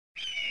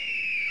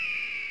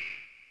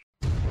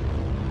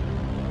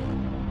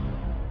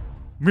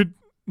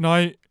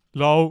Midnight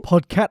เราพอ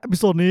ดแคสต์อีพิ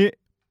โซดนี้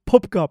พ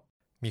บกับ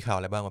มีข่าวอ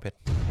ะไรบ้างวะเพชร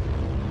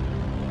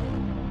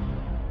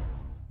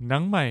หนั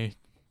งใหม่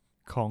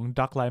ของ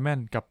Doug Liman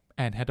กับ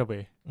Anne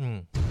Hathaway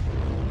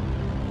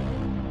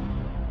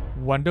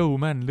Wonder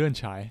Woman เลื่อน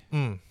ฉาย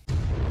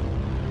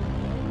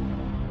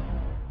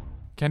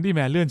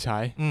Candyman เลื่อนฉา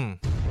ย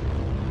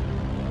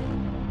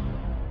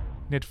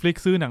Netflix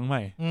ซื้อหนังให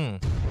ม่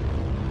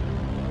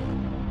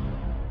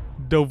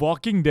The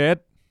Walking Dead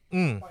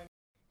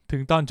ถึ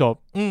งตอนจบ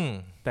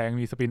แต่ยัง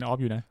มีสปินออฟ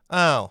อยู่นะ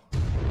อ้าว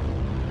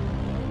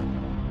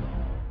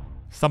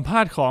สัมภ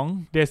าษณ์ของ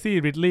Daisy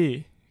Ridley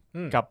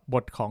กับบ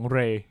ทของ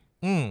Ray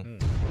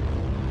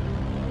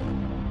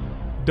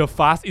The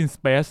Fast in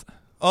Space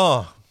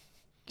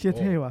เชี่ย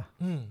เท่ว่ะ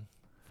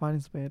Fast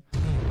in Space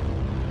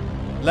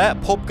และ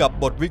พบกับ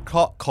บทวิเคร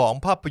าะห์ของ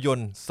ภาพยน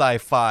ตร์ไซ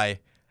ไฟ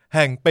แ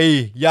ห่งปี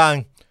อย่าง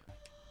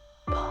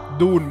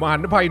ดูนมา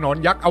รภัยหนอน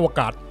ยักษ์อว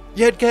กาศเ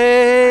ย็ดเค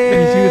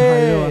มีชื่อไท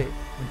ยด้วย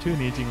มันชื่อ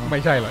นี้จริงไม่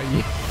ใช่เหรออี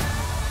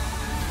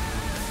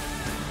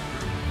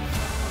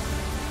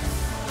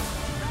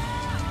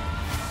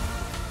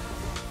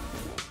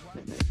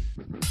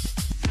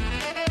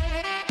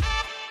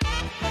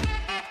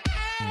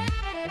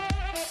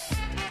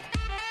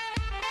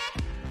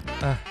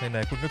ไหน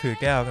ๆคุณก็ถือ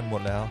แก้วกันหม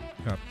ดแล้ว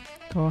ครับ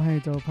ขอให้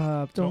เจ้าภา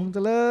พจงเจ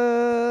ริ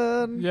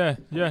ญ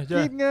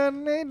คิดเงิน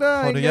ให้ได้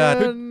ขออนุญาต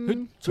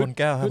ชนแ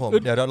ก้วครับผม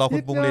เดี๋ยวเราคุ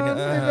ณปรุงลินเนี่ย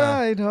ได้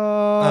ทอ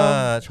ง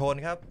ชน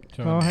ครับ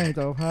ขอให้เ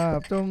จ้าภาพ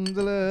จงเจ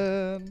ริ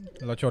ญ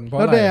เราชนเพราะ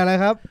อะไรแล้วอะไร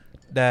ครับ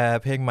แด่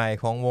เพลงใหม่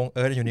ของวง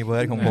Earth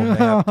Universe ของผมน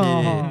ะครับที่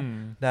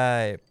ได้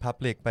พับ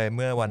ลิกไปเ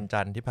มื่อวัน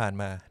จันทร์ที่ผ่าน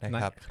มานะ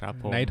ครับNight Talk ครับ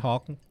ผม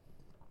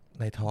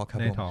Night Talk ค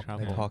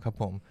รับ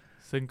ผม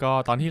ซึ่งก็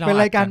ตอนที่เราเป็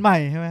นรายการใหม่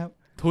ใช่ไหมครับ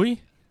ทุย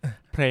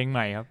เพลงให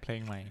ม่ครับเพล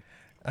งใหม่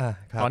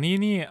ตอนนี้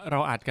นี่เรา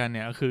อัดกันเ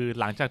นี่ยก็คือ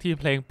หลังจากที่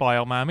เพลงปล่อย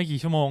ออกมาไม่กี่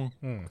ชั่วโมง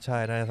ใช่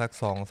ได้สัก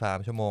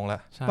 2-3 ชั่วโมงแล้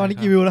วตอนนี้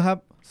กี่วิวแล้วครับ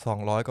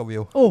200กว่าวิ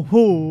วโอ้โห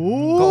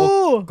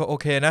ก็โอ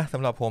เคนะส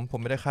ำหรับผ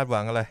มไม่ได้คาดหวั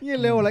งอะไรนี่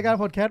เร็วรายการ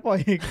พอดแคสต์ปล่อย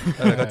อีก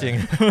ก็จริง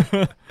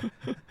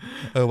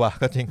ว่ะ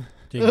ก็จริง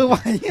ไหว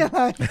อะไ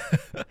ร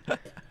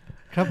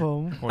ครับผม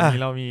วันนี้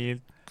เรามี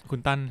คุณ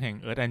ตั้นแห่ง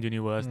Earth and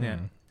Universe เนี่ย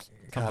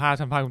สัมภาษ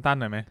ณ์คุณตั้น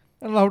หน่อยไหม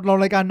เรา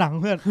รายการหนัง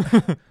เพื่อน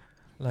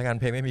รายการ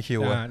เพลงไม่มีคิ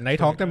วอ่ะNight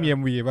Talk จะมี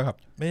MV ป่ะครับ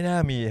ไม่น่า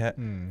มีฮะ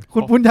คุ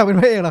ณปุ้นอยากเป็น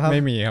พระเอกเหรอครับไ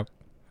ม่มีครับ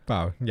เปล่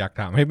าอยาก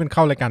ถามให้มันเข้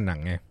ารายการหนัง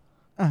ไง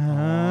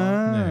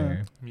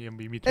มี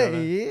MV มีเทเล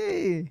อ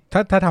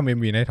ร์ถ้าทำ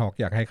MV Night Talk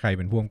อยากให้ใครเ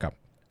ป็นผู้กำกับ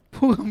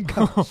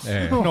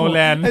โนแล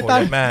นไอ้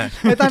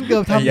ตั้นเกื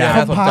อบทำยาก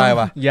สนใจ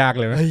ว่ะยาก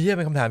เลยเฮ้ยเ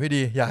ป็นคำถามที่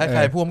ดีอยากให้ใค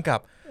รผู้กำกั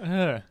บ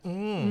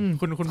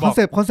คุณบอก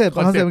คอนเซป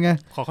ต์ไง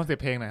ขอคอนเซป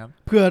ต์เพลงหน่อยครับ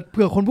เ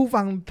ผื่อคนผู้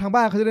ฟังทางบ้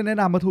านเขาจะได้แนะ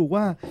นำมาถูก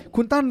ว่า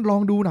คุณตั้นลอ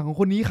งดูหนังของ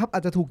คนนี้ครับอ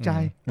าจจะถูกใจ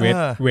เ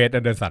วทอั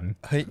นเดอร์สัน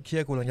เฮ้ยเชี่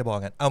ยกูกำลังจะบอก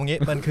กันเอางี้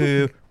มันคือ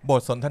บ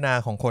ทสนทนา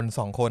ของคน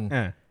2คน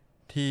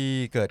ที่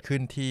เกิดขึ้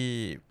นที่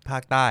ภา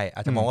คใต้อ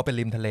าจจะมองว่าเป็น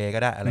ริมทะเลก็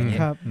ได้อะไรเงี้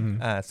ย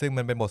ซึ่ง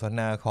มันเป็นบทสนท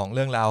นาของเ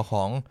รื่องราวข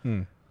อง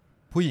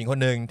ผู้หญิงคน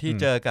หนึ่งที่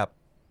เจอกับ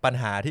ปัญ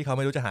หาที่เขาไ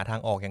ม่รู้จะหาทา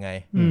งออกยังไง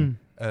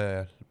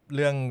เ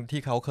รื่องที่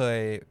เขาเคย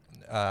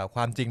ค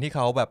วามจริงที่เข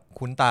าแบบ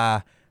คุ้นตา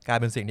กลาย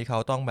เป็นสิ่งที่เขา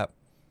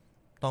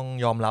ต้อง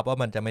ยอมรับว่า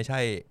มันจะไม่ใช่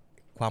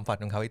ความฝัน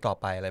ของเขาอีกต่อ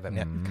ไปอะไรแบบเ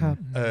นี้ย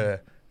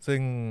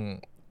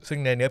ซึ่ง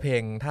ในเนื้อเพล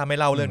งถ้าไม่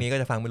เล่าเรื่องนี้ก็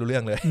จะฟังไม่รู้เรื่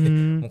องเลย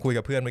ผมคุย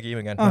กับเพื่อนเมื่อกี้เห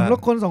มือนกันแล้ว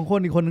คน2คน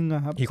อีกคนนึงอ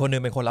ะครับอีกคนนึ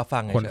งเป็นคนรับฟั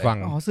งคนฟัง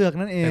เสือก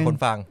นั่นเองเป็นคน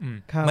ฟัง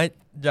ไม่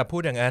อย่าพู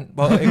ดอย่างนั้นเพ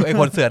ราะไอ้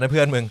คนเสือกนั่นเ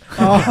พื่อนมึง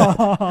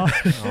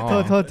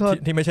โทษ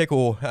ที่ไม่ใช่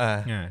กู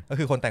ก็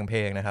คือคนแต่งเพล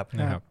งนะครับ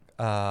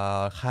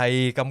ใคร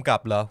กำกับ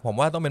เหรอผม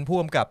ว่าต้องเป็นผู้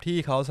กำกับที่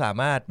เขาสา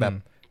มารถแบบ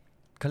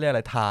เขาเรียกอะไ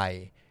รถ่าย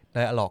ได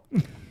อะล็อก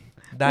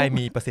ได้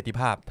มีประสิทธิภ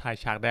าพถ่าย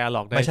ฉากไดอะล็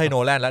อกได้ไม่ใช่โน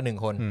แลนละ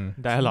1คน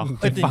ไดอะล็อก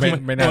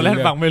โนแลน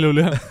ฟังไม่รู้เ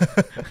รื่อง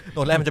โน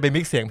แลนมันจะไป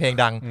มิกซ์เสียงเพลง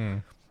ดัง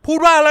พูด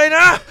ว่าอะไรน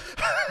ะ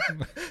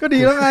ก็ดี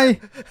แล้วไง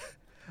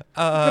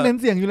ก็เน้น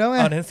เสียงอยู่แล้วไง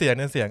เน้นเสี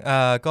ยง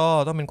ก็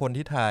ต้องเป็นคน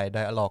ที่ถ่ายได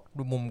อะล็อก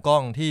มุมกล้อ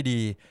งที่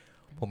ดี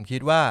ผมคิ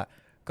ดว่า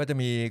ก็จะ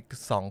มี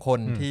2คน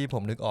ที่ผ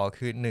มนึกออก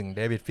คือ1เ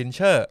ดวิดฟินเช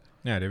อร์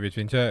เดวิด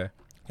ฟินเ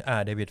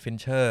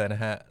ชอร์น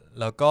ะฮะ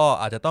แล้วก็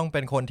อาจจะต้องเป็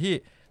นคนที่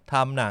ท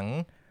ำหนัง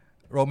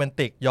โรแมน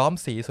ติกย้อม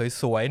สี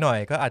สวยๆหน่อย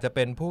ก็อาจจะเ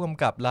ป็นผู้ก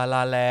ำกับลาล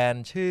าแลน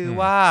ด์ชื่อ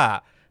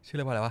เ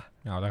รียกว่าอะไรวะ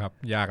เอาแล้วครับ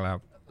ยากแล้วครั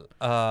บ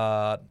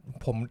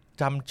ผม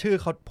จำชื่อ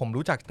เขาผม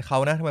รู้จักเขา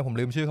นะทำไมผม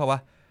ลืมชื่อเขาวะ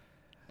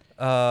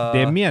เด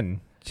เมียน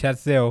แชส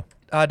เ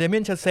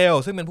ซล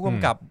ซึ่งเป็นผู้ก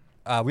ำกับ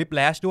วิปแ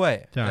ลชด้วย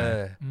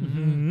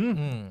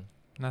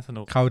น่าส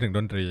นุกเข้าถึงด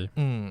นตรี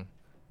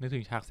นึกถึ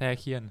งฉากแซ่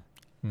เคียน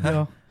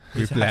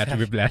วิปแล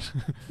ช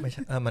ไม่ใ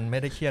ช่มันไม่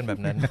ได้เคียนแบบ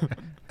นั้น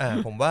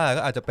ผมว่า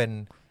ก็อาจจะเป็น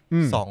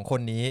2ค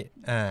นนี้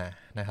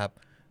นะครับ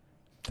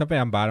ถ้าไป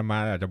อัมบาร์มา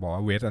อาจจะบอกว่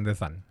าเวสอันเดอร์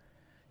สัน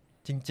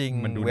จริง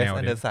ๆเวส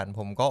อันเดอร์สัน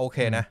ผมก็โอเค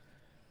นะ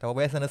แต่ว่าเ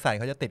วสอันเดอร์สัน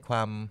เขาจะติดคว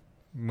าม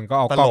มึงก็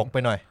เอาตลกไป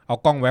หน่อยเอา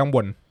กล้องไว้ข้างบ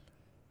น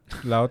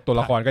แล้วตัว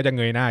ละครก็จะเ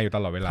งยหน้าอยู่ต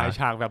ลอดเวลาถ่าย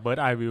ฉากแบบเบิร์ด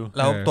ไอวิวแ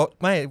ล้ว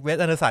ไม่เวส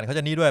อันเดอร์สันเขาจ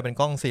ะนี่ด้วยเป็น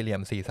กล้องสี่เหลี่ย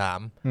ม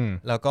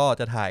 4:3 แล้วก็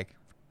จะถ่าย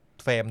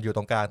เฟรมอยู่ต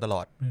รงกลางตล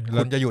อด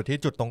คุณจะอยู่ที่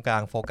จุดตรงกลา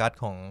งโฟกัส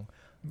ของ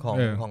ข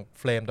อง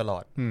เฟรมตลอ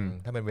ด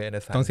ถ้าเป็นเวสแอนเด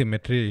อร์สันต้องซิมเม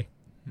ทรี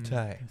ใ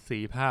ช่สี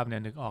ภาพเนี่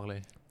ยนึกออกเลย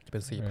เป็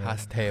นสีพา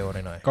สเทล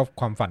หน่อยๆก็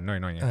ความฝันห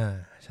น่อย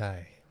ๆใช่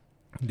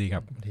ดีค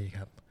รับ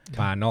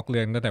มานอกเ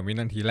รื่องตั้งแต่วิ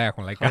นาทีแรกข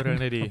องรายการเรื่อ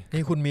งได้ดี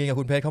นี่คุณมีกับ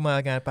คุณเพชรเข้ามา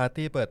งานปาร์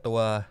ตี้เปิดตัว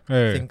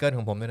ซิงเกิลข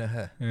องผมด้วยนะฮ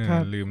ะ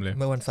ลืมเลยเ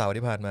มื่อวันเสาร์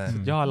ที่ผ่านมาสุ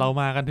ดยอดเรา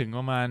มากันถึง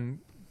ประมาณ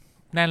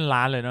แน่นร้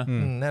านเลยเนาะ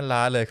แน่นร้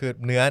านเลยคือ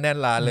เนื้อแน่น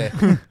ร้านเลย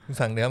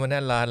สั่งเนื้อมาแ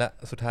น่นร้านแล้ว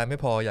สุดท้ายไม่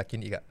พออยากกิน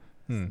อีก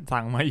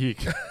สั่งมาอีก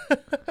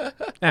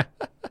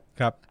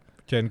ครับ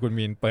เชิญคุณ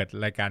มีนเปิด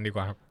รายการดีก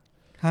ว่าครับ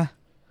ฮะ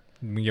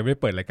มึงยังไม่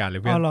เปิดรายการเลย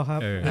เพื่อนอ๋อเหรอครับ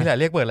นี่แหละ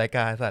เรียกเปิดรายก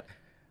ารสัตว์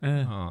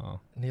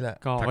นี่แหละ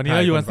ก็วันนี้เ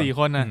ราอยู่กัน4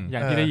คนนะอย่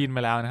างที่ได้ยินม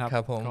าแล้วนะครับ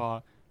ก็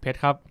เพชร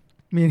ครับ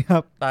มีนครั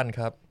บตั้นค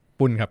รับ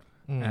ปุ้นครับ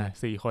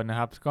4คนนะ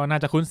ครับก็น่า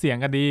จะคุ้นเสียง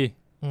กันดี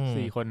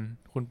4คน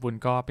คุณปุณ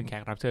ก็เป็นแข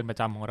กรับเชิญประ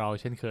จำของเรา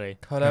เช่นเคย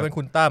คราวแรกเป็น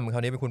คุณตั้มครา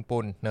วนี้เป็นคุณปุ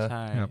ณเนอะใ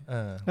ช่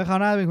แล้วคราว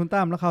หน้าเป็นคุณ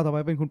ตั้มแล้วคราวต่อไป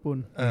เป็นคุณปุณ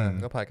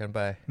ก็ผ่านกันไป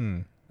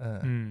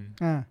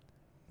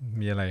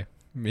มีอะไร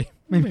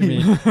ไม่มี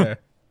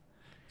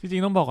จริ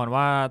งๆต้องบอกก่อน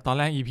ว่าตอน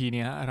แรก EP เ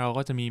นี้ยเรา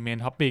ก็จะมีเมน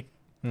ท็อปิก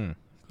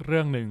เรื่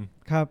องหนึ่ง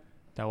ครับ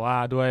แต่ว่า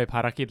ด้วยภา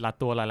รกิจรัด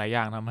ตัวหลายๆอ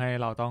ย่างทำให้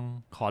เราต้อง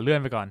ขอเลื่อน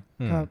ไปก่อน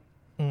ครับ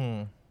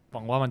ห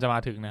วังว่ามันจะมา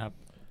ถึงนะครับ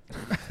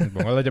บอ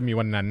กว่าเราจะมี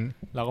วันนั้น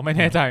เราก็ไม่แ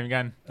น่ใจเหมือน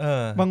กัน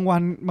บางวั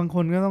นบางค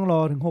นก็ต้องรอ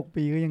ถึง6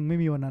 ปีก็ยังไม่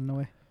มีวันนั้นนะเ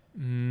ว้ย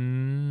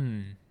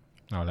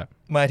เอาละ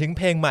หมายถึงเ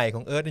พลงใหม่ข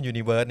อง Earth and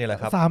Universe นี่แหล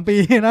ะครับ3 ปี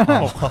นะ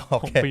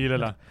6 ปีเลย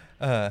เหรอ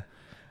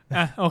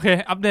โอเค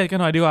อัปเดตกัน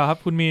หน่อยดีกว่าครับ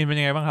คุณมีนเป็น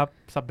ยังไงบ้างครับ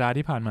สัปดาห์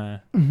ที่ผ่านมา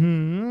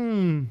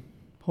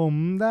ผม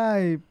ได้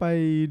ไป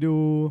ดู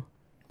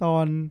ตอ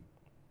น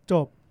จ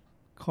บ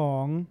ขอ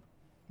ง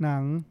หนั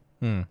ง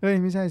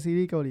ไม่ใช่ซี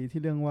รีส์เกาหลี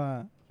ที่เรื่องว่า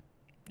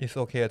It's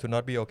okay to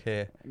not be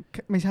okay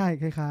ไม่ใช่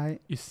คล้าย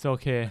ๆ It's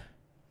okay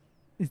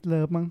It's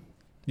love มั้ง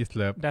It's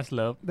love That's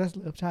love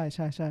ใช่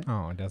อ๋อ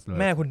That's love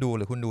แม่คุณดูห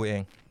รือคุณดูเอ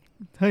ง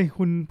เฮ้ย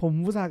ผม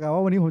อุตส่าห์กล่าวว่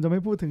าวันนี้ผมจะไ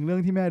ม่พูดถึงเรื่อ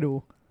งที่แม่ดู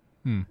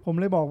ผม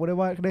เลยบอกได้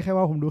ว่าได้แค่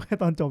ว่าผมดูแค่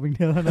ตอนจบเพียงเ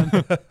ดียวเท่านั้น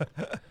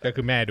ก็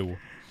คือแม่ดู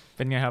เ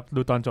ป็นไงครับ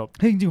ดูตอนจบ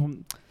เฮ้ยจ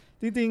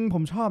ริงๆผ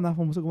มชอบนะ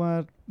ผมรู้สึกว่า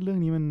เรื่อง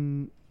นี้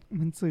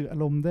มันสื่ออา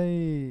รมณ์ไ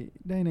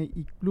ด้ใน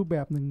อีกรูปแบ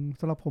บหนึ่ง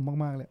สำหรับผม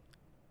มากๆเลย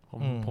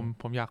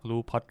ผมอยากรู้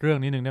พล็อตเรื่อง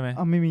นิดนึงได้ไหม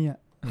ไม่มี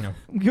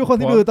คิดว่าคน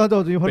ที่ดูตอนจ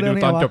บจะมีพล็อตเรื่อง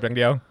นี้วะไปดูตอนจบอย่างเ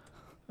ดียว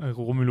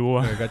กูก็ไม่รู้อ่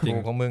ะก็จริง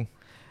ของมึง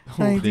แ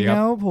ต่จริงๆแ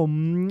ล้ว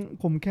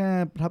ผมแค่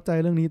ประทับใจ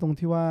เรื่องนี้ตรง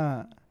ที่ว่า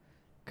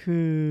คื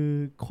อ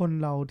คน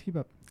เราที่แ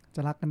บบจ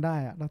ะรักกันได้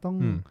อะเราต้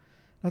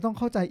อง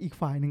เข้าใจอีก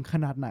ฝ่ายหนึ่งข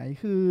นาดไหน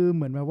คือเ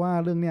หมือนแบบว่า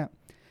เรื่องเนี้ย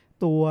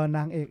ตัวน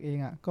างเอกเอง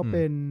อ่ะก็เ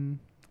ป็น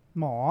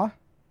หม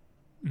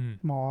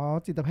อ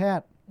จิตแพ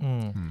ทย์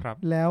ครับ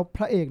แล้วพ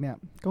ระเอกเนี่ย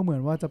ก็เหมือ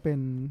นว่าจะเป็น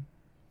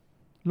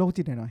โรค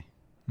จิตหน่อย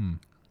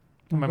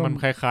มัน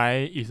คล้าย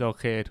ๆ is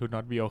okay to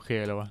not be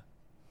okay แล้ววะ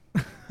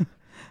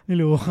ไม่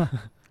รู้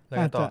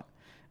อาจจะ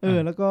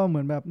แล้วก็เหมื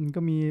อนแบบมัน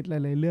ก็มีห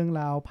ลายๆเรื่อง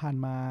ราวผ่าน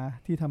มา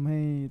ที่ทำให้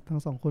ทั้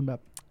งสองคนแบ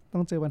บต้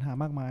องเจอปัญหา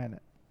มากมายแหล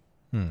ะ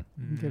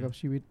เกี่ยวกับ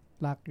ชีวิต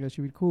รักเกี่ยวกับ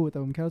ชีวิตคู่แต่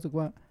ผมแค่รู้สึก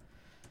ว่า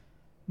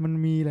มัน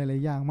มีหลา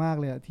ยๆอย่างมาก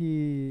เลยอะที่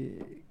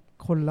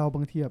คนเราบ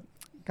างทีแบบ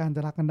การจ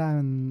ะรักกันได้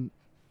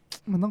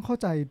มันต้องเข้า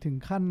ใจถึง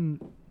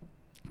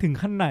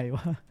ขั้นไหนว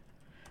ะ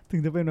ถึ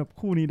งจะเป็นแบบ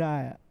คู่นี้ได้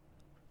อะ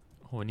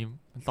โหนี่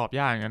มันตอบ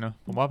ยากอย่างนั้นเนอะ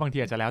ผมว่าบางที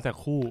อาจจะแล้วแต่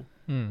คู่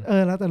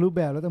แล้วแต่รูปแ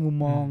บบแล้วแต่มุม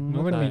มอง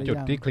มันมีจุด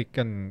ที่คลิก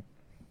กัน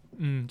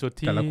จุด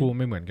ที่แต่ละคู่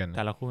ไม่เหมือนกัน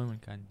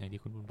อย่าง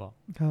ที่คุณบุญบอก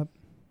ค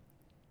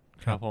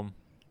รับผม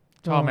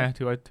ชอบไหม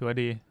ถือว่า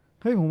ดี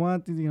เฮ้ยผมว่า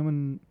จริงๆ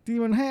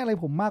มันให้อะไร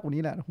ผมมากกว่า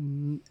นี้แหละผม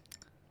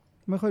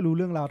ไม่ค่อยรู้เ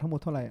รื่องราวทั้งหมด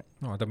เท่าไหร่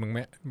แต่มึงไ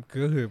ม่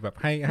ก็คือแบบ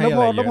ให้อะไรเยอะ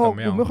แต่ไม่เอา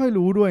กูไม่ค่อย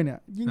รู้ด้วยเนี่ย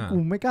ยิ่งกู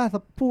ไม่กล้า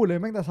พูดเลย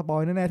แม่งแต่สปอ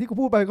ยแน่ๆที่กู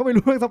พูดไปก็ไม่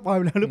รู้เรื่องสปอยไ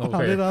ปแล้วหรือเปล่า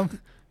ด้วยซ้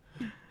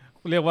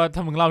ำเรียกว่าถ้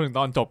ามึงเล่าถึงต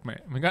อนจบ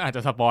มันก็อาจจ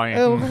ะสปอยไง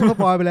มันก็ส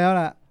ปอยไปแล้ว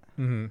ล่ะ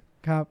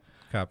ครับ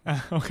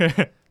โอเค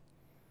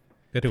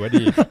ก็ถือว่า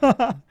ดี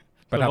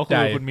ประทับใจ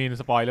คุณมี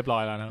สปอยเรียบร้อ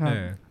ยแล้วนะ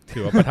ถื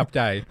อว่าประทับใ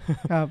จ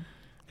ครับ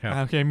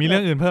โอเคมีเรื่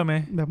องอื่นเพิ่มไหม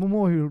แบบโ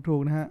ม่ๆถู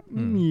กๆนะฮะไ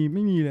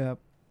ม่มีเลยครับ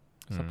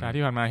สัปดาห์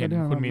ที่ผ่านมาเห็น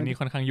คุณมีนี่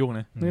ค่อนข้างยุ่ง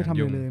นะไม่ทำ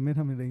เ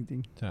ลยจริ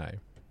งๆใช่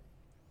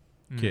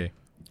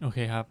โอเค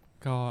ครับ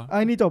ก็ไอ้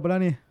นี่จบไปแล้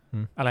วนี่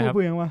อะไรครับ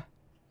พูดยังวะ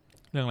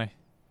เรื่องอะไร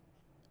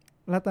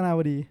รัตนาว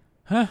ดี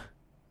ฮะ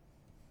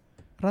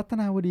รัต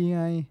นาวดี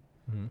ไง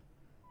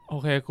โอ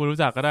เคกูรู้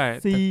จักก็ได้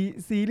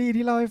ซีรีส์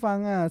ที่เล่าให้ฟัง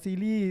ซี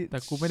รีส์แต่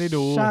กูไม่ได้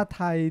ดูชาติ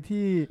ไทย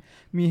ที่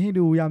มีให้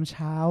ดูยามเ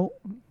ช้า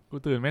กู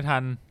ตื่นไม่ทั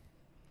น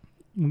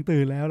มึง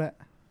ตื่นแล้วแหละ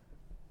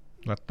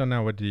รัตนา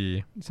วดี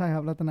ใช่ค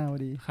รับรัตนาว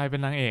ดีใครเป็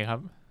นนางเอกครั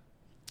บ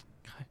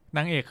น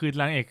างเอก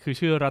คือ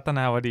ชื่อรัตน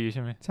าวดีใ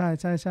ช่ไหมใ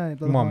ช่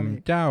หม่อม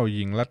เจ้าห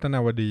ญิงรัตนา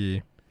วดี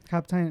ครั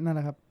บใช่นั่นแห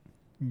ละครับ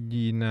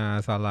ยีนา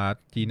ซาลัด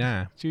จีน่า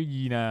ชื่อ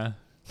ยีนา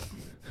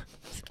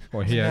โอ้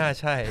เฮีย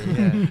ใช่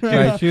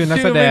ชื่อนัก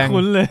แสดงไม่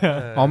คุ้นเลย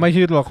ไม่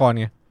ชื่อตัวละคร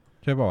ไง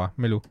ใช่ป่าววะ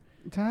ไม่รู้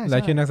ใช่และ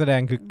ชื่อนักแสด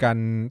งคือกัน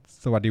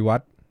สวัสดิวั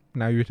ฒน์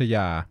นายุทธย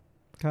า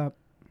ครับ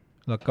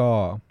แล้วก็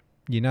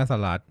ยีน่าซา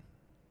ลัด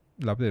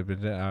รับเป็น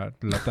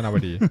รัตนาว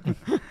ดี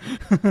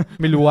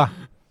ไม่รู้อ่ะ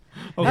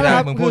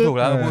มึงพูดถูกแ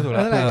ล้ว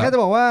แค่จะ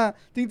บอกว่า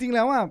จริงๆแ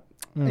ล้ว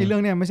ไอ้เรื่อ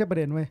งเนี้ยไม่ใช่ประ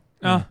เด็นเว้ย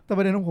แต่ป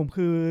ระเด็นของผม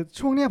คือ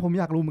ช่วงเนี้ยผม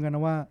อยากรู้เหมือนกันน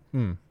ะว่า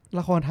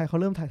ละครไทยเขา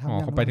เริ่มถ่ายทำ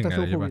ยังจาก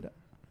ช่วงโควิด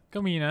ก็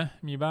มีนะ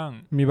มีบ้าง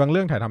มีบางเ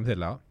รื่องถ่ายทำเสร็จ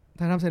แล้ว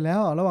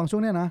ระหว่างช่ว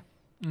งเนี้ยนะ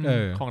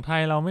ของไท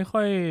ยเราไม่ค่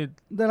อย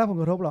ได้รับผล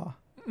กระทบหรอ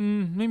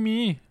ไม่มี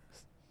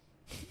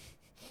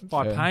ปล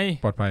อดภัย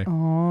อ๋อ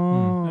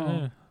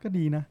ก็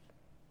ดีนะ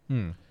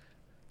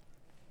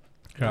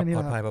ครับป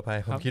ลอดภัย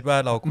ผมคิดว่า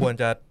เราควร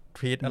จะ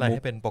treat อะไรใ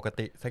ห้เป็นปก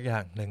ติสักอย่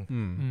างหนึ่ง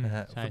นะฮ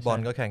ะฟุตบอล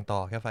ก็แข่งต่อ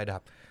แค่ไฟดั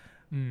บ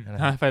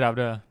ไฟดับเ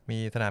ด้อมี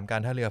สนามการ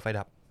ท่าเรือไฟ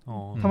ดับ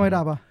ทำไม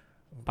ดับอ่ะ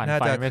น่า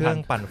จะเครื่อง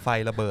ปั่นไฟ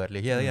ระเบิดหรื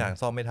อที่อะไรอย่าง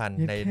ซ่อมไม่ทัน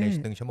ใน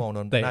1 ชั่วโมง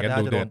น่าจะ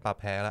โดนปรับ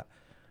แพ้ละ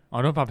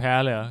โดนปรับแพ้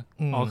เลยเหรอ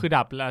คือ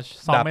ดับแล้ว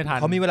ซ่อมไม่ทัน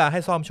เขามีเวลาให้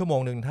ซ่อมชั่วโม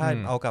งนึงถ้า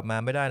เอากลับมา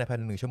ไม่ได้ในภายใ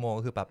น1 ชั่วโมง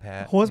ก็คือปรับแพ้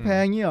โฮสแพ้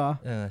งี้เหรอ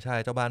ใช่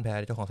เจ้าบ้านแพ้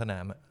เจ้าของสนา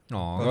ม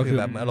ก็คือ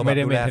แบบไม่ไ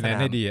ด้เมนเทนแนน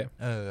ซ์ให้ดี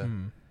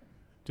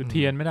จุดเ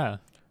ทียนไม่ได้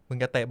มึง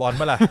จะเตะบอล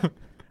ป่ะล่ะ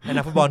ให้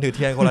นักฟุตบอลถือเ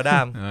ทียนคนละด้า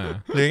ม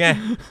หรือไง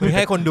หรือใ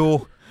ห้คนดู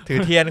ถือ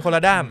เทียนคนล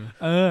ะด้าม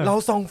เรา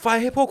ส่องไฟ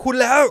ให้พวกคุณ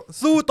แล้ว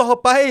สู้ต่อ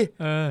ไป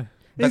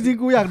จริง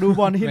ๆกูอยากดู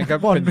บอลที่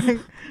บอล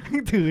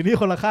ถือนี่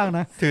คนละข้างน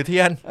ะถือเที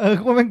ยน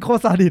กูเป็นโค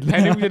ซาดิสเลยแท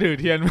นที่มึงจะถือ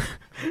เทียน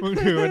มึง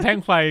ถือแท่ง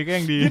ไฟก็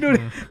ยังดีดูดิ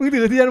มึง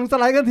ถือเทียนมึงส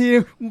ไลด์กันที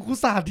กู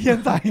สาดเทียน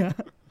ใส่อะ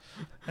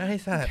ให้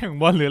สาดแข่ง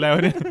บอลหรืออะไรว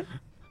ะเนี่ย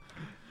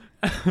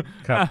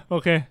ครับโอ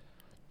เค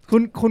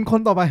คุณค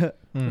นต่อไปเหอะ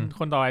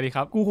คนต่อไปดีค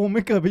รับกูคงไ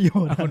ม่เกิดประโย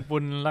ชน์คุณปุ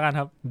ณแล้วกัน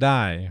ครับไ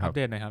ด้ครับอัปเ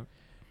ดตหน่อยครับ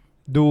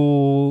ดู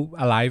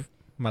Alive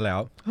มาแล้ว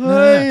เ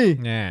ฮ้ย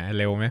แง่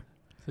เร็วไหม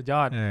สุดย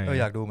อด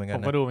อยากดูเหมือนกันผ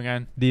มก็ดูเหมือนกัน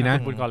ดีนะ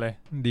ปุณก่อนเลย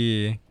ดี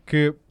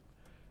คือ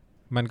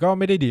มันก็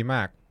ไม่ได้ดีม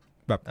าก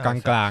แบบกล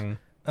าง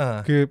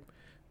ๆคือ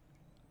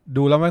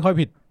ดูแล้วไม่ค่อย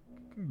ผิด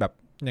แบบ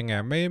ยังไง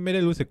ไม่ไ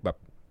ด้รู้สึกแบบ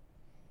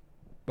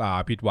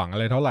ผิดหวังอะ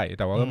ไรเท่าไหร่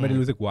แต่ว่าก็ไม่ได้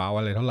รู้สึกว้าว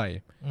อะไรเท่าไหร่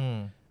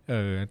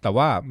แต่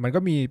ว่ามันก็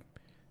มี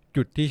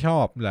จุดที่ชอ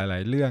บหลา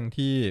ยๆเรื่อง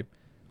ที่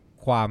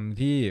ความ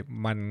ที่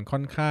มันค่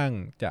อนข้าง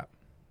จะ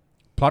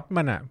พล็อต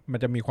มัน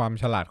จะมีความ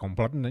ฉลาดของพ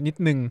ล็อตนิด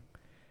นึง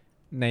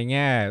ในแ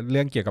ง่เ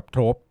รื่องเกี่ยวกับโท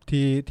รป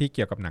ที่เ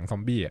กี่ยวกับหนังซอ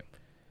มบี้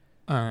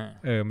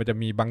มันจะ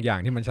มีบางอย่าง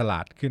ที่มันฉลา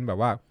ดขึ้นแบบ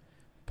ว่า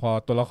พอ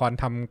ตัวละคร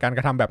ทำการก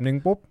ระทำแบบนึง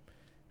ปุ๊บ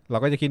เรา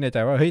ก็จะคิดในใจ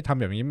ว่าเฮ้ยทำ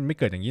แบบนี้มันไม่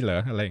เกิดอย่างนี้เหร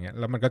ออะไรอย่างเงี้ย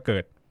แล้วมันก็เกิ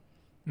ด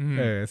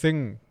ซึ่ง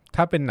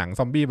ถ้าเป็นหนัง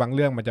ซอมบี้บางเ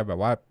รื่องมันจะแบบ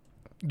ว่า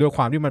ด้วยค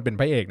วามที่มันเป็น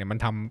พระเอกเนี่ยมัน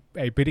ทำ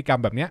ไอ้พฤติกรรม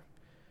แบบเนี้ย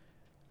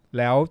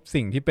แล้ว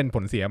สิ่งที่เป็นผ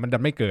ลเสียมันดั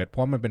นไม่เกิดเพรา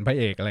ะมันเป็นพระ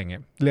เอกอะไรเงี้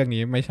ยเรื่อง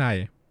นี้ไม่ใช่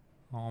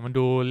มัน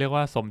ดูเรียก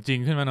ว่าสมจริง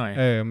ขึ้นมาหน่อย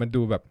มัน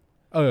ดูแบบ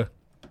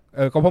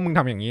ก็เพราะมึงท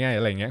ำอย่างนี้ไง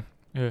อะไรเงี้ย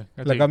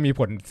แล้วก็มี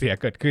ผลเสีย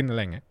เกิดขึ้นอะไร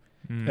เงี้ย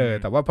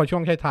แต่ว่าพอช่ว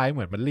งท้ายๆเห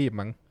มือนมันรีบ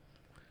มั้ง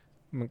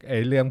ไอ้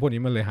เรื่องพวก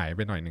นี้มันเลยหายไ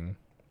ปหน่อยนึง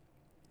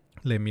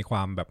เลยมีคว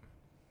ามแบบ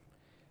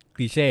ค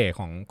ลีเช่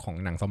ของ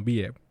หนังซอมบี้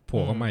โผ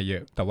ล่เข้ามาเยอ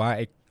ะแต่ว่าไ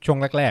อ้ช่วง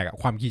แรก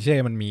ๆความคลีเช่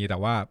มันมีแต่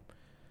ว่า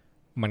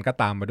มันก็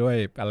ตามมาด้วย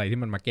อะไรที่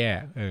มันมาแก้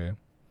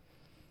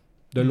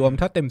โดยรวม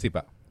ถ้าเต็ม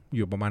10อ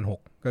ยู่ประมาณ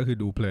6ก็คือ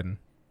ดูเพลิน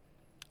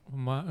ผ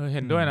มว่าเ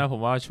ห็นด้วยนะผ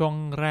มว่าช่วง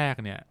แรก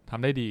เนี่ยท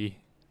ำได้ดี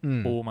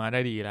ปูมาได้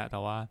ดีแล้วแต่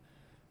ว่า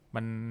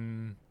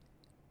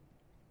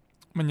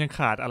มันยังข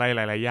าดอะไรห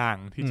ลายๆอย่าง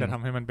ที่จะท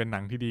ำให้มันเป็นหนั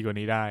งที่ดีกว่า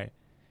นี้ได้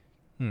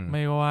ไ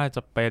ม่ว่าจ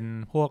ะเป็น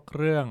พวก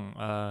เรื่อง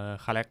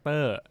คาแรคเตอ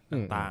ร์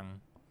ต่าง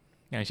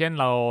ๆอย่างเช่น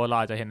เรา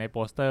อาจจะเห็นในโป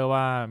สเตอร์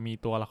ว่ามี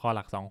ตัวละครห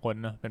ลัก2คน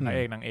เนอะเป็นพระเอ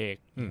กนางเอก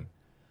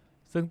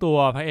ซึ่งตัว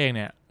พระเอกเ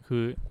นี่ยคื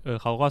อ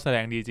เขาก็แสด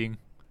งดีจริง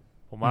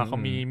ผมว่าเขา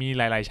มี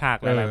หลายๆฉาก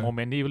หลายๆโมเม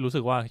นต์ที่รู้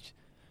สึกว่า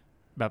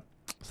แบบ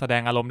แสด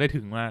งอารมณ์ได้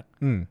ถึงมาก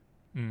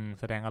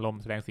แสดงอารม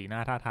ณ์แสดงสีหน้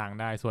าท่าทาง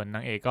ได้ส่วนน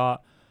างเอกก็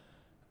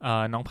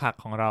น้องผัก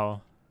ของเรา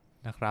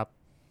นะครับ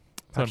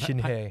ผักชิน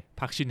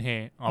เฮ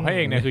พระเอ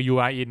กเนี่ยคือยู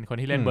อาอินคน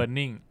ที่เล่น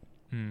Burning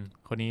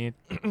คนนี้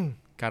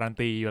การัน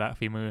ตีอยู่ละ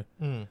ฝีมือ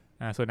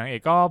ส่วนนางเอ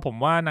กก็ผม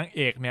ว่านางเ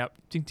อกเนี่ย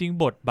จริง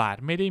ๆบทบาท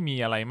ไม่ได้มี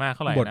อะไรมากเ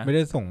ท่าไหร่นะบทไม่ไ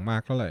ด้ส่งมา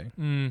กเท่าไหร่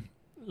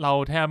เรา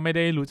แทบไม่ไ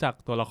ด้รู้จัก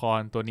ตัวละคร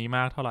ตัวนี้ม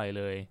ากเท่าไหร่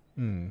เลย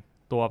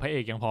ตัวพระเอ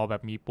กยังพอแบ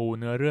บมีปู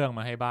เนื้อเรื่องม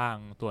าให้บ้าง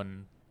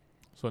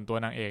ส่วนตัว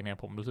นางเอกเนี่ย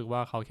ผมรู้สึกว่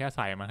าเขาแค่ใ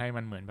ส่มาให้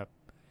มันเหมือนแบบ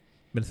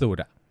เป็นสูตร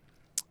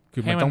คื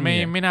อให้มัน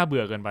ไม่น่าเ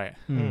บื่อเกินไป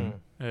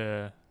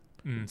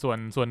ส่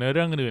วนเนื้อเ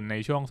รื่องอื่นใน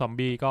ช่วงซอม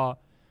บี้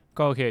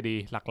ก็โอเคดี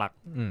หลัก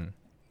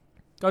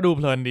ๆก็ดูเ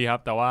พลินดีครั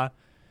บแต่ว่า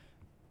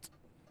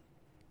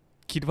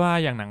คิดว่า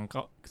อย่างหนัง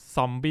ซ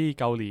อมบี้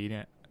เกาหลีเ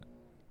นี่ย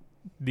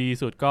ดี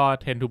สุดก็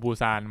เทรนทูบู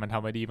ซานมันท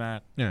ำไว้ดีมาก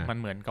มัน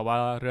เหมือนกับว่า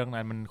เรื่อง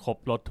นั้นมันครบ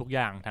รสทุกอ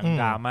ย่างทั้ง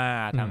ดราม่า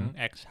ทั้ง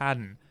แอคชั่น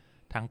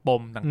ทั้งป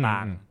มต่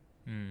าง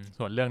ๆ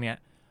ส่วนเรื่องเนี้ย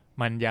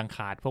มันยังข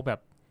าดพวกแบบ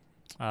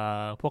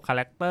พวกคาแ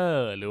รคเตอ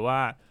ร์หรือว่า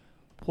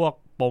พวก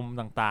ปม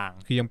ต่าง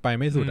ๆคือยังไป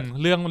ไม่สุด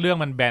เรื่อง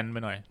มันแบนไป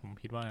หน่อยผม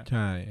คิดว่าใ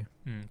ช่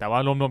แต่ว่า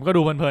รวมๆก็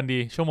ดูเพลินๆดี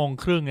ชั่วโมง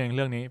ครึ่งเองเ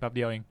รื่องนี้แป๊บเ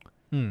ดียวเอง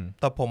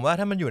แต่ผมว่า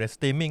ถ้ามันอยู่ในส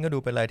ตรีมมิ่งก็ดู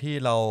เป็นอะไรที่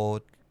เรา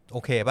โอ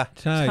เคป่ะ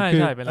ใช่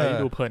เป็นอะไร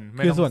ที่ดูเพลินไ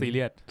ม่ต้องซีเ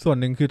รียสส่วน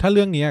หนึ่งคือถ้าเ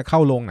รื่องนี้เข้า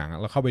โรงหนัง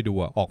แล้วเข้าไปดู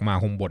ออกมา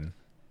คงบ่น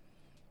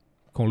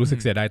คงรู้สึก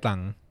เสียดายตัง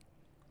ค์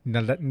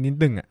นิด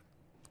นึง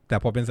แต่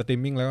พอเป็นสตรีม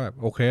มิ่งแล้วแบบ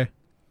โอเค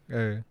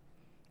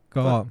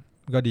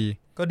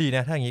ก็ดีน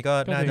ะถ้าอย่างนี้ก็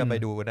น่าจะไป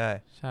ดูก็ได้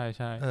ใช่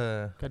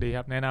ก็ดีค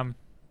รับแนะน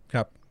ำค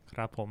รับ ค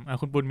รับผม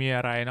คุณปุณมีอ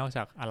ะไรนอกจ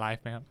าก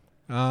Alive ไหมครับ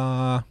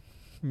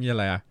มีอะ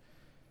ไร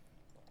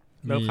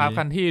เลิฟคราฟ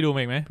คันที่ดู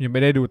มั้ยไหมยังไ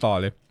ม่ได้ดูต่อ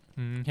เลย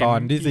ตอน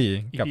ที่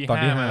4กับตอน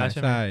ที่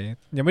5ใช่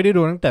ยังไม่ได้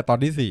ดูตั้งแต่ตอน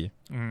ที่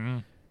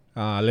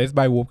4Raised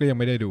by Wolves ก็ยัง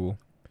ไม่ได้ดู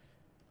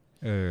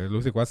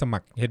รู้สึกว่าสมั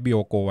คร HBO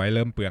Go ไว้เ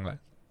ริ่มเปลืองละ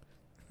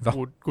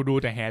กูดู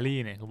แต่แฮร์รี่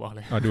เนี่ยกูบอกเล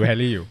ยดูแฮ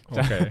ร์รี่อยู่โอ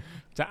เค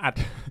จะอัด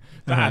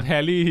แฮ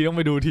ร์รี่ที่ต้องไ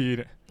ปดูทีเ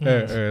นี่ย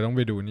ต้องไ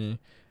ปดูนี่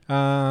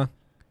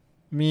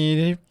มี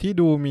ที่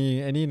ดูมี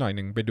ไอ้นี่หน่อยห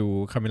นึ่งไปดู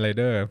Kamen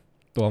Rider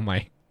ตัวใหม่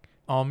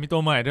มีตั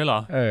วใหม่ด้วยเหรอ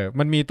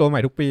มันมีตัวใหม่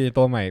ทุกปี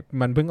ตัวใหม่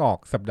มันเพิ่งออก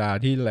สัปดาห์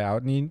ที่แล้ว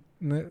นี่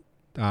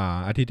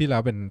อาทิตย์ที่แล้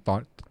วเป็น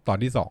ตอน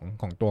ที่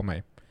2ของตัวใหม่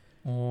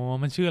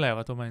มันชื่ออะไรว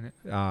ะตัวใหม่เนี่ย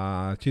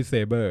ชื่อ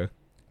Saber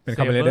เป็น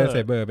Kamen Rider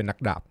Saber เป็นนัก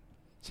ดาบ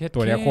ตั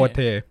วนี้โคตรเ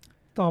ท่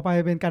ต่อไป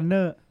เป็นกันเน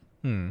อร์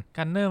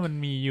กันเนอร์มัน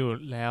มีอยู่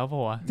แล้วป่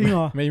ะวะจริงเหร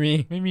อไม่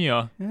มีเหร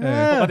อ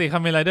ปกติ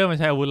Kamen Riderมัน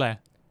ใช้อาวุธอะไร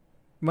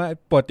ไม่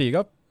ปกติ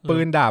ก็ปื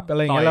นดาบอะไ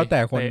รอย่างเงี้ยแล้วแต่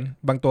คน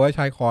บางตัวก็ใ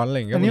ช้ค้อนอะไร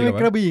อย่างเงี้ยอันนี้เป็น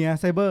กระบี่ไง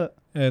ไซเบอร์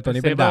ตัว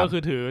นี้เป็นดาบคื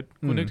อถือ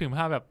คุณนึกถึงภ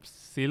าพแบบ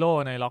ซีโร่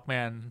ในล็อกแม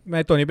นไม่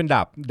ตัวนี้เป็นด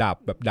าบ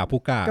แบบดาบ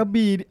ผู้กล้ากระ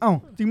บี่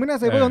จริงไหมเนี่ย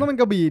ไซเบอร์ต้องเป็น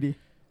กระบี่ดิ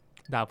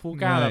ดาบผู้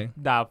กล้าแบบ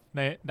ดาบใ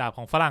นดาบข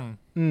องฝรั่ง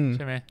ใ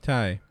ช่ไหมใ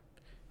ช่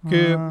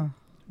คือ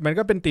มัน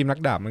ก็เป็นทีมนัก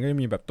ดาบมันก็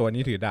มีแบบตัว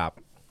นี้ถือดาบ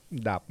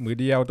มือ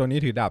เดียวตัวนี้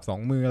ถือดาบ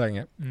2มืออะไรเ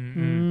งี้ย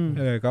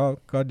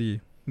ก็ดี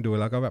ดู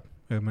แล้วก็แบบ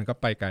มันก็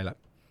ไปไกลละ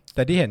แ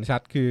ต่ที่เห็นชั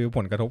ดคือผ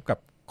ลกระทบกับ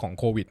ของ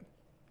โควิด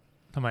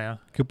ทำไม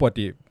คือปก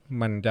ติ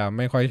มันจะไ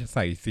ม่ค่อยใ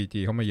ส่ CG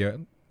เข้ามาเยอะ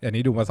อัน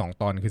นี้ดูมา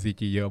2ตอนคือ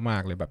CG เยอะมา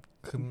กเลยแบบ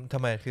คือทำ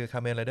ไมคือ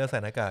Kamen Riderใส่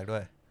หน้ากากด้ว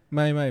ยไ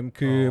ม่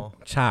คือ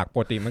ฉากป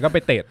กติมันก็ไป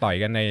เตะต่อย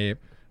กันใน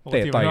โ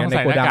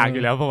กดังอ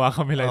ยู่แล้วเพราะว่า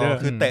Kamen Rider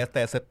คือเต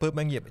ะเสร็จปุ๊บ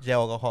มันหยิบเจ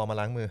ลแอลกอฮอล์มา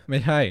ล้างมือไม่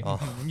ใช่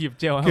หยิบ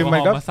เจลแอลกอฮอ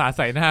ล์มาสาดใ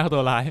ส่หน้าตั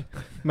วร้าย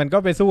มันก็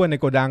ไปสู้ใน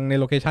โกดังใน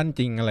โลเคชั่น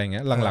จริงอะไรเ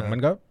งี้ยหลังๆมั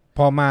นก็พ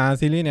อมา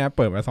ซีรีส์เนี้ยเ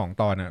ปิดมา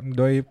2ตอน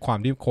ด้วยความ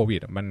ที่โควิด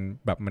มัน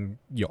แบบมัน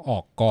ออ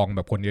กกองแบ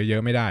บคนเยอ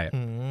ะๆไม่ได้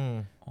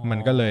มัน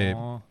ก็เลย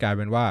กลายเ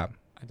ป็นว่า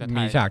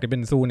มีฉากที่เป็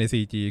นสู้ใน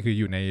CG คือ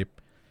อยู่ใน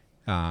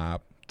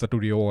สตู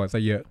ดิโอซ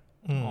ะเยอะ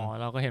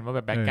เราก็เห็นว่าแบ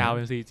บแบ็คกราวด์เ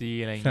ป็น CG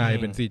อะไรอย่างเงี้ยใช่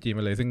เป็น CG ม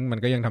าเลยซึ่งมัน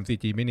ก็ยังทำ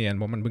CG ไม่เนียนเ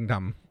พราะมันเพิ่งท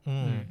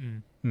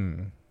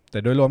ำแต่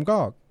โดยรวม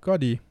ก็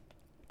ดี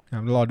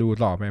รอดู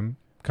ต่อไป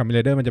Kamen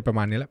Riderมันจะประม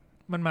าณนี้แหละ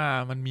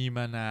มันมีม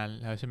านาน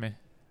แล้วใช่ไหม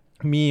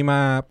มีมา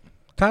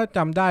ถ้าจ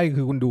ำได้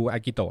คือคุณดูอา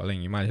กิโตะอะไรอย่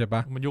างงี้มาใช่ป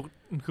ะมันยุค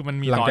คือมัน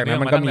มีหลังจากนั้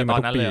นมันก็มีมา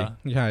ทุกปี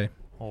ใช่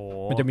โอ้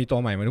มันจะมีตัว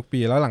ใหม่มาทุกปี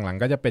แล้วหลัง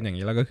ๆก็จะเป็นอย่าง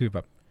นี้แล้วก็คือแบ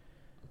บ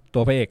ตั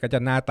วพระเอกก็จะ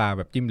หน้าตาแ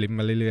บบจิ้มลิ้ม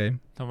มาเรื่อย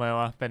ๆทำไม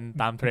วะเป็น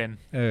ตามเทรนด์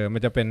มั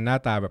นจะเป็นหน้า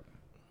ตาแบบ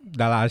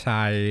ดาราช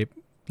าย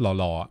ห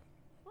ล่อ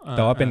ๆแ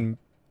ต่ว่าเ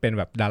ป็นแ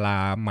บบดารา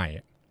ใหม่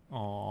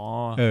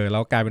แล้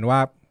วกลายเป็นว่า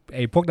ไ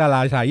อ้พวกดารา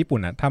ชายญี่ปุ่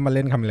นถ้ามาเ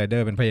ล่นKamen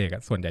Riderเป็นพระเอก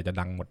ส่วนใหญ่จะ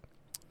ดังหมด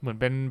เหมือน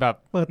เป็นแบบ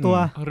เปิดตัว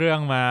เรื่อง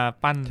มา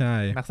ปั้น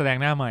นักแสดง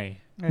หน้าใหม่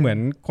เหมือน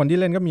คนที่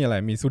เล่นก็มีอะไร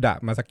มีสุดะ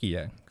มาสกิ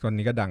คน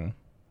นี้ก็ดัง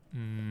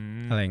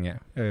อะไรเงี้ย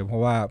เพรา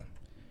ะว่า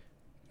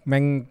แ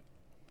ม่ง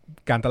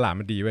การตลาด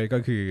มันดีไว้ก็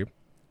คือ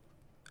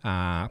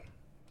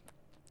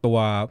ตัว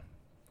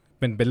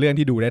เป็นเรื่อง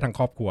ที่ดูได้ทั้ง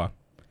ครอบครัว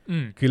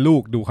คือลู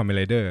กดูKamen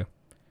Rider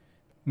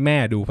แม่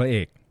ดูพระเอ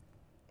ก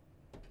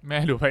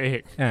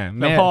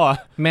แล้วพ่อ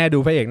แม่ดู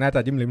พระเอกน่าจะ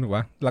จิ้มลิ้มถูกป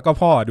ะแล้วก็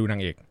พ่อดูนา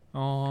งเอก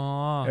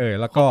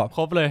แล้วก็ค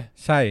รบเลย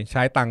ใ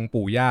ช้ตังค์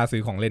ปู่ย่าซื้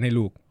อของเล่นให้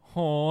ลูกโ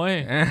อ้ย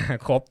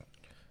ครบ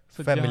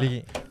Family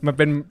มันเ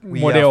ป็น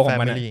โมเดลของ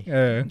มัน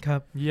ครั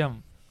บเยี่ยม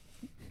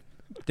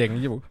เจ๋ง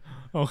อยู่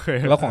โอเค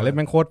แล้วของเล่นแ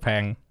ม่งโคตรแพ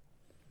ง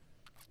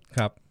ค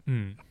รับ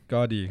ก็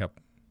ดีครับ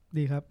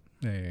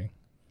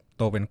โ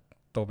ตเ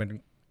ป็น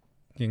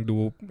ยังดู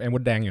ไอ้ม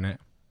ดแดงอยู่นะ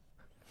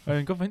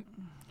ก็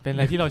เป็นอะ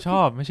ไรที่เราช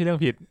อบไม่ใช่เรื่อง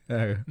ผิด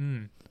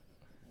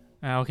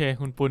โอเค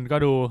คุณปุณก็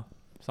ดู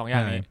2อย่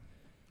างนี้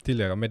ที่เห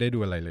ลือก็ไม่ได้ดู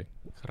อะไรเลย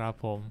ครับ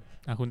ผม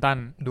คุณตั้น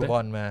ดูบอ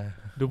ลมา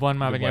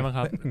เป็นไงบ้างค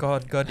รับ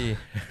ก็ดี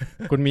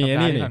คุณมีไอ้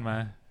นี่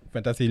แฟ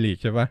นตาซีลีก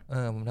ใช่ปะ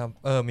ผมท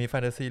ำมีแฟ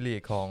นตาซีลี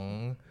กขอ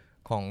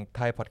งไ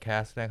ทยพอดแค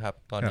สต์นะครับ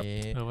ตอนนี้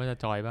ว่าจะ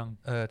จอยบ้าง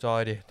จอย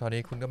ดิตอน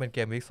นี้คุณก็เป็นเก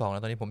มวีค2แล้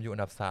วตอนนี้ผมอยู่อั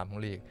นดับ3ของ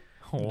ลีก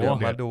เดี๋ยว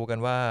มาดูกัน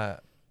ว่า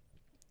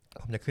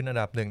ผมจะขึ้นอัน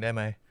ดับ1ได้ไห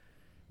ม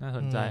น่าส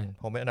นใจ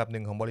ผมเป็นอันดับ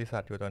1ของบริษั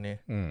ทอยู่ตอนนี้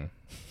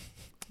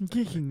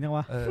ขี้ขิงจังว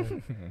ะ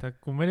แต่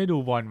กูไม่ได้ดู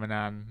บอลมาน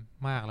าน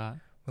มากแล้ว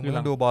มึงไม่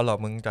ต้องดูบอลหรอก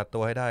มึงจัดตั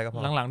วให้ได้ก็พ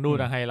อหลังๆดู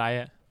แต่ไฮไลท์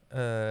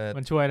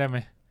มันช่วยได้ไหม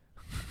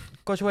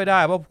ก็ช่วยได้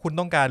เพราะคุณ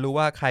ต้องการรู้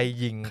ว่าใคร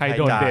ยิงใคร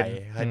โดดเด่น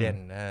ใครเด่น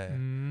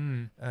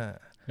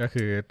ก็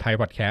คือไทย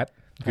พอดแคสต์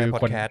คือ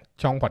คน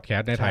ช่องพอดแคส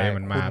ต์ในไทย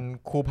มันมาคุณ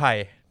ครูไผ่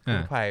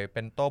เ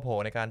ป็นโต้โผ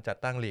ในการจัด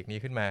ตั้งลีกนี้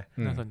ขึ้นมา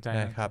น่าสนใจ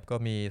นะครับก็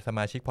มีสม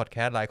าชิกพอดแค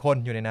สต์หลายคน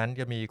อยู่ในนั้น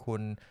จะมีคุ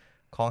ณ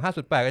ของ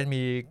508ก็จะ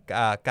มี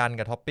กัน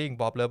กับท็อปปิ้ง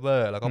บ๊อบเลเวอ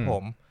ร์แล้วก็ผ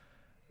ม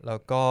แล้ว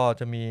ก็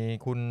จะมี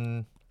คุณ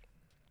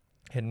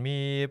เห็นมี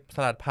ส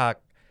ลัดผัก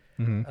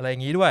อะไรอย่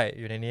างนี้ด้วย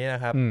อยู่ในนี้น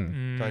ะครับ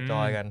จ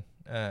อยๆกัน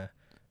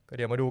ก็เ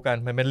ดี๋ยวมาดูกัน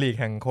มันเป็นลีก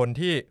แห่งคน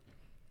ที่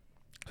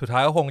สุดท้า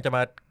ยก็คงจะ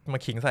มา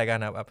ขิงใส่กัน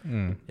นะแบบ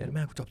อย่างแ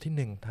ม่กูจบ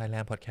ที่1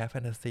 Thailand Podcast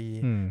Fantasy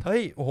เฮ้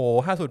ยโอ้โห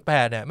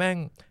508เนี่ยแม่ง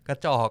กระ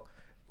จอก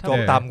จบ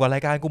ต่ำกว่ารา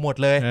ยการกูหมด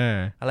เลย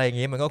อะไรอย่าง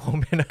งี้มันก็คง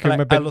เป็นคือ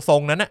มันเป็นทร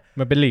งนั้นน่ะ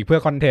มันเป็นลีกเพื่อ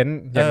คอนเทนต์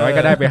อย่างน้อย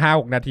ก็ได้ไป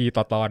 5-6 นาที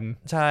ต่อตอน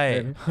ใช่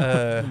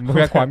เ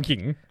พื่อความขิ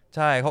งใ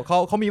ช่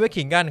เขามีไว้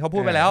ขิงกันเขาพู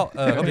ดไปแล้ว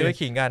เขามีไว้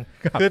ขิงกัน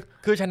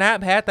คือชนะ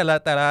แพ้แต่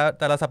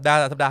ละสัปดา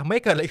ห์ไม่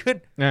เกิดอะไรขึ้น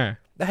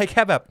ได้แ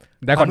ค่แบบ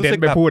ได้คอนเทน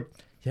ต์ไปพูด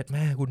เย็ดแ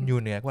ม่คุณอยู่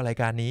เหนือกว่าราย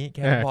การนี้แ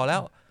ค่พอแล้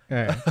ว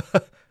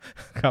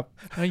ครับ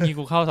ถ้ายิง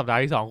กูเข้าสัปดาห์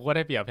ที่2กูก็ไ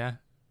ด้เปรียบใช่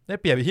ได้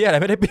เปรียบที่อะไร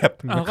ไม่ได้เปรียบ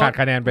ขาด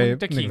คะแนนไป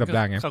1สัปด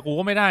าห์ไงกู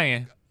ก็ไม่ได้ไง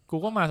กู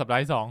ก็มาสัปดา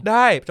ห์ที่2ไ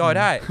ด้จอย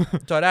ได้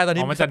ตอน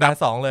นี้สัปดาห์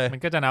2เลยมั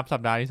นก็จะนับสั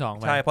ปดาห์ที่2ไ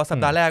ปใช่เพราะสัป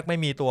ดาห์แรกไม่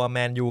มีตัวแม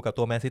นยูกับ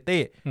ตัวแมนซิ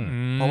ตี้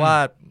เพราะว่า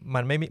มั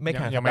นไม่แ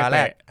ข่งสัปดาห์แร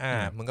ก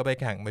มันก็ไป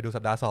แข่งไปดู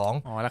สัปดาห์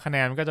2แล้วคะแน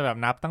นมันก็จะแบบ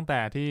นับตั้งแต่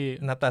ที่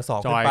นับแต่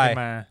2ขึ้นไป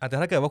แต่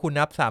ถ้าเกิดว่าคุณ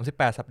นับ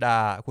38สัปดา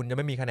ห์คุณจะไ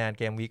ม่มีคะแนน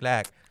เกมวีคแร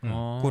ก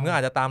คุณก็อ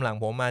าจจะตามหลัง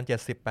ผมประมาณ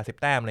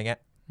70-80แต้มอะไรเงี้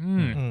ย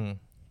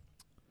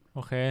โอ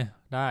เค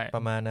ได้ป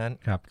ระมาณนั้น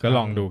ครับก็ล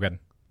องดูกัน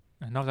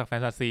นอกจากแฟ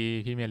นตาซี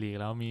พรีเมียร์ลีก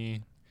แล้วมี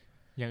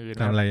อย่างอื่น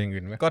ทำอะไรอย่าง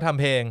อื่นไหมก็ทำ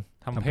เพลง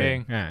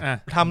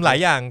ทำหลาย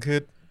อย่างคือ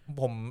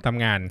ผมท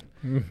ำงาน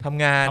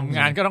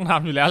ก็ต้องท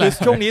ำอยู่แล้วแหละ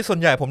ช่วงนี้ส่วน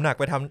ใหญ่ผมหนัก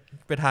ไป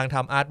ทางท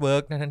ำอาร์ตเวิ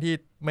ร์กทั้งที่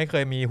ไม่เค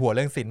ยมีหัวเ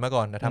รื่องศิลป์มาก่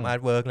อนแต่ทำอาร์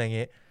ตเวิร์กอะไรอย่าง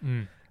งี้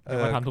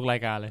มาทำทุกรา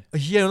ยการเลย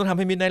เฮียเราต้องทำใ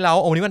ห้มิดในเรา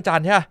วันนี้วันจัน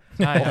ทร์ใช่ไหม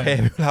โอเค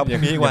ครับอย่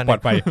างนี้วันปลอ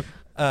ดภัย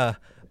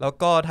แล้ว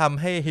ก็ท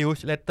ำให้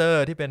Huge Letter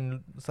ที่เป็น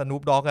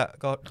Snoop Dogg อ่ะ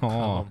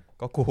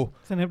ก็กู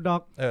Snoop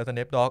Dogg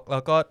Snoop Dogg แ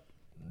ล้วก็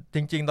จ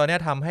ริงๆตอนนี้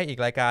ทำให้อีก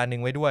รายการหนึ่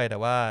งไว้ด้วยแต่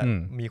ว่า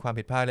มีความ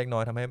ผิดพลาดเล็กน้อ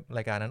ยทำให้ร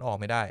ายการนั้นออก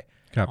ไม่ได้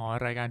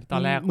รายการที่ตอ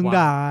นแรกมึง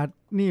ด่า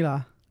นี่เหรอ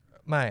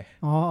ไม่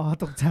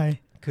ตกใจ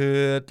คือ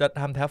จะ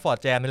ทำแท็บฟอร์ด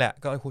แจมนี่แหละ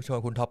ก็ชวน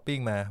คุณท็อปปิ้ง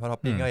มาเพราะท็อ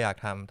ปปิ้งก็อยาก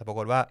ทำแต่ปราก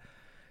ฏว่า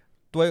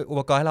ด้วยอุ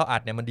ปกรณ์ให้เราอั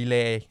ดเนี่ยมันดีเล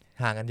ย์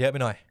ห่างกันเยอะไป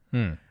หน่อย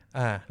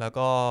แล้ว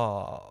ก็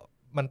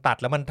มันตัด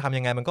แล้วมันทำ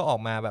ยังไงมันก็ออก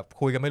มาแบบ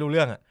คุยกันไม่รู้เ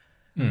รื่อง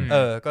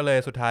ก็เลย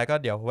สุดท้ายก็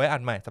เดี๋ยวไว้อั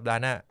ดใหม่สัปดา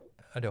ห์หน้า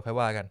เดี๋ยวค่อย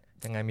ว่ากัน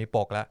ยังไงมีป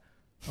กแล้ว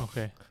โอเค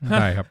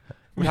ได้ครับ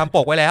กูทำป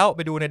กไว้แล้วไ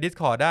ปดูใน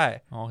Discord ได้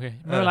โอเค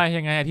ไม่เป็นไร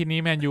ยังไงอาทิตย์นี้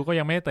แมนยูก็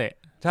ยังไม่เตะ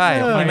ใช่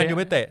แมนยู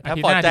ไม่เตะถ้า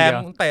ฟอร์ดแจม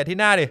เตะที่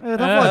หน้าดิ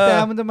ถ้าฟอร์ดแจ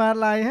มมันจะมาอะ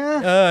ไรฮะ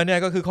เนี่ย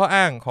ก็คือข้อ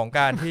อ้างของก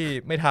ารที่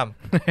ไม่ท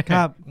ำค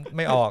รับไ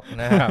ม่ออก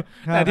นะครับ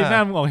แต่ที่หน้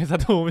ามึงออกเฮส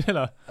ตูไม่ใช่เห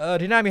รอ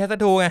ที่หน้ามีเฮส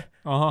ตูไง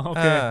โอ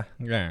เค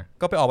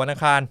ก็ไปออกวันอัง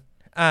คาร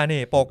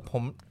นี่ปกผ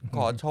มข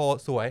อโชว์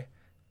สวย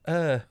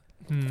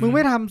มึงไ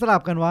ม่ทำสลั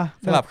บกันวะ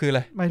สลับคืออะไ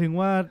รหมายถึง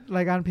ว่าร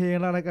ายการเพลง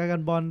และรายกา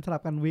รบอลสลั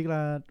บกันวีคล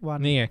ะวั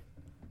นนี่ไง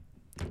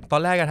ตอ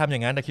นแรกก็ทำอย่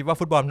างนั้นแต่คิดว่า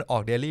ฟุตบอลออ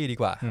กเดลี่ดี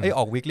กว่าอ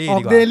อกวีคลี่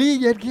ดีกว่าออกเดลี่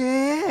เย็ดเค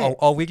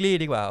ออกวีคลี่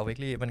ดีกว่าออกวีค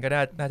ลี่มันก็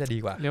น่าจะดี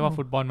กว่าเรียกว่า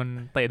ฟุตบอลมัน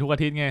เตะทุกอา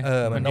ทิตย์ไง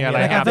มันมีอะไร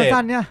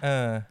สั้นๆเนี่ย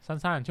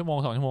สั้นๆชั่วโมง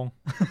2ชั่วโมง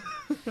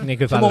นี่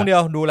คือชั่วโมงเดีย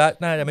วดูแล้ว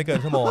น่าจะไม่เกิน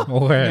ชั่วโมงโอ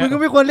เคมึงก็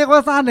ไม่ควรเรียกว่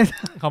าสั้นเลย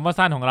คำว่า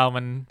สั้นของเรา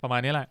มันประมา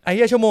ณนี้แหละไอ้เ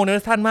หี้ยชั่วโมงนึง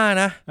สั้นมาก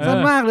นะสั้น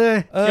มากเลย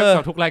เทียบ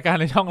กับทุกรายการ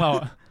ในช่องเรา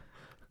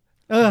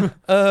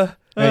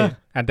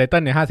อันไตเติ้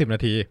ลเนี่ย50 น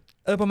าที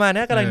ประมาณ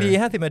นี้กำลังดี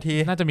50 นาที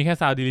น่าจะมีแค่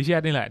ซาวด์ดิลิเชีย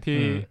สนี่แหละ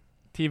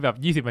ที่แบบ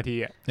20 นาที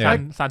อ่ะ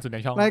สั้นสุดใน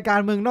ช่องรายการ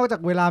มึงนอกจา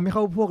กเวลาไม่เข้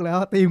าพวกแล้ว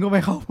ทีมก็ไ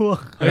ม่เข้าพวก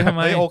ทำไ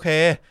มโอเค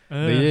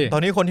ตอ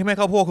นนี้คนที่ไม่เ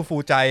ข้าพวกคือฟู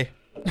ใจ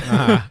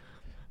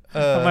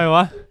ทำไมว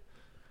ะ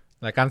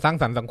รายการสร้าง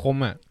สรรค์สังคม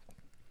อ่ะ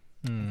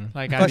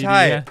รายการก็ใ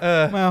ช่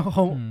มาข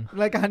อง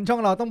รายการช่อ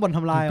งเราต้องบ่นท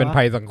ำลายเป็น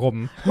ภัยสังคม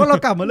เพราะเรา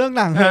กลับมาเรื่อง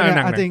หนังเลยเ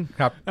นี่ยจริง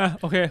ครับ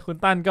โอเคคุณ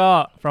ตั้นก็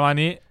ประมาณ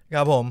นี้ค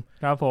รับผม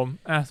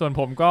ส่วน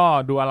ผมก็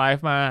ดู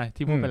Alive มา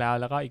ที่พูดไปแล้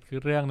วก็อีก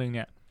เรื่องนึงเ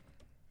นี่ย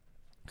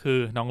คือ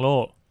น้องโล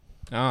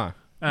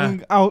มึง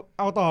เ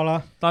อาต่อเหรอ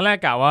ตอนแรก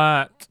กะว่า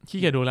ขี้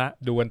เกียจดูแล้ว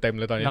ดูกันเต็ม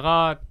เลยตอนนี้แล้วก็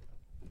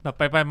แบบ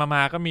ไปม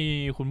าก็มี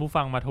คุณผู้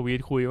ฟังมาทวี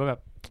ตคุยว่าแบบ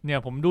เนี่ย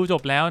ผมดูจ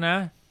บแล้วนะ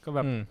ก็แบ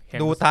บ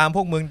ดูตามพ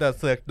วกมึงแต่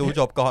เสือกดู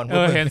จบก่อน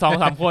เห็น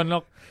 2-3 คนแล้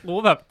วรู้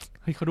แบบ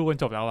เฮ้ยเขาดูกัน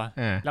จบแล้วว่ะ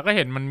แล้วก็เ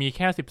ห็นมันมีแ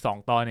ค่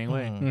12 ตอนเองเ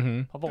ว้ย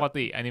เพราะปก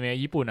ติอนิเมะ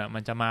ญี่ปุ่นอ่ะมั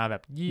นจะมาแบ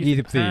บ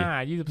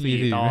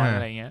24 ตอนอะ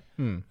ไรเงี้ย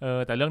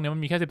แต่เรื่องนี้มั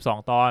นมีแค่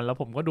12 ตอนแล้ว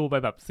ผมก็ดูไป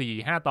แบบ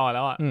 4-5 ตอนแ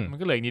ล้วอ่ะมัน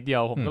ก็เหลือนิดเดีย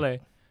วผมก็เลย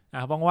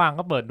ว่างๆ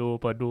ก็เปิด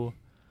ดู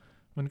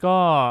มันก็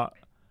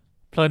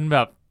เพลินแบ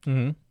บ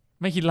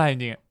ไม่คิดอะไรจ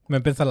ริงๆมั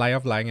นเป็นสไลด์อ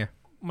อฟไลน์ไง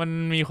มัน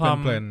มีความ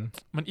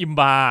มันอิม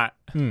บา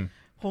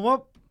ผมว่า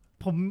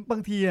ผมบา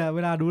งทีอ่ะเว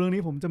ลาดูเรื่อง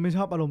นี้ผมจะไม่ช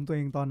อบอารมณ์ตัวเอ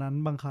งตอนนั้น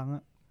บางครั้งอ่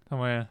ะทำ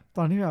ไมต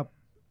อนที่แบบ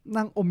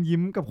นั่งอมยิ้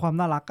มกับความ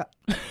น่ารักอ่ะ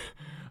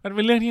มันเ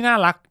ป็นเรื่องที่น่า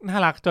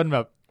รักจนแบ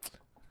บ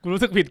กู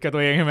รู้สึกผิดกับตั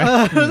วเองใช่ไหม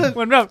เห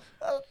มือนแบบ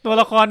ตัว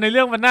ละครในเ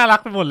รื่องมันน่ารัก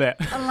ไปหมดเลย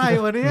อะไร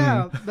วะเนี่ย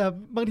แบบ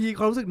บางทีค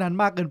วามรู้สึกนั้น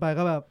มากเกินไป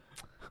ก็แบบ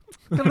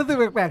ก็รู้สึก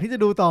แปลกๆที่จะ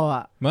ดูต่อ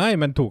อ่ะไม่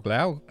มันถูกแล้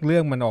วเรื่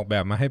องมันออกแบ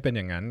บมาให้เป็นอ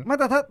ย่างนั้นไม่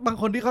แต่ถ้าบาง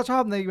คนที่เขาชอ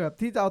บในแบบ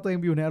ที่จะเอาตัวเอง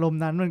ไปอยู่ในอารม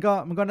ณ์นั้นมัน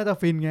ก็น่าจะ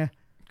ฟินไง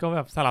ก็แบ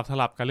บส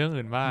ลับกับเรื่อง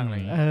อื่นบ้างอะไรอ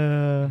ย่างเงี้ย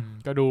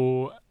ก็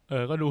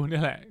ดู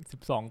นี่แหละ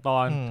12 ตอ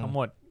นทั้งห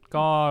มด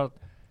ก็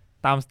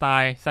ตามสไต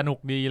ล์สนุก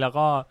ดีแล้ว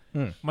ก็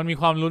มันมี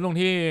ความลุ้นตรง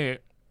ที่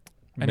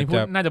อันนี้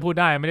น่าจะพูด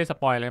ได้ไม่ได้ส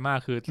ปอยอะไรมาก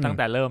คือตั้งแ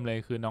ต่เริ่มเลย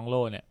คือน้องโล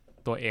เนี่ย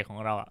ตัวเอกของ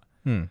เราอ่ะ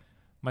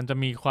มันจะ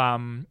มีความ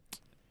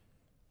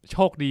โช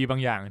คดีบา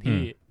งอย่างที่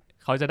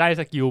เขาจะได้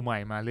สกิลใหม่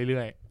มาเ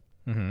รื่อย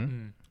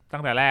ๆตั้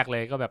งแต่แรกเล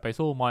ยก็แบบไป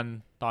สู้มอน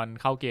ตอน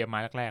เข้าเกมมา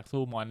แรกๆ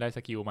สู้มอนได้ส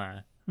กิลมา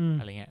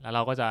อะไรเงี้ยแล้วเร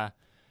าก็จะ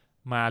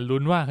มา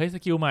ลุ้นว่าเฮ้ยส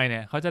กิลใหม่เนี่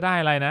ยเขาจะได้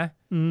อะไรนะ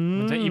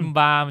มันจะอิมบ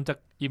า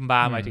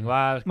หมายถึงว่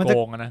าโก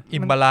งนะอิ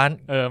มบาลานซ์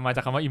มาจ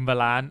ากคำว่าอิมบา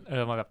ลานซ์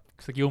มาแบบ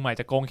สกิลใหม่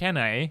จะโกงแค่ไ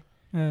หน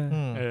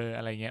อ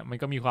ะไรเงี้ยมัน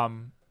ก็มีความ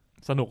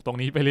สนุกตรง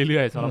นี้ไปเรื่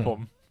อยๆสำหรับผม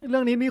เรื่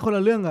องนี้นี่คนล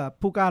ะเรื่องกับ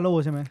ผู้กล้าโล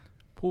ใช่ไหม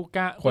ผู้ก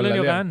ล้าคนละเ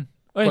ดียวกัน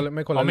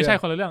ไม่ใช่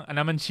คนละเรื่องอัน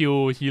นั้นมันชิล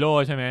ฮีโร่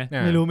ใช่ไหม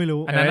ไม่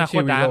รู้อันนั้นน่ะโค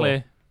ตรดาร์กเลย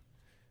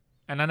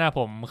อันนั้นน่ะ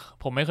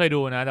ผมไม่เคยดู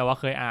นะแต่ว่า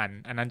เคยอ่าน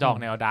อันนั้นจะออก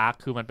แนวดาร์ก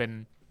คือมันเป็น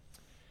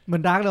เหมือ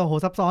นดาร์กเลยโห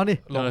ซับซ้อนดิ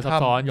ซับ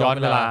ซ้อนย้อน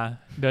เวลา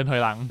เดินถอ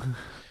ยหลัง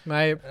ใน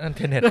เท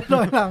นเน็ตเดินถ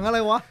อยหลังอะไร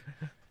วะ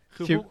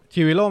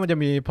ชิวฮีโร่มันจะ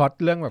มีพล็อต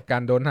เรื่องแบบกา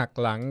รโดนหัก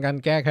หลังการ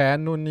แก้แค้น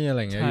นู่นนี่อะไร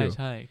อย่างเงี้ยอยู่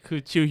ใช่คือ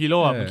ชิวฮีโร่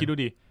มึงคิดดู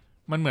ดิ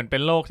มันเหมือนเป็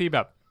นโลกที่แบ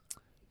บ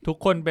ทุก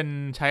คนเป็น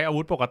ใช้อา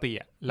วุธปกติ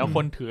อ่ะแล้วค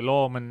นถือโล่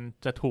มัน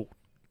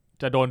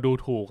จะโดนดู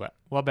ถูกอ่ะ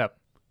ว่าแบบ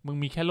มึง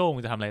มีแค่โล่มึ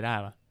งจะทำอะไรได้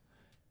ปะ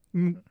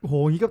โห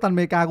งี้กัปตันอเ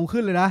มริกากู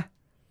ขึ้นเลยนะ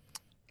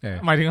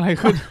หมายถึงอะไร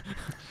ขึ้น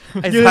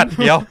ไอ้สัตว์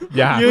เดียว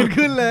ยืน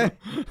ขึ้นเลย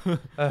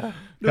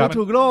ดู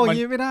ถูกโล่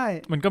งี้ไม่ได้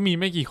มันก็มี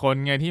ไม่กี่คน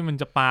ไงที่มัน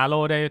จะปาโล่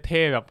ได้เ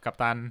ท่แบบกัป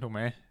ตันถูกไห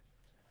ม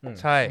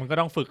ใช่มันก็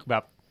ต้องฝึกแบ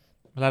บ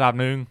ระดับ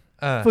นึง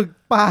ฝึก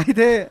ปา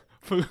เท่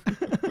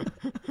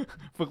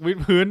ฝึกวิด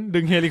พื้นดึ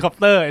งเฮลิคอป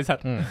เตอร์ไอ้สัต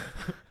ว์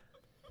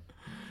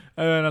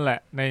นั่นแหละ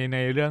ใน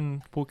เรื่อง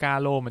ผู้กล้า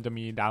โล่มันจะ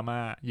มีดราม่า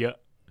เยอะ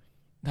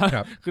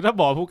คือถ้า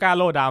บอกผู้กล้า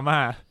โล่ดราม่า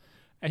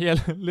ไอ้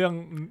เรื่อง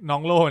น้อ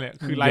งโล่เนี่ย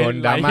คือไร้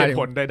เหตุ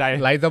ผลใด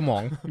ๆไร้สมอ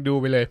งดู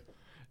ไปเลย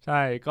ใช่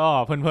ก็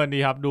เพลินๆดี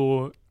ครับดู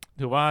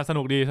ถือว่าส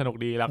นุกดี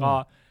แล้วก็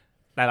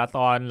แต่ละต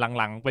อน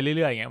หลังๆไปเรื่อย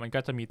ๆอย่างเงี้ยมันก็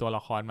จะมีตัวล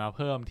ะครมาเ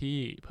พิ่ม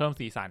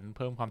สีสันเ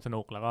พิ่มความส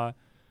นุกแล้วก็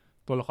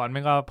ตัวละครมั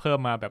นก็เพิ่ม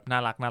มาแบบน่า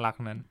รัก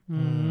นั้น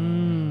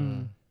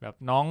แบบ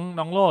น้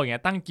องโล่อย่างเงี้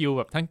ยตั้งกิลแ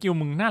บบทั้งกิล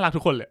มึงน่ารักทุ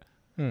กคนเลย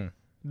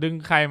ดึง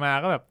ใครมา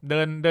ก็แบบเ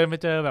ดินไป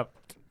เจอแบบ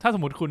ถ้าส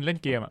มมติคุณเล่น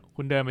เกมอ่ะ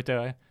คุณเดินไปเจ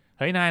อ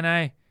เฮ้ยนา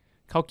ย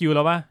เข้ากิลแ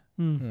ล้วป่ะ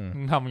มึ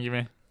งทำอย่างงี้ไหม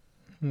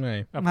ไม่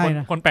แบบ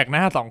คนแปลกหน้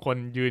า2คน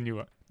ยืนอยู่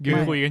อ่ะยืน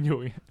คุยกันอยู่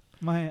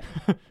ไม่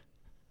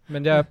มั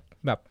นจะ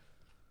แบบ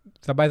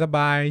สบ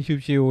าย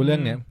ๆชิวๆเรื่อ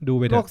งเนี้ยดู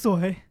ไปเถอะโลกสว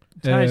ย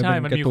ใช่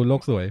มันมีการ์ตูนโล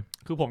กสวย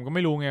คือผมก็ไ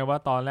ม่รู้ไงว่า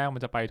ตอนแรกมั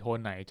นจะไปโทน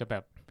ไหนจะแบ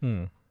บ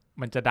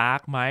มันจะดาร์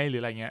กไหมหรือ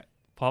อะไรเงี้ย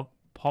เพ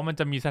ราะมัน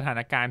จะมีสถาน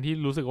การณ์ที่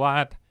รู้สึกว่า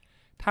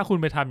ถ้าคุณ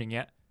ไปทำอย่างเ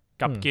งี้ย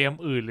กับเกม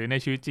อื่นหรือใน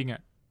ชีวิตจริงอ่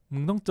ะมึ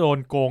งต้องโจร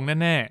โกง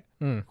แน่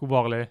ๆกูบ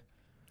อกเลย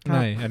ใ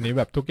ช่อันนี้แ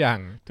บบทุกอย่า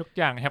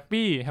งแฮป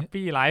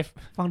ปี้ไลฟ์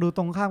ฟังดูต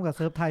รงข้ามกับเ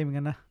ซิร์ฟไทยเหมือน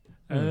กันนะ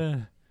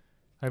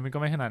เฮ้ยมันก็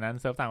ไม่ขนาดนั้น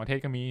เซิร์ฟต่างประเทศ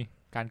ก็มี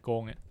การโก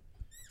งเนี่ย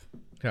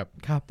ครับ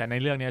แต่ใน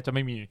เรื่องนี้จะไ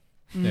ม่มี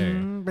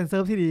เป็นเซิ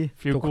ร์ฟที่ดี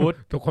ฟีลกู๊ด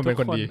ทุกคนเป็น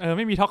คนดีไ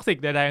ม่มีท็อกซิก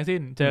ใดๆทั้งสิ้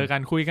นเจอกั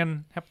นคุยกัน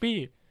แฮปปี้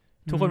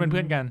ทุกคนเป็นเ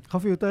พื่อนกันเขา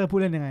ฟิลเตอร์ผู้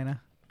เล่นยังไงนะ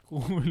กู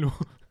ไม่รู้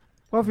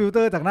ว่าฟิลเต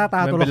อร์จากหน้าต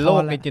าตัวละครเป็นโล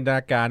กในจินตน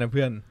าการนะเ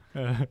พื่อน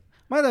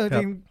ไม่แต่จ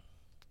ริง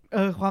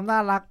ความน่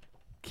ารัก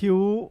คิ้ว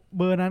เ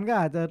บอร์นั้นก็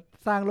อาจจะ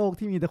สร้างโลก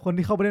ที่มีแต่คน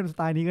ที่เข้าไปเล่นสไ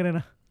ตล์นี้ก็ได้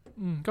นะ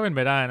ก็เป็นไป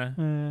ได้นะ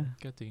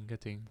ก็จ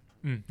ริง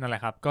นั่นแหล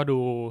ะครับก็ดู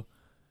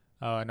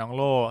น้องโ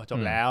ลจบ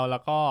แล้ว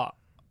ก็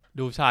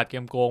ดูฉากเก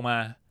มโกงมา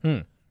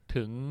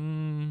ถึง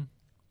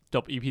จ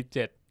บ EP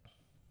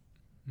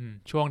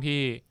 7ช่วง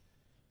ที่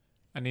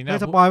อันนี้น่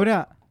าสปอยล์ปะเนี่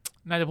ย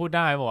น่าจะพูดไ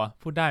ด้ป่ะ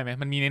พูดได้ไหม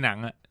มันมีในหนัง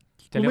อ่ะ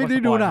จะไม่ได้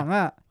ดูหนัง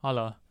อ่ะอ๋อเห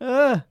รอ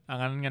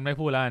งั้นไม่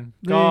พูดแล้ว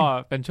ก็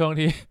เป็นช่วง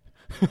ที่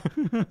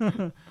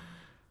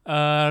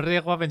เรี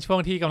ยกว่าเป็นช่วง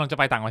ที่กำลังจะ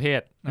ไปต่างประเท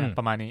ศป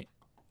ระมาณนี้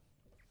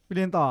ไปเ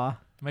รียนต่อ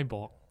ไม่บ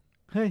อก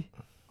เฮ้ย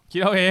คิด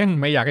เอาเอง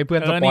ไม่อยากให้เพื่อ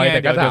นสปอยแ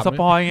ต่ก็ถามส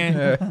ปอยไง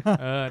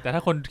แต่ถ้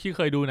าคนที่เ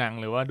คยดูหนัง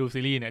หรือว่าดูซี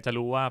รีส์เนี่ยจะ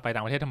รู้ว่าไปต่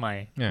างประเทศทำไม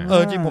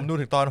จริงผมดู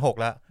ถึงตอน6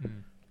แล้ว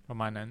ประ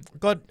มาณนั้น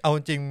ก็เอาจ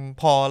ริง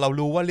พอเรา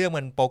รู้ว่าเรื่อง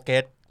มันโปรเกร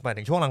สหมาย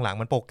ถึงช่วงหลัง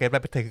ๆมันโปรเกรส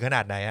ไปถึงขน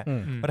าดไหนอ่ะ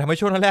มันทำให้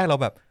ช่วงแรกเรา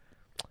แบบ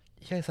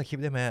ใช่สคริป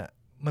ต์ได้ไหม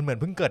มันเหมือน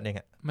เพิ่งเกิดเอง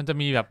อ่ะมันจะ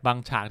มีแบบบาง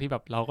ฉากที่แบ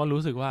บเราก็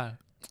รู้สึกว่า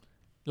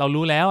เรา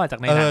รู้แล้วอ่ะจาก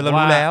ในหนัง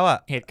ว่า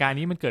เหตุการณ์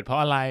นี้มันเกิดเพราะ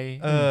อะไร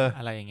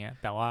อะไรอย่างเงี้ย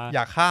แต่ว่าอย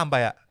ากข้ามไป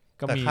อ่ะ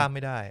แต่ข้ามไ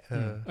ม่ได้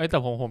แต่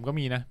ผมก็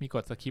มีนะมีก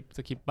ดสค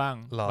ริปต์บ้าง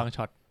บาง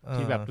ช็อต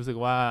ที่แบบรู้สึก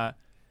ว่า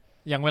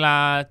อย่างเวลา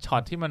ช็อ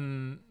ตที่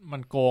มั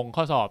นโกง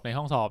ข้อสอบใน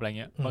ห้องสอบอะไร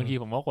เงี้ยบางที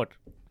ผมก็กด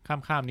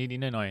ข้ามนิด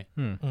หน่อย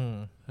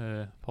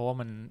เพราะว่า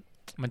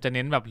มันจะเ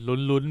น้นแบบ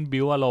ลุ้น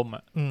บิ้วอารมณ์อ่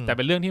ะแต่เ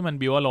ป็นเรื่องที่มัน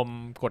บิ้วอารมณ์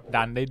กด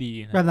ดันได้ดี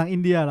แบบหนังอิ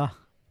นเดียเหรอ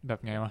แบบ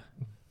ไงวะ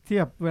ที่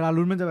แบบเวลา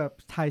ลุ้นมันจะแบบ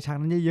ถ่ายฉาก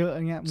นั้นเยอะๆอ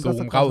ย่างเงี้ยซู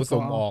มเข้าซู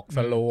มออกส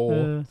โล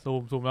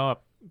ซูมแล้วแบ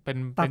บเป็น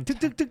จึ๊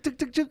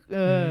ก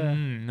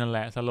นั่นแห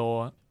ละสโล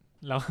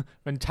แล้ว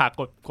เป็นฉาก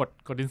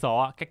กดดินสอ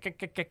แ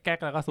ก๊ก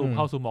แล้วก็ซูมเ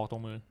ข้าซูมออกตร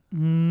งมือ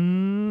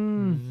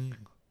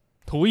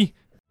ถุย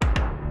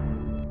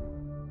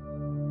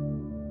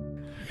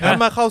งั้น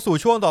มาเข้าสู่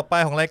ช่วงต่อไป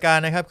ของรายการ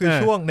นะครับคือ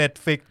ช่วง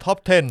Netflix Top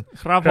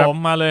 10ครับผม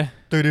มาเลย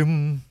ตึม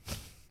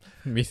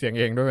มีเสียง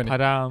เองด้วยพา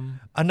ดาม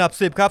อันดับ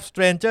10ครับ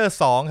Stranger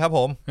 2ครับผ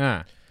ม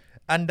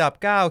อันดับ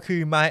9คื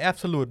อ My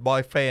Absolute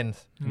Boyfriend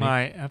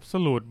My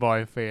Absolute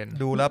Boyfriend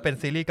ดูแล้วเป็น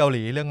ซีรีส์เกาห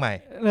ลีเรื่องใหม่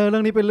เรื่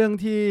องนี้เป็นเรื่อง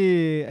ที่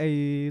ไอ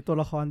ตัว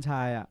ละครช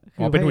ายอ่ะ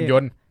เป็นหุ่นย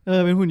นต์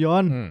เป็นหุ่นย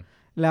นต์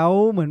แล้ว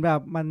เหมือนแบ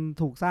บมัน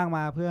ถูกสร้างม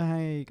าเพื่อใ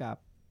ห้กับ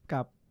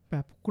แบ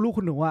บลูก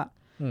คุณหนูอ่ะ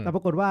แต่ป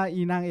รากฏว่า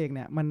อีนางเอกเ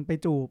นี่ยมันไป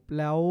จูบ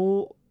แล้ว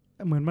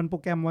เหมือนมันโปร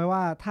แกรมไว้ว่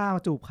าถ้า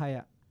จูบใคร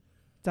อ่ะ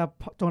จะ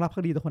จงรับค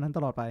ดีต่อคนนั้นต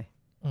ลอดไป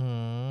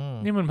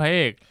นี่มันพระเอ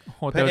กโ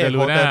ฮเทลเดลู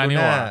น่านี่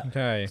หว่าใ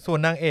ช่ส่วน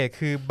นางเอก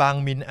คือบาง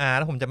มินอา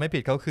ถ้าผมจำไม่ผิ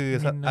ดเขาคือ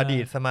อดี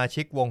ตสมา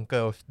ชิกวง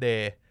Girls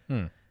Day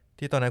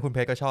ที่ตอนนั้นคุณเพ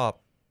ชรก็ชอบ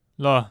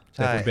เหรอใ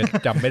ช่คุณเพชร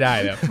จำไม่ได้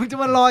แล้วมึงจะ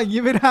มารออย่าง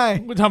นี้ไม่ได้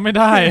กูทำไม่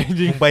ได้จ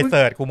ริงมึงไปเ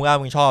สิร์ชกู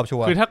มึงชอบชั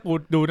วร์คือถ้ากู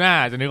ดูหน้า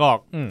จะนึกออก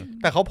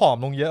แต่เขาผอม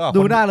ลงเยอะอ่ะ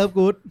ดูหน้าเลิฟ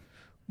กู๊ด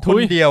ค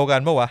นเดียวกั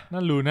นปะวะ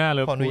นั่นลูน่าเ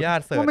ลิฟขออนุญาต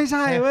เสิร์ชก็ไม่ใ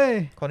ช่เว้ย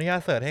ขออนุญา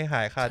ตเสิร์ชให้ห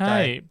ายคาใจ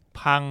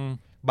พัง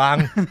บัง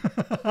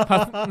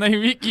ใน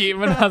วิกิ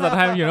มันภาษาไท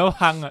ยมันอยู่แล้ว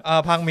พัง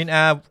พังมินอ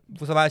า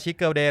สมาชิก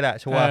เกิร์ลเดย์แหละ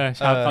ชัวร์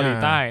ชาวเกาหลี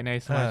ใต้ใน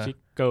สมาชิก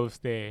Girls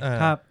Day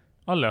ครับ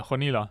อ๋อเหรอคน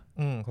นี้เหรอ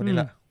คนนี้แ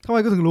หละทำไม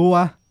กูถึงรู้ว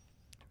ะ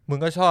มึง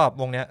ก็ชอบ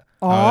วงเนี้ย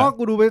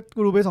กู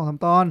ดูไป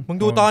 2-3 ตอนมึง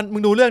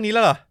ดูเรื่องนี้แ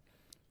ล้วเหรอ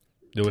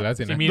ดูแล้ว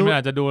สินะมีมันอ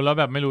าจจะดูแล้ว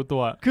แบบไม่รู้ตั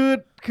ว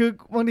คือ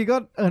บางทีก็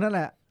นั่นแ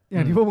หละอย่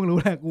างที่พวกมึงรู้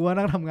แหละกูว่า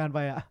นั่งทำงานไป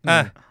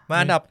มา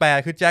อันดับ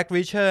8คือแจ็ค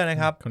ริชเชอร์นะ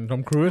ครับคนทอ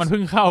มครูซมันเ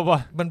พิ่งเข้าป่ะ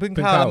มันเพิ่งเ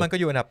ข้าแล้วมันก็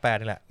อยู่อันดับ8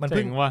นี่แหละมันเ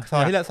พิ่ง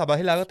สัปดาห์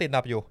ที่แล้วก็ติดอัน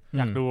ดับอยู่อ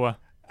ยากดู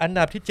อัน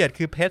ดับที่7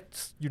คือ Pets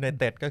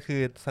United ก็คือ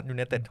สัตว์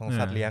United ของ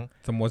สัตว์เลี้ยง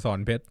สโมสร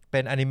เพชรเป็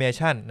นแอนิเม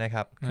ชันนะค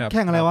รับแ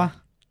ข่งอะไรวะ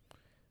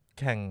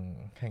แข่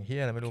งที่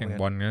อะไรไม่รู้แข่ง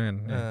บอลงั้น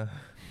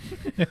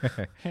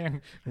แห้ง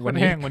วัน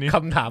แห้งวันนี้ค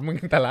ำถามมึง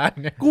แต่ละ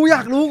เนี่ยกูอย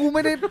ากรู้กูไ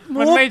ม่ได้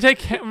มันไม่ใ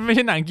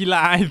ช่หนังกีฬ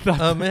าไอ้สัส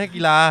ไม่ใช่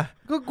กีฬา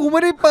ก็กูไ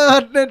ม่ได้เปิ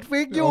ด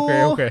Netflix อยู่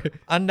โอเค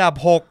อันดับ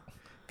6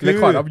คือ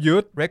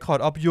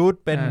Record of Youth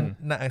เป็น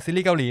หนังซี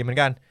รีส์เกาหลีเหมือน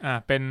กัน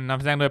เป็นนำ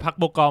แสดงโดยพัก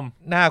โบกอม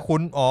หน้าคุ้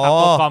นพัก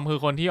โบกอมคือ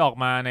คนที่ออก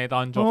มาในต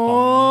อนจบของ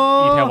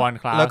อีเทวอน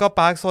คลาสแล้วก็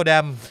ปาร์คโซแด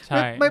มใ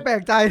ช่ไม่แปล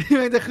กใจที่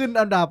มันจะขึ้น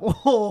อันดับโอ้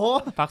โห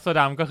ปาร์คโซแด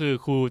มก็คือ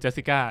ครูเจส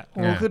สิก้าโ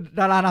อ้คือ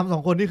ดารานำ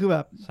2คนที่คือแบ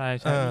บใช่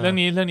เรื่อง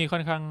นี้ค่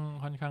อนข้าง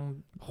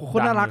ค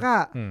นน่ารักอ่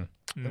ะ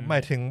หมา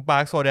ยถึงปา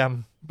ร์คโซแดม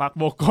ปาร์ค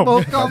โบก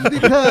อม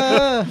ที่เธอ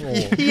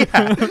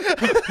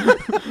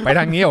ไปท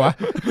างนี้เหรอวะ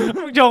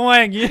มึงจงมา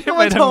อย่างนี้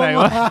ไปทางไหน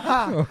วะ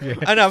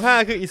อันดับ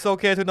5คือ It's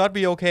Okay to Not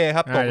Be Okay ค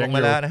รับตกลงม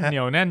าแล้วนะฮะเห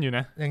นียวแน่นอยู่น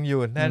ะยังอยู่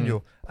แน่นอยู่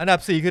อันดับ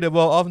4คือ The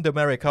World of the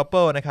Married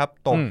Couple นะครับ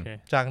ตก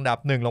จากอันดับ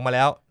1ลงมาแ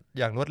ล้ว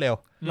อย่างรวดเร็ว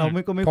เรา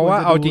ก็ไม่เพราะว่า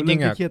เอาจริง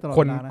ๆอ่ะ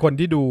คน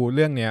ที่ดูเ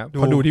รื่องเนี้ยเ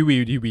ขาดูที่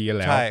ทีวีกัน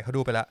แล้วใช่เขา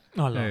ดูไปแล้ว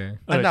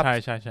อันดับ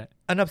ใช่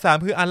อันดับ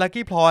3คือ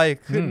Unlucky Ploy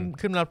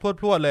ขึ้นมาพ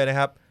รวดเลยนะ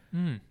ครับ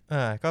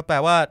ก็แปล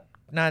ว่า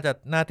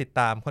น่าติด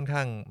ตามค่อนข้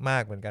างมา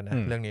กเหมือนกันนะ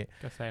เรื่องนี้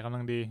กระแสกำลั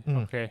งดีโ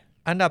อเค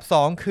อันดับ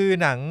2คือ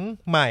หนัง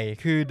ใหม่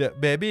คือ The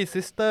Baby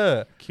Sister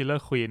Killer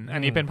Queen อั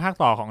นนี้เป็นภาค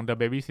ต่อของ The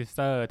Baby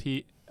Sister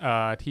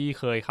ที่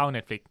เคยเข้า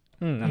Netflix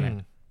นั่นแหละ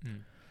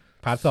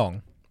พาร์ท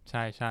2ใ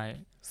ช่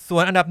ส่ว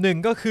นอันดับ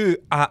1ก็คือ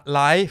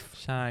Alive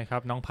ใช่ครั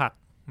บน้องผัก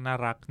น่า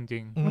รักจริ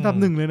งๆอันดับ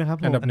1เลยนะครับ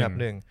อันดับ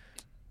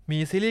1มี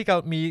ซีรี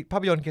ส์มีภา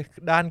พยนตร์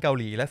ด้านเกา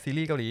หลีและซี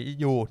รีส์เกาหลี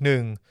อยู่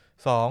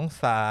1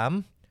 2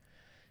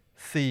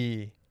 3 4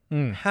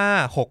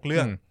 5 6เ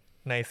รื่อง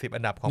ใน10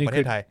อันดับของประเท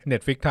ศไทย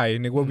Netflix ไทย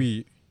นึก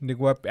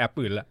ว่าแอป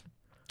อื่นละ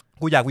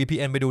กูอยาก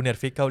VPN ไปดู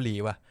Netflix เกาหลี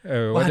ว่ะ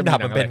ว่าอันดับ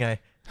มันเป็นไง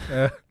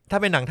ถ้า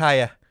เป็นหนังไทย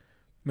อ่ะ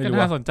ไม่รู้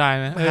น่าสนใจ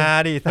นะ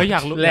ดิอย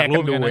าก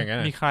รู้ดูอย่างเงี้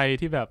ยมีใคร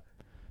ที่แบบ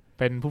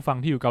เป็นผู้ฟัง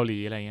ที่อยู่เกาหลี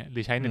อะไรเงี้ยหรื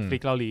อใช้ Netflix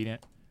เกาหลีเนี่ย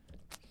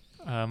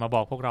มาบ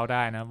อกพวกเราไ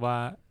ด้นะว่า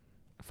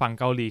ฝั่ง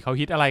เกาหลีเขา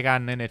ฮิตอะไรกัน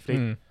ใน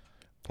Netflix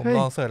ผมล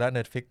องเสิร์ชแล้ว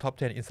Netflix Top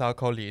 10 in South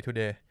Korea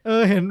today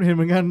เห็นเห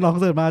มือนกันลอง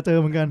เสิร์ชมาเจอ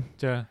เหมือนกัน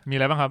มีอะ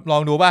ไรบ้างครับลอ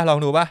งดูป่ะ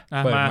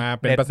เปิดมา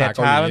เป็นภาษาเก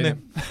าหลีนึง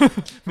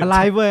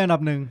Alive เว้ยอันดั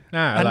บ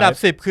1อันดับ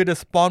10คือ The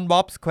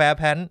SpongeBob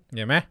SquarePants เ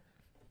ห็นไหม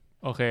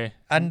โอเค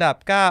อันดับ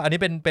9อันนี้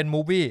เป็นมู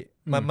ฟวี่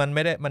มันไ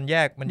ม่ได้มันแย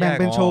ก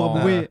เป็นโชว์กับมู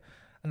ฟวี่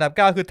อันดับ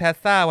9คือ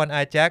Tessa One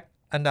Eye Jack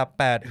อันดับ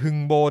8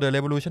 Hungbo The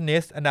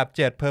Revolutionist อันดับ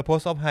7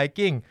 Purpose of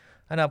Hiking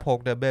อันดับ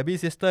6 The Baby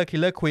Sister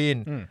Killer Queen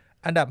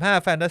อันดับ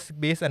5 Fantastic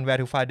Beasts and Where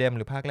to Find Them ห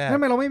รือภาคแรกทำ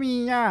ไมเราไม่มี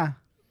อ่ะ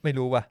ไม่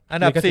รู้ว่ะอั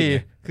นดับ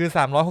4คือ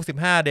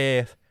365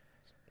 Days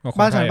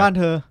บ้านฉันบ้าน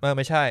เธอไ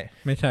ม่ใ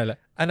ช่ละ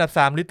อันดับ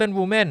3 Little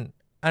Women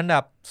อันดั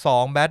บ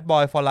2 Bad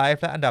Boy for Life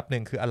และอันดับ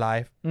1คือ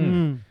Alive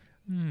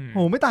โห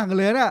ไม่ต่างกันเ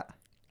ลยเนี่ย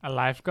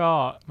Alive ก็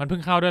มันเพิ่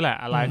งเข้าด้วยแหละ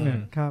Alive เนี่ย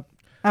ครับ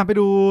ไป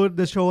ดู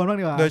The Show บ้าง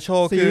ดีกว่า The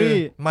Show คือ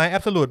My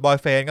Absolute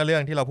Boyfriend ก็เรื่อ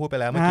งที่เราพูดไป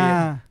แล้วเมื่อกี้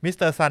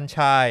Mr.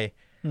 Sunshine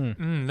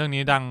เรื่อง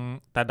นี้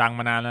ดัง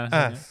มานานแล้ว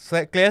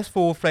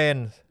Graceful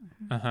Friends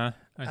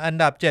อัน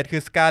ดับ7คื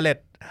อ Scarlet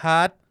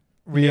Heart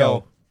Real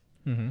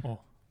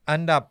อั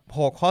นดับ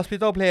6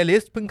 Hospital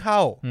Playlist เพิ่งเข้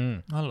า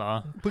เหรอ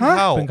เพิ่ง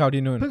เข้า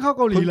ที่นู่นเพิ่งเข้าเ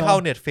กาหลีเหรอเพิ่งเข้า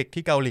Netflix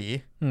ที่เกาหลี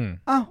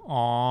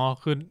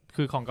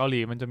คือของเกาหลี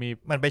มันจะมี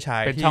มันไปฉา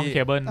ยเป็นช่องเค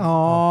เบิล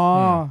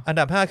อัน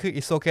ดับ5คือ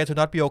It's Okay to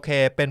Not Be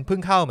Okay เป็นเพิ่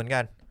งเข้าเหมือนกั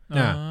น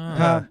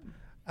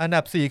อัน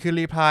ดับ4คือ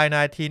Reply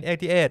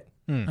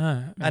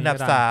 1988อันดับ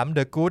3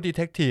 The Good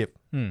Detective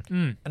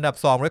อันดับ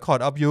2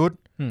 Record of Youth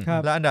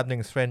และอันดับ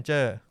1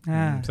 Stranger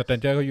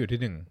ก็อยู่ที่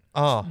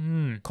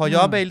1ขอย้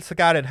อนไป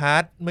Scarlet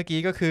Heart เมื่อกี้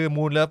ก็คือ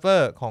Moon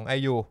Lover ของ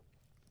IU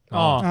โอ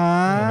เค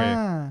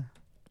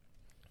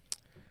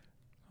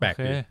แปลก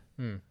ดี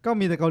ก็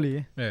มีแต่เกาหลี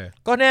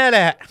ก็แน่แหล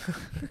ะ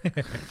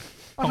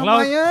ของเรา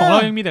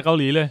ยังมีแต่เกา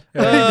หลีเลย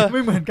ไ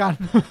ม่เหมือนกัน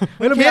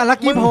เรามีอารัก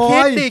กี้พอ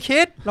ย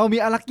เรามี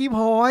อารักกี้พ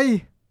อย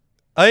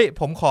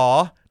ผมขอ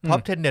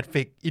Top 10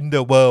 Netflix in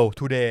the world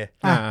today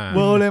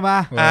world เลยมา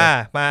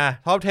มา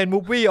Top 10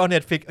 movie on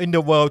Netflix in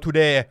the world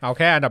today เอาแ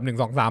ค่อันดับ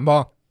1 2 3พอ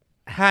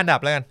5อันดับ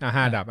แล้วกัน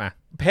5อันดับ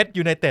Pet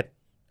United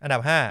อันดั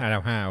บ5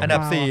อันดั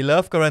บ4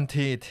 Love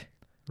Guaranteed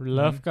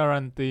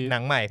หนั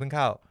งใหม่เพิ่งเ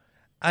ข้า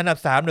อันดับ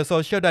3 The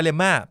Social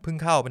Dilemma เพิ่ง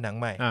เข้าเป็นหนัง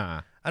ใหม่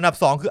อันดับ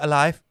2คือ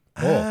Alive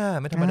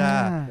ไม่ธรรมดา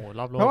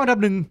แล้วอันดับ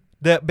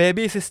1 The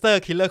Baby Sister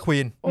Killer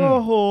Queen โอ้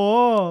โห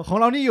ของ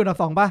เรานี่อยู่อันดับ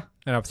2ป่ะ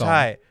อันดับ2ใ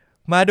ช่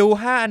มาดู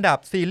5อันดับ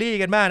ซีรีส์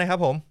กันบ้างนะครับ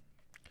ผม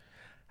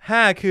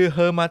5คือ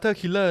Her Mother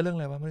Killer เรื่องอ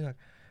ะไรวะไม่รู้จัก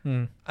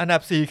อันดั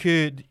บ4คือ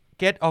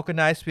Get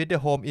Organized with the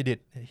Home Edit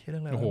เรื่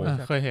องอะไรว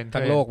ะเคยเห็น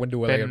ทั้งโลกมันดู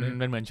อะไรกัน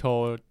เป็นเหมือนโช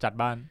ว์จัด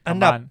บ้านอั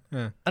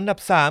นดับ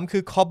3คื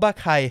อ Cobra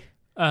Kai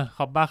ค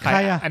อบบ้าใคร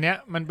อันเนี้ย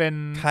มันเป็น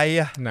ใคร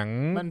อะหนัง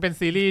มันเป็น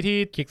ซีรีส์ที่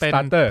เป็น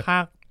ภา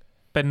ค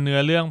เป็นเนื้อ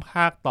เรื่องภ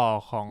าคต่อ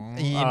ของ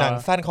หนัง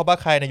สั้น Cobra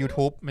Kai ใน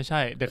YouTube ไม่ใช่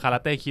The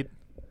Karate Kid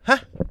ฮะ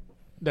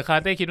The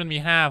Karate Kid มันมี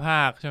5ภ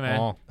าคใช่ไหม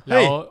แล้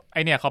วไอ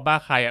เนี้ยCobra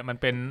Kaiมัน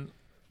เป็น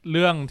เ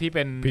รื่องที่เ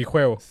ป็น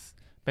prequel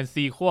เป็น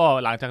ซีควอล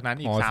หลังจากนั้น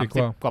อีก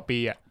30กว่าปี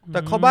แต่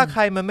Cobra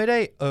Kaiมันไม่ได้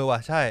ว่ะ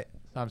ใช่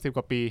30ก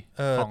ว่าปี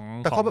ของ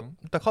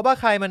แต่Cobra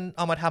Kaiมันเ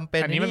อามาทำเป็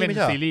นอันนี้มันเป็น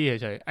ซีรีส์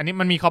เฉยๆอันนี้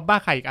มันมีCobra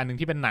Kaiอีกอันนึง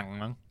ที่เป็นหนัง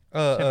มั้ง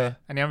ใช่ไหม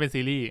อันนี้มันเป็น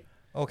ซีรีส์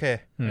โอเค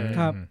ค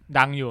รับ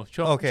ดังอยู่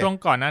ช่วง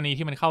ก่อนหน้านี้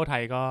ที่มันเข้าไท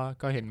ย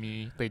ก็เห็นมี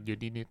ติดอยู่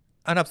นิด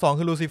ๆอันดับ2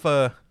คือ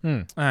Lucifer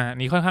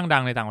นี่ค่อนข้างดั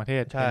งในต่างประเท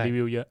ศรี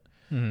วิวเยอะ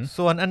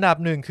ส่วนอันดับ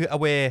1คือ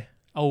Away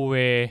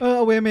Away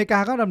อเมริกา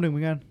ก็อันดับ1เห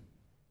มือนกัน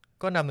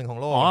ก็อันดับ1ของ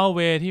โลก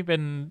Away ที่เป็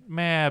นแ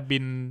ม่บิ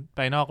นไป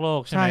นอกโล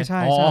กใช่ไหมใ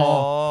ช่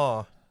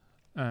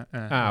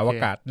อว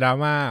กาศดรา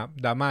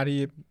ม่าที่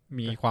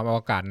มีความอว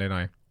กาศหน่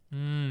อย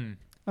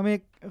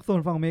ๆส่วน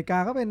ฝั่งอเมริกา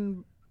ก็เป็น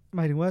ห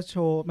มายถึงว่าโช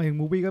ว์หมายถึง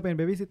มูฟี่ก็เป็น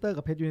Baby Sitter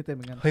กับ Pet United เห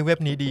มือนกันเฮ้ยเว็บ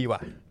นี้ดีว่ะ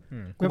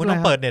กูไม่ต้อ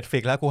งเปิด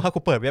Netflix แล้วกู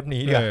เปิดเว็บ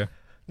นี้ดีกว่า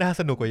น่า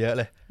สนุกกว่าเยอะ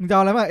เลยมึงจะเอ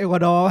าอะไรมาเอกวา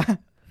ดอร์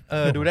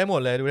ดูได้หมด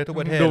เลยดูได้ทุก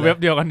ประเทศดูเว็บ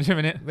เดียวกันใช่ไหม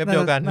เนี่ยเว็บเดี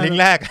ยวกันลิงก์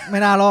แรกไม่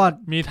น่ารอด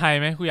มีไทย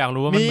ไหมกูอยาก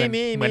รู้ว่ามัน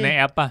เหมือนในแ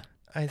อปป่ะ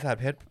ไอสัตว์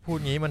เพชรพูด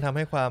งี้มันทำใ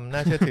ห้ความน่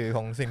าเชื่อถือข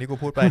องสิ่งที่กู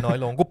พูดไปน้อย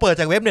ลงกูเปิด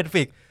จากเว็บ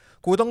Netflix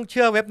กูต้องเ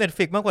ชื่อเว็บ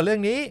Netflix มากกว่าเรื่อ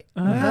งนี้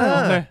โอ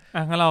เค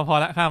งั้นเราพอ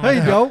ละข้ามเฮ้ย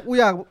เดี๋ยวกู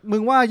อยากมึ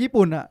งว่าญี่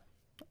ปุ่นอะ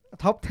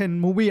ท็อป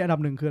 10 movie อันดับ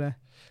1คืออะไร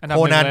อันดับ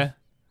1เลย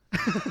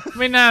ไ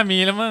ม่น่ามี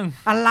แล้วมั้ง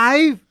อะไร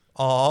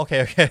โอเค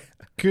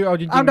คือเอา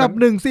จริงๆอันดับ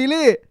1ซี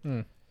รีส์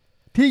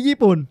ที่ญี่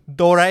ปุ่น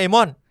โดราเอม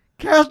อน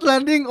Crash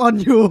Landing on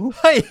You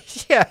เฮ้ยเ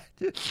ชี่ย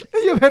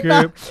อย่าเป็น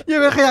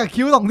ขยัก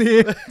คิ้ว2ที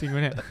จริง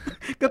มั้ยเนี่ย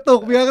กระตุ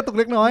ก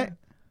เล็กน้อย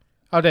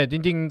เอาแต่จ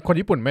ริงๆคน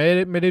ญี่ปุ่นไ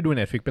ม่ได้ดู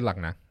Netflix เป็นหลัก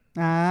นะ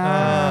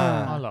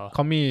เหรอเข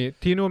ามี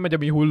ที่นู่นมันจะ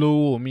มี Hulu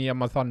มี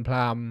Amazon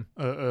Prime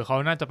เขา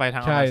น่าจะไปทา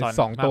ง Amazon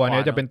 2ตัว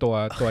นี้จะเป็นตัว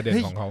เด่น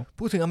ของเขา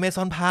พูดถึง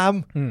Amazon Prime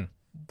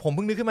ผมเ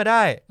พิ่งนึกขึ้นมาไ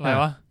ด้อะไร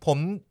วะผม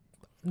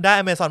ได้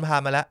Amazon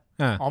Prime มาแล้ว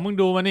มึง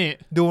ดูมานี่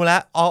ดูแล้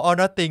ว All or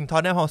Nothing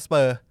Tottenham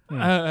Hotspur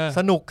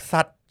สนุก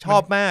สัตว์ชอ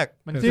บมาก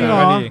มันจริงเหร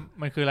อ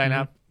มันคืออะไรนะ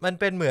ครับมัน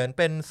เป็นเหมือนเ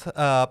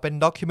ป็น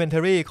ด็อกิเมนทา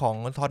รีของ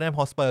Tottenham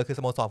Hotspur คือส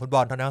โมสรฟุตบอ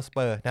ล Tottenham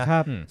Hotspur นะค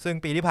รับซึ่ง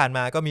ปีที่ผ่านม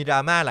าก็มีดรา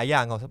ม่าหลายอย่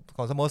างข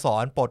องสโมส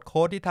รปลดโ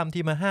ค้ชที่ทำที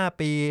มมา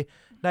5ปี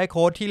ได้โ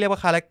ค้ชที่เรียกว่า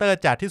คาแรคเตอร์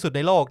จัดที่สุดใน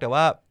โลกแต่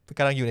ว่าก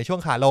ำลังอยู่ในช่วง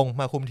ขาลง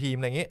มาคุมทีม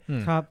อะไรอย่างนี้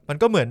มัน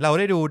ก็เหมือนเรา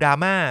ได้ดูดรา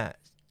ม่า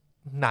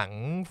หนัง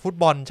ฟุต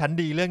บอลชั้น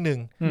ดีเรื่องนึง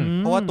เ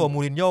พราะว่าตัวมู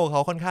รินโญ่เข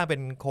าค่อนข้างเป็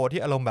นโค้ช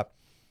ที่อารมณ์แบบ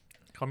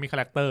เขามีคา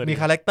แรคเต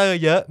อร์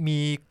เยอะมี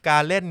กา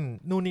รเล่น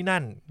นู่นนี่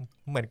นั่น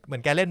เหมือ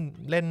นแกเล่น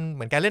เห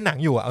มือนแกเล่นหนัง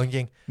อยู่เอาจ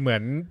ริงๆเหมือ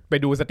นไป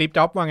ดูสตีฟ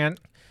จ็อบส์ว่างั้น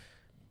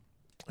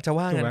จะ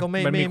ว่างั้นก็ไ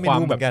ม่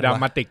รู้เหมือนกันดรา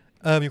มาติก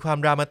มีความ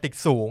ดรามาติก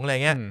สูงอะไร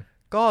เงี้ย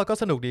ก็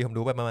สนุกดีผม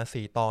ดูไปประมาณ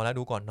4 ตอนแล้ว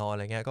ดูก่อนนอนอะไ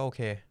รเงี้ยก็โอเ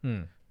ค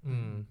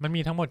มัน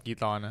มีทั้งหมดกี่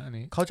ตอนนะอัน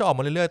นี้เขาจะออกม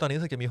าเรื่อยๆตอนนี้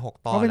รู้สึกจะมี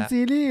6 ตอนแล้วเป็น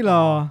ซีรีส์เหร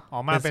อ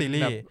มาเป็นซี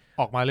รีส์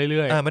ออกมาเ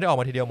รื่อยๆไม่ได้ออก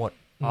มาทีเดียวหมด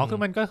คือ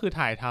มันก็คือ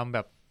ถ่ายทำแบ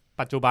บ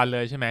ปัจจุบันเล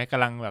ยใช่ไหมก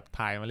ำลังแบบ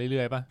ถ่ายมาเ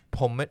รื่อยๆป่ะ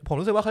ผม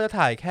รู้สึกว่าเขาจะ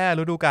ถ่ายแค่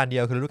ฤดูกาลเดี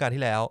ยวคือฤดูกาล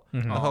ที่แล้ว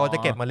แล้วเขาก็จะ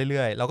เก็บมาเ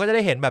รื่อยๆเราก็จะไ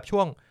ด้เห็นแบบ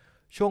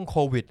ช่วงโค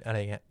วิดอะไร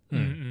เงี้ย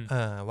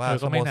ว่า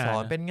สโมส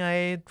รเป็นไง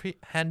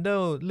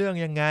handle เรื่อง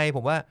ยังไงผ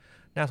มว่า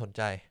น่าสนใ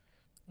จ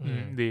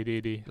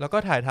ดีแล้วก็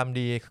ถ่ายทำ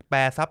ดีแปล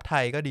ซับไท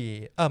ยก็ดี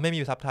ไม่มี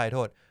ซับไทยโท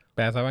ษแป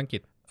ลซับอังกฤ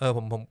ษผ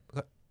ม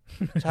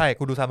ใช่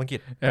กูดูซับอังกฤษ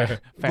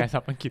แปลซั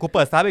บอังกฤษกูเ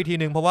ปิดซับอีกที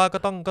นึงเพราะว่าก็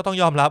ต้อง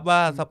ยอมรับว่า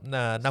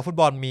นักฟุต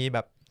บอลมีแบ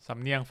บส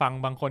ำเนียงฟัง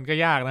บางคนก็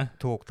ยากนะ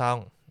ถูกต้อง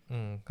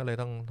ก็เลย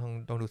ต้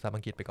องดูซับ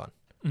อังกฤษไปก่อน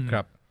ค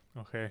รับโ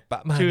อเค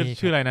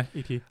ชื่ออะไรนะ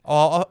อีกที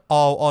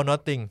all or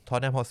nothing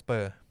Tottenham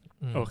Hotspur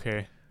โอเค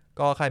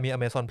ก็ใครมี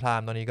Amazon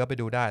Prime ตอนนี้ก็ไป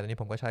ดูได้ตอนนี้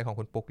ผมก็ใช้ของ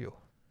คุณปุ๊กอยู่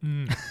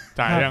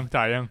จ่าย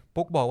ยัง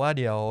ปุ๊กบอกว่า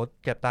เดี๋ยว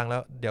เก็บตังค์แล้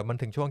วเดี๋ยวมัน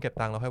ถึงช่วงเก็บ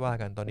ตังค์เราค่อยว่า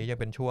กันตอนนี้ยัง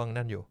เป็นช่วง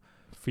นั่นอยู่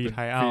ฟรีไท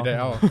ยเอา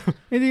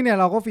จริงๆเนี่ย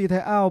เราก็ฟรีไท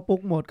ยเอาปุ๊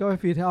กหมดก็ไป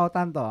ฟรีไทยเอา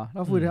ตั้นต่อแ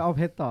ล้วฟรีไทยเอาเ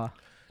พชรต่อ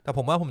แต่ผ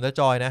มว่าผมจะ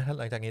จอยนะ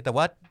หลังจากนี้แต่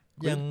ว่า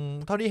ยัง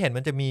เท่าที่เห็น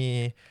มันจะมี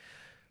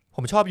ผ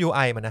มชอบ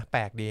UI มันนะแป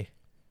ลกดี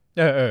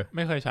ไ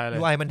ม่เคยใช้เลย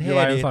UI มันเท่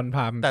ดี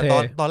แต่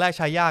ตอนแรกใ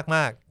ช้ยากม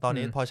ากตอน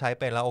นี้พอใช้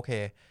เป็นแล้วโอเค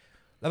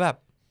แล้วแบบ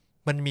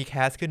มันมีแค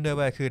สขึ้นด้วยเ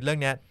ว้ยคือเรื่อง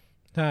เนี้ย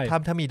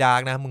ถ้ามีดาร์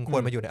กนะมึงคว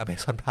รมาอยู่ใน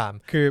Amazon Prime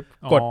คือ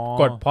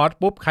กดพอส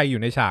ปุ๊บใครอ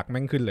ยู่ในฉากแ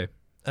ม่งขึ้นเลย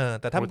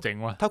แต่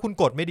ถ้าคุณ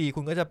กดไม่ดี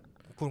คุณก็จะ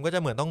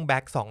เหมือนต้องแบ็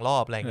ก2 รอ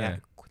บอะไรเงี้ย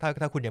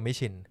ถ้าคุณยังไม่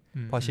ชิน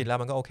พอชินแล้ว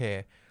มันก็โอเค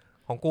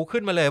ของกูขึ้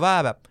นมาเลยว่า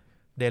แบบ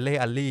เดเล่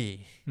อัลลี่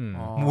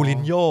มูริ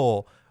นโญ่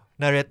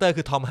นาร์เรเตอร์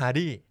คือทอมฮาร์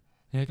ดี้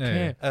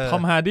ทอ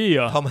มฮาร์ดี้เ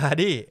หรอทอมฮาร์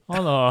ดี้อ๋อ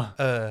เหรอ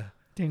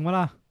เจ๋งมั้ย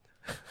ล่ะ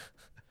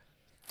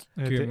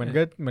คือมั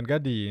นก็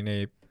ดีใน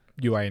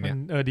UI เนี่ย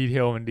ดีเท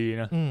ลมันดี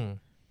นะ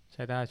ใ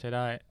ช้ไ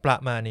ด้ประ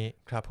มาณนี้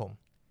ครับผม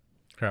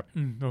ครับ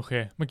โอเค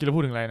เมื่อกี้เรา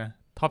พูดถึงอะไรนะ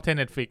ท็อป 10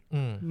 Netflix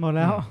หมดแ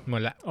ล้ว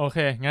โอเค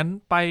งั้น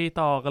ไป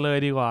ต่อกันเลย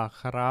ดีกว่า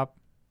ครับ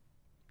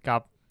กั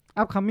บ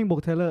Upcoming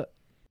Book Trailer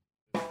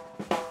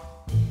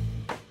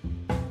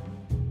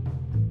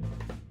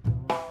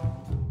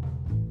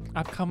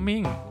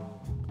Upcoming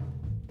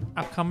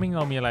เ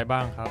รามีอะไรบ้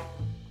างครับ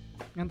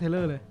งั้นเทเล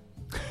อร์เลย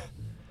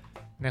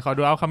ในขอ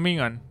ดู Upcoming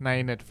ก่อนใน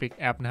Netflix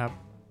App นะครับ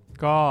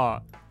ก็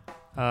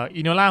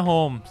Enola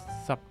Holmes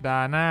สัปดา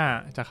ห์หน้า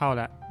จะเข้าแ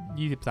ล้ว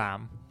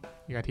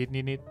23อีกอาทิตย์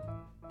นิด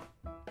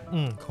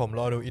ผม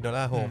รอดู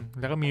Enola Holmes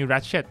แล้วก็มี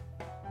Ratchet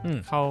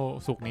เข้า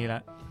สุกนี้แล้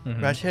ว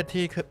Ratchet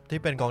ที่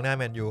เป็นกองหน้า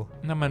แมนยู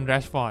นั่นมัน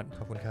Rashford ข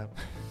อบคุณครับ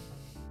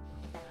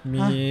มี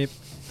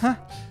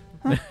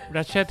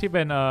Ratchet ที่เ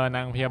ป็นน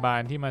างพยาบาล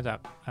ที่มาจาก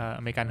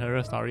American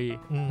Horror Story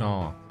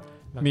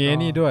มีไอ้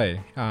นี่ด้วย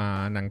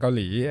หนังเกาห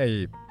ลีไอ้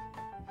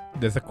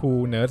The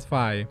School Nurse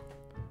File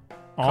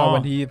เข้าวั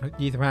น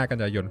ที่25กัน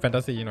ยายนแฟนต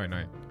าซีหน่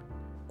อย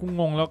กู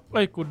งงแล้ว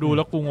กูดูแ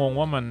ล้วกูงง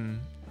ว่ามัน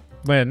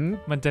เหมือน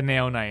มันจะแน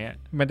วไหนอ่ะ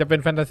มันจะเป็น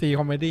แฟนตาซี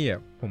คอมเมดี้อ่ะ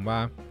ผมว่า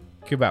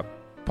คือแบบ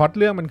พล็อต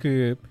เรื่องมันคือ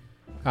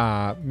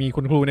มี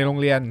คุณครูในโรง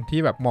เรียนที่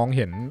แบบมองเ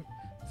ห็น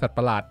สัตว์ป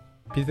ระหลาด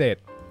พิเศษ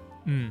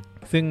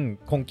ซึ่ง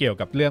คงเกี่ยว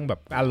กับเรื่องแบ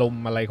บอารม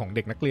ณ์อะไรของเ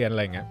ด็กนักเรียนอะไ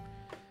รเงี้ย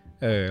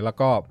แล้ว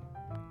ก็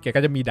แก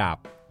ก็จะมีดาบ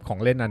ของ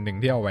เล่นอันหนึ่ง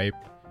ที่เอาไว้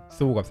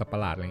สู้กับสัตว์ปร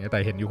ะหลาดอะไรเงี้ยแต่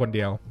เห็นอยู่คนเ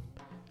ดียว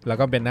แล้ว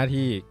ก็เป็นหน้า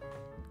ที่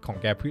ของ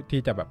แก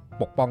ที่จะแบบ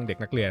ปกป้องเด็ก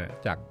นักเรียน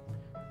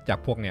จาก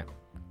พวกเนี้ย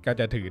ก็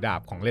จะถือดา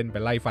บของเล่นไป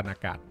ไล่ฟันอา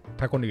กาศ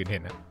ถ้าคนอื่นเห็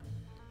น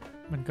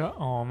มันก็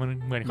มัน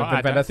เหมือนเขาอา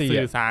จจะ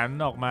สื่อสาร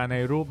ออกมาใน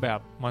รูปแบบ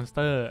มอนสเต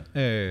อร์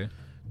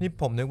นี่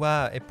ผมนึกว่า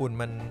ไอ้ปุ่น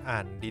มันอ่า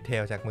นดีเท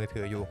ลจากมือถื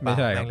ออยู่ไม่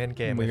ใช่นั่งเล่นเ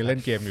กมมือเล่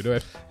นเกมอยู่ด้วย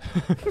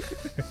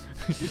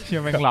เชี่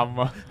ยแม่งล้ำ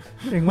วะ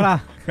เจ๋งปะล่ะ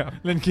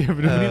เล่นเกมไป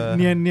ด้วยเ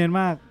นียน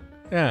มาก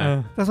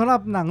แต่สำหรั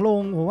บหนังโร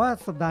งผมว่า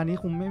สัปดาห์นี้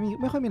คง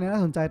ไม่ค่อยมีอะไรน่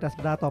าสนใจแต่สั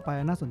ปดาห์ต่อไป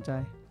น่าสนใจ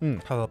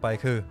ต่อไป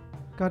คือ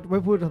ก็ไว้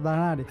พูดสัปดาห์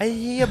หน้าดิไอ้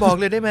เหี้ยบอก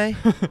เลยได้ไหม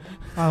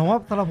ผมว่า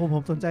สำหรับผ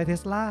มสนใจ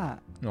Tesla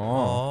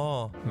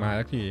มาแ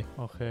ล้วที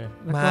โอเค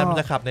มัน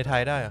จะขับในไท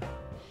ยได้อะ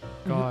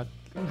ก็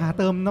หา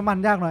เติมน้ำมัน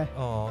ยากหน่อย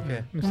โอเค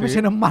ไม่ใ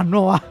ช่น้ำมันหร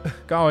อวะ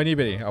ก็เอาไอ้นี่ไ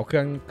ปดิเอาเค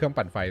รื่อง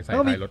ปั่นไฟใส่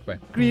ท้ายรถไป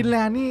กรีนแล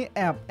นด์นี่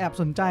แอบ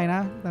สนใจน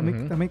ะแต่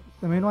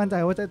ไม่มั่นใจ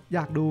ว่าจะอย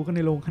ากดูกันใน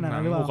โรงขนาดนั้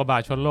นหรือเปล่าอุกกาบา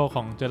ตชนโลกข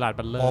องเจอราร์ด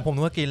บัตเลอร์ผม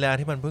นึกว่ากรีนแลนด์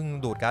ที่มันเพิ่ง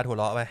ดูดก๊าซหัว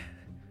เราะไป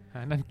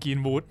นั่นกรีน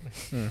บูธ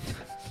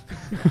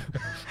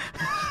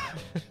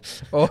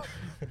โอ้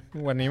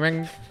วันนี้แม่ง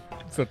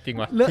สุดจริง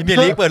ว่ะพรีเมีย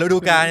ร์ลีกเปิดฤดู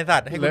กาลไอ้สั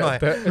ตว์ให้กูหน่อย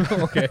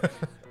โอเค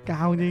ก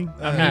าวจริง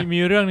มี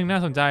เรื่องนึงน่า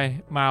สนใจ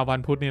มาวัน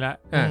พุธนี้ละ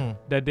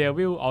The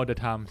Devil All the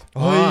Time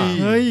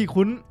เฮ้ย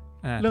คุ้น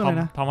เรื่องอะไร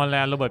นะทอม ฮอลแล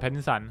นด์โรเบิร์ต แพตติ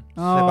นสัน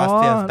เซบาสเ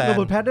ตียนสแตนโรเ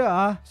บิร์ตแพตด้วยเหร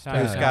อใช่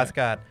สการ์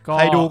ดใ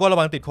ครดูก็ระ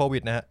วังติดโควิ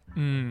ดนะฮะ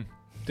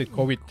ติดโค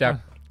วิดจาก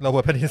โรเบิ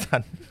ร์ต แพตตินสั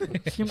น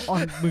คิมออ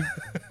นมึง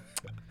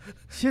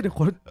เชื่อเดี๋ยวค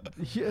น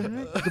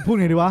จะพูด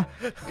ไงดีวะ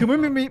คือไ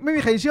ม่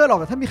มีใครเชื่อหรอก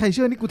แต่ถ้ามีใครเ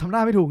ชื่อนี่กูทำหน้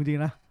าไม่ถูกจริง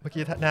ๆนะเมื่อ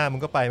กี้หน้ามึง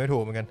ก็ไปไม่ถู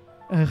กเหมือนกัน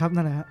ครับ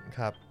นั่นแหละ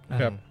ครับ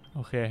โ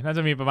อเคน่าจ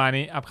ะมีประมาณ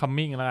นี้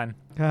upcoming แล้วกัน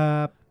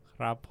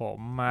ครับผม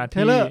มา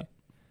ที่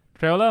เ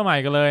ทรลเลอร์ใหม่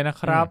กันเลยนะ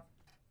ครับ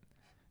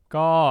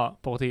ก็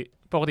ปก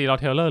ติเรา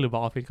เทรลเลอร์หรือบ็อ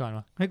กออฟฟิศก่อนว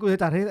ะให้กูจะ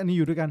จัดให้อันนี้อ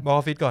ยู่ด้วยกันบ็อกอ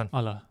อฟฟิศก่อนอ๋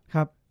อเหรอค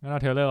รับงั้นเรา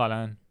เทรลเลอร์ก่อนแล้ว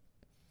กัน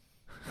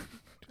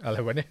อะไร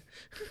วะเนี่ย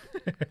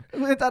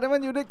กูจะจัดให้มั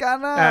นอยู่ด้วยกัน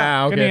นะ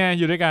ก็นี่ไง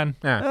อยู่ด้วยกัน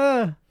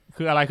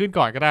คืออะไรขึ้น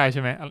ก่อนก็ได้ใ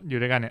ช่ไหมอยู่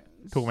ด้วยกันเนี่ย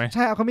ถูกไหมใ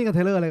ช่เอาเขามีกับเท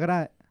รลเลอร์อะไรก็ได้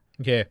โ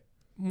อเค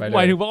ห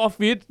มายถึงบ็อกออฟ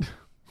ฟิศ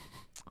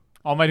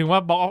หมายถึง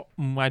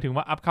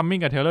ว่า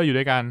upcoming กับเทรลเลอร์อยู่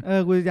ด้วยกัน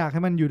กูอยากใ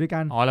ห้มันอยู่ด้วยกั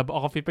นแล้วบ็อกอ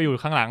อฟฟิศไปอยู่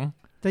ข้างหลัง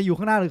จะอยู่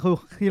ข้างหน้าหรือ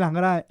ทีหลัง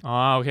ก็ได้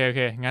โอเค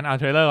งั้นเอา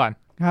เทรลเลอร์ก่อน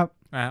ครับ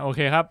โอเค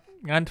ครับ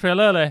งั้นเทรลเ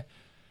ลอร์เลย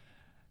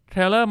เทร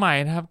ลเลอร์ใหม่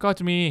นะครับก็จ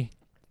ะมี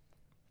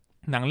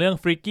หนังเรื่อง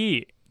Freaky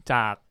จ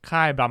าก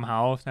ค่าย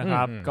Blumhouse นะค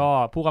รับก็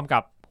ผู้กำกั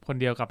บคน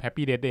เดียวกับ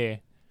Happy Death Day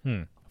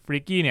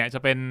Freaky เนี่ยจะ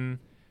เป็น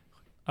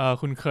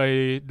คุณเคย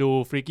ดู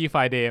Freaky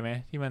Friday ไหม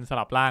ที่มันส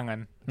ลับร่างกัน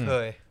เค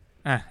ย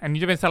อันนี้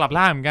จะเป็นสลับ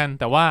ร่างเหมือนกัน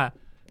แต่ว่า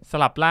ส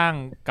ลับร่าง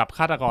กับฆ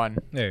าตกร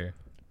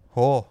โห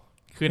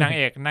คือนางเ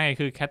อก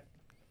คือ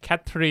แคท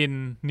เธอรีน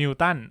นิว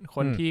ตันค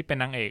นที่เป็น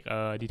นางเอก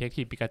ดีเทค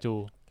ทีฟปิกาจู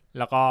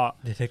แล้วก็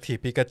ดีเทคทีฟ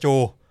ปิกาจู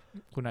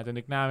คุณอาจจะ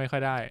นึกหน้าไม่ค่อ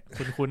ยได้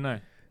คุ้นๆหน่อย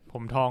ผ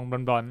มทองบล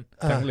อน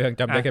ๆทั้งเรื่อง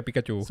จำได้แค่ปิก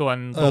าจูส่วน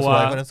ตัวสว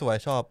ยคนนั้นสวย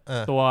ชอบ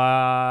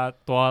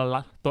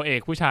ตัวเอ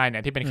กผู้ชายเนี่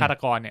ยที่เป็นฆาต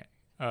กรเนี่ย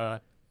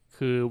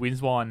คือวิน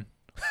ส์วอน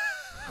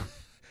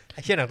ไ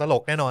อ้เชี่ยหนังตล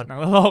กแน่นอนหนัง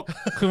ตลก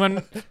คือ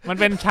มัน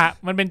เป็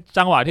น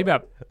จังหวะที่แบ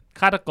บ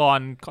ฆาตกร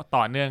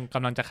ต่อเนื่องก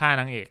ำลังจะฆ่า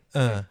นางเอก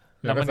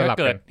แล้วมันก็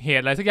เกิดเห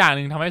ตุอะไรสักอย่าง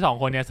นึงทำให้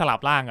2คนเนี้ยสลับ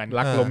ร่างกัน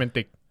รักโรแมน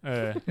ติก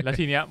แล้ว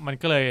ทีเนี้ยมัน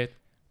ก็เลย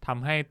ท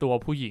ำให้ตัว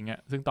ผู้หญิงอ่ะ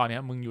ซึ่งตอนนี้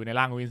มึงอยู่ใน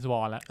ร่างวินสว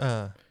อนแล้ว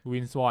วิ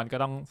นสวอนก็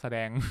ต้องแสด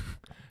ง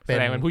เ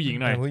ป็นผู้หญิง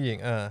หน่อยผู้หญิง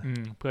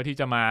เพื่อที่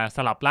จะมาส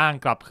ลับร่าง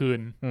กลับคืน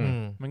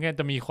มันก็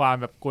จะมีความ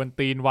แบบกวน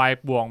ตีนวาย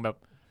ป่วงแบบ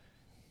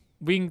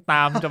วิ่งต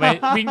ามจะ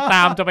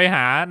ไปห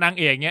านาง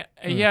เอกเงี้ย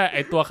ไอ้เหี้ยไ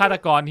อ้ตัวฆาต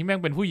กรที่แม่ง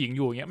เป็นผู้หญิงอ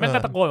ยู่เงี้ยแม่งก็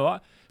ตะโกนแบบว่า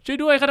ช่วย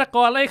ด้วยฆาตก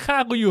รไล่ฆ่า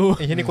กูอยู่ไ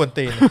อ้เหี้ยนี่กวน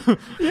ตีน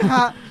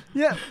เ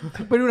นี่ย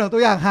ไปดูหนังตั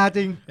วอย่างฮาจ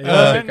ริง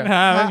ฮ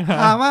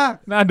ามาก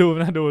น่าดูเ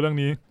รื่อง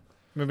นี้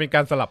มันเป็นก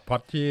ารสลับพล็อ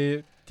ต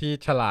ที่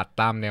ฉลาด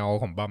ตามแนว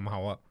ของบัมเฮา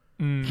อ่ะ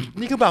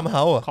นี่คือบัมเฮ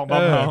าของบั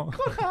มเฮา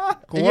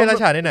ไอ้เหี้ยรา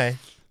ชาไหน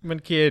มัน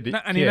เครดิต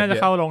อันนี้น่าจะ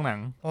เข้าโรงหนัง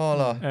อ๋อเ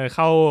หรอเ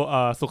ข้า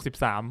ศุกร์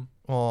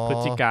13พฤศ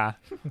จิกา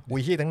อุ้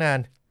ยตั้งนาน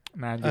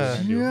อ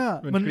ยู่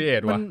มันครีเอ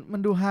ทว่ะมั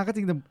นดูฮาก็จ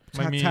ริงแต่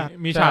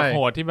มีฉากโห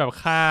ดที่แบบ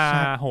ฆ่า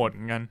โหด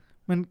กัน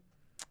มัน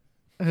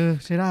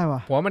ใช้ได้ว่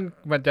ะเพราะ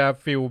มันจะ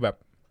ฟีลแบบ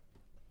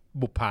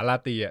บุปผารา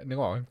ตรีอ่ะนึก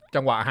ออก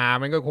จังหวะฮา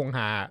มันก็คงฮ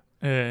า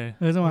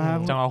จังห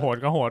วะโหด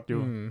ก็โหดอ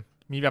ยู่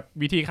มีแบบ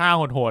วิธีฆ่า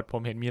โหดผ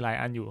มเห็นมีหลาย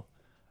อันอยู่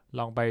ล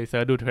องไปเสิ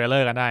ร์ชดูเทรลเลอ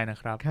ร์กันได้นะ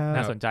ครับ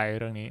น่าสนใจ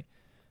เรื่องนี้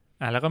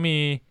แล้วก็มี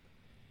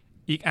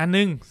อีกอัน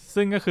นึง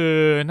ซึ่งก็คือ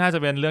น่าจะ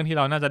เป็นเรื่องที่เ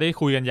ราน่าจะได้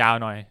คุยกันยาว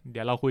หน่อยเดี๋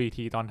ยวเราคุยอีก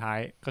ทีตอนท้าย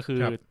ก็คือ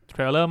เท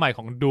รลเลอร์ใหม่ข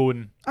องดูน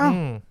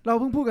เรา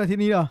เพิ่งพูดกันที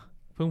นี้เหรอ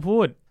เพิ่งพู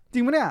ดจริ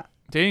งปะเนี่ย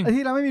จริงอาทิ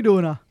ตย์เราไม่มีดู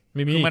นเหรอ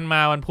คือมันม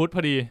าวันพุธพ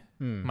อดี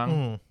มั้ง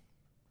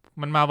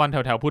มันมาวันแ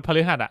ถวๆพุธพ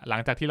ฤหัสหลั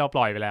งจากที่เราป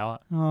ล่อยไปแล้ว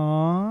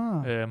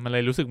มันเล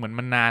ยรู้สึกเหมือน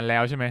มันนานแล้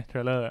วใช่ไหมเทร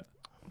ลเลอร์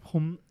ผ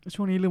ม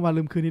ช่วงนี้ลืมวัน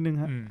ลืมคืนนิดนึง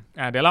ครับ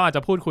เดี๋ยวเราอาจจ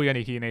ะพูดคุยกัน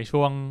อีกทีใน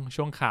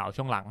ช่วงข่าว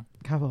ช่วงหลัง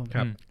ครับผมค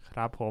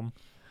รับผม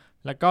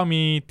แล้วก็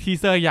มีที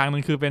เซอร์อย่างหนึ่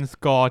งคือเป็นส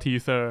กอร์ที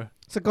เซอร์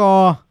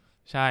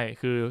ใช่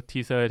คือที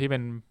เซอร์ที่เป็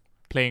น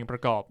เพลงปร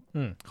ะกอบ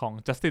ของ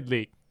Justice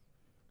League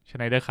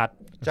Snyder Cut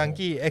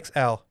Junkie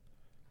XL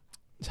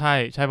ใ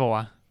ช่ป่าวว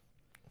ะ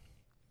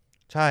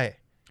ใช่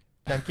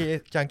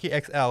Junkie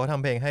XL เขาท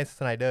ำเพลงให้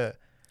Snyder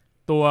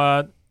ตัว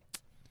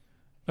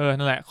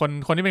นั่นแหละ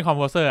คนที่เป็นคอมโ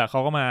พเซอร์เขา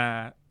ก็มา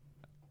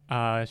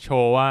โช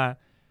ว์ว่า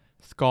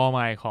สกอร์ให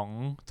ม่ของ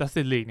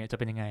Justice League เนี่ยจะ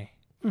เป็นยังไง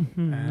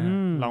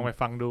ลองไป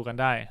ฟังดูกัน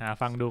ได้หา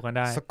ฟังดูกันไ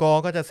ด้สกอ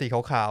ร์ก็จะสีข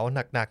าว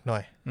ๆหนักๆหน่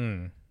อย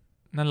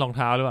นั่นรองเ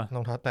ท้าหรือเปล่าร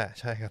องเท้าแตะ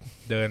ใช่ครับ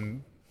เดิน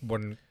บ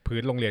นพื้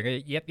นโรงเรียนก็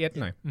เอียด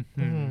หน่อย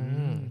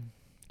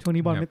ช่วง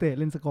นี้บอลไม่เตะ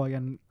เล่นสกอร์กั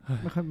น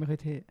ไม่ค่อย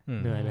เท่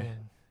เหนื่อยเลย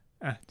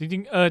จ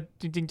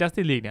ริงๆ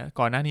Justice League เนี่ย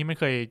ก่อนหน้านี้ไม่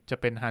เคยจะ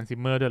เป็นฮันซิม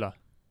เมอร์ด้วยเหรอ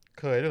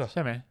เคยด้วยเหรอใ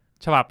ช่ไหม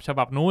ฉ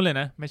บับนู้นเลย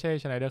นะไม่ใช่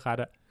Snyder Cut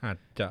อาจ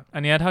จะอั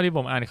นนี้เท่าที่ผ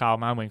มอ่านข่าว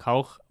มาเหมือนเขา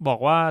บอก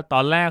ว่าต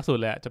อนแรกสุด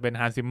เลยจะเป็น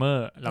ฮันซิมเมอ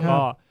ร์แล้วก็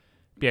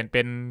เปลี่ยนเ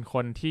ป็นค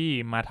นที่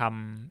มาท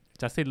ำ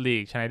Justice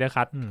League Snyder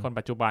Cut คน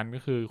ปัจจุบันก็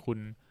คือคุณ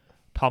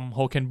ทอมโฮ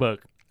เคนเบิร์ก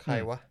ใคร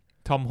วะ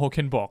ทอมโฮเค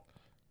นบอก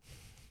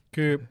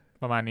คือ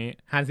ประมาณนี้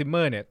ฮันซิมเม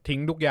อร์เนี่ยทิ้ง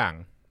ทุกอย่าง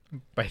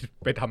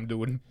ไปทำดู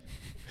น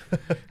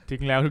ทิ้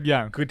งแล้วทุกอย่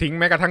างคือทิ้ง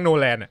แม้กระทั่งโน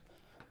แลน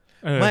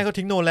ไม่ก็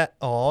ทิ้งโนแลน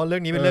เรื่อ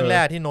งนี้เป็นเรื่องแร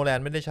กที่โนแล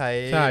นไม่ได้ใช่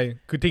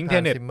คือทิ้งเท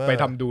เน็ตไป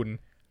ทำดูน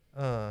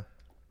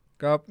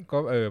ก็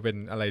เป็น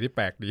อะไรที่แป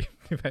ลกดี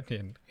ที่แพท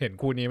เห็น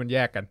คู่นี้มันแย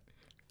กกัน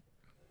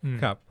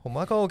ครับผม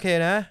ว่าก็โอเค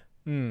นะ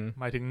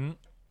หมายถึ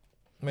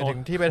ง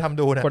ที่ไปทำ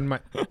ดูนะคนใหม่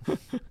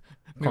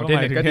ของเท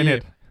เน็ตก็ดี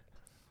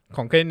ข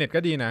องเทเน็ตก็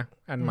ดีนะ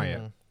อันใหม่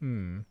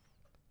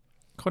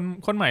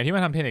คนใหม่ที่ม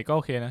าทำเทเน็ตก็โ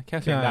อเคนะแค่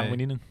เสียงดังไป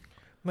นิดนึง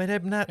ไม่ได้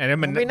น่า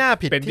ไม่น่า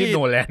ผิดเป็นที่โน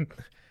แลน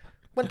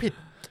มันผิด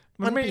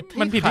มันไ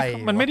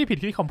ม่ได้ผิด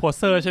ที่คอมโพเ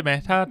ซอร์ใช่ไหม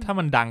ถ้า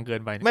มันดังเกิ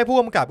นไปไม่ผู้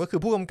กำกับก็คือ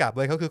ผู้กำกับเ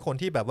ลยเขาคือคน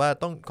ที่แบบว่า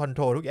ต้องคอนโท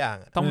รลทุกอย่าง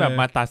ต้องแบบ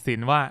มาตัดสิน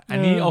ว่าอัน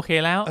นี้โอเค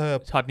แล้ว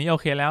ช็อตนี้โอ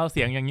เคแล้วเ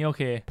สียงอย่างนี้โอ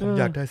เคผม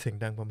อยากได้เสียง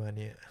ดังประมาณ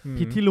นี้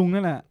ผิดที่ลุง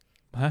นั่นแหละ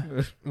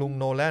ลุง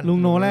โนแล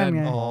นไ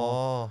ง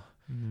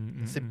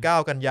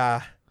19 กันยา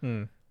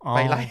ไป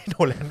ไล่โน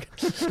แลนกัน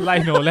ไล่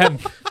โนแลน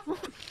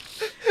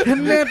เทน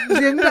เน็ตเ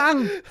สียงดัง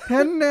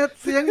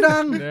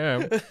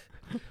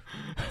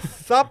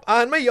ซับอ่า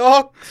นไม่ออ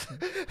ก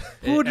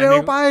พูดเร็ว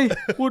ไป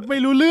พูดไม่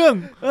รู้เรื่อง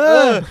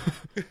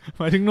ห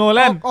มายถึงโนแล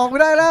นออกไม่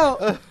ได้แล้ว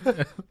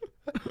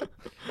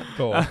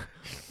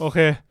โอเค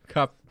ค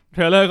รับเท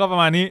รลเลอร์ก็ประ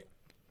มาณนี้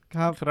ค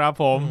รับ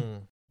ผม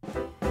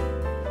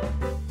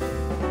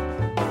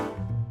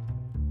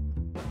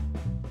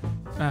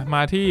ม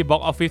าที่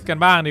Box Office กัน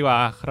บ้างดีกว่า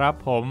ครับ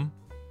ผม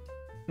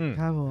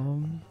ครับผม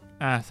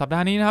สัปดา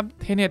ห์นี้นะครับ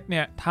เทเน็ตเ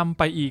นี่ยทำไ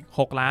ปอีก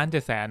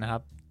6,700,000นะครั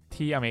บ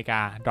ที่อเมริก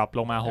าดรอปล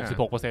งมา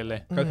 66% เล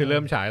ยก็คือเ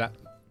ริ่มฉายละ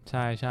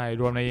ใช่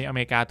รวมในอเม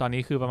ริกาตอน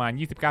นี้คือประมาณ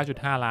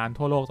 29.5 ล้าน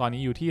ทั่วโลกตอน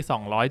นี้อยู่ที่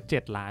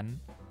207ล้าน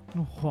โ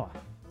อ้โห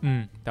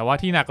แต่ว่า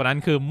ที่หนักกว่านั้น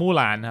คือมู่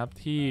หลานครับ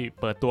ที่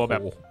เปิดตัวแบ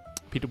บ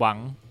ผิดหวัง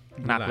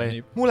หนักเลย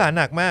มู่หลาน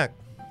หนักมาก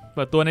เ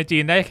ปิดตัวในจี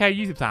นได้แ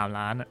ค่23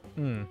ล้าน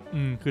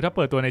คือถ้าเ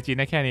ปิดตัวในจีน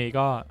ได้แค่นี้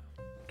ก็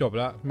จบแ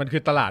ล้วมันคื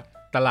อตลา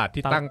ด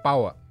ที่ตั้งเป้า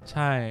ใ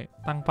ช่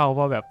ตั้งเป้า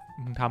ว่าแบบ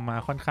มึงทำมา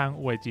ค่อนข้าง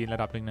อวยจีนระ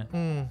ดับนึงนะ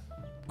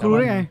คุณรู้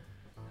ได้ไง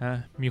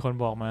มีคน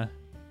บอกมา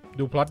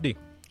ดูพล็อตดิ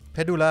เพ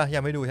ชรดูแล้วยั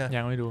งไม่ดูใช่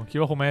ยังไม่ดูคิด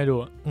ว่าคงไม่ได้ดู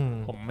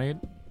ผมไม่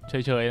เ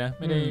ฉยๆนะ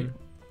ไม่ได้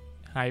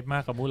ไฮป์มา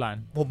กกับมู่หลาน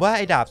ผมว่าไ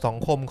อ้ดาบสอง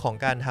คมของ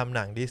การทำห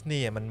นังดิสนี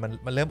ย์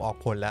มันเริ่มออก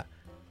ผลแล้ว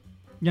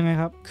ยังไง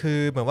ครับคือ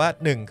เหมือนว่า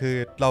1คือ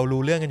เรา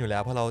รู้เรื่องกันอยู่แล้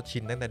วเพราะเราชิ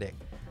นตั้งแต่เด็ก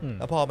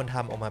แล้วพอมันท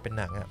ำออกมาเป็น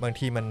หนังอ่ะบาง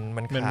ที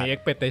มันขาดมี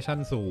expectation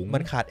สูงมั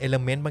นขาด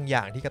element บางอ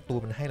ย่างที่การ์ตู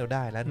นมันให้เราไ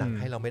ด้และหนัง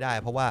ให้เราไม่ได้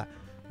เพราะว่า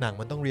หนัง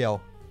มันต้องเรียว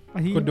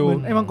คุณดู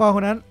ไอ้มังกรค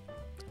นนั้น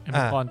ไอ้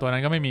มังกรตัวนั้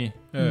นก็ไม่มี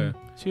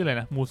ชื่ออะไร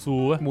นะมู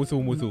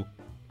ซู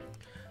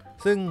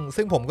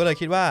ซึ่งผมก็เลย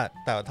คิดว่า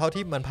แต่เท่า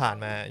ที่มันผ่าน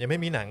มายังไม่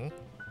มีหนัง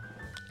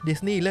ดิส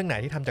นีย์เรื่องไหน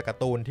ที่ทำจากกา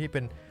ร์ตูนที่เป็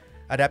น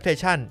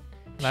adaptation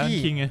ที่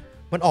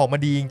มันออกมา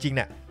ดีจริงๆเ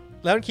นี่ย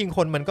แล้วคิงค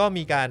นมันก็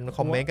มีการค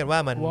อมเมนต์กันว่า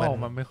มัน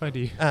ไม่ค่อย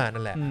ดี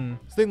นั่นแหละ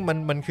ซึ่งมั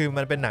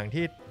นเป็นหนัง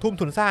ที่ทุ่ม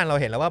ทุนสร้างเรา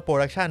เห็นแล้วว่าโปร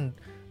ดักชัน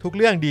ทุกเ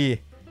รื่องดี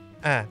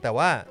แต่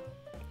ว่า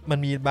มัน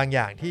มีบางอ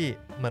ย่างที่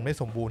มันไม่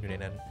สมบูรณ์อยู่ใน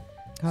นั้น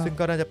ซึ่ง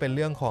ก็น่าจะเป็นเ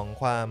รื่องของ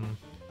ความ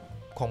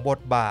ของบท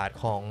บาท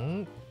ของ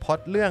พล็อต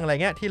เรื่องอะไร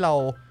เงี้ยที่เรา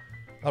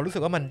รู้สึ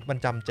กว่ามัน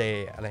จำเจ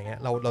อะไรเงี้ย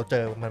เราเจ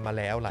อมันมา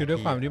แล้วหลายทีคือด้ว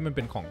ยความที่มันเ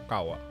ป็นของเ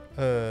ก่า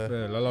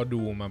แล้วเรา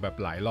ดูมาแบบ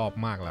หลายรอบ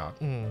มากแล้ว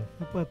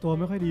เปิดตัว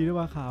ไม่ค่อยดีด้วย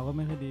ว่าข่าวก็ไ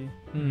ม่ค่อยดี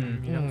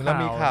แล้ว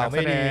มีข่าวไ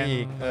ม่ดีอี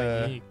ก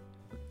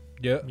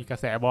เยอะมีกระ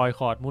แสบอยค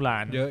อตมูหลา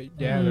นเยอะ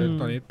แยะเลย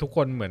ตอนนี้ทุกค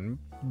นเหมือน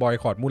บอย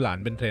คอตมูหลาน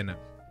เป็นเทรนด์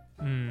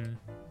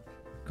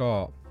ก็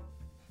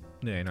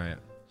เหนื่อยหน่อย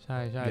ใช่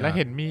แล้วเ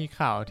ห็นมี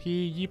ข่าวที่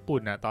ญี่ปุ่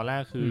นตอนแร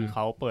กคือเข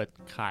าเปิด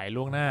ขาย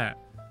ล่วงหน้า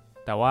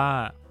แต่ว่า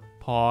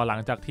พอหลั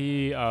งจากที่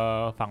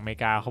ฝั่งอเมริ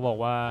กาเขาบอก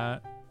ว่า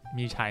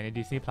มีฉายใน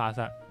Disney Plus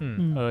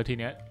ที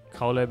เนี้ยเ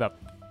ขาเลยแบบ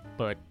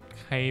เปิด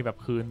ให้แบบ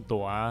คืน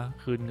ตั๋ว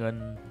คืนเงิน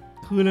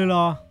คืนเลยเหร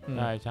อ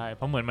ใช่เ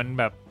พราะเหมือนมัน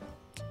แบบ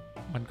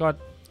มันก็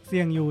เ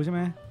สี่ยงอยู่ใช่ไห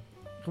ม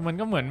คือมัน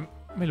ก็เหมือน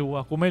ไม่รู้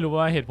กูไม่รู้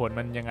ว่าเหตุผล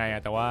มันยังไง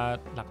แต่ว่า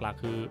หลัก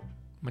ๆคือ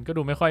มันก็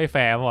ดูไม่ค่อยแฟ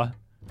ร์ป่ะ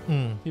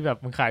ที่แบบ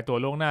มันขายตั๋ว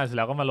ล่วงหน้าเสร็จแ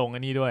ล้วก็มาลงอั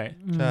นนี้ด้วย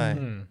ใช่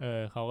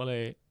เขาก็เล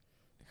ย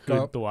คื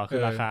นตั๋วคื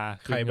อราคา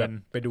ใครแบบ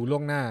ไปดูล่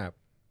วงหน้า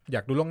อย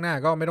ากดูล่วงหน้า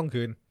ก็ไม่ต้อง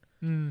คืน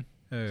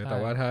แต่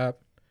ว่าถ้า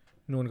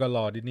นู่นก็ร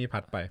อดิสนีย์พั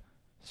ดไป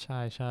ใ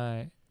ช่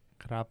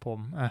ครับผม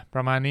ป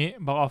ระมาณนี้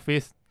Box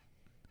Office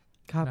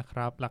นะค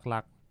รับหลั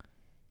ก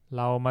ๆเ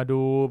รามา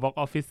ดู Box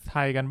Office ไท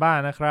ยกันบ้าง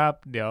นะครับ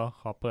เดี๋ยว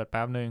ขอเปิดแ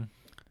ป๊บนึง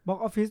Box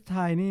Office ไท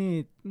ยนี่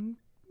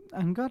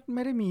อันก็ไ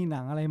ม่ได้มีหนั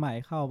งอะไรใหม่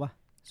เข้าปะ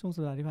ช่วง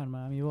สัปดาห์ที่ผ่านม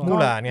ามีว่ามู่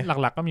หลานเนี่ย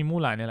หลักๆก็มีมู่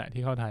หลานเนี่ยแหละ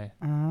ที่เข้าไทย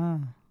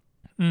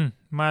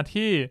มา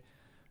ที่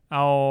เอ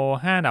า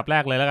5อันดับแร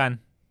กเลยแล้วกัน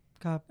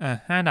ครับ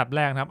5อันดับแร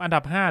กครับอันดั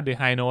บ5 The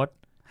High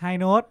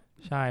Note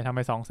ใช่ทำไป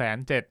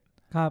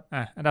 207,000 ครับ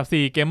อันดับ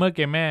4 Gamer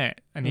Gamer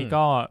อันนี้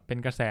ก็เป็น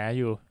กระแส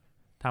อยู่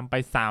ทำไป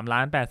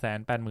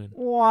 3,880,000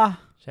 ว้า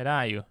ใช้ได้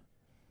อยู่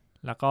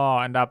แล้วก็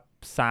อันดับ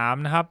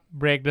3นะครับ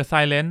Break the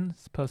Silence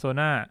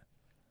Persona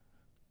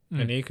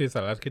อันนี้คือส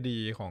ารคดี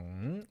ของ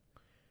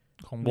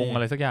วงอะ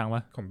ไรสักอย่างว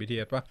ะของ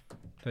BTS ป่ะ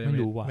ไม่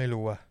รู้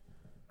ว่ะ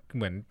เ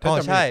หมือน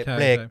ใช่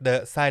Break the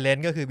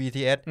Silence ก็คือ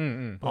BTS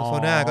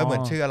Persona ก็เหมือ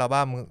นชื่ออัล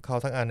บั้มเขา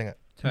สักอันนึง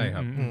ใช่ค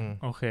รับ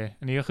โอเค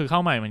อันนี้ก็คือเข้า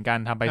ใหม่เหมือนกัน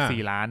ทำไป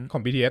4ล้านขอ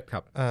ง BTS ค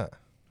รับ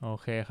โอ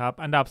เคครับ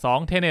อันดับ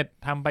2 Tenet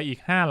ทำไปอีก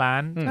5ล้า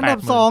นอันดั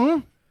บ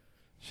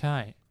2ใช่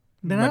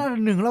ดังนั้นอันดั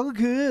บ1เราก็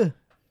คือ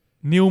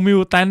New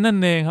Mutant นั่น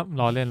เองครับ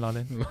ล้อเล่นห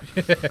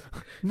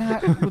น้า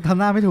ทำ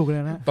หน้าไม่ถูกเล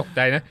ยนะตกใจ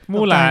นะ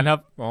มู่หลานครับ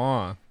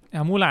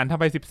มู่หลานทำ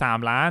ไป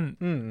13ล้าน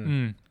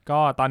ก็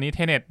ตอนนี้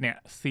Tenet เนี่ย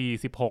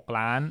46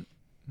ล้าน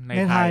ใน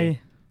ไทย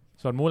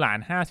ส่วนมู่หลาน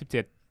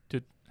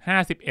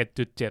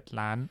51.7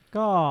 ล้าน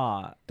ก็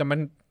แต่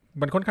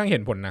มันค่อนข้างเห็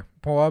นผลนะ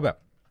เพราะว่าแบบ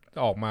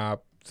ออกมา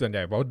ส่วนให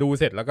ญ่พอดู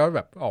เสร็จแล้วก็แบ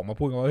บออกมา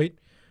พูดว่าเฮ้ย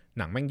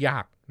หนังแม่งยา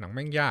ก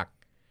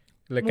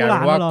เลยกลายเป็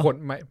นว่าคน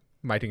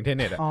หมายถึง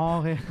Tenet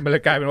มันเล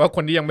ยกลายเป็นว่าค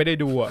นที่ยังไม่ได้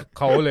ดูเ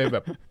ขาเลยแบ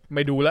บไ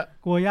ม่ดูละ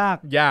กลัวย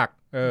าก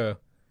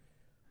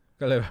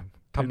ก็เลยแบบ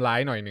ทำร้าย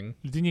หน่อยนึง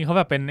จริงๆเขาแ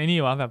บบเป็นไอ้นี่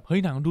วะแบบเฮ้ย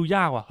หนังดูย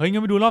ากว่ะเฮ้ยงั้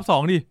นไปดูรอบ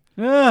2ดิ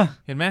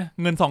เห็นไหม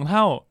เงิน2เ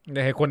ท่าแ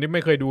ต่คนที่ไ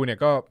ม่เคยดูเนี่ย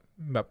ก็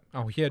แบบเอ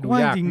าเหี้ยดู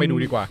ยากไม่ดู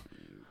ดีกว่า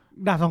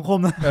ดาบสังคม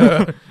นะ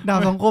ดา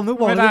บสังคมทุก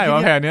บอกไม่ได้ว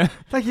ะแผนเนี้ย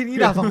ถ้าคิดนี้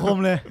ดาบสังคม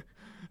เลย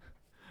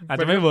อาจ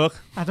จะไม่เวิร์ก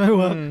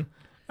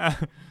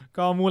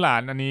ก็มู่หลา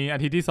นอันนี้อา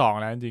ทิตย์ที่2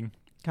แล้วจริง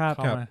ๆครับเ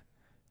ข้ามา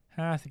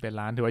51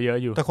ล้านถือว่าเยอะ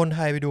อยู่แต่คนไท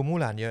ยไปดูมู่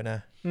หลานเยอะนะ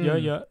เ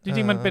ยอะๆจ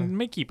ริงๆมันเป็นไ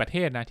ม่กี่ประเท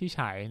ศนะที่ฉ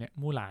ายเนี่ย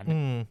มู่หลาน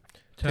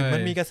ถึงมั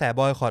นมีกระแส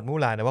บอยคอตมู่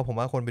หลานแต่ว่าผม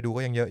ว่าคนไปดู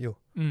ก็ยังเยอะอยู่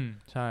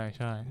ใช่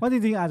ว่าจ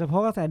ริงๆอาจจะเพรา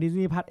ะกระแสดิส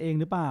นีย์พัดเอง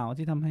หรือเปล่า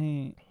ที่ทำให้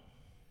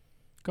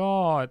ก็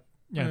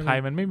อย่างไทย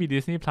มันไม่มี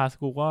Disney Plus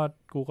กู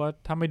ก็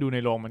ถ้าไม่ดูใน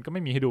โรงมันก็ไ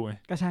ม่มีให้ดูไง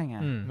ก็ใช่ไง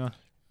เนาะ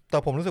แต่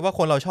ผมรู้สึกว่าค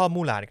นเราชอบ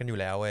มู่หลานกันอยู่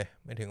แล้วเว้ย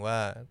หมายถึงว่า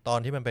ตอน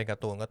ที่มันเป็นกา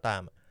ร์ตูนก็ตา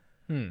ม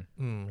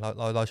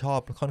เราชอบ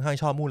ค่อนข้าง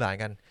ชอบมู่หลาน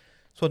กัน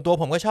ส่วนตัว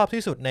ผมก็ชอบ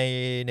ที่สุด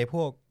ในพ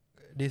วก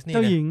ดิสนีย์เ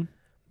จ้าหญิง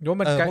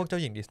พวกเจ้า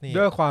หญิงดิสนีย์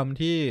ด้วยความ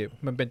ที่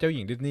มันเป็นเจ้าห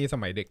ญิงดิสนีย์ส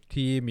มัยเด็ก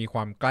ที่มีคว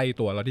ามใกล้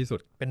ตัวเราที่สุด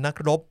เป็นนัก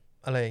รบ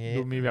อะไรอย่างงี้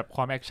ดูมีแบบค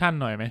วามแอคชั่น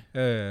หน่อยไหม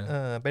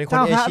เป็นคน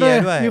เอเชีย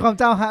ด้วยมีความ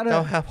เจ้าฮะด้วยเจ้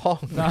าฮะพ่อง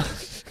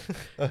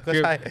ก็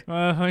ใช่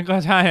มันก็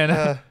ใช่นะ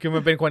คือมั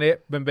นเป็นคน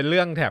มันเป็นเ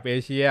รื่องแถบเอ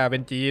เชียเป็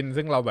นจีน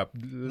ซึ่งเราแบบ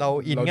เรา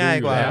อินง่าย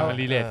กว่ามัน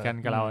รีเลทกัน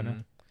กับเรานะ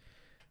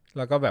แ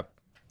ล้วก็แบบ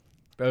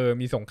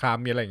มีสงคราม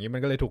มีอะไรอย่างงี้มั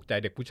นก็เลยถูกใจ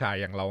เด็กผู้ชาย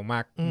อย่างเราม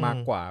าก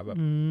กว่าแบบ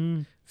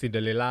ซินเด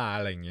อเรลล่าอ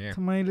ะไรอย่างเงี้ยท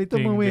ำไมลิตเติ้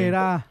ลเมอร์เมด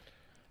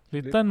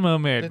Little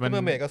Mermaid มั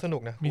นก็สนุ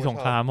กนะมีสง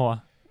ครามเหรอ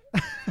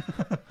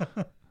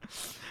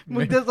มึ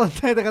งจะสนใ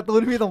จแต่การ์ตูน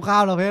ที่มีสงครา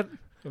มเหรอเพชร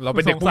เราเ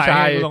ป็นเด็กผู้ช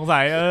ายสงสั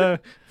ย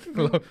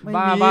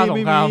บ้าสง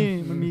คราม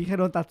มันมีแค่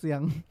โดนตัดเสีย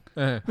ง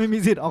ไม่มี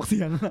สิทธิ์ออกเ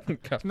สียง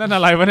นั่นอ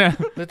ะไรวะเนี่ย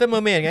Little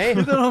Mermaid ไง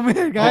Little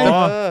Mermaid ไง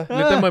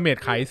Little Mermaid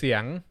ขายเสีย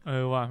ง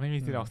ว่ะไม่มี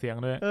สิทธิ์ออกเสียง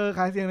ด้วยข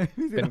ายเสียงเลย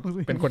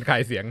เป็นคนขา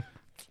ยเสียง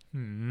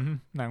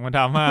หนังมันด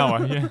ราม่าว่ะ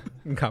เฮีย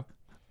ครับ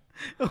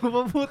ผ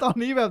มพูดตอน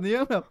นี้แบบนี้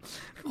แบบ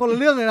คนละ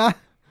เรื่องเลยนะ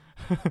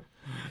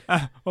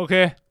โอเค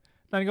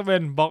นั่นก็เป็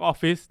น Box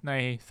Office ใน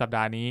สัปด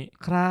าห์นี้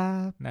ครั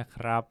บนะค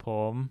รับผ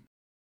ม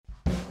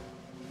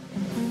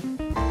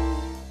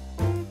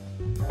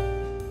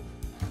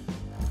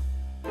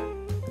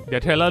เดี๋ย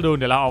วเทรลเลอร์ดู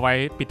เดี๋ยวเราเอาไว้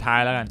ปิดท้าย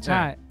แล้วกันใ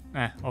ช่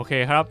โอเค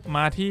ครับม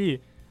าที่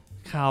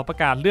ข่าวประ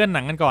กาศเลื่อนห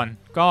นังกันก่อน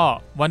ก็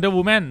Wonder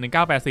Woman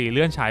 1984เ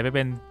ลื่อนฉายไปเ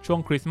ป็นช่วง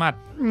คริสต์มาส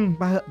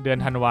เดือน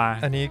ธันวา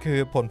อันนี้คือ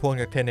ผลพวง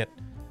จาก Tenet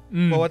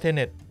เพราะว่า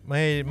Tenet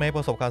ไม่ป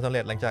ระสบความสำเ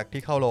ร็จหลังจาก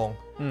ที่เข้าโรง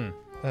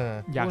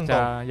อยา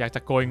กจะ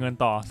โกยเงิน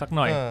ต่อสักห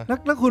น่อยแ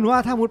ล้วคุณว่า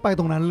ถ้ามุดไป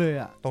ตรงนั้นเลย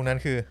อ่ะตรงนั้น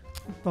คือ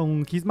ตรง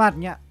คริสต์มาส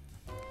เนี้ย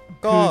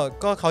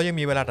ก็เขายัง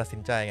มีเวลาตัดสิ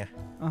นใจไง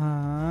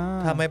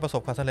ถ้าไม่ประส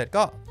บความสำเร็จ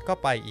ก็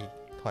ไปอีก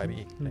ถอยไป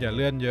อีกอย่าเ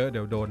ลื่อนเยอะเ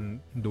ดี๋ยวโดน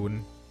ดูน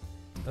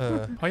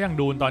เพราะอย่าง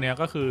ดูนตอนนี้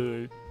ก็คือ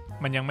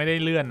มันยังไม่ได้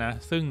เลื่อนนะ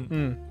ซึ่ง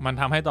มัน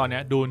ทำให้ตอนนี้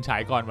ดูนฉา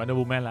ยก่อน Wonder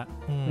Woman ละ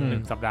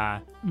1 สัปดาห์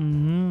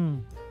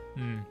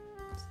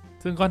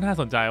ซึ่งก็น่า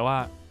สนใจว่า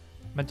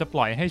มันจะป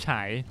ล่อยให้ฉ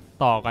าย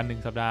ต่อกัน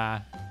1 สัปดาห์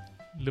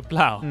หรือเป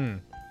ล่า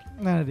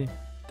น่าดิ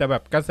แต่แบ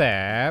บกระแส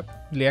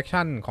เรีแอค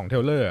ชั่นของเทร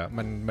ลเลอร์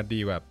มันดี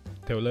แบบ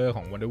เทรลเลอร์ข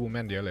อง Wonder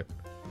Woman เยอะเลย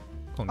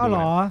ของดูน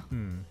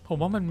ผม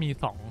ว่ามันมี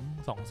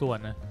2ส่วน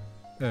นะ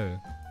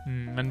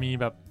มันมี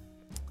แบบ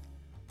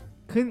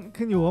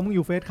ขึ้นอยู่ว่ามึงอ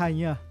ยู่เฟซใคร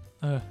เงี้ย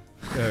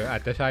อา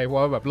จจะใช่เพราะ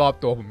ว่าแบบรอบ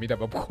ตัวผมมีแต่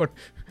แบบคน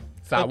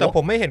สาวแต่ผ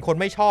มไม่เห็นคน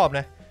ไม่ชอบ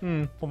นะ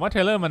ผมว่าเทร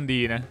ลเลอร์มันดี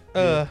นะ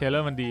เทรลเลอ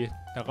ร์มันดี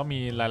แต่ก็มี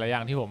หลายๆอย่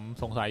างที่ผม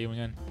สงสัยอยู่เหมือ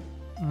นกัน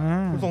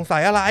คุณสงสั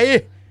ยอะไร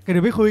ก็เ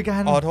ดี๋ยวไปคุยกั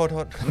นโทษ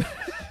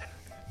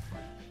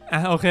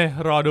โอเค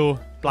รอดู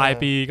ปลาย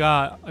ปีก็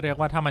เรียก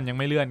ว่าถ้ามันยัง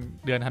ไม่เลื่อน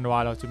เดือนธันวา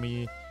เราจะมี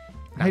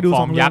ให้ดู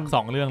2 ยักษ์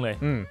2 เรื่องเลย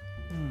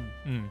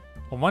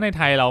ผมว่าในไ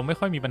ทยเราไม่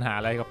ค่อยมีปัญหา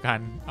อะไรกับการ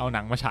เอาห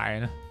นังมาฉาย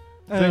นะ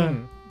ซึ่ง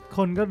ค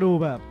นก็ดู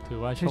แบบถือ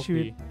ว่าใช้ชี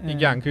วิตอีก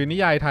อย่างคือนิ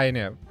ยายไทยเ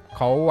นี่ยเ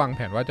ขาวางแผ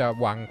นว่าจะ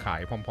วางขา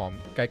ยพร้อม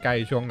ๆใกล้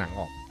ๆช่วงหนัง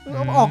ออ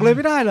กเลยไ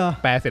ม่ได้เหรอ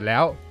แปลเสร็จแล้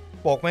ว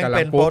ปกไม่เ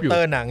ป็นโปสเตอ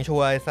ร์หนังช่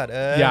วยสัตว์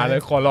อย่าเล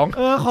ยขอร้อง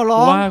ขอร้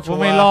องว่ากู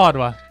ไม่รอด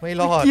ว่ะไม่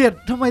รอดเกลียด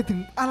ทำไมถึง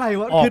อะไร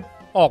วะคือ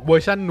ออกเวอ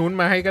ร์ชันนู้น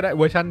มาให้ก็ได้เ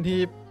วอร์ชัน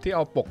ที่เอ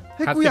าปกใ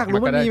ห้กูอยาก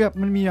รู้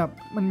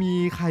มันมี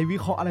ใครวิ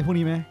เคราะห์อะไรพวก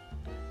นี้ไหม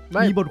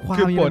มีบทความ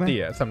คือปกติ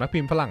สำนักพิ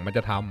มพ์ฝรั่งมัน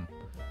จะท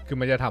ำคือ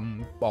มันจะท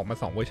ำออกมา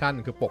2 เวอร์ชัน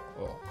คือปก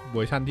เว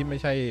อร์ชันที่ไม่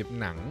ใช่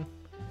หนัง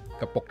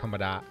กับปกธรรม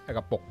ดา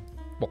กับ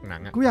ปกหนั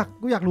งอ่ะกูอ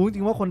ยากรู้จ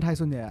ริงว่าคนไทย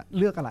ส่วนใหญ่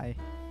เลือกอะไร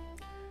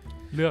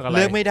เลื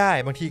อกไม่ได้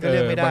บางทีก็เลื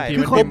อกไม่ได้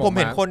คือผม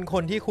เห็นค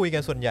นที่คุยกั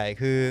นส่วนใหญ่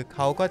คือเข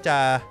าก็จ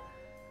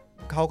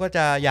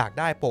ะอยาก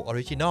ได้ปกออ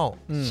ริจินอล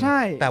ใช่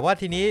แต่ว่า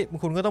ทีนี้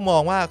คุณก็ต้องมอ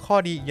งว่าข้อ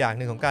ดีอีกอย่างห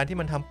นึ่งของการที่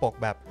มันทำปก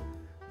แบบ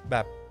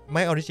ไ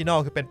ม่ออริจินอล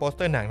คือเป็นโปสเ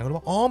ตอร์หนังนะคุณ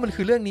ว่ามัน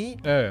คือเรื่องนี้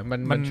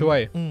มันช่วย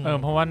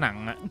เพราะว่าหนัง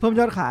อะเพิ่ม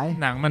ยอดขาย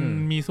หนังมัน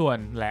มีส่วน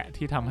แหละ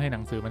ที่ทำให้หนั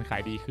งสือมันขา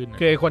ยดีขึ้น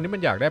คือคนที่มั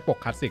นอยากได้ปก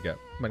คลาสสิกอะ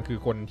มันคือ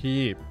คนที่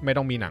ไม่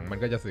ต้องมีหนังมัน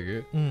ก็จะซื้อ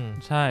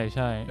ใช่ใ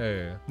ช่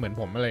เหมือน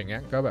ผมอะไรอย่างเงี้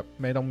ยก็แบบ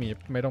ไม่ต้อง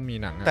มี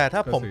หนังแต่ถ้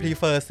าผม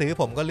prefer ซื้อ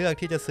ผมก็เลือก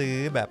ที่จะซื้อ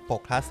แบบป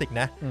กคลาสสิก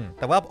นะ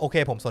แต่ว่าโอเค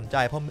ผมสนใจ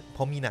เพ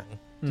ราะมีหนัง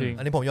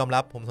อันนี้ผมยอมรั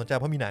บผมสนใจ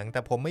เพราะมีหนังแต่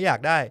ผมไม่อยาก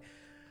ได้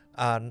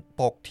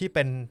ปกที่เ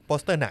ป็นโป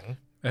สเตอร์หนัง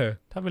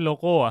ถ้าเป็นโล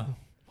โก้อะ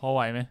พอไห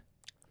วไหม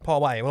พอ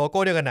ไหวโลโ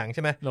ก้เดียวกับหนังใ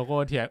ช่ไหมโลโก้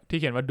ที่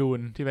เขียนว่าดูน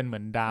ที่เป็นเหมื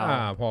อนดาว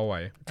พอไหว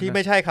ที่ไ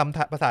ม่ใช่ค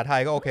ำภาษาไท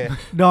ยก็โอเค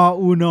ดอ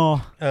อูโน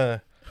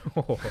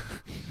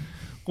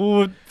กู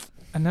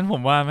อันนั้นผ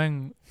มว่าแม่ง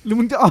หรือ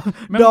มึงจะ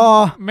ดอ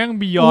แม่ง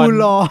บียอน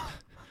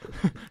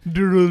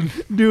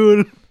ดูน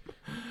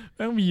แ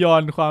ม่งบียอ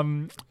นความ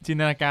จิน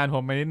ตนาการผ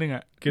มไปนิดนึงอ่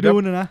ะดู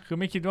นนะคือ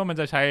ไม่คิดว่ามัน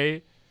จะใช้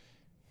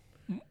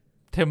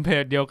เทมเพล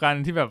ตเดียวกัน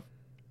ที่แบบ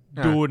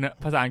ดูนอะ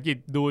ภาษาอังกฤษ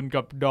ดูน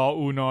กับดอ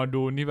อูนอ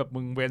ดูนนี่แบบ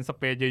มึงเว้นส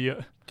เปซเยอะ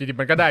ๆจริงๆ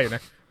มันก็ได้อยู่น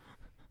ะ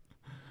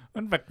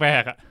มันแปล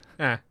ก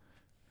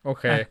ๆโอ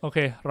เค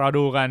รอ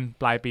ดูกัน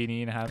ปลายปี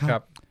นี้นะครับ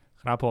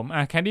ครับผม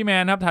แคนดี้แม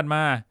นครับถัดม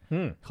า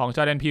ของจ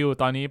อร์แดนพิว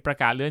ตอนนี้ประ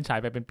กาศเลื่อนฉาย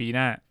ไปเป็นปีห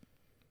น้า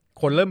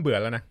คนเริ่มเบื่อ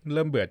แล้วนะเ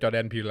ริ่มเบื่อจอร์แด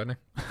นพิวแล้วนะ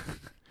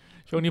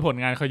ช่วงนี้ผล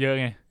งานเขาเยอะ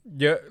ไง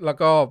เยอะแล้ว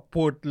ก็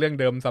พูดเรื่อง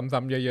เดิมซ้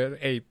ำๆเยอะ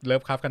ๆเลิ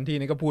ฟคราฟต์คันที่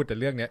นี่ก็พูดแต่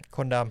เรื่องเนี้ยค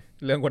นด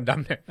ำเรื่องคนด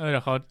ำเนี่ยเดี๋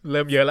ยวเขาเ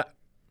ริ่มเยอะละ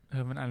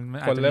มันอา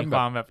จจะมีค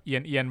วามแบบเ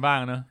อียนบ้าง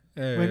เนอะ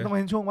ต้องเ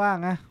ป็นช่วงว่าง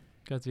นะ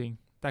ก็จริง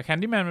แต่แคน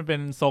ดี้แมนมันเป็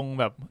นทรง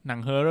แบบหนัง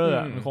เฮอร์เรอร์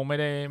มันคงไม่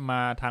ได้มา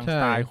ทางส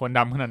ไตล์คนด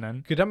ำขนาดนั้น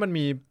คือถ้ามัน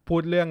มีพู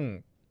ดเรื่อง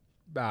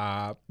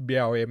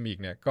BLM อีก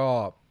เนี่ยก็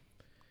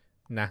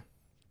นะ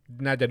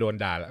น่าจะโดน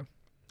ด่าแล้ว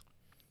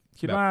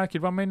คิด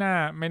ว่าไม่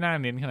น่า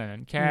เน้นขนาดนั้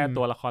นแค่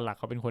ตัวละครหลัก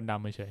เขาเป็นคนด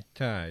ำเฉย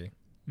ใช่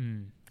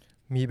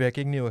มี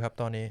breaking news ครับ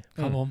ตอนนี้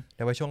ครับผมเ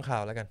ดี๋ยวไปช่วงข่า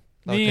วแล้วกัน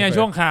นี่ไง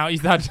ช่วงข่าวอี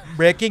สัตว์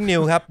breaking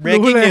news ครับ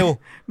breaking news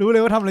รู้เล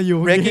ยว่าทำอะไรอยู่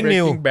breaking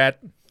news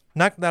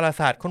นักดารา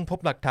ศาสตร์ค้นพบ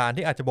หลักฐาน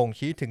ที่อาจจะบ่ง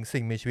ชี้ถึง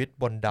สิ่งมีชีวิต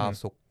บนดาว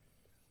ศุกร์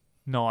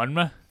หนอน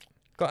มั้ย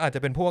ก็อาจจะ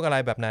เป็นพวกอะไร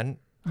แบบนั้น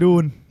ดู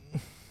น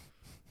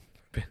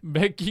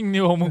Breaking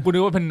News ของมึงกูนึ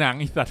กว่าเป็นหนัง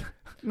อีสัตว์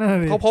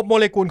เขาพบโม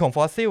เลกุลของฟ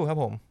อสซิลครับ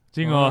ผมจ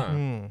ริงเหรอ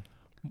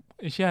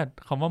ไอ้เชี่ย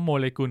คำว่าโม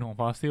เลกุลของ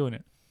ฟอสซิลเ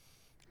นี่ย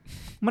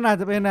มันอาจ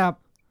จะเป็นแบบ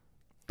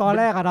ตอน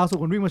แรกอะดาวศุก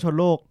ร์มันวิ่งมาชน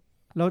โลก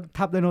แล้ว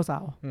ทับไดโนเสา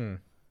ร์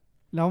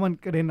แล้วมัน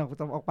กระเด็นอ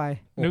อกไป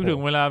นึกถึง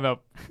เวลาแบบ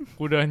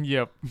กูเดินเหยี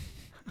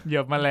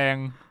ยบแมลง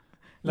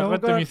แล้วก็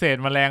จะมีเศษ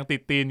แมลงติ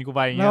ดตีนกูไ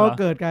ปอย่างเงี้ยแล้ว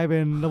เกิดกลายเป็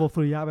นระบบ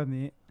สุริยะแบบ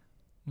นี้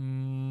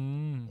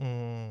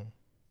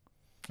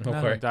น่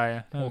าสนใจ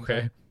โอเค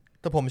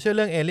แต่ผมเชื่อเ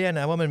รื่องเอเลี่ยน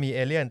นะว่ามันมีเอ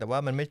เลี่ยนแต่ว่า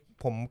มันไม่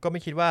ผมก็ไม่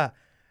คิดว่า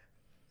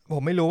ผ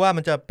มไม่รู้ว่า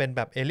มันจะเป็นแ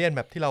บบเอเลี่ยนแ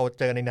บบที่เรา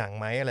เจอในหนัง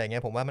ไหมอะไรเงี้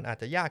ยผมว่ามันอาจ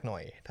จะยากหน่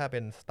อยถ้าเป็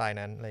นสไตล์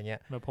นั้นอะไรเงี้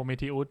ยแบบโพรเม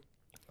ธีอุส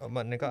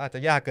มันก็อาจจะ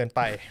ยากเกินไ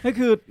ปนี่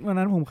คือวัน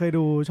นั้นผมเคย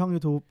ดูช่อง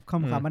YouTube ค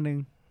ำอันนึง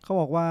เขา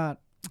บอกว่า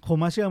ผม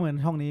มาเชื่อเหมือน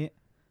ช่องนี้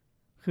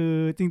คือ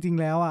จริง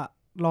ๆแล้วอ่ะ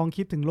ลอง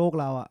คิดถึงโลก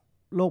เราอ่ะ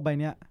โลกใบ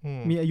เนี้ย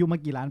มีอายุมา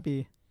กี่ล้านปี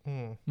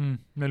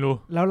ไม่รู้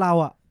แล้วเรา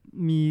อ่ะ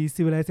มี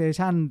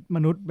civilization ม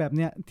นุษย์แบบเ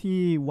นี้ยที่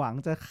หวัง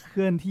จะเค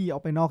ลื่อนที่ออ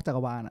กไปนอกจัก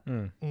รวาลอ่ะ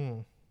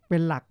เป็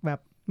นหลักแบบ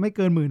ไม่เ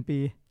กิน10,000 ปี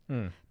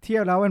เทีย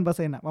บแล้วเป็นเปอร์เ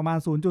ซ็นต์อ่ะประมาณ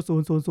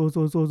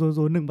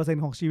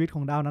 0.0000001% ของชีวิตข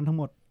องดาวนั้นทั้ง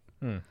หมด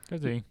ก็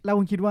จริงแล้ว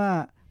คุณคิดว่า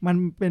มัน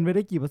เป็นไปไ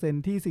ด้กี่เปอร์เซ็น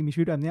ต์ที่สิ่งมีชี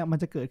วิตแบบนี้มัน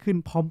จะเกิดขึ้น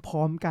พ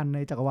ร้อมๆกันใน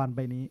จักรวาลใบ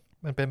นี้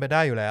มันเป็นไปไ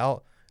ด้อยู่แล้ว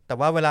แต่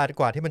ว่าเวลา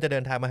กว่าที่มันจะเดิ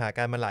นทางมาหา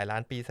กันมันหลายล้า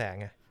นปีแสง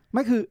ไงไ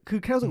ม่คือ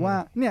แค่รู้สึกว่า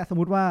เนี่ยสม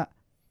มติว่า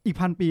อีก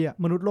1,000 ปีอ่ะ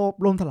มนุษย์โลก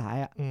ล่มสลาย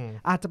อ่ะ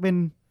อาจจะเป็น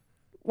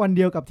วันเ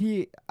ดียวกับที่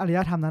อารย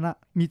ธรรมนั้นอ่ะ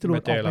มีจรว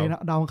ดออกไป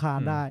ดาวอังคาร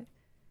ได้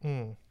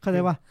เข้าใจ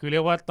ป่ะคือเรี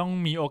ยกว่าต้อง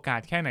มีโอกาส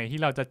แค่ไหนที่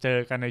เราจะเจอ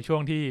กันในช่ว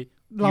งที่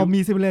เรามี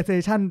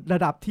civilization ร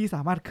ะดับที่ส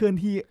ามารถเคลื่อน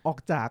ที่ออก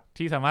จาก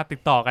ที่สามารถติ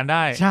ดต่อกันไ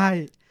ด้ใช่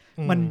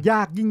มันย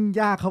ากยิ่ง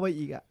ยากเข้าไป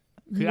อีกอ่ะ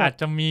คืออาจ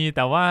จะมีแ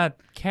ต่ว่า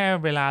แค่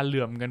เวลาเห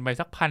ลื่อมกันไป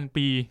สัก1,000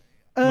 ปี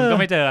มันก็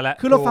ไม่เจอแล้ว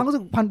คือเราฟังรู้สึ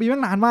ก1,000 ปีมั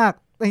นนานมาก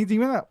แต่จริง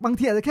ๆแบบบาง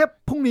ทีอาจจะแค่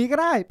พรุ่งนี้ก็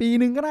ได้ปี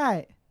นึงก็ได้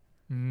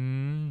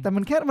แต่มั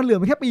นเหลื่อม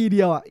ไปแค่ปีเ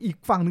ดียวอ่ะอีก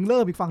ฝั่งนึงเ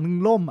ริ่มอีกฝั่งนึง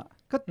ล่มอ่ะ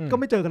ก็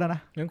ไม่เจอกันแล้วน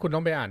ะงั้นคุณต้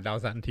องไปอ่านดาว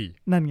ซันที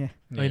นั่นไง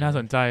น่าส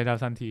นใจดาว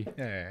ซันที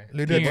ห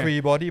รือ The Three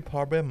Body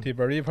Problem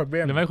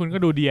หรือไม่คุณก็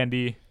ดู D&D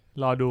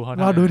รอดูเขา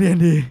รอดู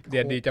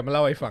D&D จะมาเ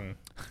ล่าให้ฟัง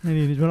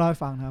นี่จะเล่าให้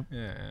ฟังครับ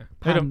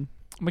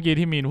เมื่อกี้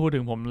ที่มีนพูดถึ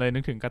งผมเลยนึ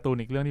กถึงการ์ตูน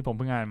อีกเรื่องที่ผมเ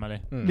พิ่งอ่านมาเลย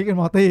Rick and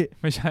Morty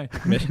ไม่ใช่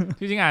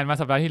ที่จริงอ่านมา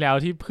สัปดาห์ที่แล้ว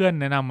ที่เพื่อน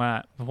แนะนำมา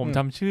ผมจ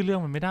ำชื่อเรื่อ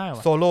งมันไม่ได้ว่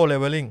ะ Solo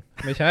Leveling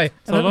ไม่ใช่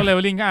Solo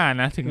Leveling ก็อ่าน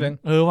นะถึง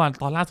วัน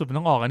ตอนล่าสุดมัน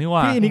ต้องออกกันนี่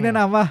ว่าที่นิกแนะ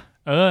นำว่า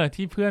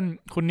ที่เพื่อน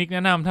คุณนิกแน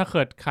ะนำถ้าเ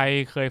กิดใคร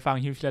เคยฟัง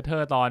Newsletter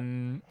ต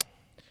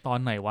อน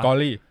ไหนวะ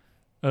Gory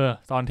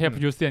ตอนเทพ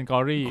ยุทธเซียน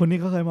Gory คนนี้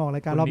ก็เคยมาออกร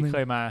ายการรอบนึงเค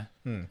ยมา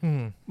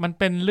มัน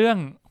เป็นเรื่อง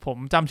ผม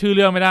จำชื่อเ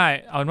รื่องไม่ได้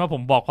เอาเป็นว่าผ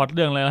มบอกพล็อตเ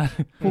รื่องเลยนะ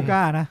ผู้กล้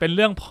านะเป็นเ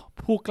รื่อง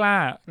ผู้กล้า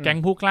แก๊ง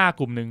ผู้กล้า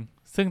กลุ่มนึง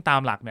ซึ่งตา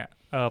มหลักเนี่ย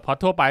พล็อต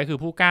ทั่วไปคือ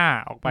ผู้กล้า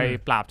ออกไป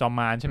ปราบจอม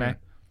มารใช่ไหม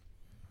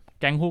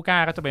แก๊งผู้กล้า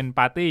ก็จะเป็นป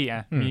าร์ตี้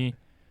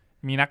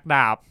มีนักด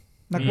าบ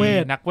นักเ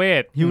ว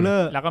ทฮิลเลอ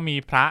ร์แล้วก็มี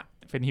พระ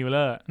เป็นฮิลเล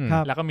อร์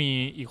แล้วก็มี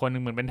อีกคนนึ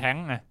งเหมือนเป็นแท้ง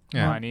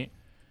อันนี้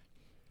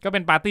ก็เป็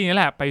นปาร์ตี้นี่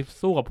แหละไป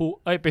สู้กับ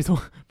ไป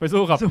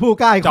สู้กับผู้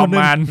กล้าอีกคนนึ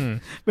ง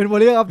เป็น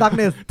Warrior of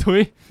Darkness ทุ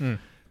ย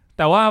แ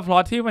ต่ว่าพล็อ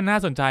ตที่มันน่า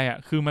สนใจ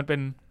คือมันเป็น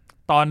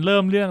ตอนเริ่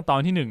มเรื่องตอน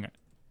ที่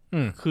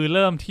1คือเ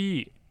ริ่มที่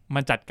มั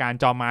นจัดการ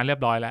จอมมารเรีย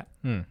บร้อยแล้ว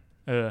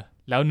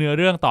แล้วเนื้อ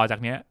เรื่องต่อจาก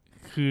เนี้ย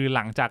คือห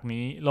ลังจาก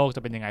นี้โลกจ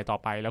ะเป็นยังไงต่อ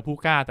ไปแล้วผู้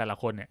กล้าแต่ละ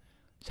คนเนี่ย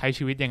ใช้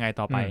ชีวิตยังไง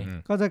ต่อไป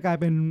ก็จะกลาย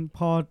เป็นพ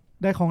อ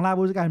ได้ของราช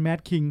ผู้จัดการแมด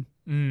คิง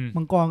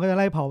มังกรก็จะ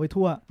ไล่เผาไป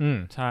ทั่ว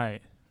ใช่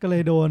ก็เล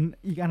ยโดน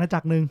อีกอาณาจั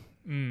กรนึง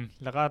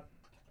แล้วก็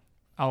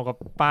เอากับ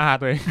ป้า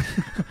ตัวเอง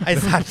ไอ้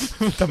สัตว์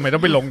ทำไมต้อ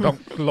งไป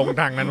ลง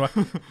ทางนั้นวะ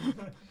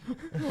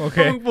โอเค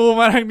มึงปู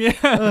มาทางนี้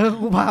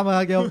กูพามา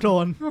เกมโท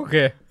นโอเค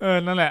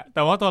นั่นแหละแ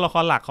ต่ว่าตัวละค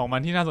รหลักของมั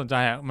นที่น่าสนใจ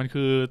มัน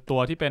คือตัว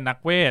ที่เป็นนัก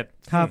เวท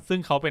ซึ่ง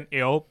เขาเป็นเอ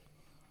ลฟ์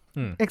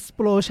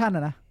explosion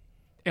นะ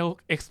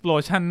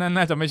explosion นั่น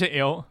น่าจะไม่ใช่เอ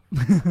ลฟ์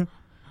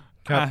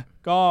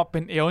ก็เป็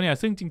นเอลฟ์เนี่ย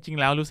ซึ่งจริงๆ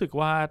แล้วรู้สึก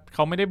ว่าเข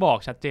าไม่ได้บอก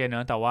ชัดเจนน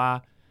ะแต่ว่า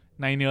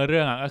ในเนื้อเรื่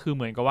องก็คือเ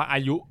หมือนกับว่าอา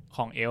ยุข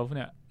องเอลฟ์เ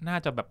นี่ยน่า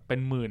จะแบบเป็น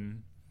ห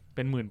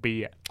มื่นปี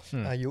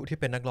อายุที่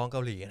เป็นนักร้องเก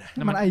าหลีนะ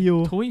มันอายุ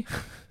ทุย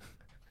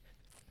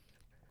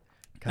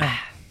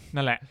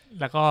นั่นแหละ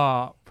แล้วก็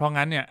เพราะ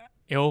งั้นเนี่ย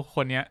เอลค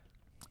นเนี้ย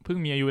เพิ่ง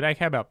มีอายุได้แ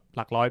ค่แบบห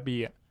ลัก100 ปี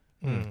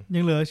ยั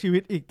งเหลือชีวิ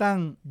ตอีกตั้ง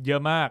เยอ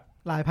ะมาก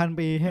หลายพัน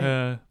ปี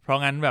เพราะ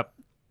งั้นแบบ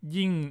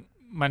ยิ่ง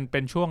มันเป็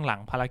นช่วงหลัง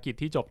ภารกิจ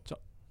ที่จ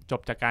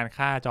บจากการ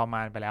ฆ่าจอมม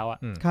ารไปแล้ว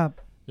ครับ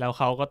แล้วเ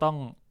ขาก็ต้อง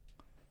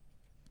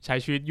ใช้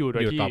ชีวิตอยู่โด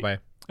ยที่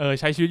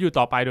ใช้ชีวิตอยู่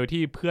ต่อไปโดย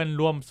ที่เพื่อน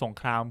ร่วมสง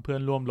ครามเพื่อ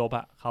นร่วมรบ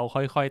เขา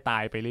ค่อยๆตา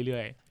ยไปเรื่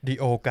อยๆดี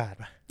โอกาส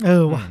ป่ะ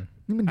ว่ะ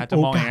นี่มันอาจจะ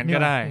มองอย่างนั้นก็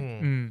ได้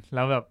แ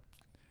ล้วแบบ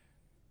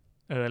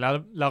แล้ว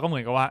เราก็เหมื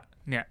อนกับว่า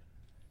เนี่ย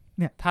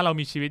ถ้าเรา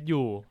มีชีวิตอ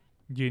ยู่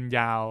ยืนย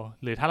าว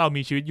หรือถ้าเรา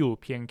มีชีวิตอยู่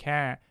เพียงแค่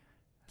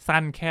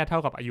สั้นแค่เท่า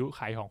กับอายุ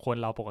ขัยของคน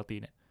เราปกติ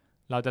เนี่ย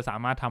เราจะสา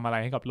มารถทำอะไร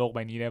ให้กับโลกใบ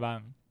นี้ได้บ้าง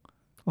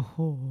โอ้โห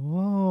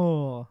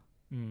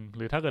ห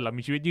รือถ้าเกิดเรา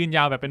มีชีวิตยืนย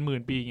าวแบบเป็น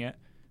10,000 ปีเงี้ย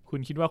คุณ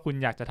คิดว่าคุณ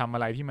อยากจะทำอะ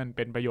ไรที่มันเ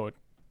ป็นประโยชน์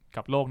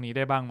กับโลกนี้ไ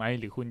ด้บ้างไหม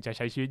หรือคุณจะใ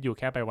ช้ชีวิตอยู่แ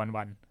ค่ไป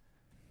วัน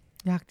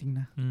ยากจริง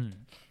นะ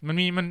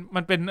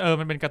มันเ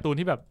ป็นการ์ตูน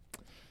ที่แบบ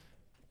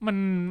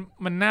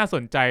มันน่าส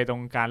นใจตร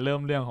งการเริ่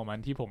มเรื่องของมัน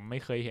ที่ผมไม่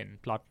เคยเห็น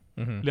พล็อต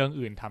เรื่อง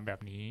อื่นทำแบบ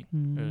นี้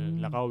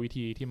แล้วก็วิ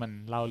ธีที่มัน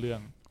เล่าเรื่อง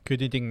คือ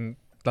จริง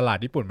ๆตลาด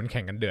ญี่ปุ่นมันแ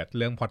ข่งกันเดือดเ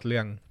รื่องพล็อตเรื่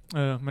อง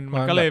มัน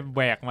ก็เลยแห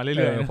วกมาเรื่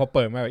อยๆพอเ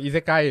ปิดมาแบบอิเซ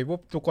ไกปุ๊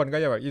บทุกคนก็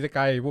จะแบบอิเซไก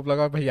ปุ๊บแล้ว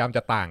ก็พยายามจ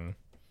ะต่าง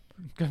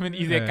ก็เป็น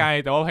อิเซไก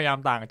แต่ว่าพยายาม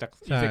ต่างจาก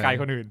อิเซไก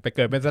คนอื่นไปเ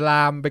กิดเป็นสล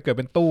ามไปเกิดเ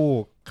ป็นตู้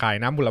ขาย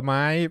น้ำผลไ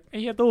ม้ไอ้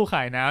เหี้ยตู้ข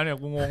ายน้ำเนี่ย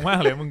กูงงมาก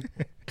เลยมึง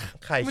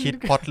ใครคิด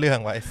พล็อตเรื่อง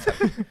ไว้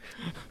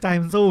ใจ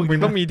มันสู้มึง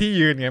ต้องมีที่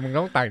ยืนไงมึง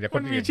ต้องต่างจากค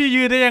นอื่นมีที่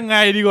ยืนได้ยังไง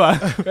ดีกว่า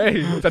เฮ้ย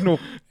สนุก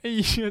ไอ้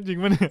เหี้ยจริง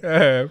มั้ยเนี่ย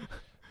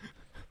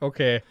โอเ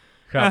ค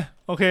ครับ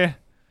โอเค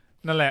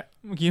นั่นแหละ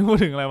เมื่อกี้พูด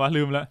ถึงอะไรวะ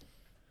ลืมแล้ว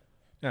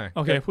โ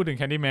อเคพูดถึง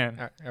Candyman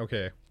โอเค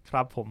ค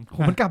รับผม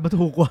มันกลับมา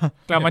ถูกกว่า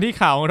กลับมาที่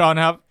ข่าวของเราน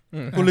ะครับ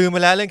กูลืมไป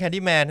แล้วเรื่อง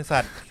Candyman สั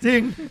ตว์จริ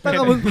งตั้งแ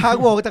ต่มึงพา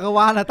กูออกจักรว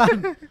าลนะตั้น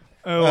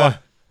ว่ะ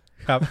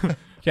ครับ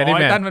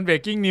Candyman ตั้นมัน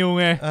breaking news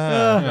ไง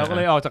เราก็เ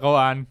ลยออกจักรว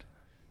าล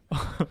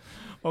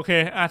โอเค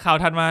ข่าว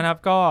ถัดมานะครับ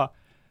ก็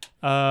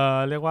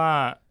เรียกว่า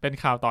เป็น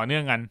ข่าวต่อเนื่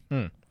องกัน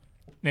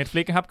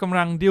Netflix ครับกำ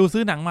ลังดีล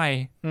ซื้อหนังใหม่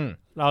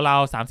รา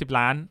วๆ30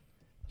 ล้าน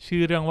ชื่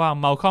อเรื่องว่า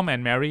Malcolm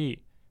and Mary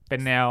เป็น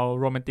แนว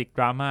โรแมนติกด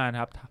ราม่าน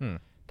ะครับ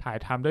ถ่าย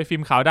ทำด้วยฟิล์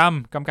มขาวด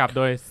ำกำกับโ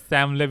ดยแซ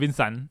มเลวิน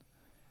สัน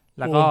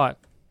แล้วก็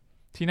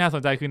ที่น่าส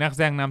นใจคือนักแส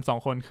ดงนำ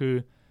2 คนคือ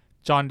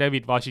จอห์นเดวิ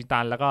ดวอชิงตั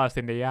นแล้วก็เซ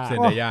นเดย่า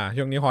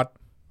ช่วงนี้ฮอ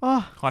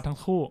ตทั้ง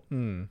คู่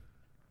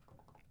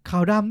ขา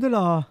วดำด้วยเห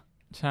รอ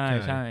ใช่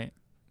ใช่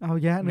เอา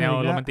แยะแนว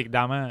โรแมนติกด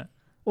ราม่า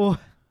โอ้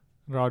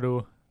รอดู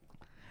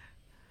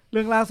เ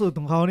รื่องล่าสุดข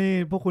องเขานี่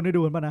พวกคุณได้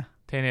ดูกันป่ะนะ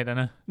เทเน็ต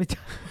นะไ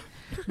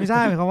ม่ใช่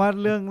หมายความว่า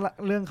เ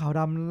รื่องขาว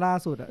ดำล่า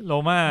สุดอะโล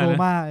มา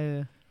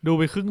ดู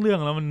ไปครึ่งเรื่อง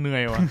แล้วมันเหนื่อ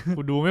ยว่ะ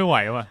กูดูไม่ไหว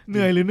ว่ะเห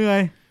นื่อยหรือเหนื่อย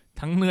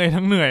ทั้งเหนื่อย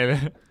ทั้งเหนื่อยเลย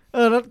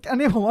แล้วอัน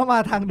นี้ผมว่ามา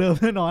ทางเดิม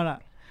แน่นอนอ่ะ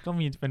ก็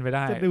มีเป็นไปไ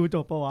ด้จะดูจ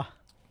บปะวะ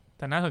แ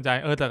ต่น่าสนใจ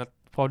แต่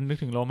พอนึก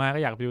ถึงโลมาก็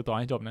อยากไปดูต่อใ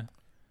ห้จบนะ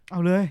เอา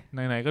เลย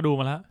ไหนๆก็ดู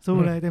มาแล้วสู้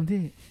เลยเต็ม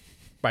ที่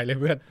ไปเลย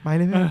เพื่อนไปเ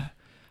ลยเพื่อน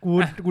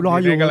กูรอ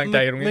อยู่กำลังใจ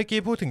ตรงนี้เมื่อกี้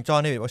พูดถึงจอห์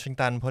นเดวิดวอชิง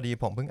ตันพอดี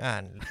ผมเพิ่งอ่า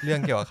นเรื่อง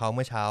เกี่ยวกับเขาเ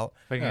มื่อเช้า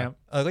เป็นไงครับ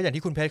ก็อย่าง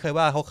ที่คุณเพชรเคย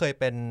ว่าเขาเคย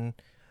เป็น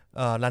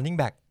running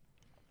back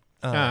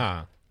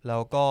แล้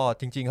วก็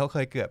จริงๆเขาเค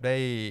ยเกือบได้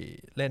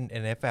เล่น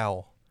NFL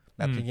แ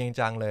บบจริง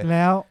จังเลยแ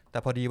ล้วแต่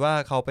พอดีว่า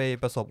เขาไป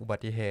ประสบอุบั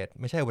ติเหตุ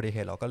ไม่ใช่อุบัติเห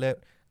ตุหรอก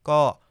ก็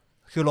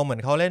คือลงเหมือ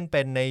นเขาเล่นเ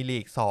ป็นในลี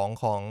ก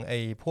2ของไอ้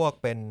พวก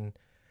เป็น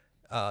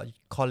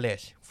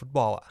college ฟุตบ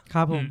อลค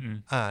รับผม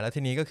แล้วที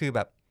นี้ก็คือแบ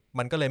บ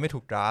มันก็เลยไม่ถู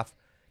กดราฟต์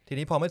ที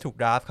นี้พอไม่ถูก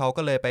ดราฟต์เขา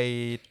ก็เลยไ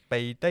ป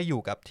ได้อยู่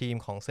กับทีม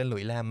ของเซนต์หลุ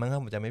ยส์แรมมั้งถ้า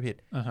ผมจำไม่ผิด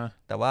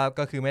แต่ว่า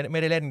ก็คือไม่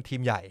ได้เล่นที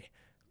มใหญ่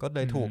ก็เล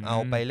ยถูกเอา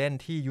ไปเล่น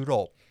ที่ยุโร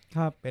ป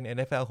เป็น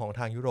NFL ของ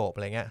ทางยุโรปอ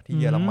ะไรเงี้ยที่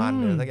เยอรมัน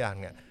หรือสักอย่าง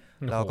เนี่ย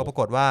เราก็ปรา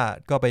กฏว่า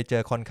ก็ไปเจ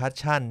อคอนคัช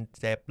ชั่น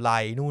เจ็บไหล่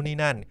นู่นนี่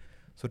นั่น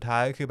สุดท้า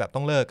ยก็คือแบบต้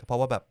องเลิกเพราะ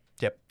ว่าแบบ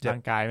เจ็บร่า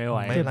งกายไม่ไหว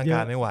ร่างก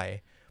ายไม่ไหว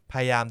พ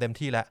ยายามเต็ม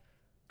ที่แล้ว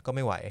ก็ไ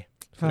ม่ไหว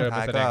สุดท้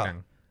ายก็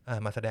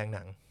มาแสดงห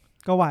นัง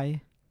ก็ไหว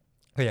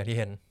ก็อย่างที่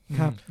เห็น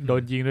ครับโด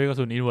นยิงด้วยกระ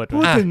สุนอินเวิร์ต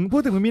พู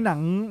ดถึงมันมีห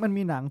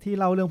นังที่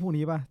เล่าเรื่องพวก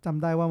นี้ป่ะจ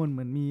ำได้ว่ามันเห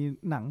มือนมี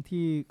หนัง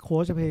ที่โค้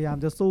ชพยายาม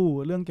จะสู้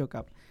เรื่องเกี่ยว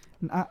กับ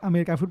อเม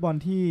ริกันฟุตบอล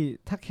ที่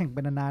ถ้าแข่งเป็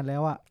นนานๆแล้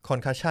วอะคอน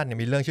คัชชั่นเนี่ย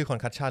มีเรื่องชื่อคอน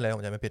คัชชั่นเลยผ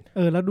มจำไม่ผิด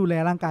แล้วดูแล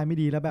ร่างกายไม่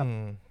ดีแล้วแบบ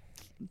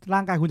ร่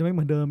างกายคุณจะไม่เห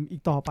มือนเดิมอี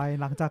กต่อไป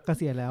หลังจากเก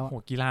ษียณแล้วโห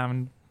กีฬามั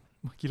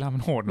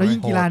นโหดแล้วยิ่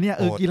งกีฬาเนี่ย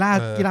กี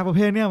ฬาประเภ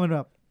ทเนี่ยมันแบ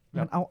บ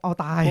มันเอา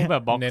ตายพวกแบ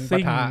บบ็อก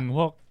ซิ่งพ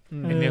วก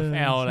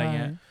NFL อะไรเ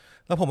งี้ย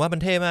แล้วผมว่ามั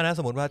นเท่มากนะส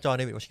มมติว่าจอห์นเ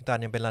ดวิดวอชิงตัน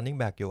ยังเป็น running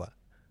back อยู่อ่ะ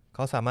เข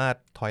าสามารถ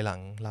ถอยหลัง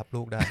รับ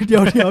ลูกได้เดี๋ย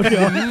ว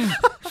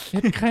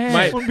แค่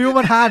มันบิวม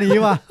าท่านี้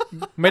ว่ะ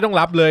ไม่ต้อง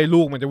รับเลย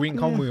ลูกมันจะวิ่ง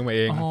เข้ามือมาเ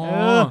อง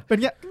เป็น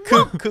เงี้ย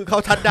คือเขา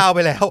ทัดดาวไป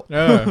แล้ว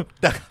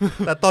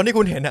แต่ตอนที่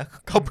คุณเห็นอ่ะ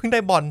เขาเพิ่งได้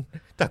บอล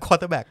จากควอ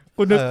เตอร์แบ็ก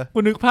คุ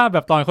ณนึกภาพแบ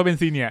บตอนเขาเป็น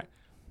ซีเนียร์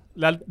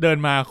แล้วเดิน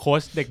มาโค้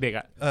ชเด็กๆ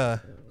อ่ะ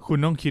คุณ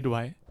ต้องคิดไ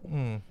ว้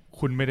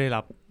คุณไม่ได้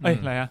รับอ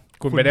ะไรฮะ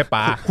คุณไม่ได้ป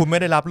าคุณไม่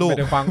ได้รับลูกไ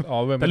ม่ได้ฟัง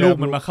แต่ลูก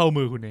มันมาเข้า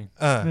มือคุณเอง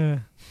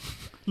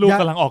ลูก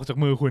กำลังออกจาก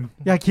มือคุณ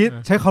อย่าคิด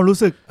ใช้ความรู้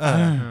สึก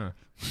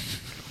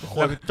ค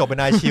นจบเป็น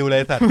ไอชิวเล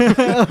ยสัตว์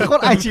โค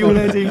ตรไอชิวเล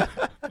ยจริง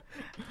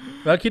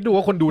แล้วคิดดู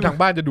ว่าคนดูทาง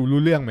บ้านจะดู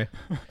รู้เรื่องไหม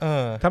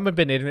ถ้ามันเ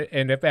ป็น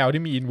NFL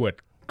ที่มีอินเวิร์ด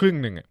ครึ่ง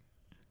หนึ่ง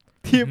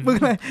ทีมมึง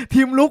อะไร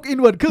ทีมลุกอิน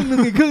เวิร์ดครึ่งนึง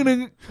อีกครึ่งนึง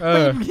ไ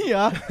ม่มีเหร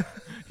อ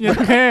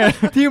แค่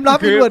ทีมรับ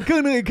อินเวิร์ดครึ่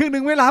งนึงอีกครึ่งนึ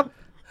งไม่รับ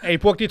ไอ้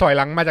พวกที่ถอยห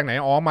ลังมาจากไหน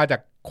มาจา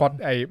กคอร์ด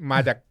มา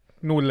จาก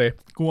นู่นเลย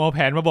กูเอาแผ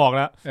นมาบอกแ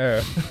ล้ว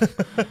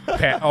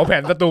เอาแผ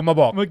นศัตรูมา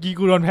บอกเมื่อกี้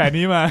กูโดนแผน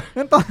นี้มา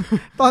งั้นต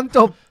อน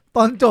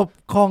จบ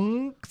ของ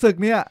ศึก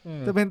เนี่ย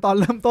จะเป็นตอน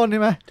เริ่มต้นใช่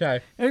ไหมใช่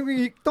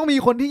ต้องมี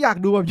คนที่อยาก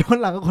ดูแบบย้อน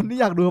หลังกับคนที่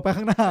อยากดูไป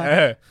ข้างหน้า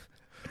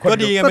ก็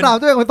ดีสนาม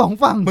ตัวเองเป็น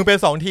2ฝั่งมึงเป็น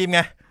2ทีมไ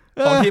ง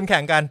2ทีมแข่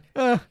งกัน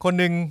คน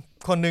นึ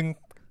ง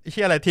เ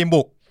หี้ยอะไรทีม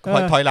บุก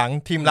ถอยหลัง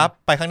ทีมรับ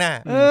ไปข้างหน้า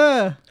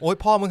โอ๊ย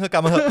พ่อมึงกลั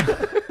บมาเถอะ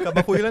กลับม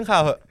าคุยเรื่องข่า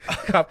วเถอะ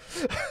ครับ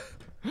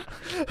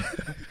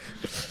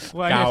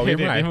ว่าเทป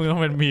นี้มึงต้อ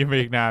งเป็นมีมไป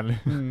อีกนานเลย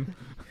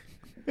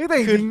แต่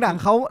จริงหนัง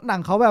เข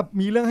าแบบ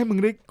มีเรื่องให้มึง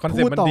ได้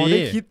พูดต่อได้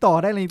คิดต่อ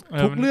ได้เลย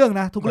ทุกเรื่อง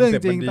นะทุกเรื่อง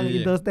จริงตั้งอิ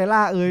นเตอร์สเตลล่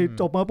า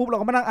จบมาปุ๊บเรา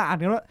ก็มานั่งอ่าน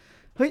กันว่า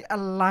เฮ้ยอะ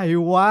ไร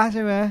วะใ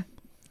ช่ไหม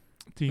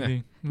จริง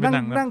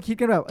นั่งคิด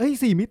กันแบบ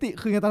4 มิติ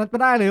คือตอนนั้นไม่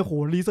ได้เลยโห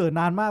รีเสิร์ช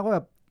นานมากว่าแบ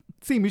บ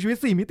สิ่งมีชีวิต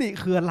4 มิติ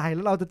คืออะไรแ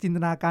ล้วเราจะจินต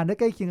นาการได้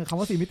ใกล้เคียงกับคำ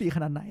ว่า4 มิติข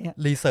นาดไหนอ่ะ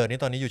รีเสิร์ชนี่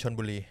ตอนนี้อยู่ชล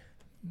บุรี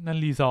นั่น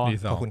รีซอร์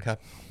ขอบคุณครับ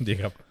ดี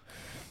ครับ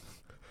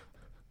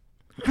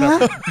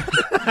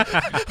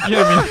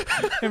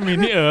ยังมี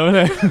นี่เล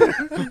ย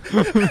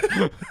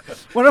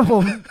วันนั้นผ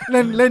ม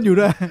เล่นอยู่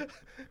ด้วย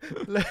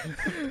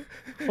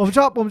ผมช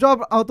อบ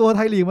เอาตัวไท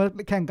ยลีกมา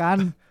แข่งกัน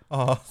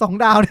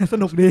2 ดาวเนี่ยส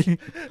นุกดี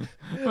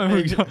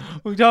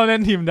มึงชอบเล่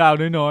นทีมดาว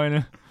น้อยๆน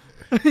ะ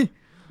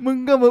มึง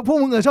ก็พวก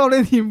มึงชอบเ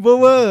ล่นทีมเ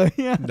วอร์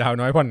ดาว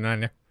น้อยผ่อนนาน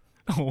เนี่ย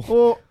โ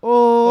อ้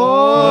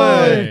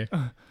ย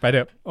ไปเถ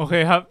อะโอเค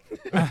ครับ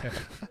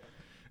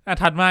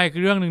ถัดมาอีก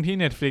เรื่องนึงที่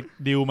Netflix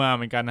ดีลมาเ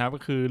หมือนกันนะครับ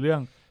ก็คือเรื่อง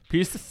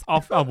Pieces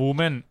of a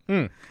Woman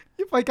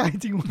นี่ไปไกลจ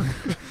ริงมั้ย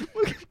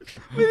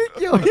ไม่ได้เ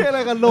กี่ยวอะไร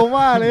กับโลม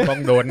าเลยต้อ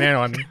งโดนแน่น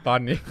อนตอน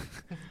นี้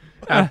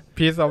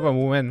Piece of a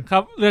Woman ครั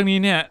บเรื่องนี้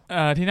เนี่ย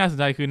ที่น่าสน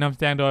ใจคือนำแส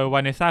ดงโดยวา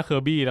เนสซ่าเคอ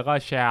ร์บี้แล้วก็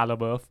แชร์ลา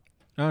เบิร์ฟ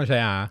ใช่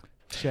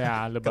แช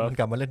ร์ลาเบิร์ฟ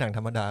กลับมาเล่นหนังธ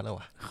รรมดาแล้ว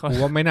ว่ะกู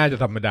ว่าไม่น่าจะ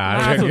ธรรมดา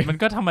ล่าสุดมัน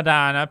ก็ธรรมดา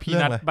นะพี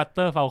นัทบัตเต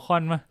อร์ฟาลคอ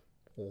นมั้ย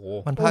โอ้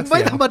มันภาคไ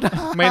ม่ธรรมดา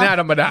ไม่น่า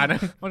ธรรมดานะ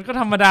มันก็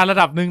ธรรมดาระ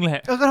ดับนึงแหล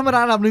ะก็ธรรมดา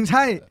ระดับนึงใ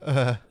ช่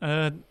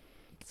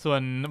ส่ว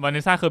นวาเน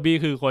สซ่าเคอร์บี้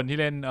คือคนที่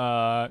เล่น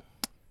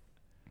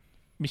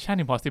Mission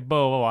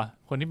Impossible ป่ะวะ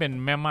คนที่เป็น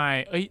แม่ไม้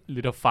หรื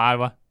อ The Fast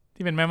วะ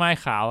ที่เป็นแม่ไม้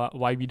ขาวอะ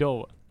White Widow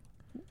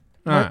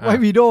ไว้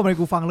วิดีโอมัน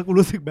กูฟังแล้วกู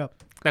รู้สึกแบบ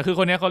แต่คือค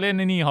นนี้เขาเล่นใ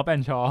นนี่ฮอปแอน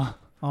ด์ชอ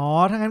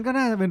ถ้างั้นก็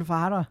น่าจะเป็นฟ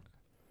าสว่ะ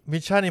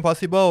Mission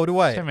Impossible ด้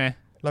วยใช่ไหม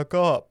แล้ว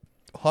ก็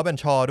ฮอปแอน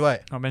ด์ชอด้วย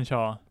ฮอปแอนด์ช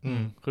อ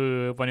คือ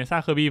วาเนสซ่า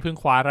เคอร์บี้เพิ่ง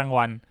คว้าราง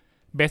วัล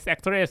Best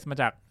Actress มา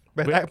จาก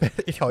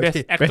Best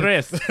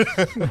Actress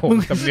มึง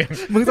สำเ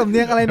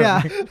นียงอะไรเนี่ย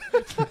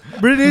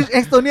British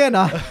Estonian เห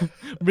รอ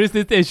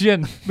British Asian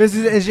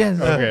British Asian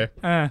โอเค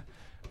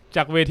จ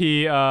ากเวที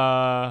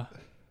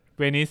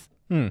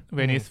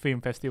Venice Film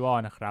Festival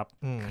นะครับ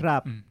ครั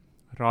บ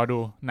รอดู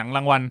หนังร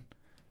างวัล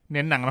เ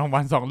น้นหนังรางวั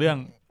ล2เรื่อง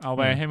เอาไ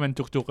ปให้มัน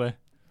จุกๆเลย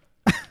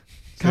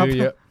ครับ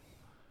เยอะ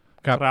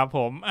ครับผ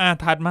ม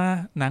ถัดมา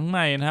หนังให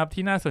ม่นะครับ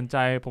ที่น่าสนใจ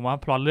ผมว่า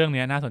พล็อตเรื่อง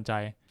นี้น่าสนใจ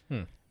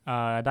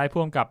ได้พ่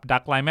วงกับดั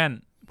กไลแมน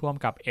พ่วง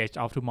กับ Edge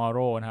of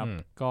Tomorrow นะครับ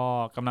ก็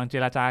กำลังเจ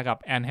รจากับ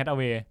แอนแฮทเอา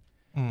เวย์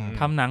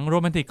ทำหนังโร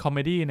แมนติกคอมเม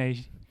ดี้ใน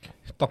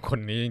ต้องคน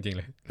นี้จริงๆเ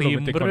ลยธีม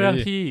เรื่อง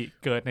ที่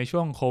เกิดในช่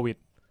วงโควิด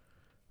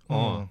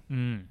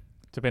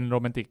จะเป็นโร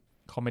แมนติก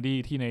คอมเมดี้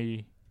ที่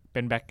เป็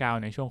นแบ็คกราว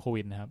ด์ในช่วงโค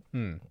วิดนะครับ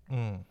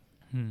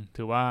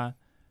ถือว่า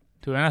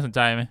น่าสนใ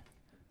จไหม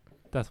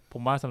แต่ผ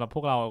มว่าสำหรับพ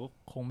วกเรา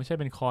คงไม่ใช่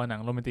เป็นคอหนัง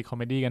โรแมนติกคอมเ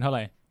มดี้กันเท่าไห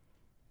ร่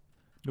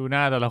ดูหน้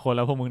าแต่ละคนแ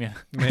ล้วพวกมึงเนี่ย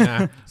ไม่น่า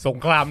สง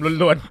คราม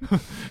ล้วน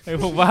ๆไอ้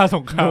พวกว่าส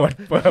งคราม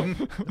เปิม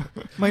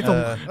ไม่สง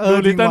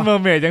Little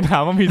Mermaid ยังถา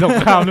มว่ามีสง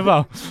ครามหรือเปล่า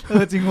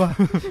จริงว่ะ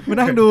มา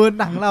นั่งดู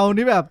หนังเรา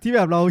นี่แบบที่แ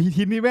บบเรา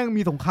ฮิตนี่แม่ง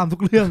มีสงครามทุ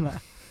กเรื่องอะ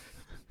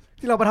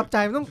ที่เราประทับใจ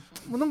มัน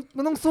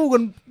ต้องสู้กั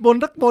นบน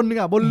นึง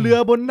อ่ะบนเรือ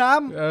บนน้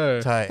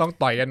ำใช่ต้อง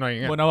ต่อยกันหน่อย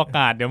บนอวก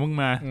าศเดี๋ยวมึง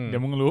มาเดี๋ย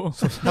วมึงรู้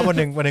ถ้าวันห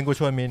นึ่งกู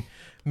ชวน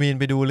มีน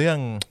ไปดูเรื่อง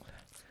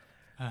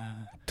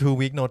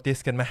2 week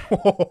notice กันไหม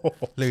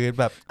หรือ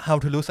แบบ how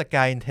to lose a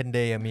guy in 10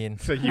 days มีน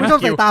ไม่ชอ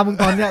บใส่ตามึง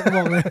ตอนเนี้ยกูบ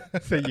อกเลย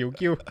สยิว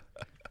กิ้ว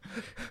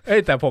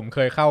แต่ผมเค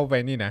ยเข้าไป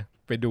นี่นะ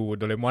ไปดูโ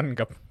ดเรมอน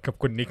กับ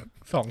คุณนิก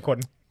2คน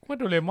ว่า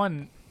โดเรมอน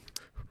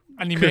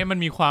อนิเมะมัน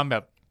มีความแบ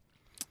บ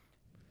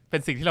เป็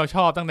นสิ่งที่เราช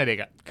อบตั้งแต่เด็ก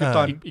อ่ะคือต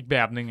อนอีกแบ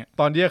บนึงอ่ะ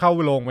ตอนที่เข้า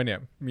โรงไปเนี่ย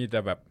มีแต่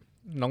แบบ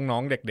น้อ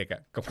งๆเด็กๆอ่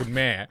ะกับคุณแ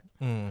ม่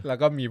แล้ว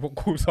ก็มีพวก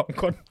ครู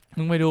2คน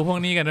มึงไปดูพวก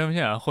นี้กันด้วยไม่ใ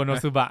ช่เหรอโคโน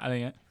ซึบะอะไร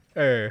เงี้ย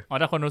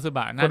ถ้าโคโนซึบ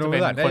ะน่าจะเป็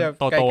นคน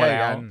โตๆแ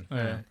ล้ว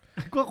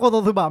ก็โคโน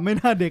ซึบะไม่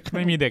น่าเด็กไ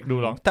ม่มีเด็กดู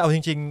หรอกแต่เอาจ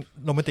ริง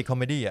ๆโรแมนติกคอม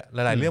เมดี้อ่ะห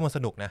ลายๆเรื่องมันส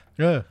นุกนะ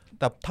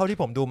แต่เท่าที่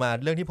ผมดูมา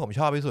เรื่องที่ผม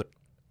ชอบที่สุด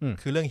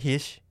คือเรื่อง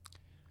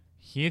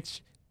Hitch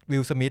วิ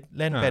ล สมิธ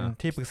เล่นเป็น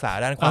ที่ปรึกษา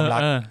ด้านความรั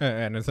ก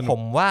ผ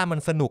มว่ามัน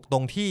สนุกตร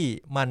งที่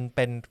มันเ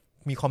ป็น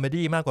มีคอมเม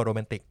ดี้มากกว่าโรแม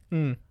นติก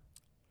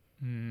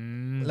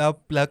แ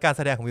ล้วการแ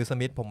สดงของวิล ส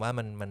มิธผมว่า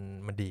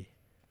มันดี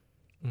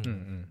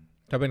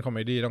ถ้าเป็นคอมเม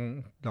ดี้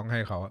ต้องใ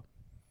ห้เขา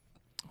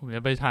ผมจ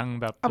ะไปทาง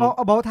แบบ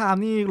About Time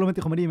นี่โรแมนติ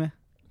กคอมเมดี้ไหม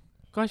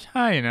ก็ใ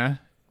ช่นะ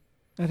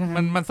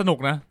มันสนุก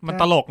นะมัน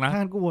ตลกนะท่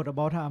านกูโหวต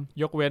About Time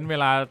ยกเว้นเว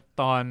ลา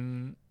ตอน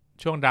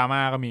ช่วงดราม่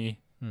าก็มี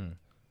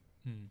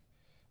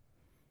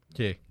โอเ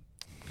ค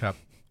ครับ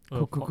โ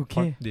อเค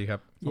ดีครับ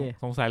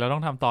สงสัยเราต้อ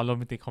งทำตอนโรแ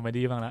มนติกคอมเม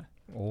ดี้บ้างละ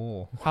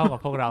เข้ากับ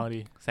พวกเรา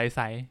ดีใส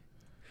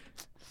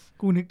ๆ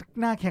กูนึก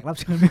หน้าแขกรับ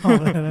เชิญไม่ออก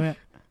เลยนะเนี่ย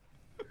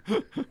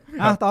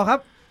ต่อครับ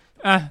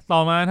ต่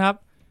อมาครับ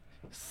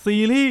ซี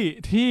รีส์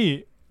ที่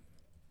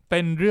เ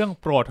ป็นเรื่อง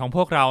โปรดของพ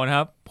วกเรานะค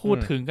รับพูด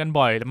ถึงกัน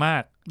บ่อยมา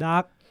ก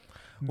Dark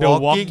The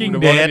Walking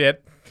Dead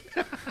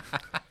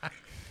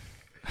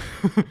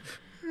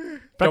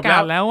ประกา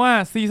ศแล้วว่า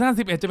ซีซั่น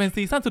11จะเป็น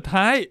ซีซั่นสุด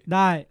ท้ายไ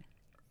ด้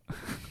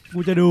กู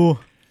จะดู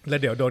แล้ว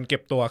เดี๋ยวโดนเก็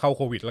บตัวเข้าโ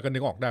ควิดแล้วก็นึ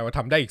กออกได้ว่าท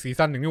ำได้อีกซี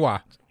ซั่นหนึ่งนี่หว่า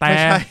แ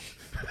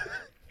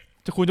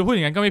ต่คุณจะพูดอ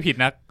ย่างนั้นก็ไม่ผิด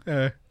นะ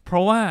เพ เพร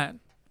าะว่า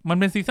มัน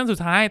เป็นซีซั่นสุด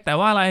ท้ายแต่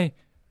ว่าอะไร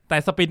แต่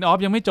สปินออฟ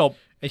ยังไม่จบ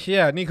ไอ้เชี่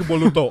ยนี่คือโบ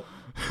รูโตะ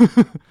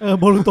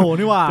โบรูโตะ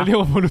นี่ว่าจะเรียก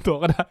ว่าโบรูโตะ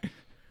ก็ได้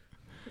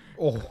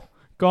โอ้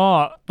ก็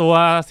ตัว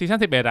ซีซั่น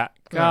11อ่ะ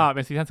ก็เ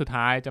ป็นซีซั่นสุด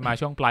ท้ายจะมา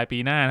ช่วงปลายปี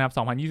หน้านะครับ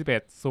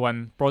2021ส่วน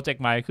โปรเจก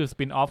ต์ใหม่คือส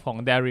ปินออฟของ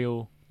Daryl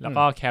แล้ว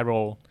ก็แคโร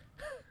ล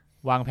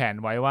วางแผน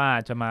ไว้ว่า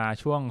จะมา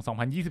ช่วง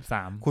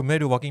2023คุณไม่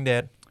ดู Walking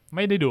Dead ไ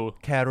ม่ได้ดู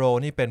แคโรล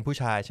นี่เป็นผู้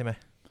ชายใช่ไหม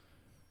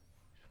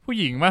ผู้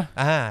หญิงป่ะ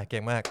เ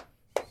ก่งมาก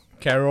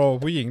แคโรล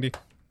ผู้หญิงดิ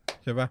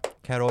ใช่ป่ะ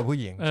แคโรลผู้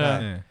หญิงใช่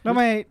แล้วไ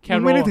ม่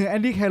ไม่ได้ถึงแอ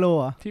นดี้แคโรล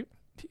อ่ะ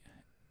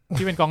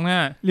ที่เป็นกองหน้า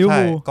ลิเวอร์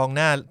พูลกองห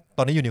น้าต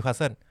อนนี้อยู่นิวคาสเ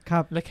ซิลครั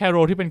บและแคโร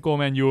ลที่เป็นโก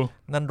แมนยู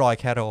นั่นรอย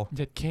แคโรลเ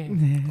จ็ดเค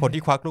คน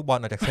ที่ควักลูกบอล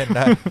ออกจากเส้นไ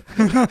ด้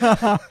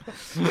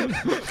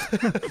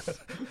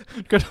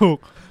ก็ถูก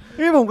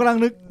นี่ผมกำลัง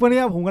นึกวันนี้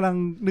ผมกำลัง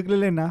นึก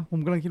เล่นๆนะผม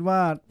กำลังคิดว่า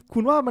คุ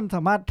ณว่ามันส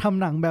ามารถท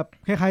ำหนังแบบ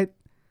คล้าย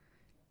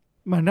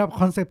ๆเหมือนแบบ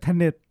คอนเซปต์เทน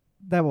เน็ต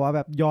ได้บอกว่าแ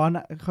บบย้อน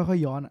อ่ะค่อย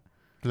ๆย้อนอ่ะ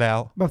แล้ว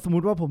แบบสมม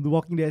ติว่าผมดู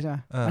Walking Dead ใช่ไหม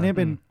อันนี้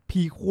เป็น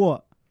พีขั้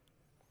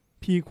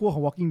วขอ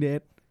ง Walking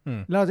Dead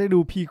แล้วเราจะดู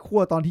พีขั้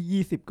วตอน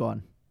ที่20ก่อน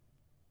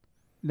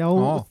แ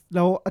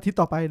ล้วอาทิตย์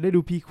ต่อไปได้ดู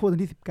พีขั้วตอ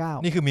นที่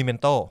19นี่คือมีเมน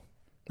โต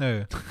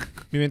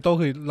มีเมนโต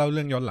คือเล่าเ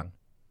รื่องย้อนหลัง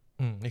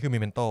นี่คือมี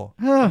เมนโต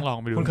ต้องลอง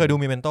ไปดูคุณเคยดู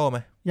มีเมนโตไหม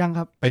ยังค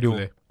รับไปดู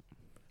เลย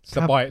ส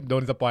ปอยโด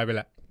นสปอยไปแ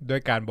ล้วด้วย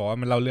การบอกว่า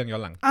มันเล่าเรื่องย้อ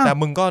นหลังแต่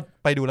มึงก็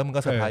ไปดูแล้วมึง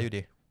ก็เซอร์ไพรส์อยู่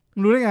ดี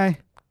รู้ได้ไง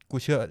กู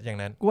เชื่ออย่าง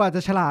นั้นกูอาจจ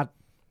ะฉลาด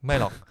ไม่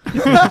หรอก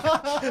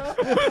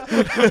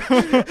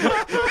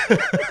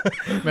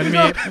มัน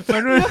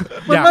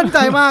มั่นใจ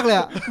มากเลย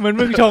อ่ะเหมือน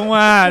มึงชงม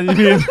า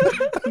จีน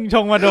มึงช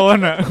งมาโดน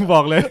อ่ะบ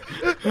อกเลย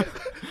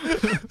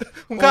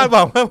มึงคาดห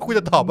วังว่ากูจ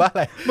ะตอบว่าอะ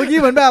ไรเมื่อกี้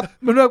เหมือนแบบ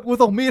กู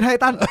ส่งมีดให้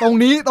ตั้นตรง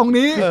นี้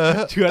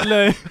เฉือนเล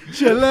ย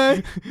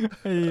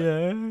ไอ้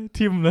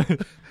ทิมเลย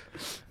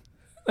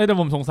แต่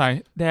ผมสงสัย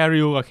แด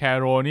ริลกับแค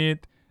โรนี่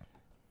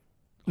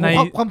ใน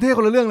ความเท่ค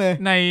นละเรื่องเลย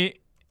ใน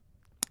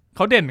เข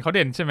าเด่น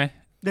ใช่ไหม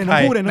เด่นทั้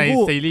งคู่ใน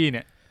ซีรีส์เ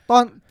นี่ยตอ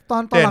น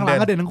หลัง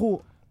ๆก็เด่นทั้งคู่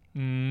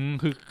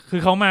คื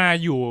อเขามา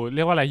อยู่เ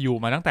รียกว่าอะไรอยู่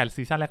มาตั้งแต่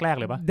ซีซั่นแรกๆ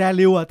เลยปะแด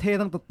ริลอ่ะเท่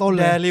ตั้งแต่ต้นเล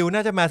ยแดริลน่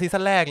าจะมาซี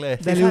ซั่นแรกเลย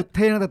แดริลเ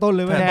ท่ตั้งแต่ต้นเ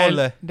ลย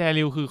แด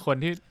ริลคือคน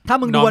ที่ถ้า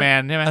มึงดูนอร์แม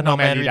นใช่ไหมนอร์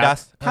แมนรีดัส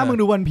ถ้ามึง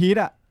ดูวันพีซ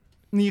อ่ะ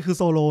นี่คือโ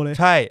ซโลเลย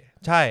ใช่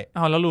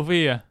อ้าวแล้วลู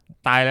ฟี่อ่ะ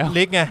ตายแล้ว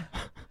ลิกไง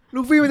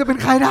ลูฟี่มันจะเป็น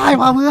ใครได้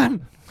มาเพื่อน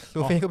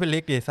ลูฟี่ก็เป็นลิ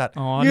กดิสัตว์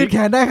ยืดแข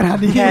นได้ขนาด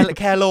นี้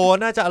แคโร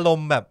น่าจะอาร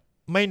มณ์แบบ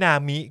ไม่นา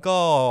มิก็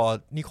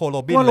นิโคลโร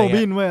บินก็โร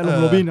บินเว้ย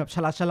โรบินแบบฉ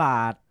ลา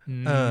ด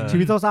ชี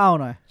วิตเศร้าๆ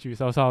หน่อยชีวิต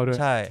เศร้าๆด้วย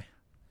ใช่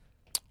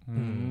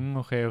โ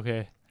อเค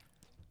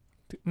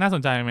น่าส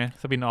นใจไหม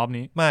สปินออฟ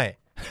นี้ไม่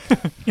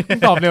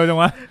ตอบเร็วจัง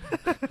วะ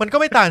มันก็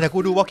ไม่ต่างจากกู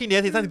ดู Walking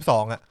Dead ซีซั่น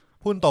12อ่ะ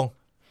พูดตรง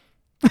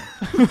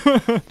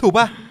ถูก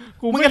ป่ะ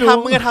มึงจะ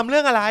ทำเรื่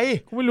องอะไร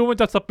กูไม่รู้มัน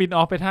จะสปินอ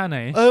อฟไปท่าไหน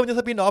มันจะ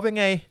สปินออฟยัง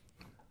ไง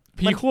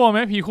พีขั้วไหม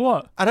พีขั้ว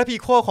ถ้าพี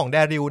ขั้วของแด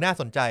ริลน่า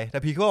สนใจแต่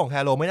พีขั้วของแค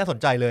โรไม่น่าสน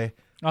ใจเลย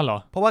อ๋อเหรอ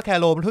เพราะว่าแค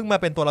โรมันเพิ่งมา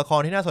เป็นตัวละคร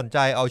ที่น่าสนใจ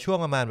เอาช่วง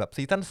ประมาณแบบ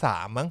ซีซั่น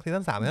3มั้งซี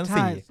ซั่น3ซีซั่น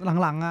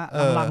4หลังๆอ่ะ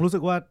หลังรู้สึ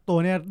กว่าตัว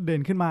เนี้ยเด่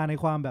นขึ้นมาใน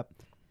ความแบบ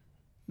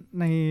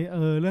ใน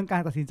เรื่องกา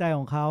รตัดสินใจข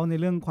องเขาใน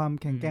เรื่องความ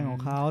แข็งแกร่งของ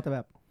เขาแต่แบ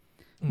บ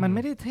มันไ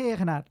ม่ได้เท่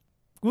ขนาด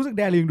รู้สึกแ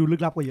ดริลดูลึ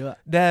กลับกว่าเยอะ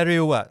แดริ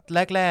ลอ่ะ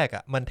แรกๆอ่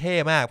ะมันเท่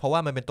มากเพราะว่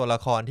ามันเป็นตัวละ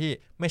ครที่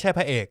ไม่ใช่พ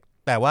ระเอก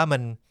แต่ว่า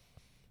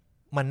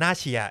มันน่า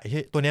เชียร์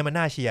ตัวนี้มัน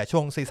น่าเชียร์ช่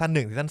วงซีซั่น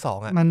1ซีซั่น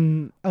2อ่ะ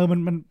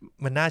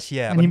มันน่าเชี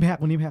ยร์มันแพ็ค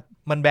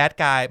มันแบด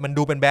กายมัน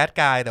ดูเป็นแบด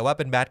กายแต่ว่าเ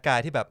ป็นแบดกาย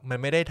ที่แบบมัน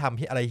ไม่ได้ท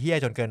ำอะไรเหี้ย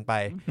จนเกินไป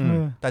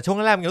แต่ช่วง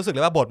แรกมันรู้สึกเล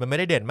ยว่าบทมันไม่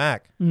ได้เด่นมาก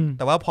แ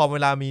ต่ว่าพอเว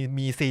ลา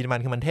มีซีนมั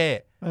นคือมันเท่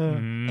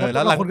แ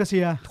ล้วหลังคนก็เชี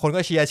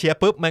ยร์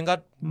ปุ๊บมันก็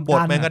บท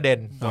มันก็เด่น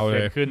เอาเล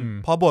ยขึ้น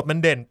พอบทมัน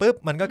เด่นปุ๊บ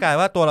มันก็กลาย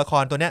ว่าตัวละค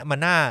รตัวเนี้ยมัน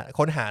น่า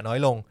ค้นหาน้อย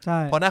ลง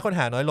พอน่าค้น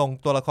หาน้อยลง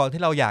ตัวละคร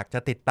ที่เราอยากจะ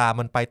ติดตาม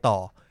มันไปต่อ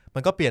มั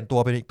นก็เปลี่ยนตัว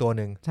เป็นอีกตัว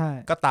นึง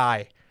ก็ตาย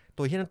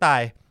ตัวที่นั่นตา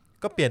ย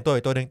ก็เปลี่ยนตัว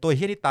อีกตัวนึงตัว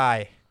ที่นี่ตาย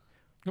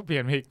ก็เปลี่ย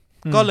นอีก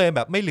ก็เลยแบ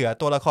บไม่เหลือ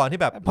ตัวละครที่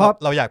แบบ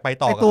เราอยากไป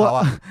ต่อกับเขา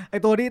อะไอ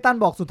ตัวที่ตั้น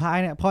บอกสุดท้าย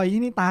เนี่ยพอ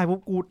ที่นี่ตายปุ๊บ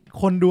กู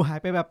คนดูหาย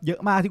ไปแบบเยอ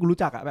ะมากที่กูรู้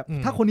จักอะแบบ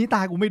ถ้าคนนี้ต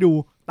ายกูไม่ดู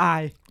ตาย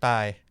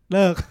เ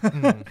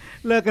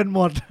ลิกกันหม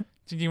ด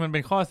จริงๆมันเป็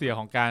นข้อเสียข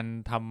องการ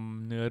ท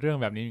ำเนื้อเรื่อง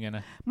แบบนี้เหมือนกันน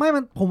ะไม่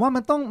ผมว่ามั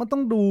นต้อ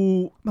ง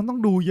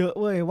ดูเยอะ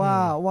เว้ย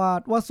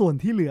ว่าส่วน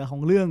ที่เหลือขอ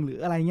งเรื่องหรือ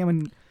อะไรเงี้ยมัน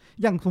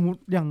อย่างสมมติ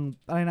อย่าง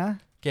อะไรนะ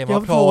เกมออ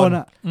ฟโทน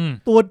อ่ะ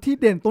ตัวที่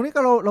เด่นตัวนี้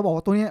ก็เราบอก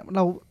ว่าตัวนี้เร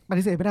าป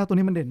ฏิเสธไม่ได้ตัว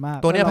นี้มันเด่นมาก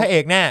ตัวนี้พระเอ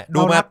กแน่ดู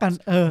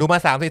มา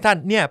3ซีซั่น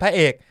เนี่ยพระเ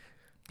อก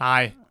ตา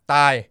ย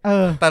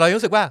แต่เรา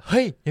รู้สึกว่าเ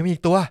ฮ้ยยังมีอี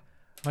กตัว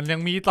มันยัง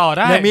มีต่อไ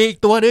ด้ยังมีอีก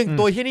ตัวนึง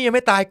ตัวที่นี่ยังไ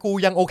ม่ตายกู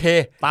ยังโอเค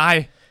ตาย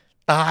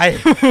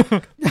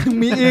ยัง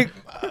มีอีก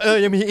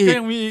ยังมี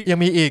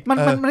อีกมัน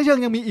ไม่เชิง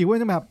ยังมีอีกเว้ย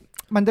แบบ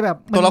มันจะแบบ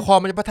ตัวละคร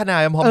มันจะพัฒนา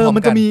พร้อมๆกัน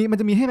มันจ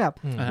ะมีให้แบบ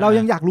เรา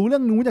ยังอยากรู้เรื่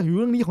องนู้นอยากรู้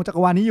เรื่องนี้ของจัก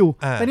รวาลนี้อยู่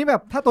แต่นี่แบ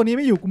บถ้าตัวนี้ไ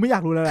ม่อยู่กูไม่อยา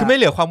กรู้แล้วคือไม่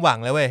เหลือความหวัง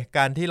แล้วเว้ยก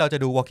ารที่เราจะ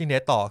ดู Walking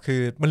Dead ต่อคื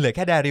อมันเหลือแ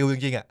ค่แดริลจ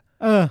ริงๆอ่ะ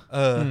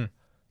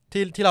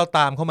ที่เราต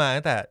ามเข้ามา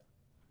ตั้ง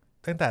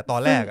แต่ตอ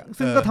นแรกอ่ะ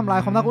ซึ่งก็ทำลาย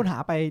ความน่าค้นหา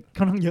ไป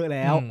ค่อนข้างเยอะแ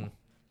ล้ว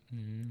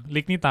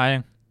ลิกนี่ตายยั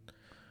ง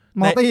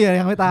มอร์ตี้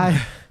ยังไม่ตาย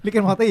ลิกแอ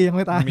นมอร์ตี้ยัง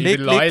ไม่ตายลิก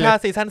ถ้า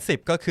ซีซั่น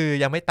10ก็คือ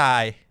ยังไม่ตา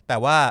ย แ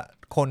ต่ว่า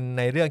คนใ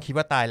นเรื่องคิด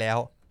ว่าตายแล้ว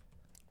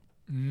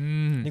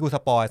นี่กูส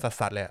ปอยสั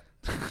สๆเลย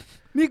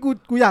นี่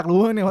กูอยากรู้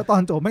เนี่ยว่าตอ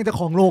นจบแม่งจะ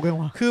ครองโลกยัง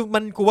วะคือมั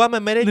นกูว่ามั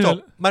นไม่ได้จบ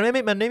มันไ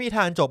ม่มีท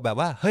างจบแบบ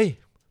ว่าเฮ้ย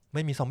ไ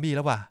ม่มีซอมบี้แ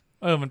ล้วว่ะ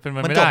มันเป็น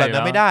มันจบแบบ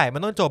นั้นไม่ได้มั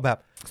นต้องจบแบบ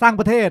สร้าง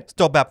ประเทศ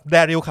จบแบบแด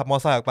ริลขับมอเตอ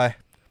ร์ไซค์ออกไป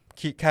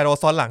แคโร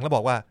ซ้อนหลังแล้วบ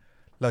อกว่า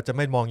เราจะไ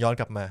ม่มองย้อน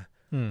กลับมา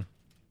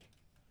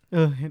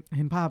เ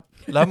ห็นภาพ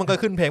แล้วมันก็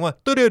ขึ้นเพลงว่า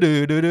ตื้อดื้อ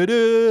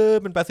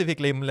เป็นแปซิฟิก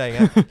ริมอะไรอย่างเ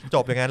งี้ยจ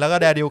บอย่างงั้นแล้วก็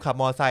แดริลขับ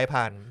มอเตอร์ไซค์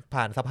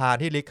ผ่านสะพาน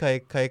ที่ลิก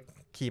เคย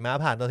ขี่ม้า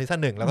ผ่านตอนซีซั่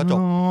น 1แล้วก็จบ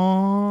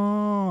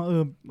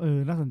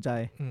น่าสนใจ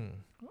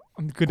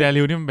คือแด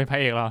ริลนี่มันเป็นพระ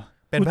เอกเหรอ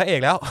เป็นพระเอก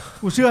แล้ว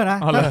กูเชื่อนะ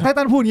ถ้า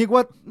ท่านพูดงี้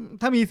ว่า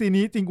ถ้ามีซีน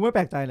นี้จริงกูไม่แป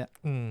ลกใจเลย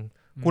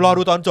กูรอ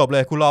ดูตอนจบเล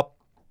ยกู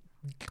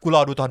ร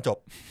อดูตอนจบ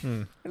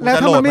แล้ว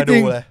ถ้ามันไม่จริ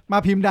งมา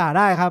พิมพ์ด่าไ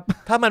ด้ครับ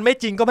ถ้ามันไม่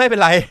จริงก็ไม่เป็น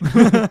ไร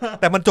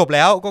แต่มันจบแ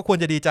ล้วก็ควร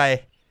จะดีใจ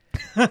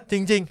จ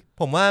ริงๆ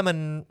ผมว่ามั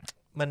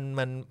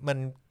น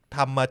ท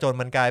ำมาจน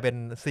มันกลายเป็น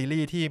ซีรี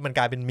ส์ที่มันก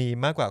ลายเป็นมีม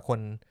มากกว่าคน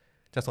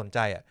จะสนใจ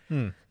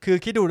คือ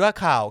คิดดูว่า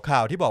ข่า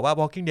วที่บอกว่า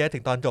Walking Dead ถึ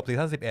งตอนจบซี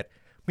ซั่น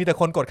11มีแต่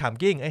คนกดข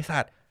ำกิ้งไอ้สั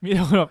ตว์มีแ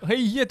ต่คนแบบเฮ้ย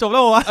เฮียจบแล้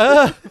ววะ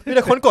มีแ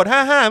ต่คนกด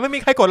55ไม่มี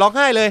ใครกดร้องไ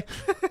ห้เลย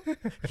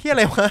เฮียอะ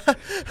ไรวะ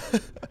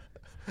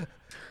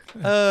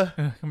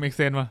make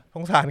sense ว่ะส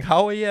งสารเขา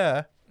ไอ้เหี้ย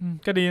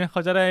ก็ดีนะเข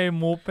าจะได้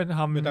move เป็นท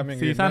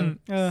ำซีซั่น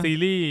ซี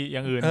รีส์อย่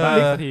างอื่นบ้าง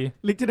สักที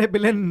ลิกจะได้ไป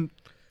เ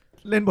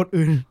ล่นบท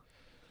อื่น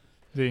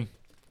จริง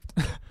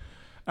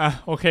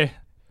โอเค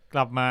ก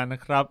ลับมานะ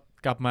ครับ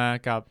กลับมา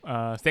กับ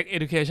Sex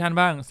Education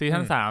บ้างซี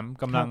ซั่น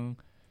3กำลัง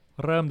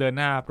เริ่มเดิน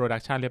หน้าโปรดั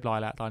กชันเรียบร้อย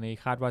แล้วตอนนี้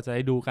คาดว่าจะไ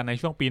ด้ดูกันใน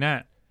ช่วงปีหน้า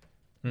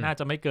น่า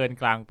จะไม่เกิน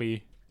กลางปี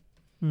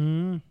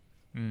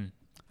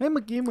เฮ้ยเ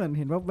มื่อกี้เหมือน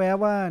เห็นว่าแวว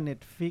ว่า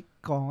Netflix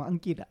ของอัง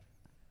กฤษอ่ะ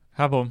ค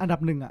รับผมอันดั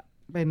บ1อ่ะ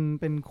เ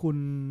ป็น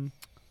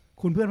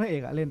คุณเพื่อนพระเอ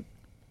กอ่ะเล่น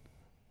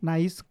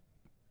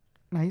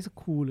Nice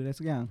Cool หรืออะไร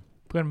สักอย่าง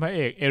เพื่อนพระเอ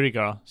กเอริกเ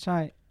หรอใช่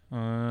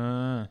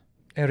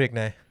เอริกไ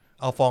หน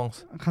อัลฟองส์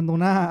คันโต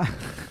นา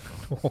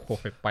โอ้โห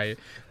ไป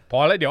พอ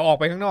แล้วเดี๋ยวออก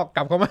ไปข้างนอกก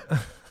ลับเข้ามา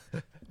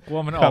กู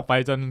ว่ามันออกไป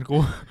จนกู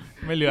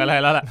ไม่เหลืออะไร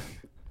แล้วล่ะ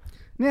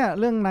เนี่ย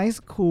เรื่อง Nice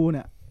Cool เ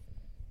นี่ย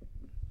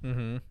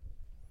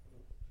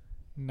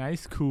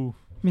Nice Cool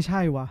ไม่ใ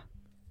ช่วะ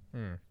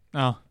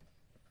อ้าว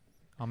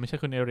ไม่ใช่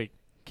คุณเอริก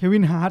เควิ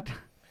นฮาร์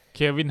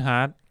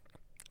ท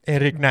เอ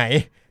ริกไหน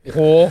โอ้โห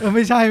ไ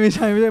ม่ใช่เ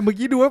มื่อ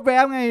กี้ดูแว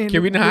บๆไงเค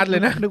วินฮาร์ทเล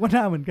ยนะนึกว่าห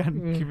น้าเหมือนกัน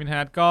เควินฮา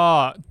ร์ทก็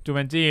จูเว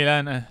นจี้แล้ว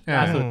นะ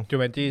ล่าสุดจู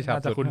เวนจี้น่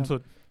าจะคุ้นสุ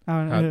ด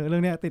เรื่อ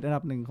งนี้ติดอัน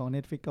ดับ1ของ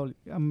Netflix เกาหลี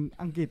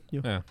อังกฤษอ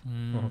ยู่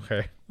โ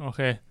อเ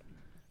ค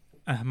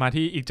มา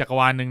ที่อีกจักร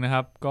วาลนึงนะค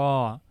รับก็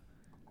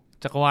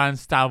จักรวาล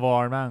Star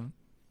Wars บ้าง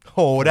โห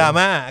ดรา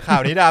ม่าข่า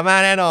วนี้ดราม่า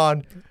แน่นอน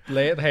เล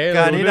ะเทะก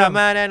ารนี้ดรา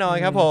ม่าแน่นอน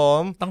ครับผม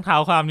ต้องเท้า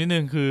ความนิดนึ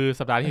งคือ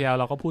สัปดาห์ที่แล้ว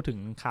เราก็พูดถึง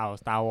ข่าว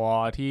Star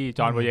Wars ที่จ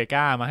อห์นโบเย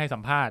ก้ามาให้สั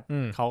มภาษณ์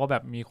เขาก็แบ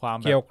บมีความ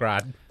แบบเกี่ยวกรา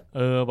ด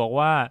บอก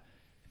ว่า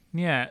เ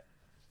นี่ย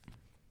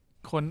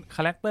คนค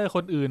าแรคเตอร์ค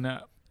นอื่นอ่ะ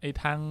ไอ้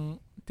ทาง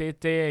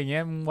เจอย่างเงี้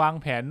ยวาง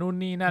แผนนู่น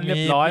นี่นั่นเรี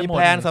ยบร้อยหมดมี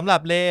แผนสำหรั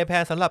บเลแผ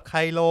นสำหรับไค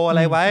โลอะไ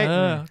รไว้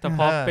แต่พ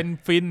อเป็น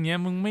ฟินเงี้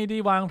ยมึงไม่ได้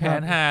วางแผ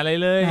นหาอะไร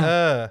เลย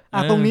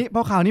ตรงนี้พ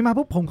อข่าวนี้มา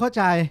ปุ๊บผมเข้าใ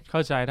จ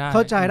ไ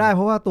ด้เพ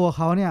ราะว่าตัวเ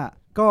ขาเนี่ย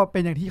ก็เป็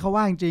นอย่างที่เขา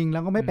ว่าจริงๆแล้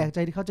วก็ไม่แปลกใจ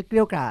ที่เขาจะเก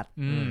ลี้ยกล่อม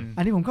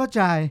อันนี้ผมเข้าใ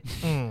จ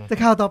แต่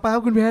ข่าวต่อไปครั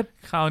บคุณเพชร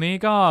ข่าวนี้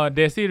ก็เด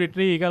ซี่ริด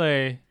ลีย์ก็เลย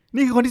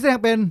นี่คือคนที่แสดง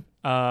เป็น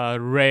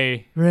เรย์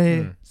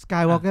สกา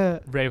ยวอล์กเกอร์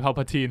เรย์พาลพ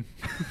าทีน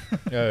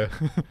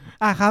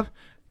ครับ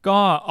ก็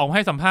ออกมาใ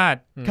ห้สัมภาษณ์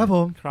ครับผ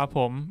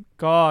ม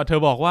ก็เธอ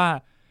บอกว่า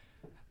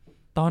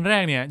ตอนแร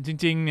กเนี่ยจ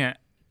ริงๆเนี่ย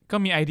ก็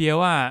มีไอเดีย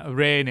ว่าเ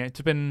รย์เนี่ยจ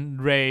ะเป็น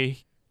เรย์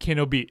เคนโ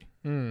นบิ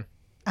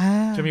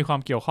จะมีความ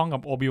เกี่ยวข้องกั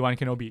บโอบิวันเ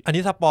คนโนบิอัน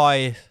นี้สปอย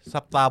ส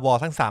ตาร์วอ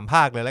ร์ทั้ง3ภ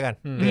าคเลยแล้วกัน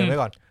เตือนไว้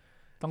ก่อน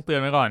ต้องเตือ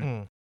นไว้ก่อน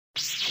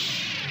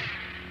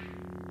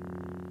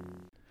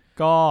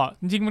ก็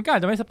จริงๆมันก็อา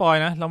จจะไม่สปอย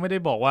นะเราไม่ได้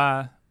บอกว่า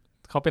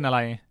เขาเป็นอะไร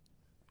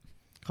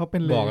เขาเป็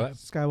นเลย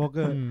สกายวอล์กเก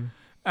อร์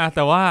แ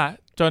ต่ว่า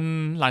จน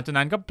หลังจาก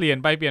นั้นก็เปลี่ยน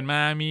ไปเปลี่ยนมา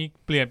มี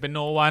เปลี่ยนเป็นโน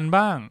วัน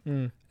บ้าง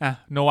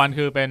โนวัน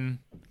คือเป็น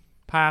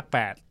ภาค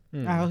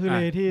8ก็คือเล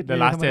ยที่ The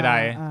Last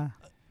Jedi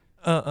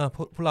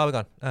พูดเล่าไป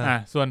ก่อน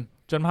ส่วน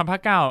จนมาภา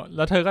ค9แ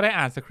ล้วเธอก็ได้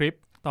อ่านสคริป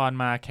ต์ตอน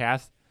มาแคส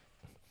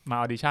มาอ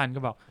อดิชั่นก็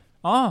บอก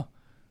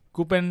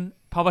กูเป็น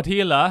พาลพาที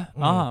นเหรอ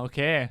โอเค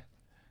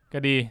ก็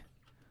ดี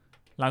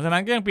หลังจากนั้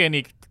นก็ยังเปลี่ยน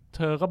อีกเ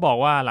ธอก็บอก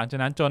ว่าหลังจาก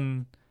นั้นจน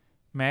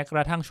แม้กร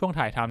ะทั่งช่วง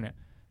ถ่ายทำเนี่ย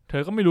เธ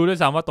อก็ไม่รู้ด้วย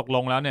ซ้ำว่าตกล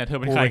งแล้วเนี่ยเธอ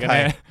เป็นใครกันแ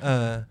น่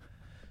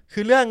คื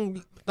อเรื่อง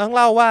ต้องเ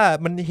ล่าว่า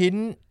มัน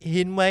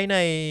หินไว้ใน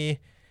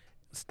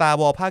Star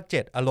Wars ภาค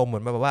7อารมณ์เหมื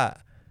อนแบบว่า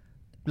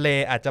เล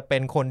อาจจะเป็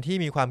นคนที่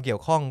มีความเกี่ย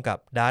วข้องกับ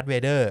ดาร์ธเว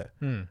เดอร์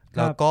แ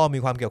ล้วก็มี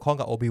ความเกี่ยวข้อง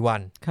กับโอบิวั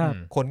น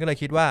คนก็เลย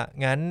คิดว่า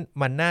งั้น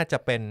มันน่าจะ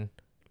เป็น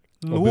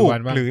ลูก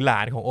หรือหลา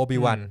นของโอบิ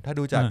วันถ้า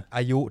ดูจากอ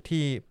ายุ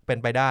ที่เป็น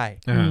ไปได้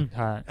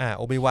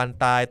โอบิวัน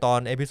ตายตอน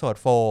เอพิโซด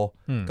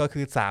4ก็คื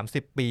อ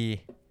30ปี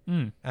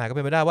ก็เ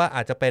ป็นไปได้ว่าอ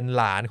าจจะเป็น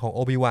หลานของโอ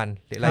บิวัน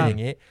หรืออะไรอย่า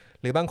งนี้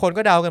หรือบางคน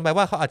ก็เดากันไป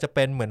ว่าเขาอาจจะเ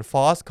ป็นเหมือนฟ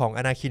อสของ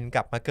อนาคินก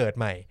ลับมาเกิด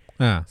ใหม่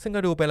ซึ่งก็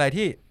ดูเป็นอะไร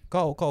ที่ ก็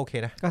โอเค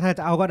นะก็ถ้าจ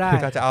ะเอาก็ได้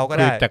ถ้าจะเอาก็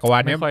ได้จักรวา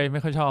ลนี้ไ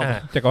ม่ค่อยชอบ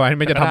จักรวาล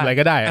ไม่จะทำอะไร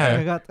ก็ได้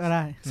ก็ไ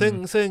ด้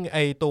ซึ่งไอ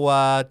ตัว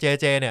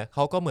JJ เนี่ยเข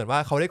าก็เหมือนว่า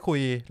เขาได้คุ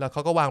ยแล้วเข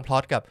าก็วางพล็อ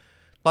ตกับ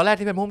ตอนแรก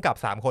ที่เป็นผู้กำกับ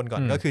3คนก่อ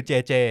นก็คือ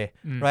JJ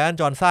Ryan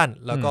Johnson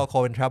แล้วก็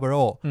Colin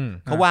Trevorrow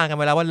เขาวางกันไ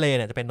ว้แล้วว่าเลเ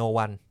นี่ยจะเป็น No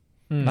One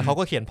แล้วเขา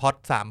ก็เขียนพล็อต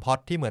3พล็อต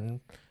ที่เหมือน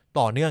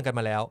ต่อเนื่องกันม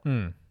าแล้ว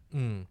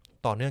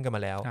ต่อเนื่องกันม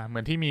าแล้วเหมื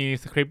อนที่มี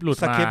สคริปต์หลุด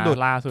มา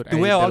ล่าสุด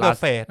Duel of the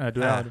Fate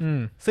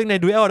ซึ่งใน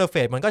Duel of the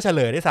Fate มันก็เฉ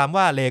ลยได้ซ้ำ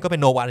ว่าเลก็เป็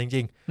น No One จ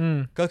ริง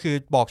ๆก็คือ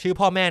บอกชื่อ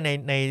พ่อแม่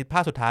ในภา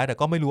คสุดท้ายแต่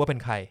ก็ไม่รู้ว่าเป็น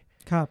ใคร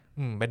ครับ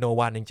เป็น No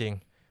One จริง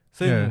ๆ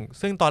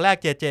ซึ่งตอนแรก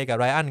JJ กับ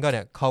Ryan ก็เ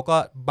นี่ยเขาก็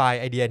บาย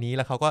ไอเดียนี้แ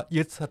ล้วเขาก็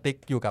ยึดสติ๊ก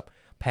อยู่กับ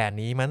แผน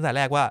นี้มันตั้งแต่แ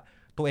รกว่า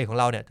ตัวเอกของ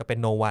เราเนี่ยจะเป็น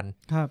No One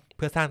เ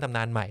พื่อสร้างตำน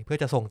านใหม่เพื่อ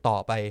จะส่งต่อ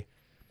ไป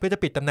เพื่อจะ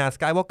ปิดตำนาน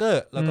Skywalker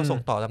แล้วก็ส่ง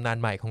ต่อตำนาน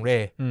ใหม่ของเร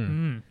ย์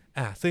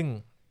ซึ่ง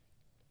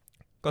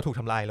ก็ถูก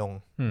ทำลายลง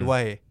ด้ว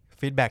ย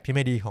ฟีดแบ็กที่ไ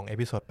ม่ดีของเอ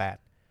พิโซด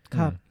8ค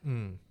รับ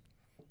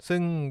ซึ่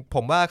งผ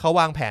มว่าเขา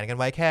วางแผนกัน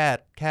ไว้แ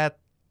ค่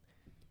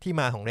ที่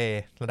มาของเร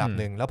ย์ระดับ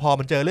หนึ่งแล้วพอ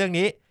มันเจอเรื่อง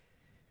นี้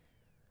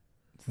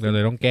เล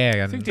ยต้องแก้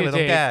กันซึ่ง ต้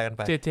องแก้กันไ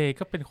ป JJ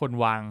ก็เป็นคน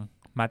วาง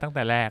มาตั้งแ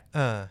ต่แรก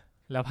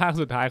แล้วภาค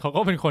สุดท้ายเขา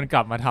ก็เป็นคนก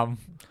ลับมาท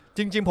ำจ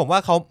ริงๆผมว่า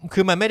เขาคื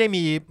อมันไม่ได้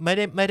มี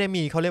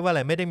เขาเรียกว่าอะไ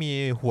รไม่ได้มี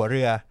หัวเ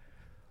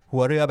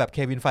รือแบบเค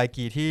วินไฟ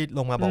กีที่ล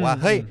งมาบอกว่า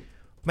เฮ้ย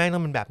แม่งต้อ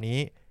งเป็นแบบนี้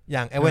อ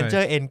ย่าง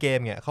Avenger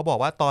Endgame เนี่ยเขาบอก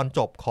ว่าตอนจ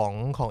บข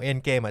อง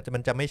Endgame มั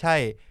นจะไม่ใช่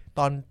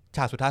ตอนฉ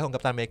ากสุดท้ายของกั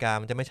ปตันอเมริกา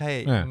มันจะไม่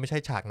ใช่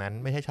ฉากนั้น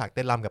ไม่ใช่ฉากเ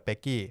ต้นรำกับเป๊ก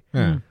กี้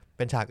เ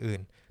ป็นฉากอื่น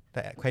แ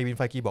ต่เควินไ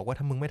ฟกีบอกว่า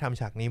ถ้ามึงไม่ทำ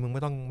ฉากนี้มึงไ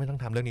ม่ต้อง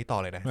ทำเรื่องนี้ต่อ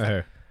เลยนะ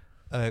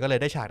ก็เลย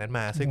ได้ฉากนั้นม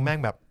าซึ่งแม่ง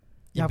แบบ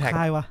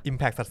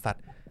impact สัส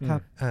ๆครั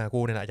บกู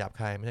เนี่ยแหละหยาบ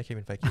คายไม่ใช่เค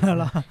วินไฟกี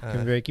เค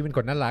วินไฟกีเป็นค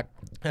นน่ารัก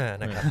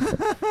นะครับ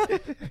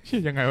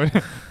ยังไงวะเ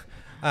นี่ย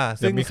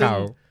ซึ่งมีข่าว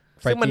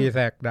ไฟกีแท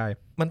รกได้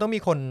มันต้อง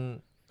มีค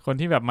น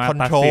ที่แบบมา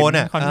ตัดสิน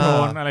คอนโทร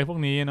ลอะไรพวก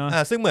นี้เนาะ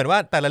ซึ่งเหมือนว่า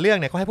แต่ละเรื่อง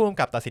เนี่ยเขาให้ผู้กำ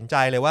กับตัดสินใจ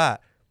เลยว่า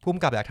ผู้ก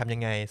ำกับอยากทำยั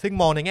งไงซึ่ง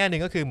มองในแง่นึ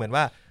งก็คือเหมือน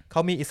ว่าเข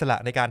ามีอิสระ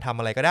ในการทำ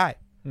อะไรก็ได้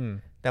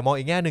แต่มอง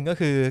อีกแง่นึงก็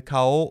คือเข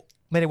า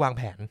ไม่ได้วางแ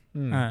ผน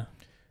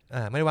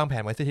ไม่ได้วางแผ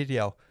นไว้ซะทีเดี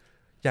ยว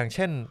อย่างเ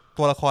ช่น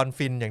ตัวละคร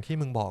ฟินอย่างที่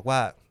มึงบอกว่า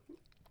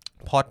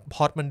พ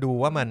อดมันดู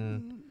ว่า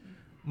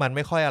มันไ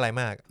ม่ค่อยอะไร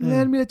มากเ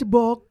ล่นมีอะไรจะบ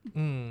อ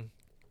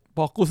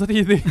กกูสักที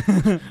สิ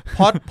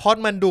พอด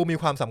มันดูมี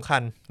ความสำคั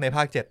ญในภ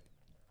าค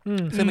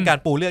7ซึ่งเป็นการ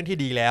ปูเรื่องที่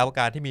ดีแล้ว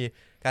การ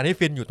ที่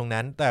ฟินอยู่ตรง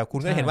นั้นแต่คุ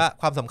ณก็เห็นว่า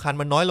ความสำคัญ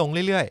มันน้อยลง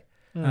เรื่อย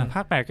ๆภ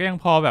าค8ก็ยัง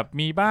พอแบบ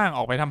มีบ้างอ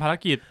อกไปทำภาร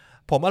กิจ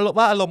ผม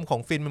ว่าอารมณ์ขอ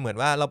งฟินมันเหมือน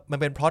ว่ามัน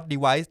เป็น plot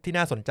device ที่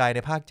น่าสนใจใน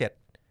ภาค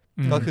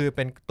7ก็คือเ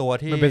ป็นตัว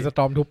ที่มันเป็น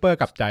Stormtrooper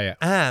กับใจ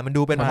มัน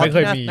ดูเป็น plot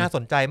ที่น่าส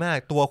นใจมาก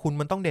ตัวคุณ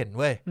มันต้องเด่น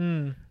เว้ย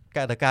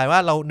แต่กลายว่า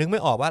เรานึกไม่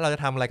ออกว่าเราจะ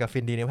ทำอะไรกับฟิ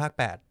นดีในภาค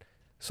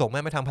8ส่งแ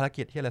ม่ไปทำภาร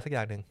กิจที่อะไรสักอ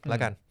ย่างนึงแล้ว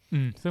กัน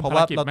เพราะว่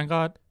ามันก็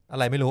อะ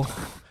ไรไม่รู้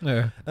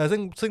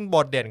ซึ่งบ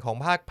ทเด่นของ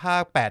ภาค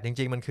8จ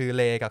ริงๆมันคือเ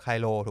ลกับไค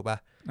โลถูกป่ะ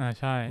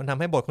ใช่มันทำ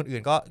ให้บทคนอื่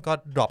นก็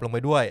ดรอปลงไป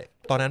ด้วย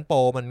ตอนนั้นโป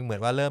มันเหมือ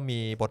นว่าเริ่มมี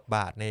บทบ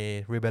าทใน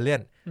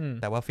Rebellion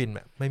แต่ว่าฟิน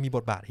ไม่มีบ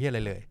ทบาทที่อะไร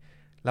เลย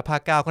แล้วภา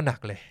ค9ก็หนัก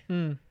เลย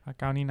ภาค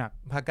9นี่หนัก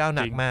ภาค9ห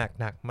นัก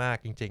มาก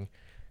จริง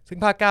ๆซึ่ง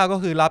ภาค9ก็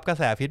คือรับกระ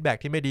แสฟีดแบ็ก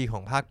ที่ไม่ดีขอ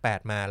งภาค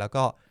8มาแล้ว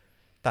ก็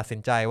ตัดสิน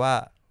ใจว่า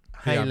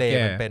ให้เล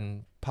มันเป็น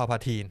พาลพา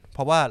ทีนเพ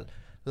ราะว่า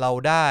เรา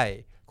ได้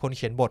คนเ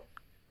ขียนบท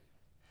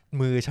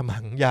มือฉมั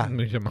งอย่าง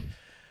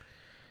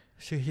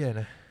ชื่อเฮีย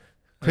นะ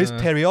คริส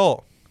เทริโอ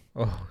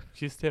ค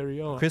ริสเท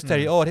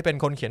ริโอที่เป็น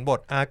คนเขียนบท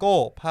อาร์โก้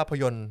ภาพ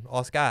ยนตร์อ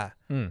อสการ์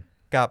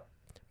กับ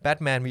แบท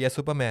แมน vs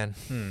ซูเปอร์แมน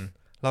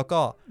แล้วก็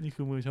นี่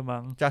คือมือฉมั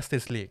ง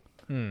Justice League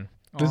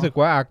รู้สึก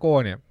ว่าอาร์โก้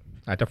เนี่ย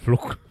อาจจะฟลุ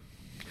ก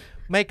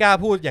ไม่กล้า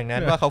พูดอย่างนั้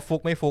นว่าเขาฟุ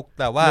กไม่ฟุก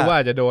แต่ว่า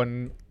อาจจะโดน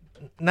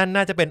นั่น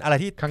น่าจะเป็นอะไร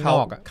ที่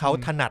เขา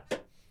ถนัด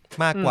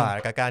มากกว่า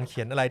กับการเ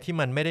ขียนอะไรที่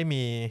มันไม่ได้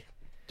มี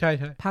ใช่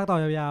ภาคต่อ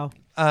ยาว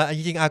จ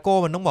ริงๆอาร์โก้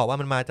มันต้องบอกว่า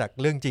มันมาจาก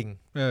เรื่องจริง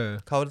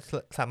เขา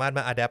สามารถม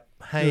าอัดแอป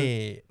ให้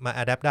มา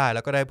อัดแอปได้แ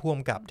ล้วก็ได้พ่วง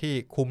กับที่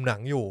คุมหนั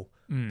งอยู่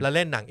แล้วเ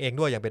ล่นหนังเอง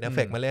ด้วยอย่างเป็นเอฟเฟ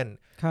กต์มาเล่น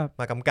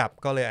มากำกับ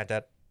ก็เลยอาจจะ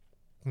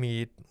มี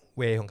เ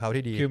วของเขา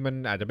ที่ดีคือมัน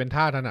อาจจะเป็น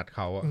ท่าถนัดเข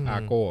าอา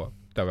ร์โก้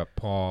แต่แบบ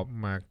พอ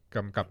มาก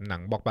ำกับหนั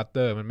งบล็อกบัสเต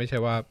อร์มันไม่ใช่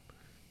ว่า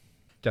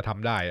จะท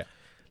ำได้อะ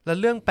แล้ว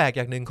เรื่องแปลกอ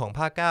ย่างหนึ่งของ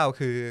ภาค9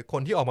คือค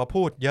นที่ออกมา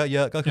พูดเย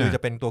อะๆก็คือจ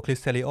ะเป็นตัวคริส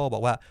เทริโอบอ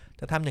กว่า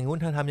จะทำอย่างงู้น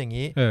เธอทำอย่าง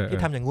นี้ที่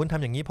ทำอย่างงู้นท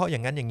ำอย่างนี้เพราะอย่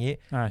างนั้นอย่างนี้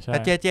แต่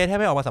เจแทบ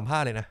ไม่ออกมาสัมภา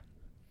ษณ์เลยนะ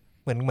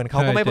เหมือนเข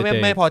าก็ไ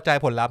ม่พอใจ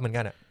ผลลัพธ์เหมือน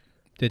กันอ่ะ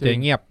เจ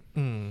เงียบ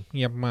เ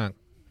งียบมาก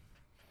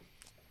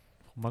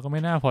ผมว่าก็ไ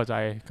ม่น่าพอใจ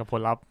กับผ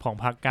ลลัพธ์ของ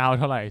ภาค9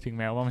เท่าไหร่ถึง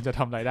แม้ว่ามันจะท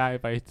ำรายได้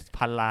ไป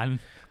1,000 ล้าน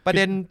ประเ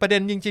ด็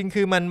นจริงๆ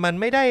คือมัน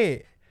ไม่ได้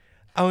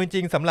เอาจ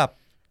ริงๆสำหรับ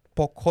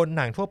ปกคน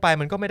หนังทั่วไป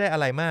มันก็ไม่ได้อะ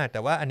ไรมากแต่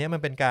ว่าอันนี้มั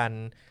นเป็นการ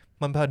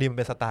มันพอดีมัน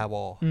เป็นสตาร์ว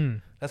อร์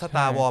และสต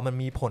าร์วอร์มัน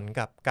มีผล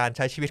กับการใ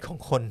ช้ชีวิตของ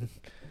คน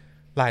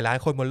หลาย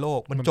คนบนโล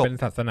กมันจบเป็น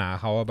ศาสนา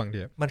เขาบางที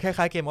มันค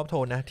ล้ายๆเกมออฟโท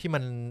นนะที่มั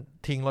น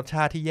ทิ้งรสช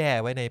าติที่แย่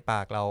ไว้ในป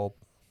ากเรา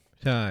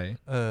ใช่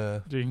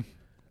จริง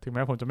ถึงแ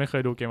ม้ผมจะไม่เค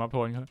ยดูเกมออฟโท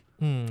นครับ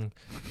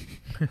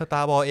สตา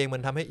ร์วอร์เองมั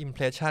นทำให้อิมเพ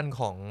รสชัน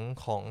ข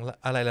อง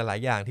อะไรหลาย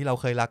ๆอย่างที่เรา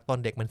เคยรักตอน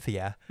เด็กมันเสี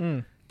ย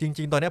จ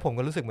ริงๆตอนนี้ผม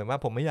ก็รู้สึกเหมือนว่า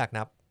ผมไม่อยาก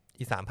นับ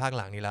อี3ภาค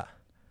หลังนี้ละ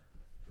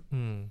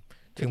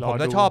ถึงผม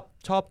จะช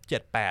อบ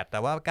7-8แต่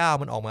ว่า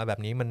9มันออกมาแบบ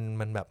นี้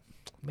มันแบบ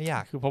ไม่อยา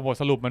กคือพอบท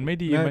สรุปมันไม่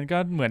ดีมันก็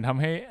เหมือนท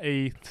ำให้ไอ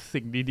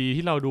สิ่งดีๆ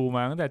ที่เราดูม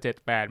าตั้งแต่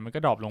7-8มันก็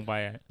ดรอปลงไป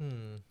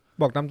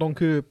บอกตามตรง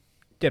คือ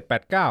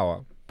7-8-9อ่ะ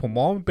ผมม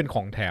องมันเป็นข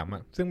องแถมอ่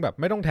ะซึ่งแบบ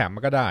ไม่ต้องแถมมั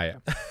นก็ได้อ่ะ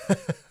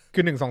คื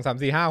อ1 2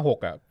 3 4 5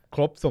 6อ่ะค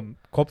ร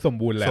บสม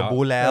บูรณ์แล้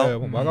ว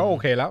ผมว่าก็โอ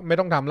เคแล้วไม่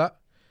ต้องทำแล้ว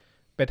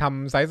ไปท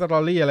ำไซส์สตอ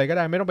รี่อะไรก็ไ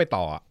ด้ไม่ต้องไป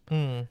ต่อ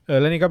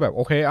แล้วนี่ก็แบบโ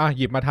อเคห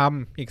ยิบมาท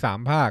ำอีก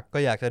3ภาคก็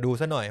อยากจะดู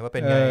ซะหน่อยว่าเป็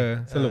นไง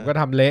สรุปก็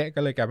ทำเละก็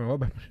เลยกลายเป็นว่า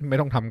แบบไม่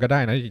ต้องทำก็ได้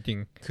นะจริง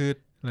ๆคือ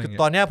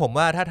ตอนนี้ผม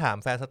ว่าถ้าถาม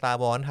แฟน Star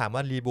Wars ถามว่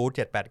ารีบูท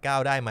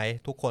7-8-9ได้ไหม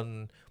ทุกคน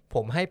ผ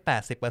มให้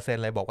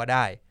 80% เลยบอกว่าไ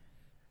ด้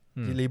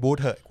รีบูท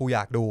เถอะกูอย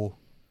ากดู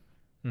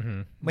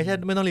ไม่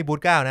ต้องรีบูท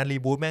9นะรี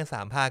บูทแม่ง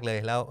3ภาคเลย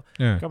แล้ว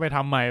ก็ไปท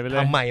ำใหม่ไปเลย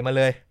ทำใหม่มา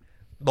เลย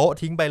โดะ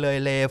ทิ้งไปเลย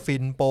เลฟิ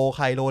นโปไค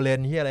โลเลน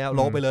ที่อะไรครับโ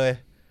ลไปเลย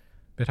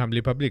ไปทำ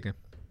รีพับลิก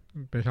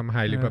ไปทำไฮ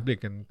รีพับลิก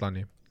กันตอน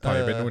นี้ถอย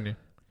ไปนู่นนี่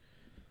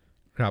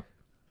ครับ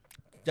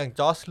อย่าง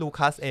จอร์จลู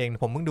คัสเอง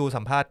ผมเพิ่งดู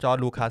สัมภาษณ์จอร์จ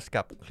ลูคัส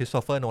กับคริสโต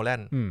เฟอร์โนแล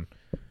น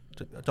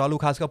จอร์จลู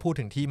คัสก็พูด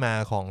ถึงที่มา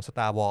ของ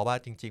Star Wars ว่า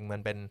จริงๆมั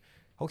นเป็น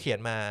เขาเขียน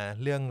มา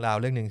เรื่องราว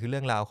เรื่องหนึ่งคือเรื่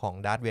องราวของ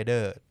ดาร์ธเวเดอ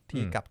ร์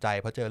ที่กลับใจ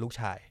เพราะเจอลูก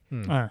ชาย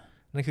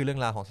นั่นคือเรื่อ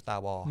งราวของ Star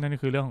Wars นั่น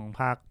คือเรื่องของ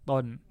ภาคต้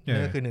นนั่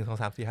นก็คือ1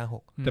 2 3 4 5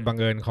 6แต่บัง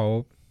เอิญเขา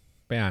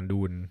ไปอ่าน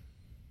ดูน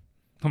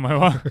ทำไม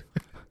วะ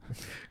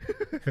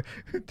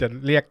จะ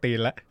เรียกตีน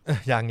ละ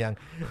ยัง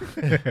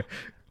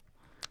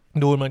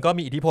ดูมันก็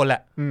มีอิทธิพลแหล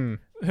ะ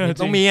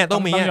ต้อง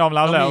มียอม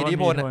รับแล้วอิทธิ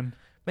พล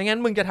ไม่งั้น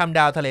มึงจะทำด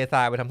าวทะเลทร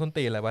ายไปทำส้น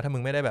ตีนอะไรวะถ้ามึ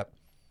งไม่ได้แบบ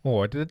โอ้โห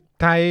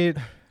ไทย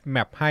แม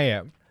ปให้อ่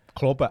ะ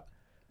ครบอ่ะ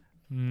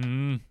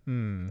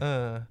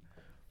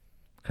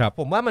ครับ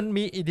ผมว่ามัน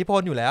มีอิทธิพ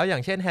ลอยู่แล้วอย่า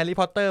งเช่นแฮร์รี่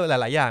พอตเตอร์ห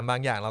ลายๆอย่างบา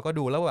งอย่างเราก็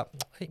ดูแล้วแบบ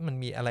เฮ้ยมัน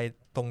มีอะไร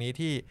ตรงนี้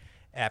ที่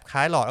แอบคล้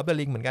ายลอร์ดออฟเดอะ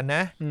ริงเหมือนกันน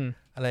ะ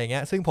อะไรอย่างเงี้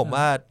ยซึ่งผม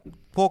ว่า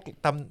พวก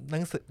ตำหนั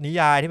งสือนิ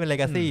ยายที่เป็นเล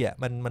กาซี่อ่ะ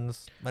มั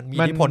นมีอิ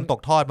ทธิพลต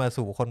กทอดมา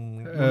สู่คน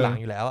รุ่นหลัง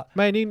อยู่แล้วไ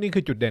ม่นี่คื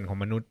อจุดเด่นของ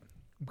มนุษย์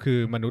คือ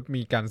มนุษย์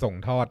มีการส่ง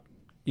ทอด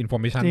อินโฟ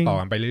เมชันต่อ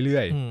กันไปเรื่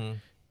อย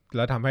ๆแ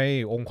ล้วทำให้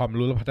องค์ความ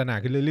รู้พัฒนา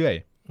ขึ้นเรื่อย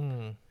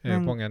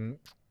ๆเพราะงั้น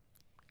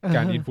ก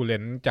ารอินฟลูเอ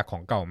นซ์จากขอ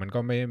งเก่ามันก็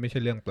ไม่ใช่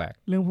เรื่องแปลก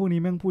เรื่องพวกนี้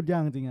แม่งพูดยา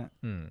กจริงอ่ะ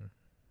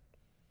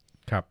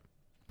ครับ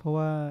เพราะ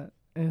ว่า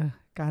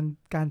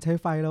การใช้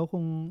ไฟแล้วค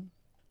ง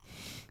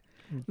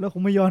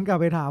ไม่ย้อนกลับ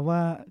ไปถามว่า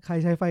ใคร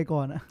ใช้ไฟก่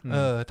อนอ่ะ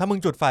ถ้ามึง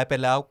จุดไฟเป็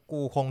นแล้วกู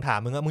คงถาม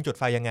มึงว่ามึงจุด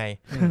ไฟยังไง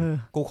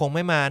กูคงไ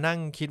ม่มานั่ง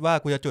คิดว่า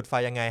กูจะจุดไฟ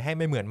ยังไงให้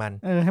ไม่เหมือนมัน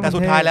แต่สุ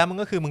ดท้ายแล้วมึง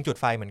ก็คือมึงจุด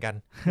ไฟเหมือนกัน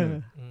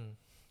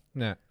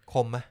เนี่ยค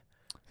มไหม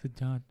สุด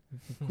ยอด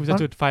กูจะ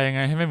จุดไฟยังไ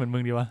งให้ไม่เหมือนมึ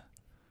งดีวะ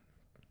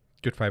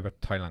จุดไฟแบบ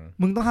ถอยหลัง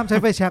มึงต้องทำใช้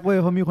ไฟแช็กเว้ย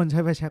เพราะมีคนใช้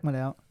ไฟแช็กมาแ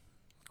ล้ว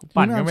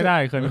ปั่นก็ไม่ได้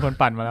เคยมีคน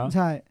ปั่นมาแล้วใ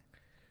ช่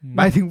ห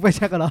มายถึงไฟแ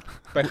ช็กเหรอ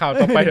ไปข่าว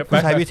ต่อไป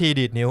ใช้วิธี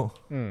ดีดนิ้ว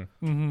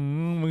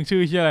มึงชื่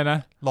ออะไรนะ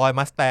ลอย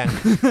มัสแตง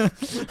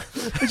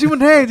ชื่อมั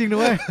นเท่จริง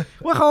ด้วย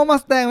ว่าเขามั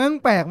สแตงแม่ง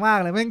แปลกมาก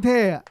เลยแม่งเท่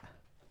อะ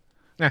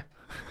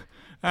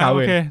โอ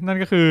เคนั่น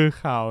ก็คือ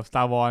ข่าว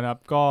Star Wars ครับ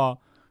ก็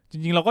จ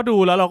ริงๆเราก็ดู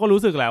แล้วเราก็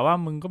รู้สึกแหละว่า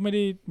มึงก็ไม่ไ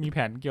ด้มีแผ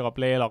นเกี่ยวกับ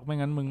เลหรอกไม่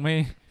งั้นมึงไม่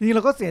จริงๆเร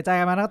าก็เสียใจ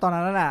กันมานะตอน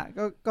นั้นนั่นแหละ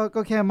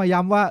ก็แค่มาย้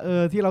ำว่า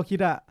ที่เราคิด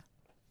อะ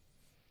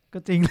ก็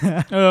จริงแหละ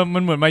มั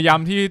นเหมือนมาย้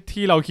ำ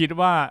ที่เราคิด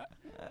ว่า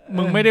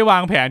มึงไม่ได้วา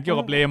งแผนเกี่ยว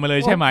กับเลมาเล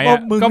ยใช่ไหม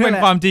ก็เป็น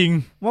ความจริง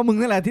ว่ามึง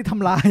นั่นแหละที่ท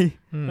ำลา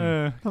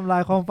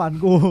ยความฝัน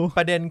กูป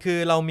ระเด็นคือ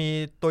เรามี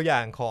ตัวอย่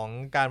างของ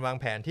การวาง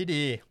แผนที่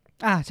ดี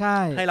ใช่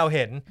ให้เราเ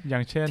ห็นอย่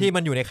างเช่นที่มั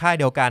นอยู่ในค่าย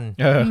เดียวกัน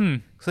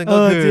ซึ่งก็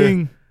คือ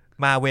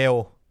มาเวล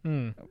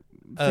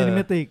ซีนิเม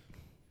ติก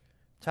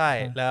ใช่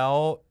แล้ว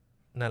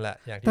นั่นแหละ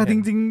อย่างที่แต่จ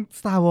ริงๆ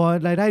Star Wars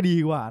รายได้ดี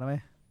กว่านะไหม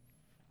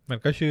มัน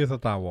ก็ชื่อ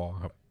Star Wars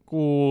ครับ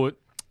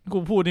กู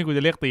พูดนี่กูจ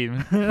ะเรียกตีน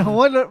โ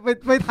อ้ย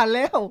ไม่ทันแ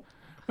ล้ว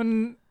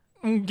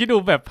มึงคิดดู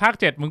แบบภาค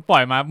7มึงปล่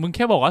อยมามึงแ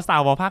ค่บอกว่า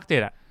Star Wars ภาค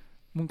7อ่ะ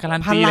มึงการั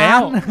นตีแล้ว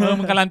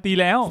มึงการันตี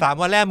แล้ว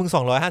3วันแรกมึง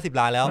250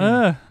ล้านแล้ว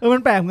มั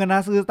นแปลกเหมือนกันน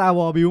ะซื้อ Star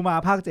Wars บิวมา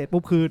ภาค7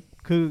ปุ๊บ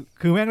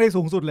คือแม่งได้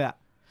สูงสุดเลย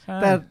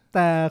แ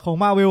ต่ของ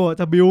Marvel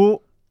จะบิว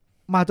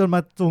มาจนมา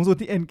สูงสุด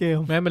ที่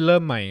Endgame แม้มันเริ่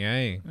มใหม่ไง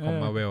ของ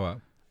Marvel อ่ะ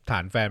ฐา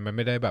นแฟนมันไ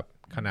ม่ได้แบบ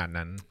ขนาด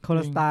นั้นคนล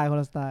ะสไตล์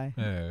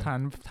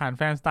ฐานแ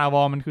ฟน Star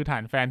Wars มันคือฐา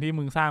นแฟนที่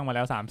มึงสร้างมาแ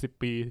ล้ว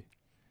30ปี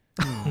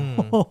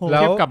แล้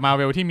วเทียบกับ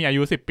Marvel ที่มีอา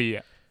ยุ10ปี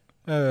อ่ะ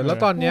แล้ว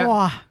ตอนเนี้ย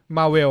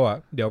Marvel อ่ะ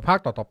เดี๋ยวภาค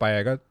ต่อไป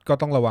ก็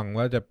ต้องระวัง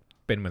ว่าจะ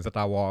เป็นเหมือน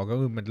Star Wars ก็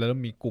คือมันเริ่ม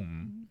มีก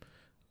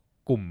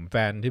ลุ่มแฟ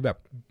นที่แบบ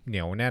เห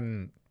นียวแน่น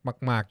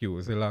มากๆอยู่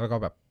ซึ่งแล้วก็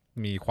แบบ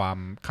มีความ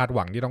คาดห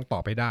วังที่ต้องตอ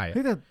บให้ได้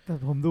แต่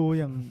ผมดู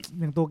อย่า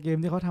งตัวเกม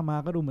ที่เขาทำมา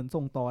ก็ดูเหมือน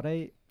ส่งต่อได้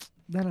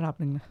ระดับ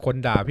หนึ่งนะคน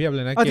ด่าเพียบเ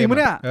ลยนะเกมจริงมั้ย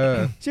เนี่ย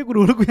เชื่อกู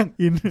ดูแล้วกูยัง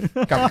อิน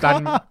กับตัน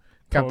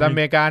อเ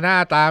มริกาหน้า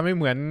ตาไม่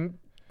เหมือน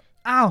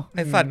ไอ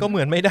สัตว์ก็เห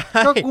มือนไม่ได้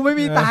ก็กูไม่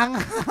มีตังค์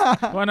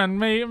ว่านั้น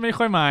ไม่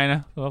ค่อยมานะ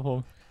สำหรับผม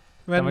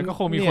แต่มันก็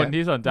คงมีคน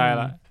ที่สนใจ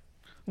ละ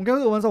ผมแค่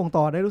รู้สึกมันส่ง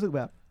ต่อได้รู้สึก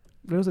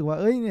ว่า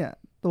เอ้ยเนี่ย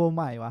ตัวใ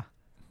หม่วะ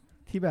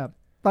ที่แบบ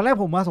ตอนแรก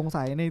ผมมาสง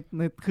สัยใ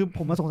นคือผ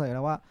มมาสงสัยแ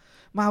ล้วว่า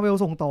มาเวล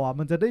ส่งต่อ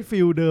มันจะได้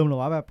ฟีลเดิมหรอ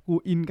วะแบบกู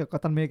อินกับกั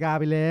ปตันอเมริกา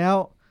ไปแล้ว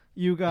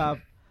อยู่กับ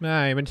ไม่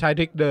มันใช้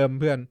ทริคเดิม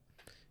เพื่อน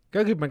ก็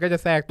คือมันก็จะ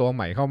แทรกตัวใ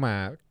หม่เข้า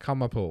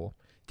มาโผล่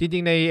จริ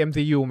งๆใน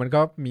MCU มัน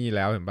ก็มีแ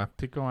ล้วเห็นปะ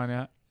ที่ประมาณเนี้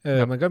ย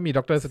มันก็มี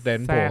ด็อกเตอร์สเตน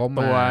โผล่เข้าม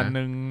าตัว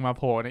นึงมา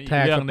โผล่ในอีก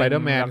เรื่องนึงสไปเดอ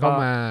ร์แมนเข้า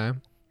มา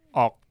อ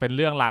อกเป็นเ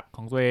รื่องหลักข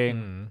องตัวเอง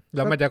แ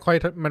ล้วมันจะ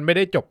มันไม่ไ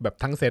ด้จบแบบ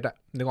ทั้งเซตอะ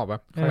นึกออกปะ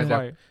มันจะ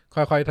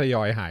ค่อยๆทย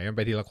อยหายมันไ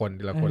ปทีละคน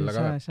แล้ว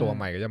ก็ตัวใ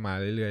หม่ก็จะมา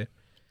เรื่อย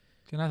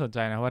ๆก็น่าสนใจ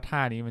นะว่าท่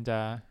านี้มันจะ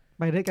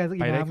ไปได้ไกลสัก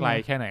กี่ไปได้ไกล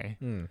แค่ไหน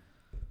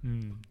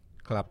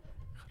ค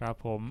รับ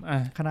ผม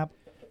ครับ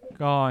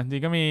ก็จริ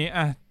งก็มี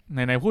ไห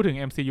นพูดถึง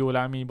MCU แ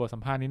ล้วมีบทสั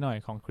มภาษณ์นิดหน่อย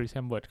ของ Chris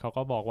Hemsworth เขา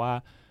ก็บอกว่า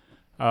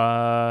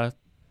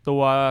ตั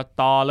ว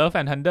Thor Love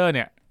and Thunder เ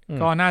นี่ย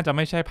ก็น่าจะไ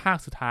ม่ใช่ภาค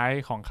สุดท้าย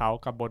ของเขา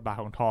กับบทบาท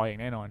ของทอร์อย่า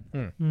งแน่นอน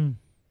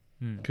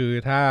คือ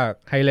ถ้า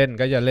ให้เล่น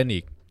ก็จะเล่นอี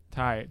กใ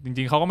ช่จ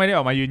ริงๆเขาก็ไม่ได้อ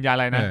อกมายืนยันอ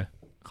ะไรนะ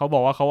เขาบอ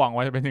กว่าเขาหวัง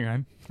ว่าจะเป็นอย่างนั้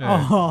น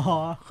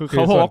คือเข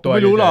าบอกไ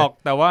ม่รู้หรอก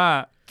แต่ว่า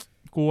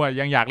กู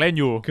ยังอยากเล่น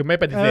อยู่คือไม่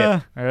ปฏิเสธ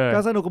ก็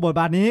สนุกกับบท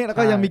บาทนี้แล้ว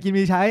ก็ยังมีกิน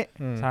มีใช้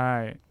ใช่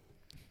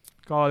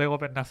ก็เรียกว่า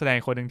เป็นนักแสดง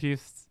คนหนึ่งที่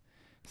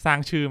สร้าง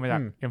ชื่อมาจา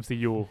ก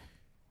MCU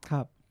ค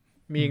รับ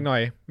มีอีกหน่อ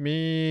ยมี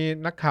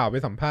นักข่าวไป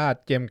สัมภาษณ์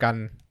เจมส์กัน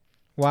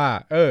ว่า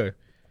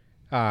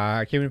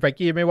เควินไฟ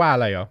กี้ไม่ว่าอะ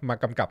ไรเหรอมา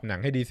กำกับหนัง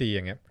ให้ DC อ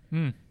ย่างเงี้ย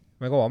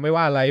มันก็บอกไม่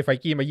ว่าอะไรไฟ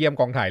กี้มาเยี่ยม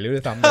กองถ่ายหรือด้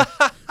วยซ้ำ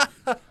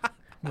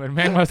เหมือนแ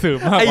ม่งมาสืบ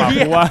มากกว่า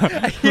กูว่า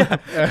ไอ้เ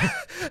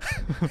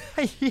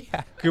หี้ย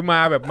คือมา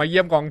แบบมาเยี่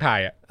ยมกองถ่าย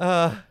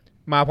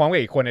มาพร้อมกับ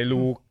อีกคนไอ้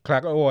ลูคลา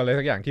ร์กโออะไร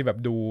สักอย่างที่แบบ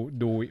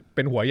ดูเ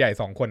ป็นหัวใหญ่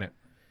2คน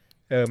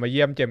มาเ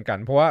ยี่ยมเจมส์กัน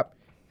เพราะว่า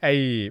ไอ้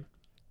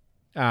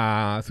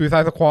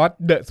Suicide Squad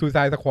The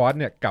Suicide Squad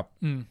เนี่ยกับ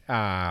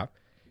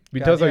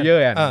Winter Soldier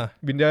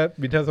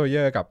Winter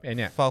Soldier กับไอ้เ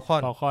นี่ย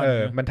Falcon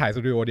มันถ่ายส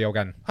ตูดิโอเดียว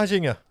กันจริ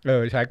งเหรอ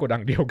ใช้โกดั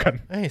งเดียวกัน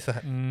ไอ้สั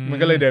สมัน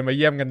ก็เลยเดินมาเ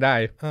ยี่ยมกันได้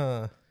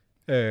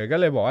ก็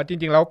เลยบอกว่าจ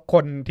ริงๆแล้วค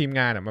นทีม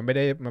งานมันไม่ไ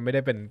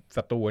ด้เป็น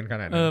ศัตรูกันข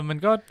นาดนั้นมัน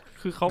ก็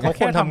คือเขา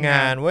คนทำง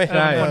านเว้ย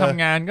คนท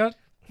ำงานก็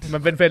มั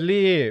นเป็นเฟรน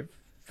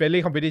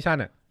ลี่คอมเพติชัน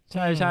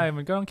ใช่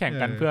มันก็ต้องแข่ง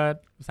กันเพื่อ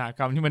อุตสาหก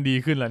รรมที่มันดี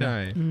ขึ้นแล้วเนี่ย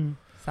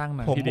สร้างห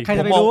นังที่ดีใคร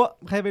ไป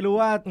รู้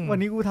ว่าวัน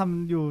นี้กูท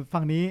ำอยู่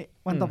ฝั่งนี้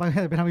วันต่อไปใคร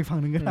จะไปทำอีกฝั่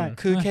งนึงก็ได้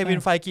คือเควิน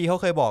ไฟกีเขา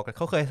เคยบอกเ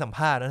ขาเคยสัมภ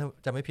าษณ์นะ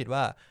จะไม่ผิดว่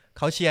าเ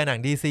ขาเชียร์หนัง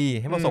DC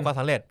ให้ประสบความ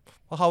สำเร็จ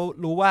เพราะเขา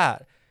รู้ว่า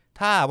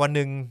ถ้าวันห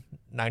นึ่ง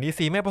หนัง DC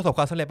ไม่ประสบค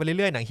วามสำเร็จไปเ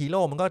รื่อยๆหนังฮีโ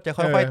ร่มันก็จะ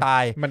ค่อยๆตา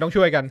ยมันต้อง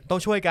ช่วยกัน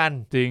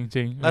จ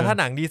ริงแล้วถ้า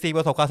หนัง DC ป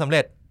ระสบความสำเ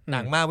ร็จหนั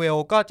ง Marvel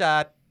ก็จะ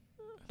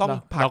ต้อง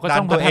ผลักดัน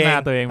ตัวเอ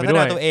งพัฒน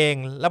าตัวเอง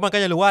แล้วมันก็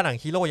จะรู้ว่าหนัง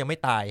ฮีโร่ยังไม่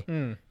ตาย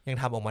ยัง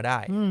ทำออกมาได้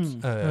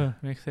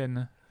make sense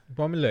นะเพร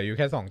าะมันเหลืออยู่แ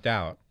ค่2เจ้า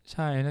ใ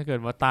ช่ถ้าเกิด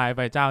ว่าตายไ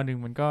ปเจ้านึง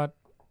มันก็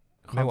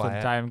ความสน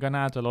ใจมันก็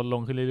น่าจะลดล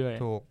งขึ้นเรื่อย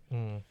ๆถูก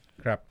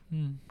ครับ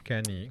แค่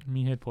นี้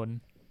มีเหตุผล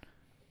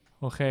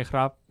โอเคค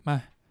รับมา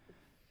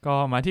ก็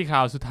มาที่ข่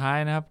าวสุดท้าย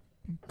นะครับ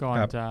ก่อ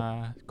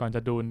นจ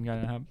ะดูนกัน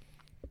นะครับ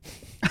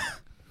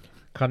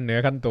ขั้นเนื้อ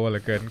ขั้นตัวเหลื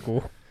อเกินกู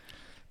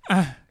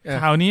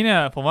ข่าวนี้เนี่ย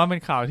ผมว่าเป็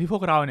นข่าวที่พว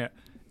กเราเนี่ย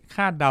ค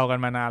าดเดากัน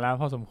มานานแล้ว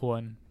พอสมคว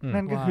ร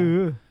นั่นก็คือ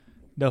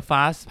The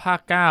Fast ภาค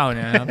 9เ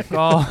นี่ยครับ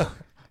ก็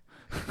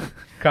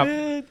ครับ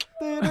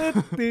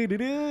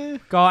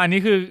ก็อันนี้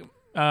คือ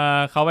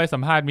เขาไปสั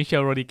มภาษณ์มิเช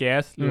ลโรดิเก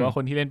สหรือว่าค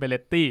นที่เล่นเป็นเล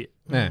ตตี้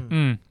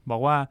บอ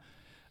กว่า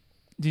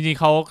จริงๆ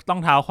เขาต้อ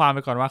งเท้าความไป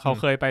ก่อนว่าเขา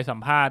เคยไปสัม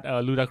ภาษณ์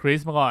ลูดาคริส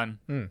มาก่อน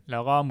แล้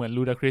วก็เหมือน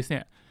ลูดาคริสเ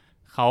นี่ย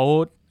เขา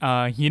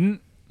หิน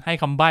ให้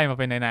คำใบ้มาเ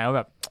ป็นไหนๆว่าแ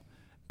บบ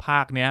ภา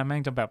คเนี้ยแม่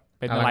งจะแบบ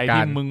เป็นอะไร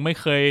ที่มึงไม่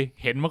เคย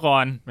เห็นมาก่อ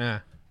น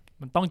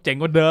มันต้องเจ๋ง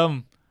กว่าเดิม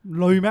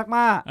ลุยแม็กม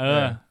า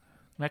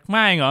แม็กม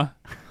าเหรอ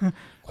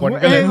คน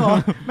ก็เลย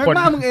แม็กม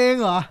ามึงเอง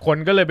เหรอคน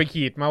ก็เลยไป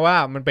ขีดมาว่า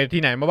มันไป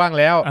ที่ไหนมาบ้าง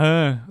แล้ว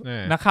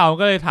นักข่าว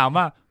ก็เลยถาม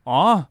ว่าอ๋อ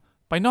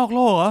ไปนอกโล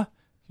กเหรอ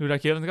ลูดา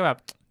คริสมันก็แบบ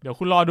เดี๋ยว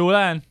คุณรอดูแล้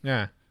วกัน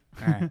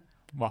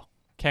บอก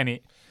แค่นี้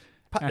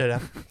เดี๋ยวน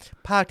ะ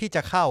ภาคที่จ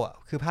ะเข้า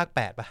คือภาค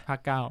8ป่ะภาค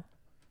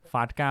9ฟ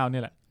าส9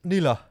นี่แหละนี่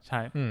เหรอใช่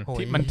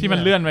ที่มั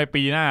นเลื่อนไป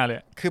ปีหน้าเลย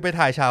คือไป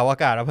ถ่ายชาวอา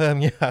กาศมาเพิ่ม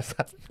เงี้ย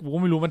สัตว์กูก็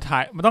ไม่รู้มัน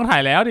ต้องถ่า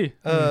ยแล้วดิ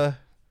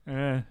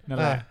นั่นแ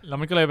หละแล้ว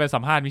มันก็เลยไปสั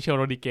มภาษณ์มิเชล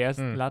โรดิเกส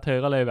แล้วเธอ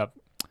ก็เลยแบบ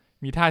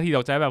มีท่าทีต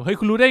กใจแบบเฮ้ย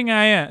คุณรู้ได้ไง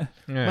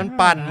มัน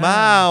ปั่นเม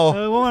า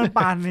ว่ามัน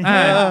ปั่นนี่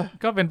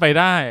ก็เป็นไป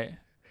ได้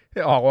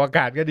ออกอาก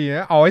าศก็ดีน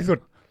ะเอาให้สุด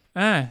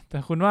แต่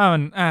คุณว่ามั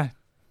น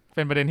เ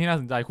ป็นประเด็นที่น่า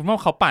สนใจคุณว่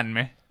าเขาปั่นไห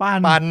ม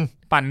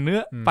ปั่นเนื้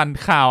อปั่น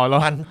ข่าวเหรอ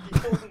ปั่น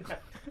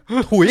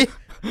ถุย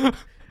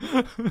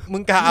มึ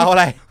งกะเอาอะ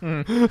ไร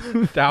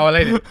จะเอาอะไร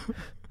เนี่ย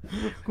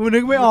กูนึ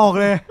กไม่ออก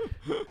เลย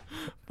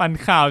ปั่น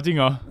ข่าวจริงเ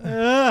หรอ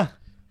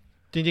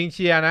จริงๆเ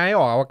ชียร์นะให้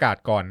ออกอากาศ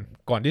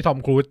ก่อนที่ทอม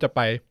ครูซจะไ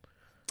ป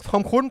ทอ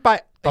มครูซ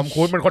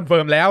มันคอนเฟิ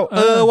ร์มแล้ว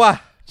ว่ะ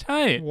ใช่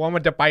ว่ามั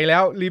นจะไปแล้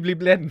วรีบ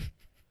เล่น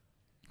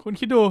คุณ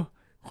คิดดู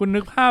คุณนึ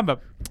กภาพแบบ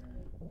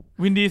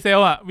วินดีเซล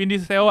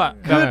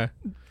คือ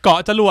เกาะ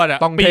จรวด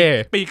ต้องเท่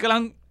ปีกกำ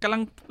ลั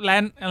งแล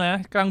นอะไรน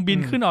ะกำลังบิน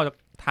ขึ้นออกจาก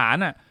ฐาน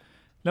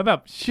แล้วแบบ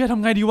เชื่อท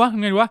ำไงดีวะ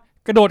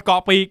กระโดดเกา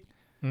ะปีก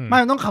ไม่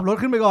มันต้องขับรถ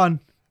ขึ้นไปก่อน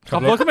ขั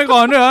บรถขึ้นไปก่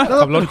อนด้วยเหรอ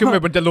ขับรถขึ้นไป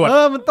บนจรวด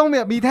มันต้องแบ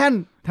บมีแท่น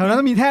แถวนั้น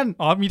ต้องมีแท่น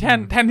มีแ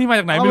ท่นที่มา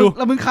จากไหนไม่รู้แ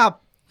ล้วมึงขั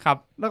บ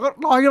แล้วก็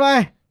ลอยขึ้นไป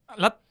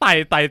แล้วไ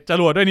ต่จ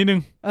รวดด้วยนิดนึ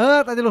ง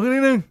ไต่จรวดขึ้น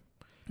นิดนึง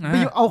ไป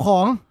เอาขอ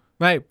ง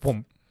ไม่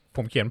ผ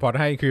มเขียนพอร์ต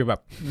ให้คือแบบ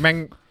แม่ง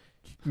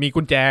มี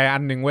กุญแจอั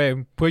นนึงเว้ย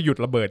เพื่อหยุด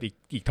ระเบิด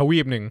อีกทวี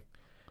ปนึง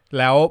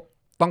แล้ว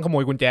ต้องขโม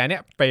ยกุญแจเนี่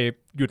ยไป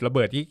หยุดระเ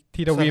บิด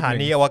ที่ทวีปนึงสถา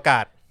นีอวกา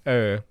ศ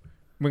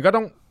มึงก็ต้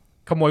อง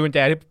ขโมยกุญแจ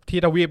ที่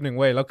ทวีปนึง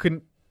เว้ยแล้วขึ้น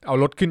เอา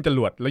รถขึ้นจร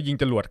วดแล้วยิง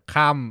จรวด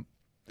ข้าม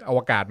อว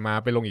กาศมา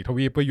ไปลงอีกท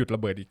วีปเพื่อหยุดร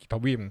ะเบิดอีกท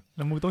วีปแ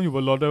ล้วมึงต้องอยู่บ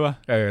นรถด้วยวะ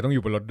ต้องอ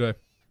ยู่บนรถด้วย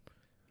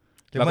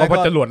แล้วก็พอ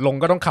จรวดลง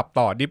ก็ต้องขับ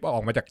ต่อดิฟอ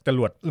อกมาจากจร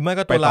วดหรือไม่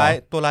ก็ตัว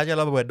ร้ายจะ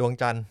ระเบิดดวง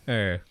จันทร์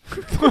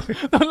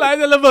ตัวร้าย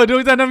จะระเบิดดว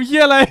งจันทร์ทำเหี้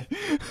ยอะไร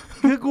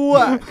คือกู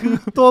อ่ะคือ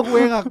ตัวกูเ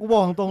องอ่ะกูบ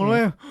อกตรงเล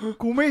ย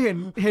กูไม่เห็น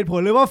เหตุผล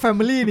เลยว่าแฟ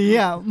มิลี่นี้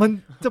อ่ะ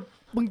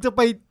มึงจะไ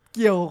ปเ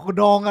กี่ยว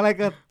ดองอะไร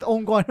กับอ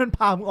งค์กรที่มันพ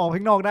ามึงออกข้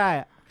างนอกได้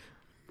อ่ะ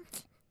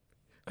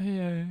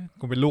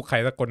กูเป็นลูกใคร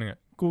สักคนนึงอ่ะ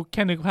กูแ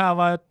ค่นึกภาพ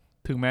ว่า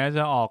ถึงแม้จ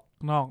ะออก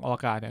นอกอว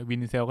กาศเนี่ยวิ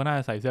นเซลก็น่าจ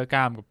ะใส่เสื้อก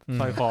ล้ามกับ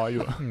สร้อยคออ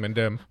ยู่เหมือนเ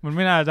ดิมมันไ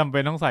ม่น่าจำเป็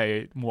นต้องใส่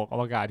หมวกอ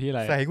วกาศที่อะไ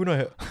รใส่กูหน่อย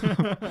เถอะ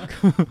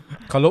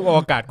เคารพอว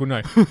กาศกูหน่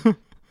อย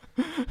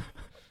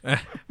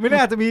ไม่น่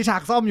าจะมีฉา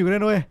กซ่อมอยู่เล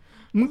ยด้วย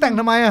มึงแต่ง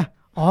ทำไมอ่ะ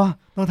อ๋อ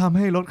ต้องทำใ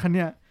ห้รถคันเ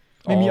นี้ย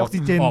ไม่มีออกซิ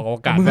เจน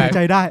มึงหายใจ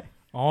ได้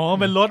อ๋อ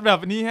เป็นรถแบบ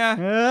นี้ฮะ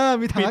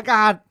มีถังอาก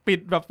าศปิด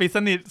แบบปิดส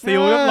นิทซี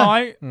ลเรียบร้อ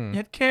ยเ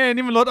ย็ดแค่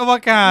นี่มันรถอว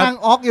กาศนั่ง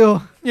ออกอยู่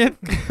เย็ด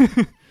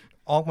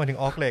ออกมาถึง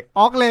ออกเห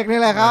ล็กนี่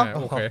แหละครับโ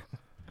อเค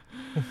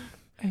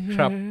ค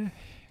รับ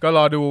ก็ร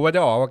อดูว่าจ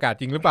ะออกอากาศ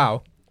จริงหรือเปล่า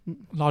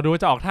รอดูว่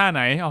าจะออกท่าไห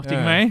นออกจริ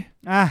งไหม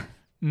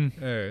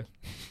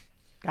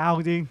ก้าว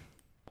จริง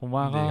ผม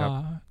ว่าก็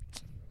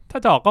ถ้า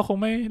จะออกก็คง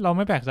ไม่เราไ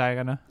ม่แปลกใจ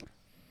กันนะ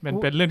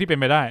เป็นเรื่องที่เป็น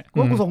ไปได้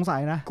กูสงสั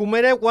ยนะกูไม่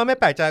ได้ว่าไม่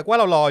แปลกใจว่า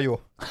เรารออยู่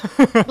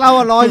เรา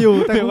รออยู่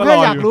แต่กูแค่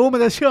อยากรู้มั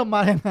นจะเชื่อมม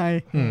ายังไง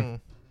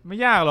ไม่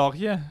ยากหรอก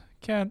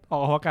แค่ออ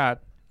กอากาศ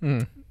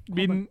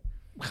บิน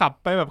ขับ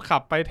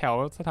ไปแถว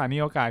สถานี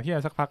อวกาศที่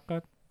สักพัก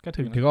ก็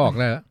ถึงออก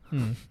แล้ว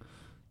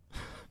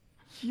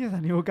สถ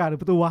านีอวกาศหรือ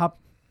ประตูวาร์ป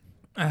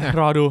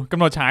รอดูกำ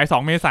หนดฉาย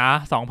2 เมษายน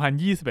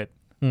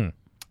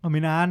 2021ไ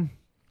ม่นาน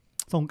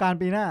สงกรานต์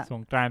ปีห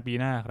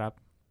น้าครับ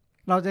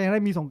เราจะยังไ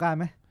ด้มีสงกรานต์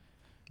ไหม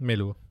ไม่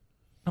รู้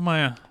ทำไม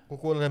อ่ะกู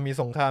กลัวจะมี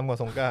สงครามกว่า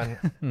สงกรานต์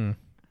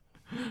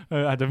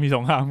อาจจะมีส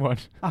งครามก่อน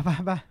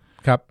ไป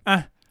ครับ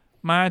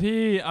มาที่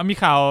มี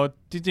ข่าว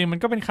จริงๆมัน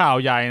ก็เป็นข่าว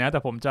ใหญ่นะแต่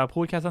ผมจะพู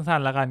ดแค่สั้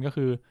นๆแล้วกันก็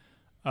คือ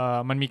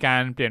มันมีกา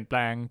รเปลี่ยนแปล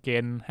งเก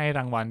ณฑ์ให้ร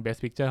างวัล Best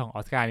Picture ของอ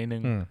อสการ์นิดนึ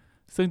ง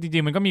ซึ่งจริ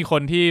งๆมันก็มีค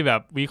นที่แบ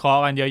บวิเคราะ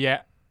ห์กันเยอะแยะ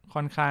ค่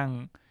อนข้าง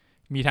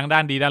มีทั้งด้า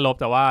นดีด้านลบ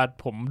แต่ว่า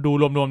ผมดู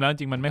รวมๆแล้วจ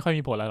ริงๆมันไม่ค่อย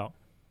มีผลอะไรหรอก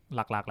ห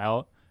ลักๆแล้ว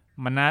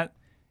มันนะ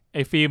ไ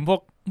อ้ฟิล์ม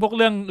พวกเ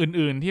รื่อง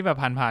อื่นๆที่แบบ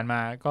ผ่านๆมา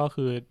ก็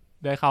คือ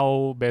ได้เข้า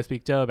Best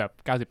Picture แบบ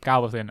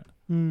 99% อ่ะ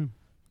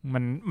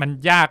มัน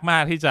ยากมา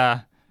กที่จะ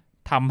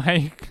ทำให้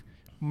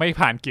ไม่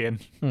ผ่านเกณฑ์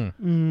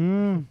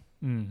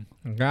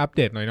ก็อัปเ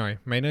ดตหน่อย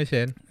ๆ minor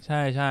change ใ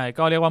ช่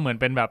ก็เรียกว่าเหมือน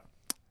เป็นแบบ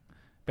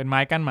เป็นไม้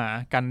กั้นหมา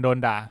กันโดน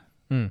ด่า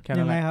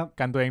ยังไงครับ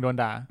กันตัวเองโดน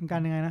ด่ากั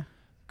นยังไงนะ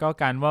ก็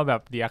การว่าแบ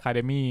บ The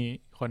Academy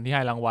คนที่ใ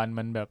ห้รางวัล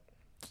มันแบบ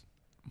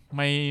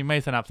ไม่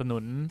สนับสนุ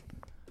น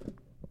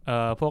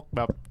พวกแ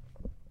บบ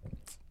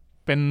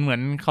เป็นเหมือ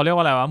นเขาเรียก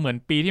ว่าอะไรวะเหมือน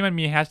ปีที่มัน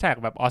มีแฮชแท็ก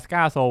แบบออสก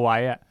าร์โซไว้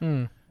อ่ะ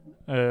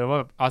ว่า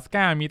แบบออสก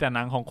าร์มีแต่ห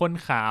นังของคน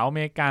ขาวอเม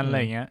ริกันอะไร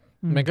อย่างเงี้ย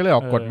มันก็เลยอ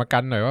อกกฎมากั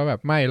นหน่อยว่าแบ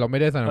บไม่เราไม่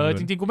ได้สนับสนุน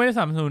จริงๆกูไม่ได้ส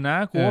นับสนุนนะ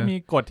กูว่ามี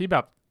กฎที่แบ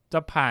บจะ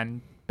ผ่าน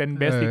เป็น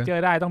Best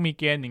Picture ได้ต้องมี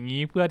เกณฑ์อย่าง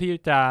นี้เพื่อที่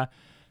จะ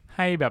ใ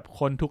ห้แบบ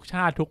คนทุกช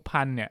าติทุก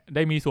พันธุ์เนี่ยไ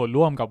ด้มีส่วน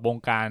ร่วมกับวง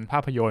การภา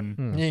พยนตร์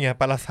นี่ไง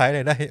ปาราไซต์เล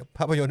ยได้ภ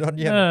าพยนตร์ยอดเ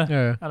ยี่ยม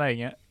อะไรอย่า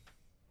งเงี้ย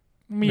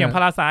มีอย่างพ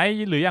าราไซต์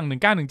หรืออย่าง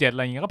1917อะ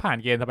ไรอย่างเงี้ยก็ผ่าน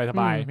เกณฑ์ส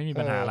บายๆไม่มี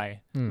ปัญหาอะไร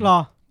หรอ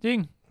จริง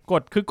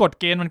กฎ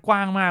เกณฑ์มันกว้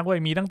างมากเว้ย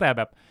มีตั้งแต่แ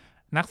บบ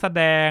นักแส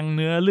ดงเ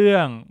นื้อเรื่อ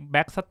งแ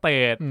บ็กสเต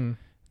จ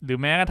หรือ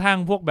แม้กระทั่ง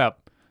พวกแบบ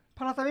พ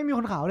าราไซต์ไม่มีค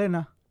นขาวเลย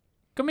นะ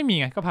ก็ไม่มี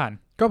ไงก็ผ่าน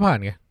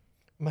ไง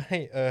ไม่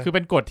คือเ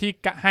ป็นกฎที่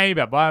ให้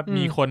แบบว่า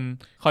มีคน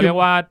เขาเรียก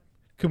ว่า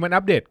คือมันอั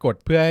ปเดตกฎ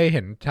เพื่อให้เ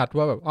ห็นชัด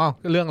ว่าแบบ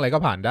เรื่องอะไรก็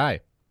ผ่านได้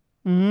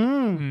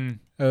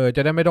จ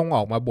ะได้ไม่ต้องอ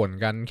อกมาบ่น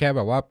กันแค่แ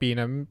บบว่าปี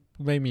นั้น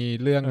ไม่มี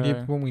เรื่องที่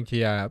พวกมึงเชี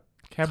ยร์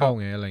เข้า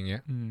ไงอะไรเงี้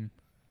ย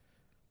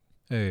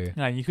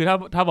อย่างนี้คือ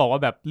ถ้าบอกว่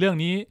าแบบเรื่อง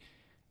นี้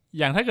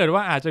อย่างถ้าเกิดว่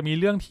าอาจจะมี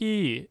เรื่องที่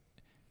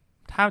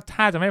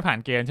ถ้าจะไม่ผ่าน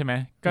เกณฑ์ใช่ไหม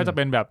ก็จะเ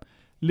ป็นแบบ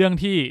เรื่อง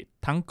ที่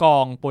ทั้งกอ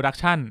งโปรดัก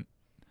ชัน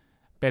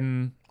เป็น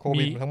โค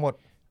วิดทั้งหมด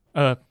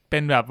เป็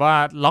นแบบว่า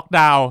ล็อก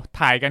ดาวน์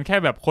ถ่ายกันแค่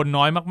แบบคน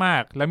น้อยมา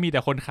กๆแล้วมีแต่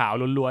คนขาว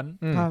ล้วน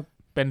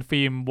ๆเป็น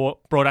ฟิล์ม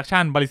โปรดักชั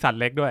นบริษัท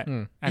เล็กด้วย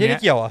อันนี้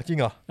เกี่ยวอ่ะจริง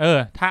เหรอ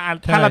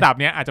ถ้าระดับ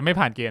เนี้ยอาจจะไม่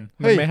ผ่านเกณฑ์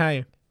ไม่ให้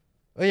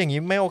อย่างนี้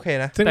ไม่โอเค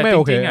นะซึ่งไม่โ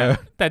อเค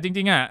แต่จ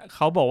ริงๆอ่ะเข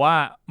าบอกว่า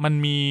มัน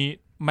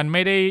ไ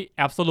ม่ได้แ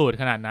อบโซลูท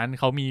ขนาดนั้น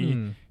เขา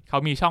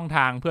มีช่องท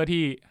างเพื่อ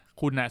ที่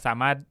คุณน่ะสา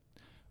มารถ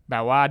แบ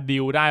บว่าดี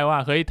ลได้ว่า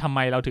เฮ้ยทำไม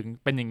เราถึง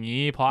เป็นอย่าง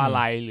นี้เพราะอะไ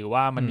รหรือ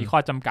ว่ามันมีข้อ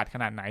จำกัดข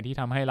นาดไหนที่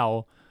ทำให้เรา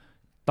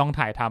ต้อง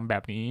ถ่ายทำแบ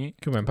บนี้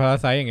คือเหมือนพารา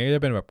ไซต์อย่างเงี้ยก็จ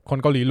ะเป็นแบบคน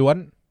เกาหลีล้วน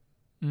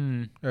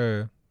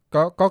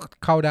ก็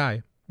เข้าได้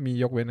มี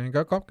ยกเว้นนั้น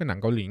ก็หนัง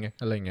เกาหลีไง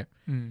อะไรเงี้ย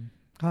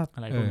ครับอ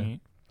ะไรพวกนี้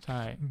ใช่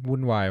วุ่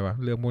นวายว่ะ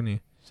เรื่องพวกนี้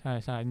ใ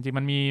ช่จริงๆ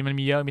มัน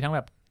มีเยอะมีทั้งแ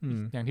บบ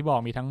อย่างที่บอก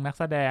มีทั้งนัก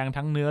แสดง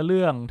ทั้งเนื้อเ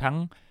รื่องทั้ง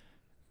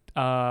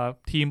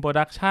ทีมโปร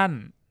ดักชัน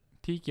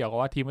ที่เกี่ยวกับ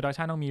ว่าทีมโปรดัก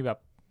ชันต้องมีแบบ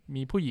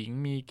มีผู้หญิง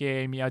มีเก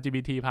ย์มี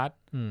LGBT+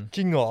 จ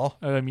ริงเหรอ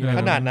มีข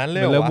นาดนั้นเล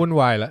ยเหรอเริ่มวุ่น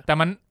วายแล้วแต่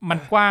มัน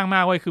กว้างม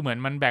ากเว้ยคือเหมือน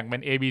มันแบ่งเป็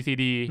น A B C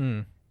D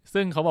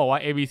ซึ่งเขาบอกว่า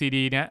A B C D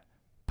เนี้ย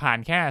ผ่าน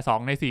แค่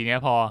2ใน4เนี้ย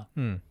พอ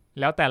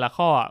แล้วแต่ละ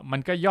ข้อมั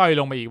นก็ย่อย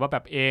ลงไปอีกว่าแบ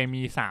บ A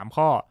มี3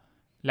ข้อ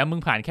แล้วมึง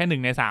ผ่านแค่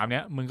1ใน3เนี้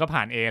ยมึงก็ผ่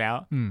าน A แล้ว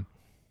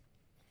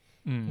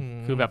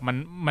คือแบบ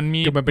มัน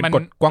มีมันเป็นก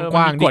ฎก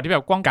ว้างๆกฎที่แบ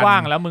บกว้า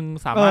งๆแล้วมึง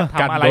สามารถท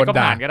ำอะไรก็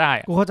ผ่านก็ได้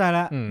กูเข้าใจแ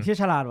ล้วเชี่ย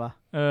ฉลาดวะ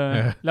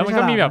แล้วมัน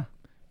ก็มีแบบ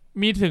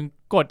มีถึง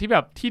กฎที่แบ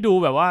บที่ดู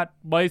แบบว่า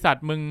บริษัท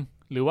มึง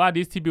หรือว่า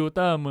ดิสทริบิวเต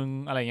อร์มึง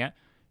อะไรเงี้ย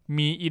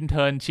มีอินเท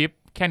อร์นชิพ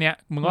แค่เนี้ย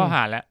มึงก็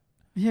ผ่านแล้ว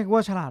เฮียกูว่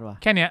าฉลาดวะ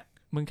แค่เนี้ย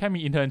มึงแค่มี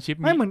อินเทอร์นชิพ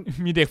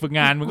มีเด็กฝึก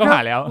งานมึงก็ผ่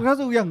านแล้วก็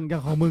คืออย่า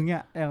งของมึงเนี่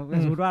ย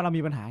สมมติว่าเรา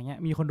มีปัญหาเงี้ย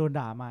มีคนโดน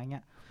ด่ามาเ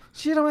งี้ยเ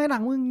ชี่ยทำไมหนั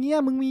งมึงเงี้ย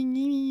มึงมี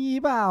งี้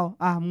เปล่า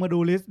มึงมาดู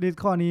ลิส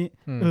ต์ข้อนี้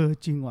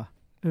จริงว่ะ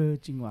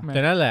จริงว่ะแ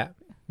ต่นั่นแหละ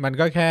มัน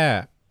ก็แ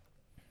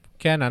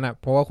ค่นั้นอ่ะ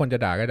เพราะว่าคนจะ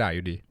ด่าก็ด่าอ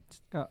ยู่ดี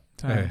ก็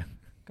ใช่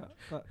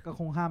ก็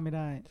คงห้ามไม่ไ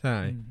ด้ใช่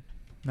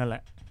นั่นแหล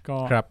ะก็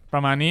ปร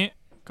ะมาณนี้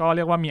ก็เ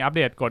รียกว่ามีอัปเ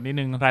ดตกฎนิด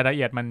นึงรายละเ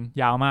อียดมัน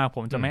ยาวมากผ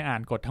มจะไม่อ่า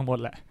นกฎทั้งหมด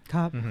แหละค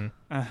รับ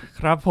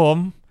ครับผม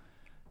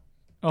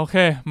โอเค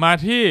มา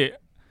ที่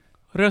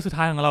เรื่องสุด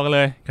ท้ายของเรากันเ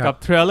ลยกับ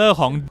เทรลเลอร์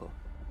ของ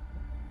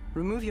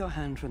Remove your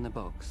hand from the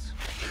box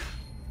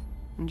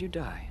and you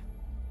die.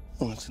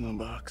 What's in the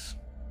box?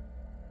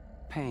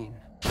 Pain.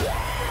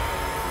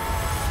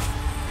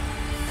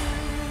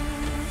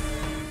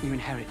 You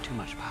inherit too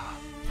much power.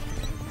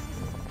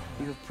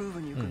 You have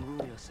proven you can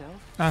rule yourself.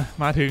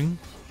 มาถึง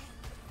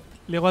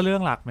เรียกว่าเรื่อ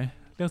งหลักไหม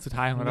เรื่องสุด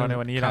ท้ายของเราใน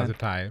วันนี้แล้วข่าวสุด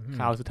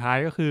ท้าย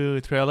ก็คือ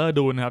เทรลเลอร์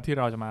ดูนะครับที่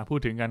เราจะมาพูด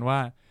ถึงกันว่า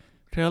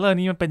เทรลเลอร์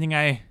นี้มันเป็นยังไง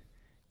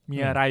มี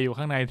อะไรอยู่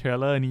ข้างในเทรล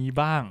เลอร์นี้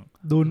บ้าง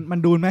มัน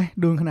ดูนไหม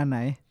ดูนขนาดไหน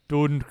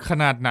ดูนข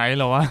นาดไหนเ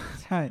หรอวะ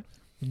ใช่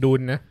ดูน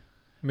นะ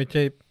ไม่ใ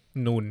ช่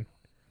นูน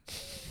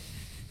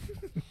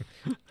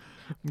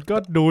มันก็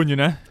ดูนอยู่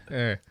นะ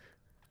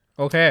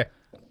โอเค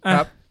ค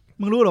รับ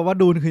มึงรู้หรอว่า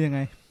ดูนคือยังไง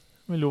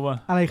ไม่รู้ว่ะ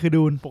อะไรคือ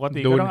ดูนปกติ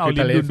ก็ต้องเอา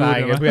ลิ้นดูน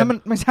นั่นมัน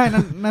ไม่ใช่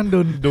นั่น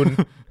ดูน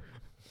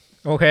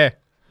โอเค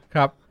ค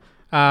รับ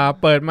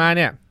เปิดมา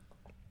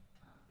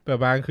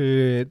คือ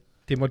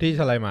ทิโมธี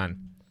ชไลมาน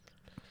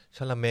ช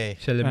ลเม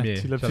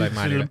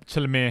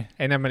ไ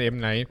อ้นั่นมันเอ็ม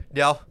ไหนเ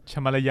ดี๋ยวช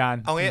มาลายาน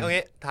เอา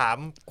งี้ถาม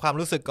ความ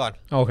รู้สึกก่อน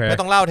โอเคไม่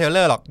ต้องเล่าเทรลเล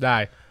อร์หรอกได้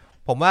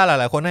ผมว่าหล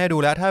ายๆคนให้ดู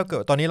แล้วถ้าเกิ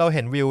ดตอนนี้เราเ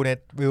ห็นวิวใน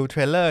วิวเทร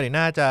ลเลอร์นี่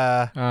น่าจะ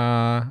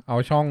เอา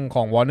ช่องข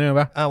อง Warner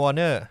ป่ะ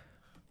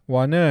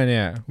Warner เ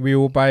นี่ยวิ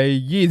วไป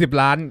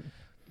20 ล้าน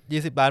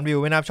วิว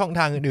ไม่นับช่องท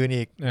างอื่นๆ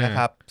อีกนะค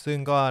รับซึ่ง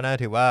ก็น่า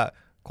ถือว่า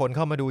คนเ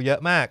ข้ามาดูเยอะ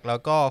มากแล้ว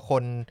ก็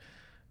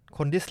ค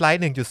นดิสไล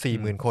ค์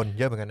 1.4 หมื่นคน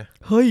เยอะเหมือนกันนะ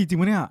เฮ้ยจริง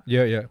ปะเนี่ยเ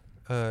ยอะ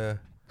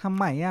ทำ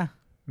ใหม่อ่ะ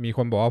มีค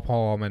นบอกว่าพอ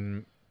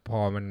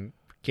มัน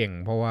เก่ง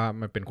เพราะว่า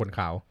มันเป็นคนข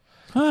าว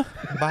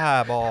บ้า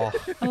บอ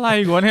อะไร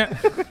วะเนี่ย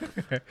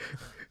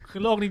คื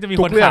อโลกนี้จะมี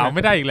คนขาวไ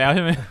ม่ได้อีกแล้วใ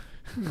ช่ไหม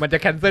มันจะ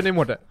แคนเซิลได้ห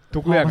มดอะทุ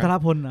กเรื่องพัทร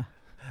พลนะ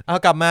เอา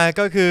กลับมา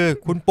ก็คือ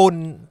คุณปุณ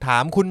ถา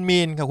มคุณมี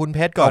นกับคุณเพ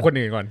ชรก่อนคน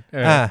อื่นก่อน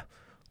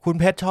คุณ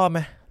เพชรชอบไหม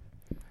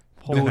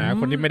ดูนะ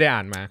คนที่ไม่ได้อ่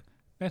านมา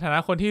ในฐานะ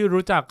คนที่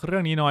รู้จักเรื่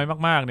องนี้น้อย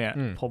มากๆเนี่ย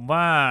ผม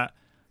ว่า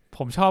ผ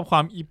มชอบคว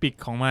ามอีปิก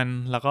ของมัน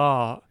แล้ว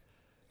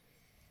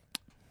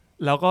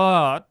ก็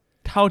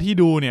เท่าที่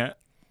ดูเนี่ย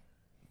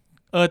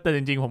แต่จ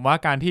ริงๆผมว่า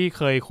การที่เ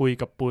คยคุย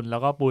กับปุณแล้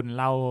วก็ปุณ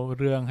เล่า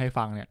เรื่องให้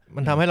ฟังเนี่ย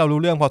มันทำให้เรารู้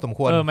เรื่องพอสมค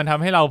วรมันท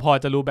ำให้เราพอ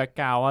จะรู้แบ็ค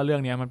กราวด์ว่าเรื่อ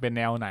งนี้มันเป็นแ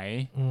นวไหน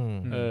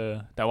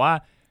แต่ว่า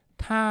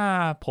ถ้า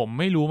ผม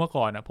ไม่รู้มา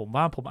ก่อนผม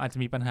ว่าผมอาจจะ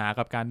มีปัญหา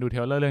กับการดูเทร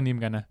ลเลอร์เรื่องนี้เห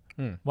มือนกันนะ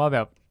ว่าแบ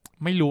บ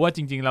ไม่รู้ว่าจ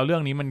ริงๆแล้วเรื่อ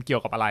งนี้มันเกี่ย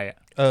วกับอะไร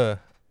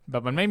แบ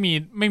บมันไม่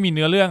มีเ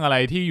นื้อเรื่องอะไร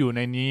ที่อยู่ใ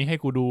นนี้ให้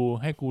กูดู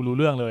ให้กูรู้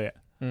เรื่องเลย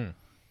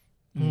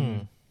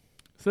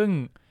ซึ่ง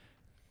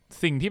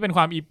สิ่งที่เป็นค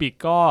วามอีปิก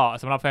ก็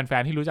สำหรับแฟ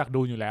นๆที่รู้จัก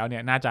ดูอยู่แล้วเนี่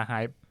ยน่าจะไฮ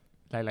ป์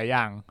หลายๆอ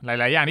ย่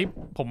างที่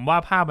ผมว่า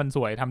ภาพมันส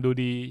วยทำดู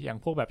ดีอย่าง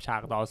พวกแบบฉา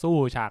กต่อสู้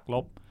ฉากล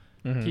บ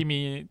ที่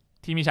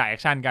มีฉากแอ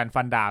คชั่นกัน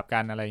ฟันดาบกั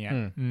นอะไรเงี้ย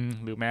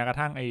หรือแม้กระ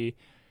ทั่งไอ้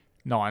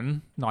หน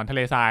อนทะเล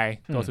ทราย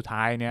ตัวสุด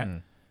ท้ายเนี่ย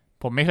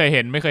ผมไม่เคยเ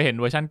ห็นเ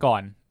วอร์ชั่นก่อ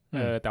น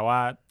แต่ว่า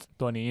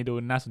ตัวนี้ดู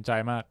น่าสนใจ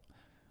มาก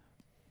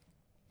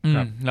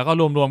แล้วก็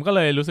รวมๆก็เ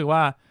ลยรู้สึกว่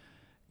า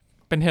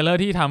เป็นเทรลเลอ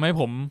ร์ที่ทำให้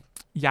ผม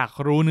อยาก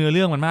รู้เนื้อเ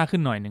รื่องมันมากขึ้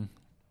นหน่อยนึง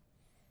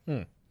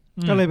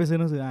ก็เลยไปซื้อ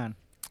หนังสืออ่าน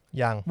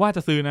ยังว่าจ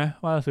ะซื้อนะ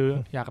ว่าจะซื้อ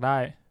อยากได้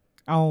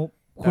เอา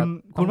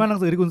คุณว่าหนัง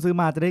สือที่คุณซื้อ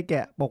มาจะได้แก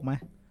ะปกไหม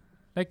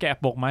ได้แกะ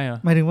ปกไหมเหรอ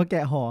หมายถึงว่าแก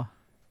ะห่อ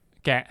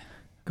แกะ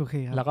โอเค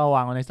ครับแล้วก็ว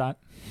างไว้ในซัด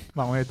ว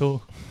างไว้ในตู้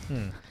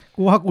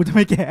กูว่ากูจะไ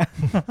ม่แกะ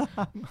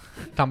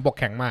ทำปก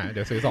แข็งมาเ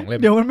ดี๋ยวซื้อ2 เล่ม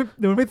เดี๋ยวมัน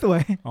ไม่สว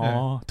ยอ๋อ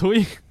ทุย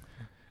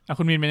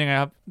คุณมินเป็นยังไง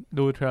ครับ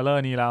ดูเทรลเลอ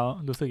ร์นี้แล้ว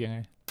รู้สึกยังไง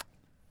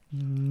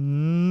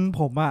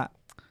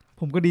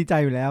ผมก็ดีใจ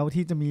อยู่แล้ว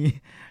ที่จะมี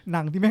ห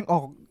นังที่แม่งออ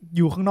กอ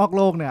ยู่ข้างนอกโ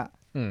ลกเนี่ย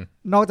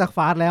นอกจากฟ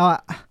าสแล้วอ่ะ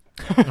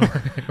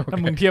ถ้า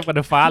มึงเทียบกับเด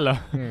อะฟาสเหรอ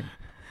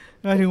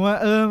หมายถึงว่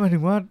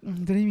า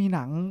จะได้มีห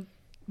นัง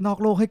นอก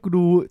โลกให้กู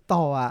ดู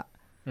ต่ออ่ะ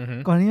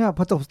ก่อนนี้แบบ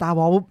พอจบ Star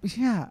Wars ปุ๊บเ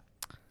ชี่ย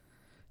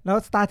แล้ว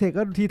Star Trek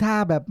ก็ทีท่า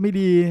แบบไม่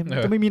ดี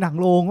จะไม่มีหนัง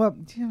โรงว่า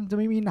เชี่ยจะ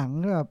ไม่มีหนัง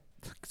แบบ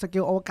สเก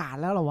ลอวกาศ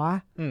แล้วหรอวะ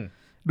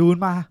ดูน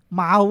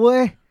มาเว้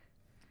ย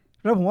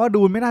แล้วผมว่า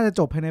ดูนไม่น่าจะ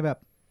จบภายในแบบ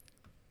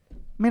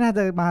ไม่น่าจ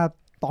ะมา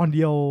ตอนเ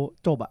ดียว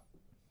จบอ่ะ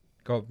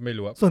ก็ไม่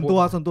รู้ส่วน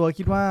ตัว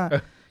คิด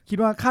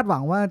ว่าคาดหวั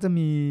งว่าจะ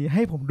มีใ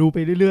ห้ผมดูไป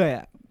เรื่อยๆ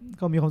อ่ะ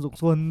ก็มีความสุข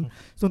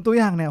ส่วนตัว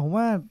อย่างเนี่ยผม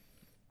ว่า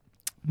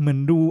เหมือน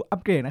ดูอั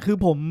ปเกรดนะคือ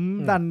ผม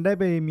ดันได้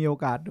ไปมีโอ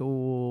กาสดู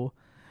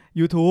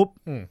YouTube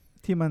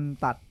ที่มัน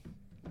ตัด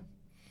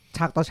ฉ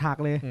ากต่อฉาก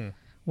เลย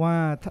ว่า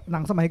หนั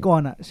งสมัยก่อ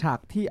นอ่ะฉาก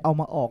ที่เอา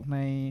มาออกใน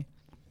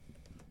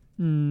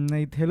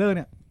เทเลอร์เ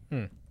นี่ย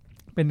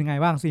เป็นยังไง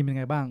บ้างซีนเป็นยัง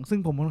ไงบ้างซึ่ง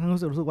ผมค่อนข้าง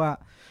รู้สึกว่า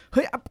เ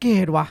ฮ้ยอัปเกร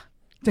ดว่ะ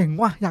เจ๋ง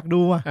ว่ะอยาก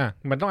ดูว่ะ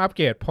มันต้องอัปเ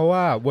กรดเพราะว่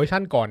าเวอร์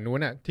ชั่นก่อนนู้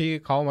นน่ะที่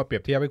เขามาเปรีย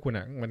บเทียบให้คุณ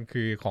อ่ะมัน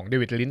คือของเด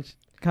วิดลินช์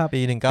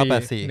ปี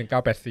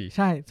1984ใ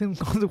ช่ซึ่ง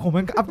ผม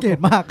มันอัปเกรด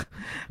มาก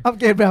อัป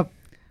เกรดแบบ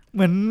เห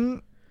มือน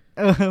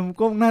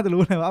ก็น่าจะ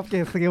รู้เลยว่าอัปเกร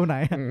ดสเกลไหน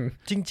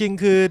จริง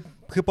ๆ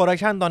คือโปรดัก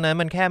ชันตอนนั้น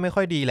มันแค่ไม่ค่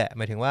อยดีแหละห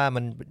มายถึงว่า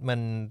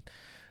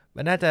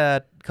มันน่าจะ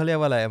เขาเรียก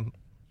ว่าอะไร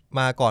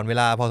มาก่อนเว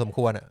ลาพอสมค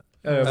วรอ่ะ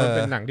มันเ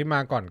ป็นหนังที่มา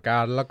ก่อนกา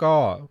รแล้วก็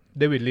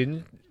เดวิดลิน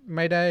ช์ไ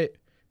ม่ได้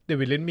เด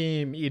วิดลินช์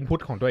มีอินพุต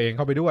ของตัวเองเ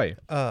ข้าไปด้วย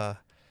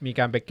มี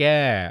การไปแก้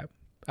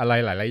อะไร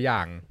หลายๆอย่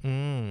าง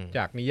จ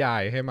ากนิยา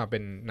ยให้มาเป็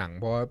นหนัง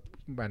เพราะว่า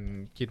มัน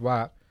คิดว่า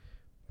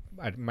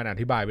มันอ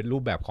ธิบายเป็นรู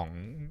ปแบบของ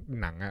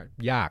หนังอะ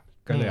ยาก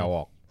ก็เลยเอาอ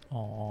อก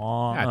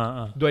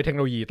ด้วยเทคโน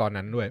โลยีตอน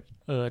นั้นด้วย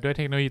ด้วยเ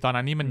ทคโนโลยีตอน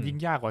นั้นนี่มันยิ่ง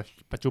ยากกว่า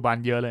ปัจจุบัน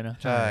เยอะเลยนะ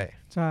ใช่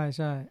ใ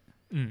ช่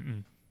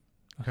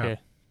โอเค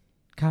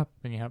ครับ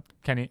เป็นไงครับ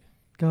แค่นี้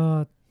ก็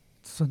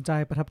สนใจ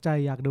ประทับใจ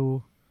อยากดู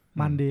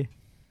มันดี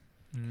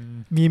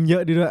มีมเยอ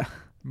ะดีด้วย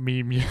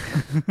มี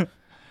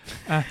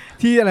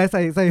ที่อะไรใ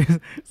ส่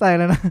อะ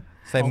ไรนะ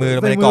ใส่มือ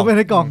ไปในก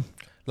ล่อง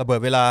ระเบิด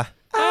เวลา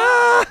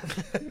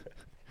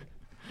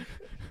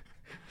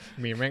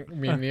มี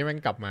นี้แม่ง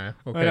กลับมา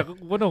โอเค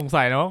ก็สง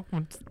สัยนะว่ามั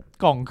น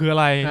กล่องคืออะ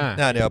ไร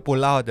เดี๋ยวปูน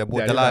เล่าจ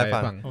ะเล่าให้ฟั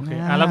งโอเค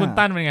แล้วคุณ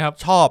ตั้นเป็นไงครับ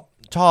ชอ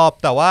บ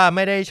แต่ว่าไ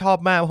ม่ได้ชอบ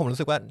มากผมรู้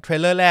สึกว่าเทรล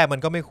เลอร์แรกมั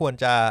นก็ไม่ควร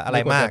จะอะไร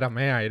มากทำใ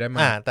ห้ได้มา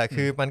กแต่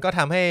คือมันก็ท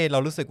ำให้เรา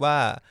รู้สึกว่า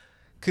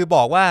คือบ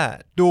อกว่า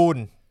ดูน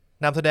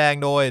นำแสดง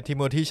โดยทิโ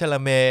มธี ชาลา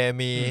เม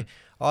มี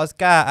ออส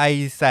การ์ไอ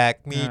แซค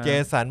มีเจ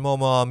สันโม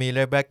มอร์มีเร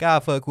เบคก้า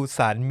เฟอร์กู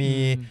สันมี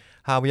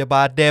ฮาวิยาบ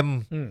าเดม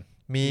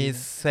มี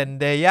เซน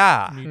เดย่า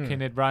มีเคน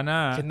เนต บร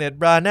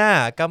าน่า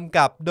กำ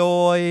กับโด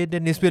ยเด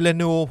นิส วิลเล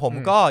นูผม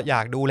ก็อย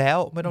ากดูแล้ว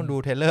ไม่ต้องดู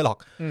เทรลเลอร์หรอก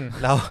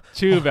แล้ว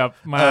ชื่อแบบ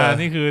มา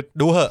นี่คือ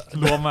ดูเหอะ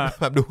รวมมา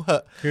แบบดูเหอ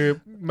ะคือ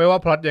ไม่ว่า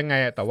พล็อตยังไง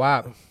แต่ว่า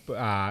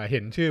เห็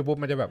นชื่อปุ๊บ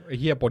มันจะแบบไอ้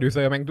เหี้ยโปรดิวเซ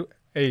อร์แม่ง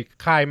ไอ้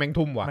ค่ายแม่ง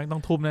ทุ่มว่ะแม่งต้อ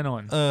งทุ่มแน่นอ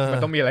นมัน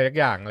ต้องมีอะไรสัก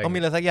อย่างต้องมี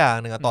อะไรสักอย่าง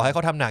นึงต่อให้เข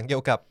าทำหนังเกี่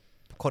ยวกับ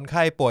คนไ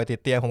ข้ป่วยติด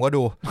เตียงผมก็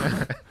ดู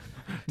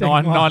น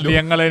อนเลี้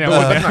ยงกันเลยเนี่ย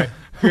ดูสักหน่อย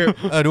คือ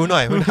ดูหน่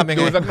อยมันทำยังไ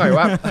งดูสักหน่อย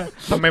ว่า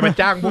ทำไมมัน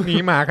จ้างพวกนี้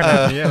มาขนาด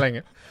นี้อะไรเ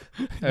งี้ย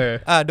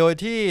โดย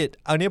ที่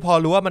เอานี้พอ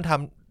รู้ว่ามันท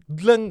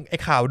ำเรื่องไอ้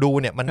ข่าวดู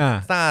เนี่ยมัน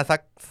ซ่าสัก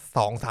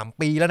 2-3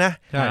 ปีแล้วนะ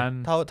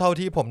เท่า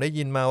ที่ผมได้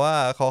ยินมาว่า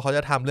เขาจ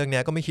ะทำเรื่อง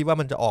นี้ก็ไม่คิดว่า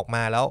มันจะออกม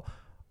าแล้ว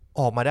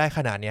ออกมาได้ข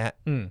นาดนี้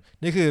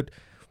นี่คือ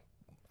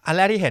อันแ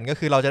รกที่เห็นก็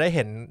คือเราจะได้เ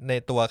ห็นใน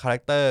ตัวคาแร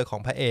คเตอร์ของ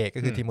พระเอกก็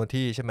คือทิโม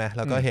ธีใช่ไหมแ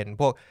ล้วก็เห็น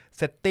พวกเ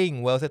ซตติ้ง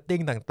เวิลด์เซตติ้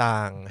งต่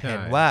างๆเห็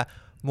นว่า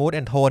มูดแอ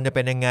นด์โทนจะเ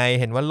ป็นยังไง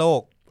เห็นว่าโล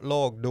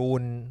กดู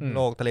นโล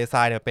กทะเลทร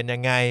ายเนี่ยเป็นยั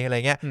งไงอะไร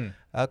เงี้ย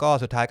แล้วก็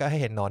สุดท้ายก็ให้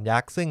เห็นหนอนยั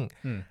กษ์ซึ่ง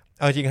เ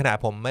อาจริงขนาด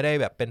ผมไม่ได้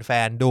แบบเป็นแฟ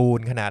นดูน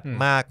ขนาด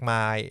มากม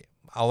าย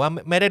เอาว่า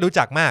ไม่ได้รู้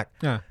จักมาก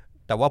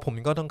แต่ว่าผม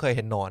ก็ต้องเคยเ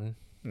ห็นหน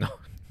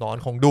อน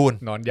ของดูน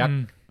หนอนยักษ์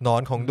หนอ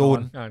นของดูน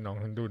หนอน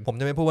ของดูนผม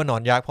จะไม่พูดว่าหนอ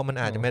นยักษ์เพราะมัน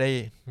อาจจะไม่ได้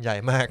ใหญ่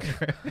มาก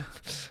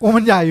โอ้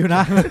มันใหญ่อยู่น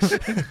ะ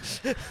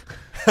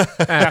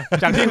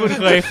จากที่คุณ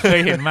เคย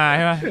เห็นมาใ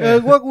ช่ไหม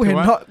ว่ากูเห็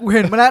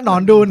นมาแล้วหนอ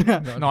นดูนเนี่ย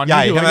หนอนให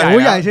ญ่ใช่ไหม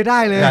ใหญ่ใช้ได้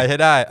เลยใหญ่ใช้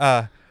ได้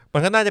มั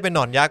นก็น่าจะเป็นหน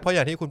อนยักษ์เพราะอ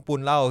ย่างที่คุณปุณ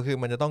เล่าคือ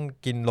มันจะต้อง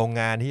กินโรง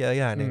งานที่อะไร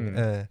อย่างนึง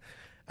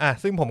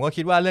ซึ่งผมก็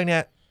คิดว่าเรื่องเนี้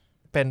ย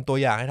เป็นตัว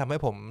อย่างให้ทำให้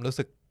ผมรู้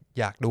สึก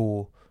อยากดู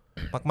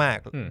มาก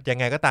ๆยัง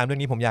ไงก็ตามเรื่อ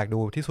งนี้ผมอยากดู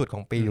ที่สุดขอ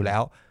งปีอยู่แล้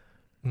ว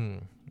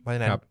เพราะฉ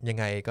ะนั้นยัง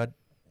ไงก็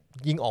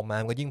ยิ่งออกมา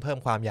ก็ยิ่งเพิ่ม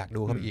ความอยาก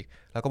ดูเข้าไปอีก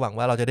แล้วก็หวัง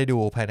ว่าเราจะได้ดู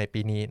ภายใน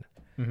ปีนี้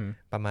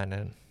ประมาณ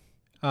นั้น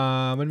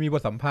มันมีบ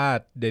ทสัมภาษ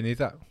ณ์เดนิส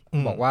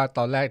บอกว่าต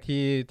อนแรก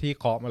ที่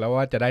เคาะมาแล้ว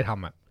ว่าจะได้ท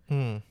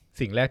ำ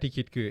สิ่งแรกที่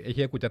คิดคือไอ้เ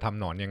หี้ยกูจะทำ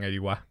หนอนยังไง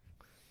ดีวะ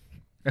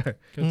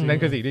นั่น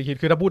คือสิ่งที่คิด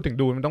คือถ้าพูดถึง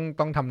ดูมัน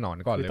ต้องทำหนอน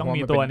ก่อนเลยต้อง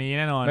มีตัวนี้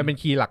แน่นอนมันเป็น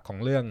คีย์หลักของ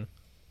เรื่อง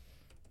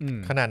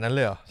ขนาดนั้นเ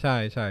ลยเหรอใ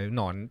ช่ห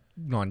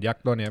นอนยัก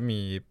ษ์ตัวเนี้ยมี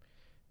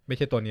ไม่ใ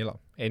ช่ตัวนี้หรอก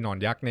ไอ้หนอน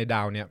ยักษ์ในด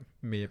าวเนี้ย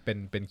มี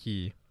เป็นคี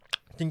ย์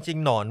จริง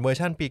ๆหนอนเวอร์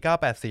ชันปี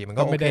984มัน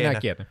ก็โอเคนะไม่ได้น่า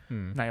เกลียด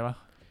ไหนวะ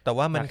แต่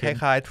ว่ามันค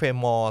ล้ายๆเทร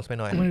มอร์สไป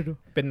หน่อย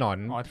เป็นหนอน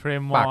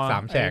ปาก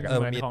3แฉก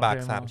มีปาก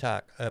3ฉา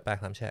กปาก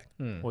3แฉก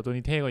โอ้ตัว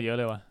นี้เท่กว่าเยอะ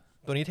เลยว่ะ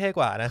ตัวนี้เท่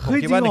กว่านะผม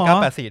คิดว่า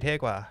1984เท่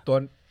กว่า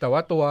แต่ว่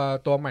า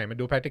ตัวใหม่มัน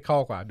ดู practical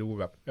กว่าดู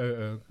แบบ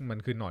มัน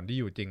คือหนอนที่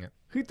อยู่จริงอ่ะ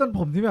คือตอนผ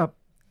มที่แบบ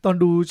ตอน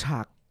ดูฉ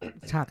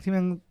ากที่แ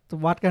ม่ง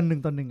วัดกัน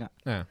1 ต่อ 1อ่ะ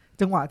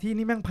จังหวะที่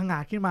นี่แม่งพังงา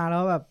ดขึ้นมาแล้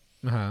วแบบ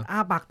อ้า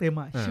ปากเต็ม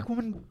อ่ะชื่อว่า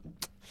มัน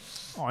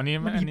นี่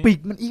มันอี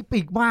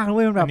ปิกมากเล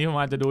ยมันแบบนี่ผม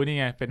อาจจะดูนี่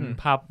ไงเป็น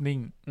ภาพนิ่ง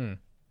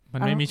มั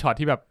นไม่มีช็อต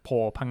ที่แบบโผล่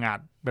พังงาด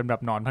เป็นแบ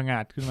บหนอนพังงา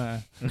ดขึ้นมา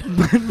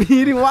มันมี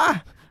ดิวะ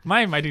ไม่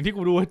หมายถึงที่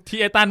กูดูที่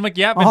ไอ้ตันเมื่อ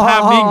กี้เป็นภา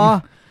พนิ่ง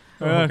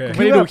กูไ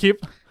ม่ได้ดูคลิป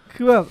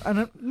คือแบบอัน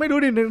นั้นไม่รู้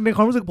ดิในค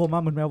วามรู้สึกผม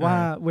เหมือนแบบว่า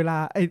เวลา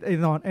ไอ้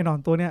หนอน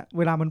ตัวเนี้ยเ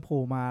วลามันโผ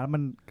ล่มามั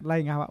นไล่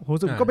งาผม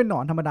รู้สึกก็เป็นหนอ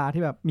นธรรมดา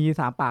ที่แบบมี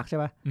3 ปากใช่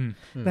ป่ะ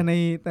แต่ใ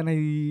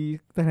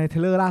นเท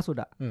เลอร์ล่าสุด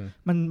อ่ะ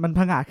มันผ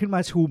งาดขึ้นมา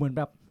ชูเหมือ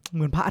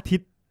นพระอาทิต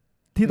ย์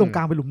ที่ตรงกล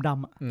างเป็นหลุมด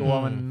ำอ่ะตัว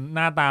มันห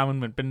น้าตามันเ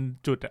หมือนเป็น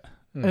จุดอ่ะ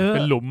เ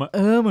ป็นหลุมอ่ะ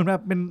เหมือนแบ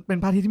บเป็น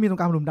พระอาทิตย์ที่มีตรง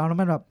กลางหลุมดำแล้ว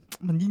มันแบบ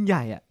มันยิ่งให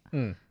ญ่อ่ะ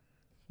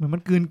เหมือนมั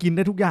นกลืนกินไ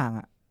ด้ทุกอย่าง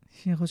อ่ะเ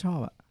ชี่ยเขาชอบ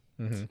อ่ะ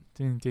จ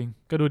ริง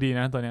ๆก็ดูดี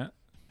นะตัวเนี้ย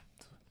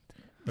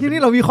ที่นี่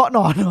เราวิเคราะห์หน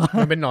อนเหรอ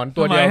มันเป็นหนอน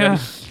ตัวเดียวกัน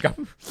กับ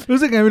รู้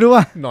สึกไงไม่รู้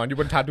ว่ะหนอนอยู่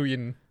บนทาทูอิ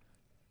น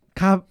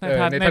ครับ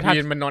ในทาทู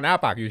อินมันนอนอ้า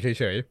ปากอยู่เ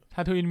ฉยๆท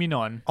าทูอินมีหน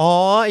อนอ๋อ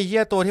ไอ้เหี้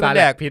ยตัวที่มัน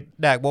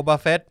แดกโบบา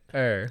เฟต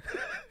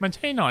มันใ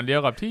ช่หนอนเดียว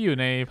กับที่อยู่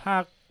ในภา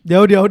คเดี๋ย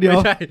ว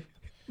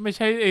ไม่ใ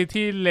ช่ไอ้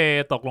ที่เล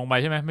ตกลงไป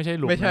ใช่ไหมไม่ใช่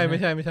หลุมไม่ใช่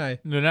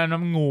หรือนั่นน้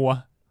ำงู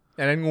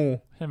อันนั้นงู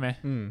ใช่ไหม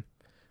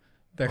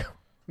แต่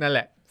นั่นแห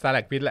ละซาแล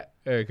กพิษแหละ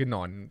คือห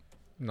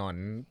นอน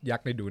ยัก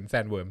ษ์ในดูนแซ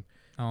นเวิร์ม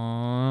อ๋อ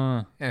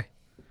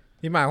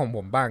ที่มาของผ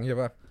มบ้างใช่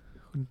ป่ะ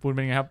คุณปูนเ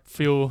ป็นไงครับ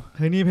ฟิลเ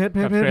ฮ้ยนี่เพชรเท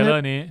รลเลอ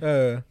ร์นี้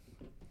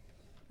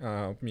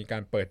มีกา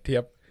รเปิดเทีย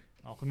บ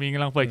คุณมีก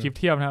ำลังเปิดคลิป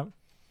เทียบนะครับ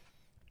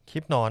คลิ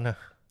ปนอนอะ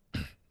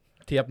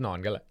เทียบหนอน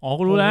กันแหละ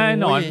กูรู้แล้ว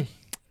ห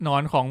นอ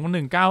นของ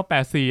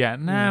1984อ่ะ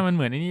หน้ามันเห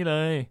มือนไอ้นี่เล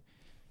ย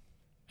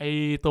ไอ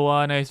ตัว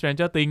ใน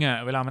Stranger Things อ่ะ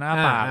เวลามันอ้า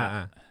ปาก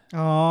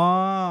อ๋อ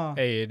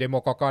เดโม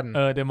กอร์กอน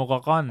เดโมกอ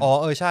ร์กอน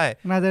ใช่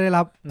น่าจะได้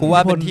รับกูว่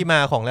าเป็นที่มา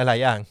ของหลาย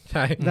ๆอย่างใ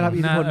ช่ได้รับ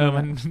อิทธิพล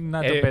มันน่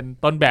าจะเป็น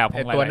ต้นแบบขอ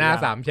งตัวหน้า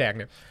3แฉกเ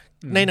นี่ย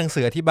ในหนังสื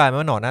ออธิบาย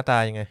ว่าหนอนหน้าตา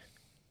ยังไง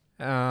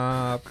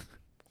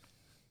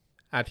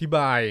อธิบ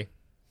าย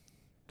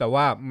แต่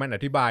ว่ามันอ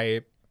ธิบาย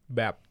แ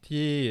บบ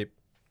ที่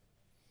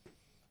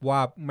ว่า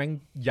แม่ง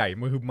ใหญ่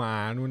มือมา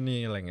นู่นนี่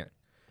อะไรเงี้ย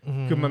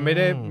คือมันไม่ไ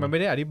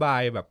ด้อธิบา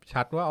ยแบบ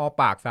ชัดว่า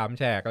ปาก3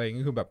แฉกอะไรอย่างเ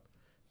งี้ยคือแบบ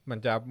มัน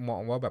จะมอ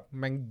งว่าแบบ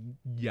แม่ง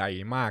ใหญ่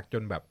มากจ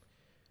นแบบ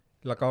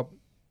แล้วก็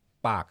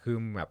ปากคือ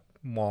แบบ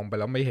มองไป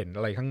แล้วไม่เห็นอ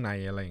ะไรข้างใน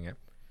อะไรอย่างเงี้ย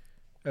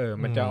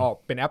มันจะออก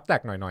เป็นแอปแต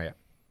กหน่อยๆอ่ะ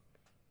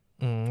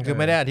คือ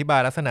ไม่ได้อธิบาย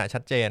ลักษณะชั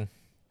ดเจน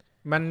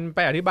มันไป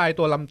อธิบาย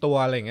ตัวลำตัว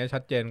อะไรอย่างเงี้ย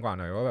ชัดเจนกว่า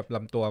หน่อยว่าแบบล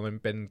ำตัวมัน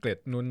เป็นเกล็ด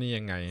นู่นนี่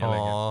ยังไงอะไร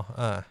เงี้ย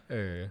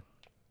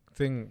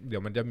ซึ่งเดี๋ย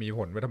วมันจะมีผ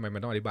ลว่าทำไมมั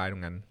นต้องอธิบายตร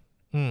งนั้น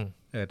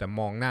แต่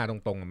มองหน้าต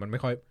รงๆมันไม่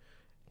ค่อย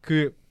คื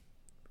อ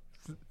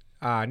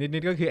นิ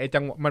ดๆก็คือไอ้จั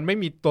งหวะมันไม่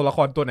มีตัวละค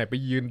รตัวไหนไป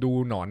ยืนดู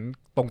หนอน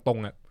ตรง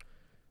ๆอ่ะ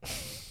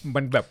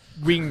มันแบบ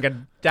วิ่งกัน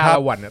จ้าล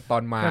ะวันอ่ะตอ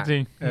นมาจริ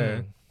ง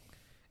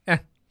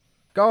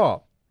ก็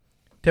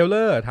เทเล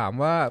อร์ถาม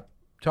ว่า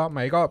ชอบไหม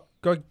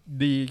ก็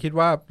ดีคิด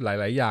ว่าหล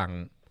ายๆอย่าง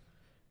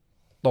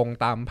ตรง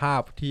ตามภา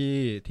พ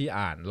ที่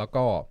อ่านแล้ว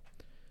ก็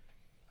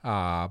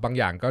บาง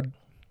อย่าง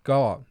ก็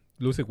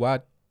รู้สึกว่า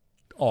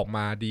ออกม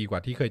าดีกว่า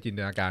ที่เคยจินต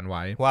นาการไ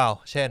ว้ว้าว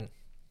เช่น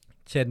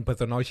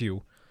Personal Shield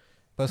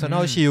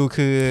Personal Shield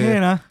คือ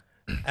นะ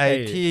ไอ้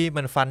ที่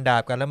มันฟันดา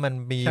บกันแล้วมัน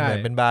มีเหมือน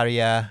เป็นบาเรี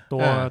ย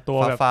ตัว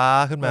ฟ้า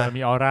ขึ้นมา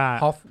มีออร่า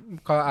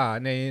ก็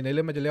ในเ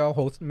รื่องมันจะเรียกว่า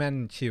Hostman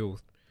Shield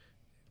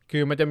คื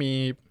อมันจะ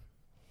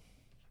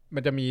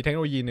มีเทคโน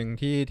โลยีหนึ่ง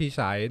ที่ใ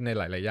ช้ในห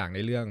ลายๆอย่างใน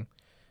เรื่อง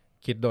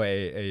คิดโดย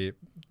ไอ้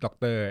ด็อก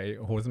เตอร์ไอ้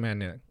โฮสแมน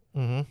เนี่ย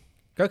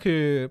ก็คื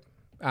อ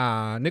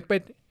นึกไป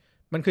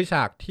มันคือฉ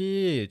ากที่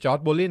จอร์จ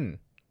โบลิน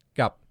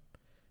กับ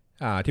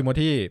ทิโม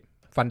ธี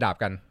ฟันดาบ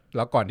กันแ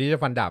ล้วก่อนที่จะ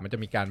ฟันดาบมันจะ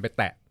มีการไป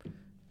แตะ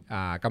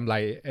กำไร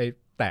ไอ้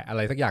แตะอะไ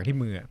รสักอย่างที่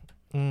มือ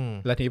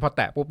แล้วทีนี้พอแ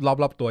ตะปุ๊บ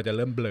รอบๆตัวจะเ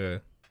ริ่มเบลอ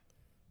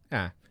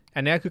อั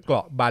นนี้คือเกร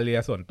าะบาเรีย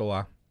ส่วนตัว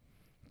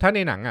ถ้าใน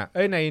หนัง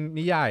ใน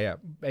นิยาย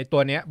ไอตั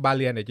วเนี้ยบาเ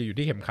รียเนี่ยจะอยู่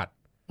ที่เข็มขัด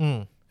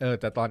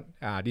แต่ตอน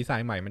ดีไซ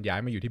น์ใหม่มันย้าย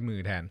มาอยู่ที่มือ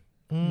แทน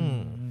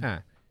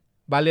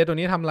บาเรียตัว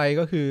นี้ทำอะไร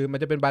ก็คือมัน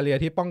จะเป็นบาเรีย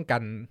ที่ป้องกั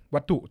น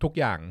วัตถุทุก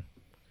อย่าง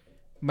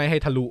ไม่ให้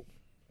ทะ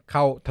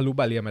ลุ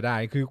บาเรียมาได้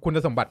คือคุณ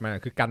สมบัติมั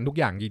นคือกันทุก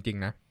อย่างจริง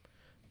ๆนะ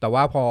แต่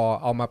ว่าพอ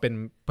เอามาเป็น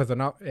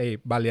personal ไอ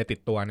บาเรียติด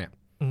ตัวเนี่ย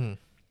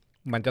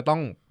มันจะต้อ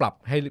งปรับ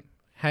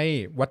ให้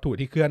วัตถุ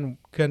ที่เค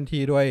ลื่อน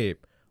ที่ด้วย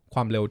คว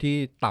ามเร็วที่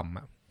ต่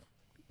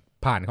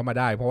ำผ่านเข้ามา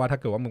ได้เพราะว่าถ้า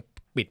เกิดว่ามึง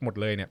ปิดหมด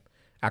เลยเนี่ย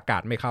อากา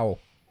ศไม่เข้า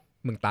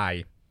มึงตาย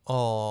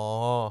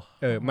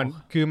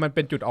มันเ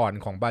ป็นจุดอ่อน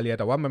ของบาเรีย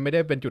แต่ว่ามันไม่ไ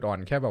ด้เป็นจุดอ่อน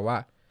แค่แบบว่า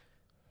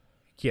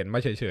เขียนมา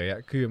เฉย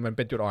ๆคือมันเ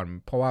ป็นจุดอ่อน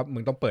เพราะว่ามึ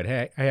งต้องเปิด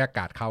ให้อาก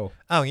าศเข้า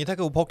อย่างนี้ถ้า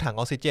กูพกถังอ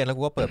อกซิเจนแล้ว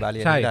กูก็เปิดบาเรี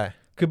ยได้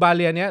คือบาเ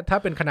รียเนี้ยถ้า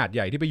เป็นขนาดให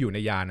ญ่ที่ไปอยู่ใน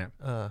ยาน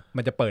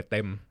มันจะเปิดเ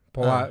ต็มเพร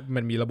าะว่ามั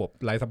นมีระบบ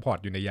ไลฟ์ซัพพอร์ต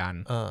อยู่ในยาน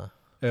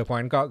เพราะ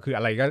งั้นก็คืออ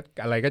ะไร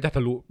ก็จะท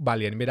ะลุบา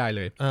เรียนไม่ได้เ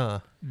ลย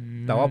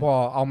แต่ว่าพอ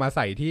เอามาใ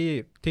ส่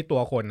ที่ตั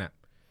วคน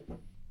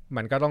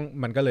มัน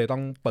ก็เลยต้อ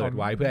งเปิด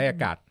ไว้เพื่อให้อา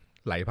กาศ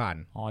ไหลผ่าน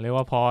เรียก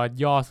ว่าพอ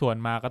ย่อส่วน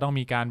มาก็ต้อง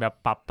มีการแบบ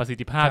ปรับประสิท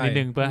ธิภาพนิด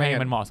นึงเพื่อให้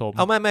มันเหมาะสม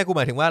ไม่กูห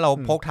มายถึงว่าเรา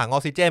พกถังอ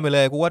อกซิเจนไปเล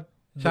ยกูว่า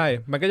ใช่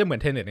มันก็จะเหมือ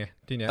นเทนเน็ตไง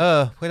ทีเนี้ย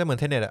ก็จะเหมือน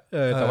เทนเน็ต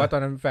แต่ว่าตอ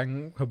นนั้นแฟรง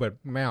ค์เฮอร์เบิร์ต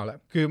ไม่เอาแล้ว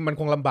คือมัน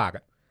คงลำบาก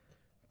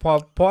เ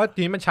พราะที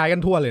นี้มันใช้กั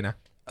นทั่วเลยนะ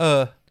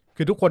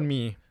คือทุกคน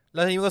มีแ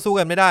ล้วทีนี้ก็สู้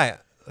กันไม่ได้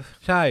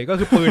ใช่ก็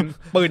คือ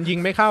ปืนยิง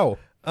ไม่เข้า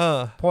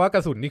เพราะว่ากร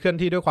ะสุนที่เคลื่อน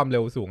ที่ด้วยความเร็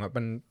วสูง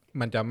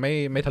มันจะ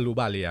ไม่ทะลุ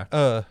บาเรีย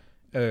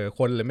ค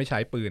นเลยไม่ใช้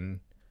ปืน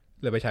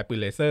เลยไปใช้ปืน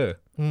เลเซอร์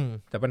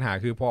แต่ปัญหา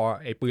คือพอ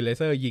ไอ้ปืนเล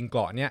เซอร์ยิงเก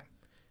ราะเนี้ย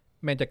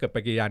แม่งจะเกิดป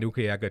ฏิกิริยานิวเค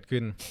ลียร์เกิด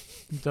ขึ้น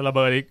จะระเ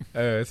บิดอีก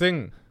ซึ่ง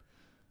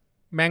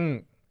แม่ง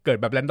เกิด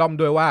แบบแรนดอม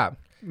ด้วยว่า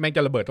แม่งจ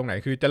ะระเบิดตรงไหน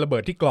คือจะระเบิ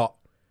ดที่เกราะ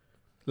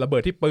ระเบิ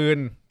ดที่ปืน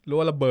หรือ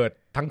ว่าระเบิด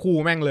ทั้งคู่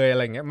แม่งเลยอะไ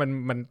รเงี้ย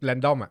มันแรน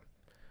ดอม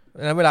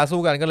นั้นเวลาสู้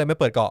กันก็เลยไม่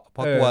เปิดเกราะเพร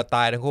าะกลัวต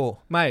ายทั้งคู่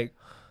ไม่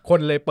คน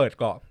เลยเปิด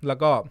เกราะแล้ว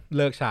ก็เ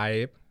ลิกใช้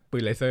ปื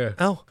นเลเซอร์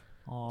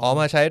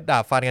มาใช้ดา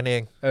บฟันกันเอ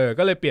ง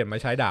ก็เลยเปลี่ยนมา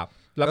ใช้ดาบ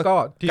แล้วก็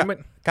ที่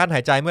การห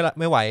ายใจ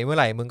ไม่ไหวเมื่อไ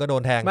หร่มึงก็โด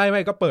นแทงไ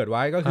ม่ก็เปิดไ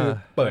ว้ก็คือ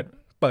เ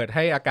ปิดใ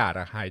ห้อากาศ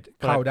หาย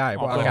เข้าได้เ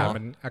พราะอากา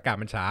ศ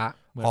มันช้า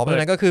เพราะ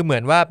นั้นก็คือเหมื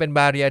อนว่าเป็นบ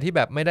าเรียที่แ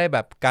บบไม่ได้แบ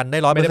บกันได้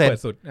 100% ไม่ได้เปิ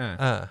ดสุด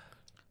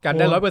กัน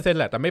ได้ 100%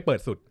 แหละแต่ไม่เปิด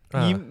สุด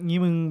งี้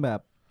มึงแบบ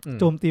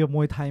โจมตีแบบม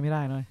วยไทยไม่ไ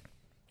ด้หน่อย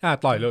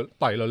ต่อย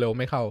เร็ว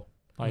ไม่เข้า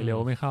ต่อยเร็ว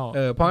ไม่เข้า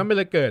เพราะงั้นมันเ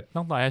ลยเกิด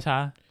ต้องต่อยช้า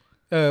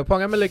เพราะ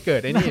งั้นมันเลยเกิ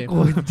ดไอ้นี่โกร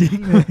ธจริง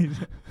เลย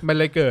มัน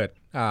เลยเกิด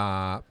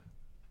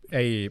ไอ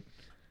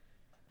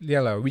เรียก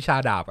อะไรวิชา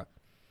ดาบ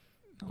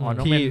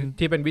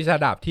ที่เป็นวิชา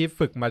ดาบที่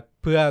ฝึกมา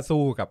เพื่อ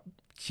สู้กับ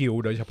ชิล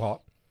โดยเฉพาะ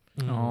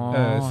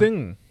ซึ่ง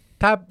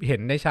ถ้าเห็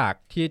นในฉาก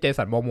ที่เจ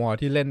สัน มอมัว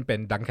ที่เล่นเป็น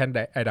ดังแคน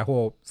ไอดาโฮ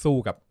สู้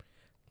กับ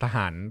ทห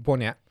ารพวก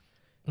เนี้ย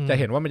จะ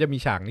เห็นว่ามันจะมี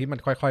ฉากที่มัน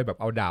ค่อยๆแบบ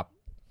เอาดาบ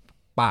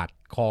ปาด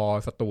คอ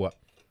ศัตรู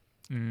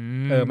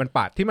มันป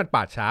าดที่มันป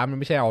าดช้ามัน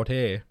ไม่ใช่เอาเ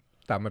ท่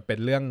แต่มันเป็น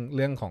เ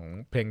รื่องของ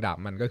เพลงดาบ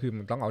มันก็คือ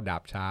มันต้องเอาดา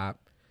บช้า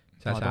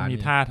ต้องมี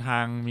ท่าทา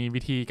งมี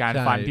วิธีการ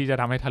ฟันที่จะ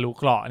ทำให้ทะลุ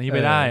เกราะนี้ไป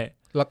ได้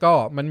แล้วก็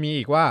มันมี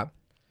อีกว่า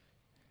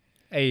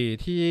ไอ้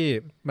ที่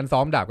มันซ้อ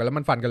มดาบกันแล้ว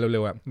มันฟันกันเ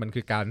ร็วๆมัน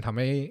คือการทำ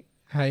ใ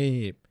ห้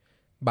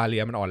บาเรี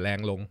ยมันอ่อนแรง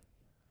ลง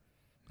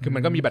คือมั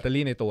นก็มีแบตเตอ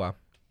รี่ในตัว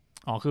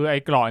คือไอ้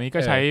เกราะนี้ก็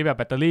ใช้แบบแ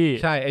บตเตอรี่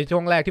ใช่ไอ้ช่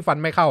วงแรกที่ฟัน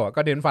ไม่เข้า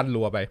ก็เดินฟัน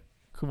รัวไป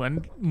คือเห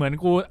มือน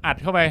กูอัด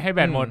เข้าไปให้แบ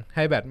ตหมดใ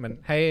ห้แบตมัน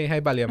ให้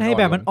บาเรียให้แ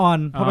บตมันอ่อน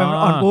พอแบตมัน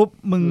อ่อนปุ๊บ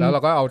มึงแล้วเร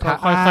าก็เอา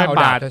ค่อย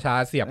ๆดาบช้า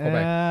ๆเสียบเข้าไป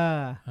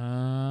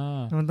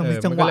มันต้องมี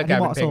จังหวะที่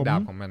เหมาะสมดา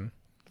บของมัน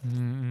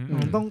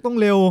ต้อง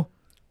เร็ว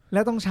แล้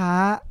วต้องช้า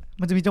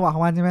มันจะมีจังหวะขอ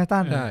งมันใช่ไหม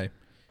ตั้นใช่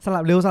สลั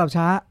บเร็วสลับ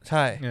ช้าใ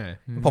ช่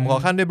ผมขอ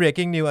ขั้นด้วย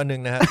breaking news อันนึ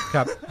งนะค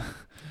รับ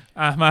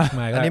มา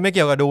อันนี้ไม่เ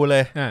กี่ยวกับดูเล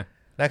ย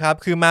นะครับ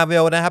คือ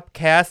Marvel นะครับแ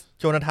คส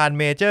โจนาธาน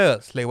เมเจอร์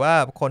หรือว่า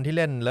คนที่เ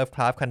ล่น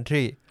Lovecraft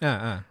Country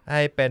ใ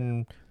ห้เป็น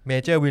เม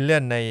เจอร์วิลเล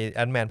นใน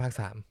Ant-Man ภาค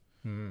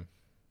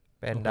 3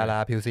เป็นดารา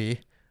ผิวสี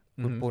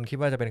คุณปูนคิด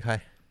ว่าจะเป็นใคร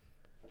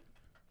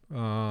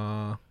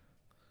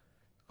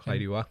ใคร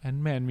ดีวะ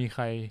Ant-Man มีใค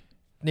ร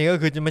นี่ก็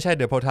คือจะไม่ใช่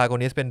The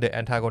Protagonist เป็น The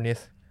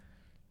Antagonist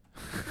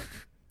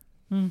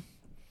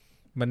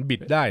มันบิ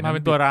ดได้มาเ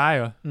ป็นตัวร้ายเ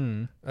หรอ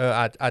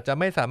อาจจะ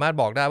ไม่สามารถ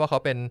บอกได้ว่าเขา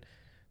เป็น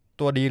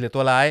ตัวดีหรือ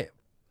ตัวร้าย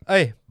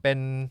เ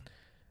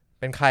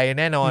ป็นใคร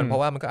แน่นอนเพรา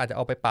ะว่ามันก็อาจจะเ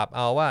อาไปปรับเอ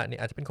าว่านี่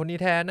อาจจะเป็นคนนี้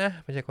แทนนะ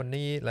ไม่ใช่คน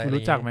นี้อะไร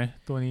รู้จักไหม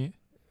ตัวนี้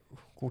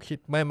กูคิด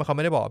ไม่เขาไ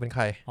ม่ได้บอกเป็นใค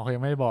รยั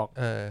งไม่ได้บอก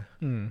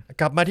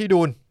กลับมาที่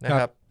ดูนนะ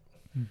ครับ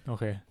โอ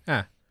เค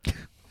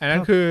อันนั้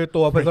นคือ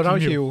ตัว Personal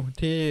Shield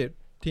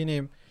ที่นี่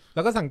แ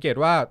ล้วก็สังเกต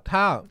ว่า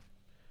ถ้า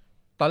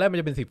ตอนแรกมัน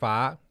จะเป็นสีฟ้า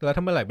แล้วถ้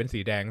าเมื่อไหร่เป็นสี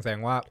แดงแสด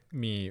งว่า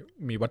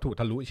มีวัตถุ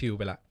ทะลุชิลไ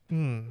ปละ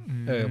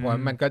เพราะ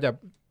มันก็จะ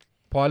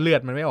พอเลือ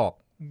ดมันไม่ออก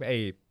ไอ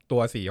ตั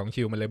วสีของ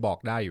ชิลมันเลยบอก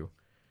ได้อยู่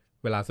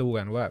เวลาสู้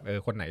กันว่า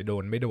คนไหนโด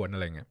นไม่โดนอะ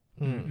ไรเงี้ย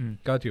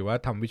ก็ถือว่า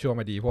ทำวิชวล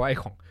มาดีเพราะไอ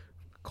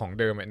ของ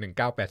เดิม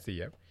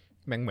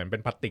1984แม่งเหมือนเป็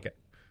นพลาสติก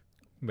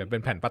เหมือนเป็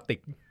นแผ่นพลาสติก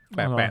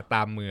แปะต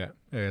ามมือ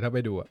ถ้าไป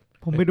ดู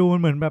ผมไปดูมัน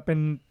เหมือนแบบเป็น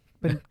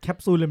แคป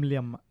ซูลเหลี่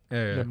ยม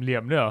ๆเหลี่ย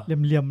มด้วยเหรอเห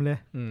ลี่ยมๆเลย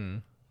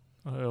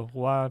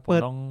ว่าเ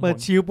ปิด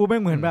ชิลปุ๊บแม่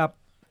งเหมือนแบบ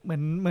เหมื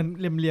อน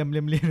เหลี่ย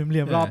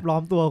มรอบล้อ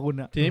มตัวคุณ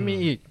ทีนี้มี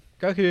อีก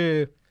ก็คือ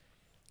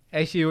ไอ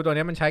ชิลตัว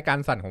นี้มันใช้การ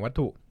สั่นของวัต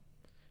ถุ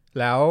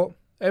แล้ว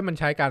มัน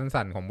ใช้การ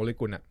สั่นของโมเล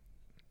กุล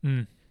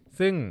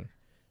ซึ่ง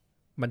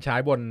มันใช้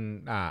บน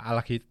อาร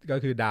าคิสก็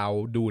คือดาว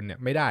ดูนเนี่ย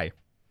ไม่ได้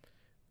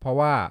เพราะ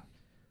ว่า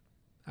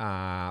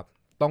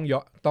ต้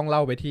องเล่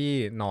าไปที่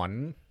ห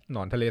น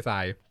อนทะเลทรา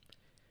ย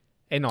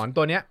ไอหนอน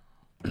ตัวเนี้ย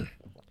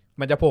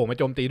มันจะโผล่มา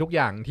โจมตีทุกอ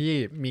ย่างที่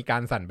มีกา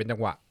รสั่นเป็นจัง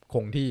หวะค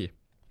งที่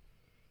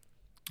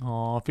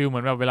ฟีลเหมื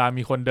อนแบบเวลา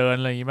มีคนเดิน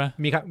อะไรอย่างงี้ป่ะ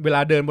มีครับเวลา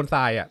เดินบนท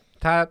ราย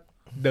ถ้า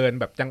เดิน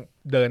แบบ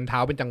เดินเท้า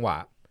เป็นจังหวะ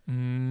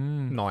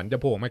หนอนจะ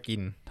โผล่มากิ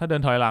นถ้าเดิ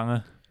นถอยหลัง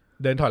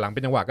เดินถอยหลังเป็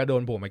นจังหวะก็โด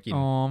นโผล่มากิน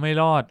ไม่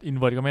รอดอิน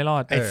เวิร์ตก็ไม่รอ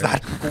ดไอสัต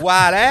ว์กูว่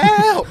าแล้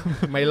ว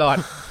ไม่รอด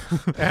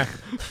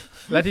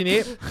แล้วทีนี้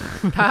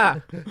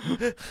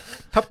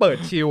ถ้าเปิด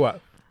ชิล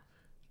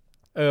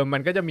มั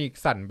นก็จะมี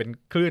สั่นเป็น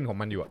คลื่นของ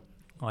มันอยู่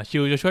ชิ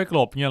ลจะช่วยกล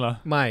บเงี้ยเหรอ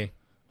ไม่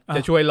จ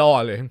ะช่วยล่อ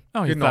เลย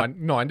คือ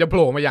หนอนจะโผ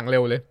ล่มาอย่างเร็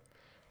วเลย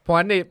เพราะฉะ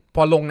นั้นพ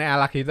อลงในอา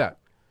ราคิส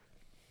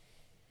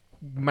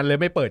มันเลย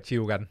ไม่เปิดชิ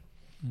ลกัน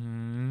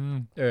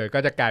ก็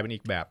จะกลายเป็นอี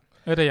กแบบ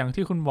แต่อย่าง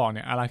ที่คุณบอกเ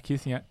นี่ยอาราคิส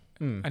เนี้ย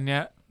อันเนี้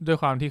ยด้วย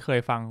ความที่เคย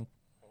ฟัง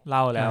เ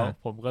ล่าแล้ว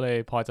ผมก็เลย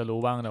พอจะรู้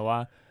บ้างแต่ว่า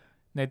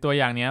ในตัว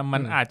อย่างเนี้ยมั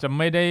นอาจจะ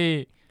ไม่ได้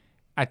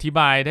อธิบ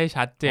ายได้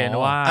ชัดเจน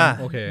ว่า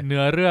เ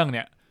นื้อเรื่องเ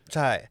นี่ยใ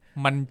ช่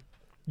มัน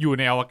อยู่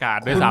ในอวกาศ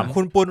ด้วยซ้ำ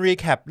คุณปูนรี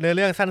แคปเ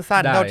รื่อง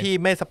สั้นๆเท่าที่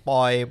ไม่สป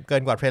อยเกิ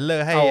นกว่าเทรลเลอ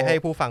ร์ให้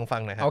ผู้ฟั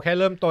งหน่อยครับเอาแค่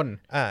เริ่มต้น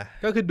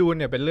ก็คือดูน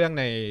เนี่ยเป็นเรื่อง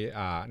ใ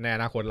นอ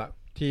นาคตละ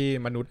ท ที่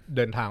มนุษย์เ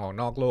ดินทางออก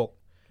นอกโลก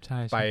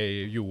ไป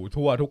อยู่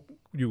ทั่ว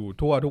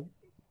ทุก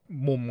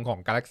มุมของ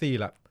กาแล็กซี่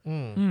ละ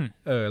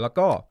แล้ว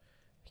ก็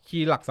คี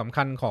ย์หลักสำ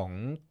คัญข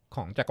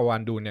องจักรวา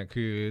ลดูเนี่ย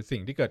คือสิ่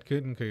งที่เกิดขึ้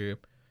นคือ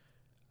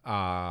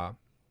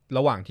ร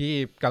ะหว่างที่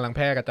กำลังแพ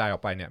ร่กระจายออ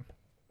กไปเนี่ย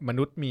ม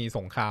นุษย์มีส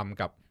งคราม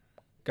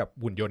กับ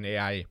หุ่นยนต์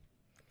AI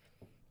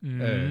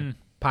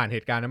ผ่านเห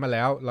ตุการณ์นั้นมาแ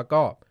ล้ว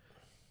ก็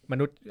ม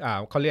นุษย์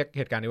เขาเรียกเ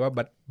หตุการณ์นี้ว่า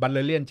บัลเล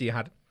เรียนจี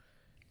ฮัด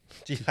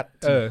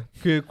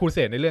คือครูเส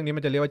ดในเรื่องนี้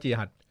มันจะเรียกว่าจี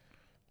ฮัด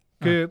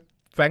คือ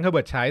แฟรงค์เฮอร์เบิ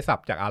ร์ตใช้ศัพ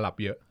ท์จากอาหรับ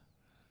เยอะ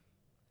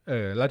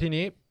แล้วที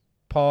นี้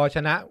พอช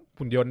นะ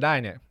หุ่นยนต์ได้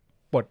เนี่ย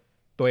ปลด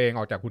ตัวเองอ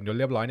อกจากหุ่นยนต์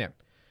เรียบร้อยเนี่ย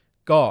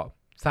ก็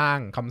สร้าง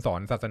คำสอ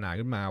นศาสนา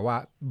ขึ้นมาว่า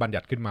บัญญั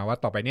ติขึ้นมาว่า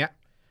ต่อไปเนี้ย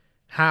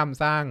ห้าม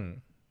สร้าง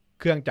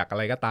เครื่องจักรอะ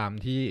ไรก็ตาม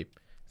ที่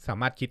สา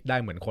มารถคิดได้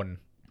เหมือนคน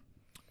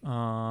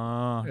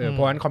เพร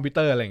าะฉะนั้นคอมพิวเต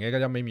อร์อะไรอย่างเงี้ยก็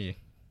จะไม่มี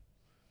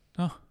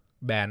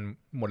แบน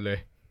หมดเลย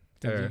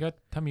จริงๆก็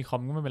ถ้ามีคอ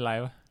มก็ไม่เป็นไร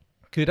วะ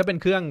คือถ้าเป็น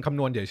เครื่องคำ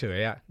นวณเฉย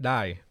ๆอ่ะได้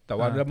แต่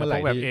ว่าเมื่อไหร่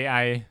ที่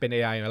AI เป็น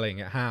AI อะไรอย่าง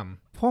เงี้ยห้าม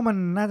เพราะมัน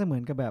น่าจะเหมื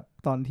อนกับแบบ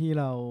ตอนที่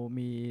เรา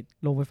มี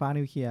โรงไฟฟ้า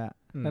นิวเคลียร์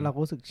แล้วเราก็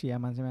รู้สึกเชียร์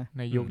มันใช่ไหมใ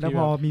นยุคแล้วพ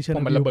อมีเชอร์โน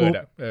บิลปุ๊บ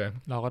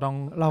เราก็ต้อง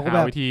ห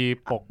าวิธี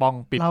ปกป้อง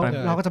ปิดมัน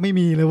เราก็จะไม่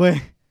มีเลยเว้ย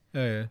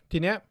ที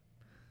เนี้ย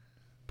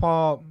พอ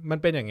มัน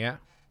เป็นอย่างเงี้ย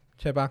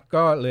ใช่ปะ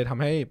ก็เลยท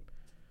ำให้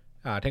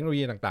เทคโนโล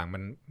ยีต่างๆ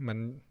มัน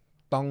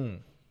ต้อง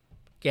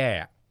แก้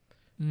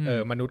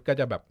มนุษย์ก็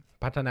จะแบบ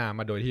พัฒนา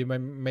มาโดยที่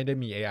ไม่ได้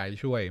มี AI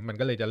ช่วยมัน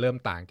ก็เลยจะเริ่ม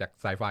ต่างจาก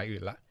ไซไฟอื่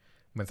นละ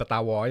เหมือน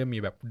Star Wars จะมี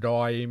แบบดร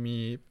อยมี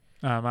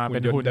มาเป็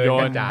นหุ่นย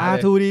นต์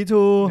R2D2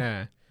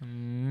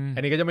 อั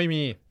นนี้ก็จะไม่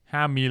มีห้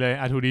ามมีเลย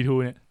R2D2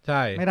 เนี่ยใ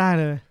ช่ไม่ได้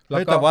เลย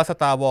แต่ว่า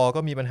Star Wars ก็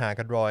มีปัญหา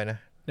กับดรอยนะ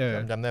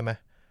จำได้ไหม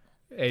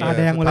ตาแ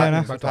ดงหมดเลยน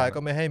ะสุดท้ายก็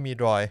ไม่ให้มี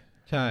ดรอย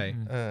ใช่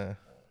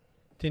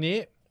ทีนี้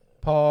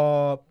พ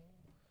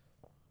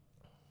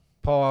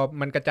อ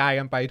มันกระจาย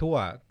กันไปทั่ว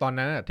ตอน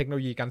นั้นเทคโนโล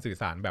ยีการสื่อ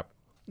สารแบบ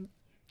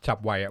ฉับ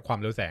ไวความ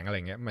เร็วแสงอะไร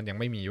เงี้ยมันยัง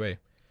ไม่มีเว้ย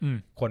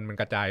คนมัน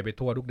กระจายไป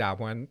ทั่วทุกดาวเพ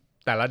ราะฉะนั้น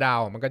แต่ละดาว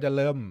มันก็จะเ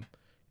ริ่ม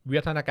วิ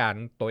วัฒนาการ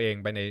ตัวเอง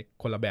ไปใน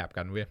คนละแบบ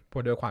กันเว้ยเพรา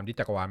ะด้วยความที่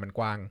จักรวาลมันก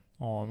ว้าง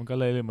มันก็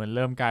เลยเหมือนเ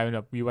ริ่มกลายเป็นแ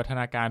บบวิวัฒ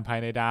นาการภาย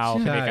ในดาว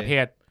เป็นเอกเท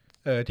ศ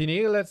ทีนี้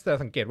เราจะ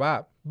สังเกตว่า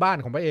บ้าน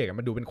ของพระเอก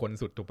มันดูเป็นคน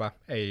สุดถูกปะ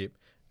ไอ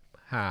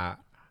อ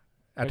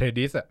าร์เท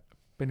ดิส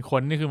เป็นค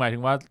นนี่คือหมายถึ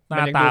งว่าห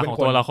น้าตาของ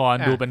ตัวละคร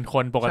ดูเป็นค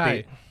นปกติ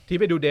ที่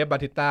ไปดูเดฟบา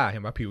ติสต้าเห็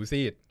นป่ะผิว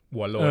ซีด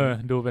หัวโล้น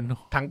ดูเป็น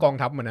ทั้งกอง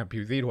ทัพมันนะผิ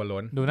วซีดหัวโล้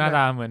นดูหน้าต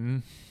าเหมือน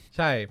ใ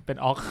ช่เป็น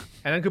ออก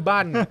อันนั้นคือบ้า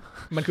น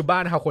มันคือบ้า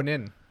นฮาวโคเน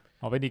น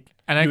เป็นอีก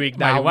อันนั้น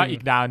หมายว่าอี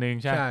กดาวนึง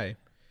ใช่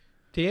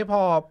ทีนี้พ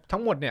อทั้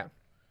งหมดเนี่ย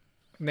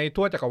ใน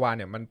ทั่วจักรวาล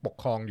เนี่ยมันปก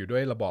ครองอยู่ด้ว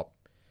ยระบอบ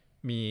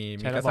มี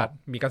กษัตริ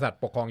ย์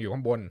ปกครองอยู่ข้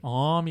างบน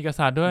มีก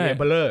ษัตริย์ด้วยมีเอ็ม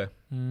เพอเรอร์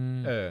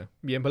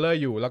มีเอ็มเพอเรอร์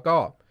อยู่แล้วก็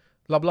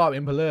รอบเ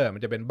อ็มเพอเรอร์มั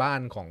นจะเป็นบ้า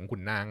นของขุ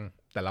นนาง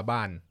แต่ละบ้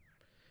าน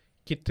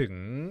คิดถึง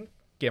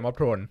เกมออฟโ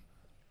ทรน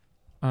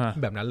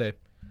แบบนั้นเลย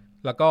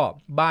แล้วก็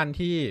บ้าน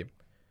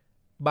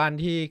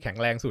ที่แข็ง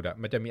แรงสุดอ่ะ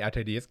มันจะมีอาร์เท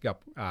ดิสกับ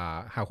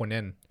ฮาโคเน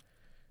น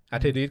อา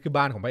ร์เทดิสคือ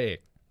บ้านของพระเอก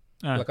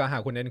แล้วก็ฮา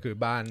โคเนนคือ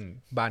บ้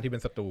านที่เป็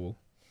นศัตรู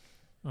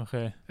โอเค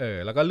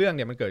แล้วก็เรื่องเ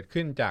นี่ยมันเกิด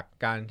ขึ้นจาก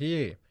การที่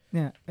เ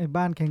นี่ยไอ้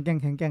บ้านแข็งแกร่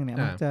งเนี่ย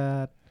มันจะ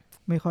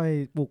ไม่ค่อย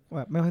บุกแ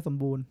บบไม่ค่อยสม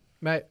บูรณ์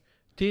ไม่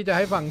ที่จะใ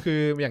ห้ฟังคื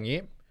ออย่างนี้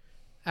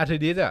อาร์เท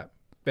ดิสอ่ะ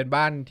เป็น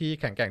บ้านที่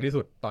แข็งแกร่งที่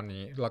สุดตอน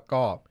นี้แล้ว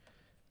ก็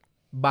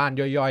บ้าน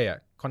ย่อยๆอ่ะ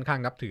ค่อนข้าง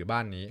นับถือบ้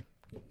านนี้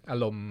อา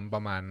รมณ์ปร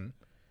ะมาณ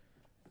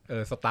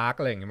สตาร์ก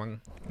อะไรอย่างเงี้ยมั้ง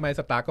ไม่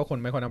สตาร์กก็คน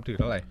ไม่ค่อยนับถือ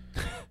เท่าไหร่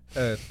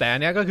แต่อั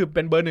นเนี้ยก็คือเ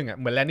ป็นเบอร์หนึ่งอ่ะ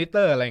เหมือนแลนนิสเต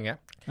อร์อะไรอย่างเงี้ย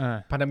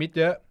พันธมิตร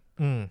เยอะ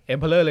เอ็ม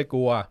เพอเรอร์เลยก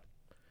ลัว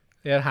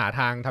จะหา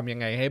ทางทำยัง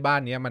ไงให้บ้า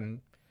นเนี้ย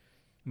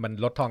มัน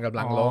ลดทอนกำ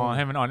ลังลงใ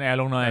ห้มันอ่อนแอ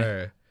ลงหน่อย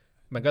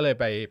มันก็เลย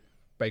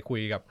ไปคุ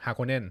ยกับฮาโค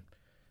เนน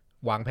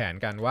วางแผน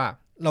กันว่า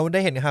เราได้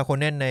เห็นฮาโค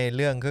เนนในเ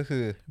รื่องก็คื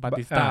อบา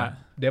ติสต้า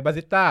เดบา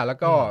ติสต้าแล้ว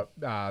ก็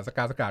สก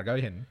าก็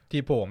เห็น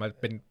ที่โผล่มา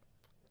เป็น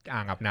อ่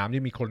างอาบน้ำ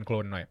ที่มีโคล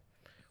นๆหน่อย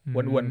ว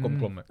นๆก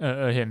ลม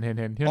ๆเห็น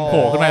ที่มันโผ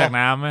ล่ขึ้นมาจาก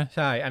น้ำไหมใ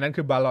ช่อันนั้น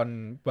คือบาลอน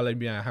วาเล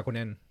เมียฮาโคเน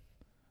น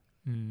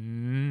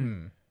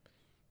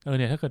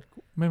เนี่ยถ้าเกิด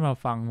ไม่มา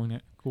ฟังมึงเนี่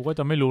ยกูก็จ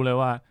ะไม่รู้เลย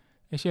ว่า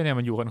ไอ้เชี่ยเนี่ย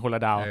มันอยู่กันคนล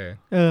ะดาว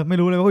ไม่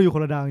รู้เลยว่าอยู่ค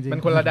นละดาวจริงมั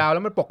นคนละดาวแล้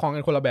วมันปกครองกั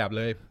นคนละแบบ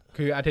เลย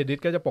คืออาร์เทดิส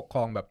ก็จะปกคร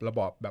องแบบระบ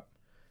อบแบบ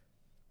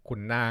ขุ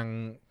นนาง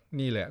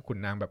นี่แหละขุน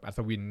นางแบบอัศ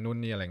วินนู่น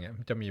นี่อะไรเงี้ย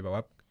จะมีแบบว่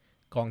า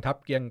กองทัพ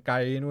เกียงไกร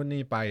นู่น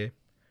นี่ไป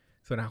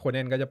ส่วนฮาโคเน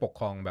นก็จะปก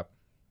ครองแบบ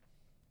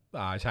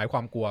ใช้คว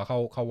ามกลัวเ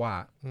ข้าว่า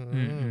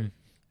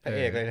พระเ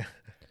อกเลยนะ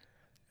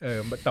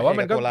แต่ว่า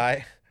มันก็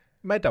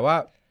ไม่แต่ว่า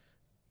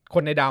ค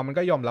นในดาวมัน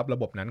ก็ยอมรับระ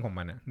บบนั้นของ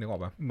มันนะนึกออ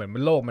กป่ะเหมือนมั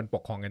นโลกมันป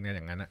กครองกันอ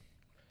ย่างนั้นอ่ะ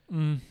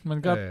มัน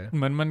ก็เ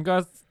หมือนมันก็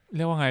เ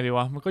รียกว่าไงดี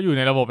วะมันก็อยู่ใ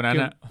นระบบนั้น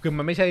อ่ะคือ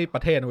มันไม่ใช่ป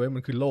ระเทศนะเว้ยมั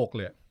นคือโลกเ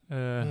ลย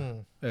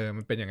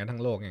มันเป็นอย่างนั้นทั้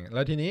งโลกอย่างเงี้ยแ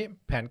ล้วทีนี้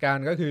แผนการ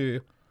ก็คือ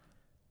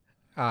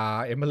เ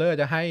อ็มเพอเรอร์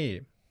จะให้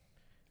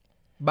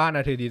บ้านอ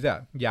าร์เทดิส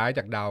ย้ายจ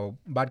ากดาว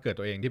บ้านเกิด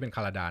ตัวเองที่เป็นค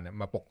าราดาน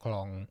มาปกคร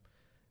อง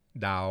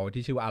ดาว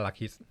ที่ชื่อว่าอารา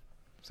คิส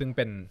ซึ่งเ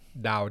ป็น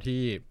ดาว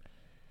ที่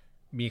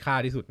มีค่า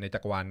ที่สุดในจั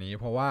กรวาลนี้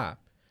เพราะว่า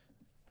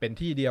เป็น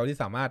ที่เดียวที่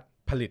สามารถ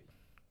ผลิต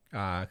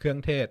เครื่อง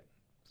เทศ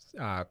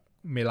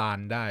เมลาน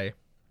ได้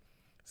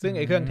ซึ่งไ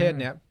อ้เครื่องเทศ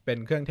เนี้ยเป็น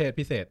เครื่องเทศ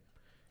พิเศษ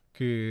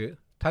คือ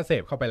ถ้าเส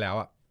พเข้าไปแล้ว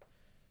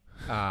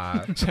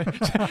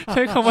ใ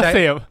ช้คำว่าเส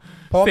พ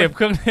เค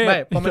รื่องเทศไม่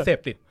เพราะมันเสพ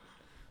ติด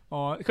อ๋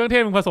อเครื่องเท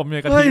ศมันผสมอยู่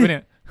กับกะทิเ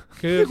นี่ย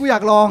คือกูอยา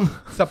กลอง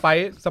ส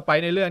ไป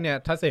ในเรื่องเนี่ย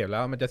ถ้าเสพแล้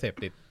วมันจะเสพ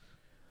ติด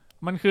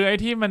มันคือไอ้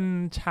ที่มัน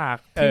ฉาก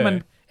ที่มัน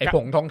ไอ้ผ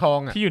งทอง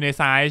ๆที่อยู่ใน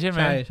ทรายใช่ไห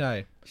มใช่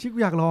ชิกู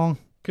อยากลอง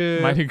คือ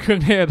หมายถึงเครื่อ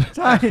งเทศ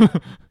ใช่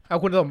เอา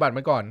คุณสมบัติม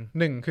าก่อน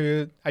1คือ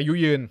อายุ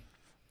ยืน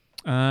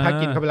ถ้า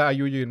กินเข้าไปแล้วอา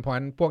ยุยืนเพราะฉะ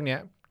นั้นพวกเนี้ย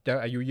จะ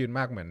อายุยืนม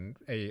ากเหมือน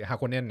ไอ้ฮา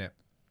โคเนนเนี่ย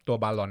ตัว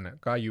บาลอนน่ะ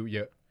ก็อายุเย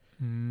อะ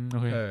โอ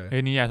เคเฮ้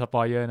ยนี่อย่าสป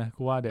อยเยอะนะ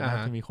กูว่าเดี๋ยว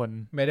จะมีคน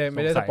ไม่ไ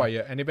ด้สปอยเย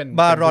อะอันนี้เป็น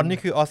บารอนนี่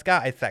คือออสกา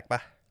ร์ไอแซคป่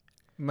ะ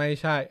ไม่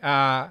ใช่อ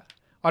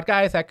อสการ์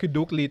ไอแซคคือ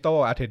ดูคลีโต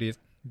อาร์เทดิส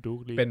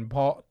เป็น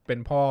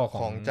พ่อข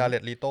องจาเร็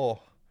ดลีโต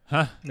ฮ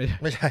ะ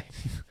ไม่ใช่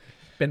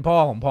เป็นพ่อ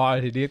ของพออา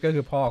ร์เทดิสก็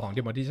คือพ่อของ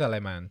ทิโมธีชาไล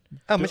แมน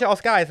ไม่ใช่ออ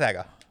สการ์ไอแซค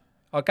อ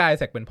อสการ์ไอ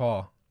แซคเป็นพ่อ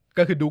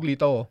ก็คือดูคลี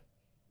โต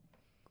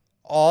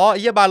อ๋อไอ้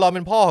เหี้ยบารอนเ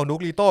ป็นพ่อของดู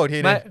คลีโตอีกที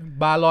นึงไม่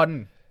บารอน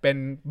เป็น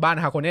บ้าน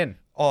ฮาโคเนน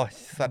อ๋อ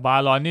บา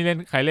รอนนี่เล่น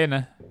ใครเล่นน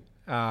ะ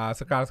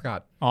สกาสการ์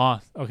ดอ๋อ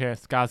โอเค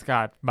สกาสกา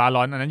ร์ดบาร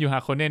อนอันนั้นอยู่ฮา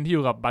โคเนนที่อ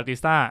ยู่กับบาติ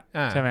สต้า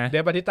ใช่ไหมเด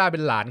ฟบาติสต้าเป็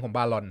นหลานของบ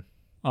ารอน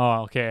อ๋อ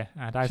โอเค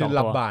ได้2ตัว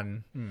รับบ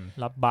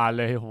าน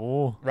เลยโห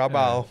รับบ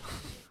าล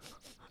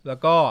แล้ว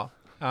ก็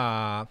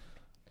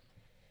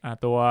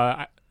ตัว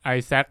ไอ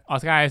แซคออ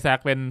สการ์ไอแซค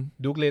เป็น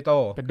ดูคลีโ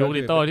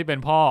ตที่เป็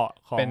นพ่อ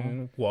ของเป็น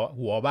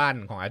หัวบ้าน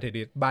ของอาร์เท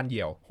ดิสบ้านเ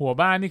ดี่ยวหัว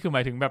บ้านนี่คือหม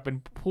ายถึงแบบเป็น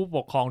ผู้ป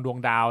กครองดวง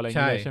ดาวอะไรอย่าง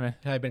เงี้ยใช่ไหม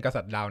ใช่เป็นก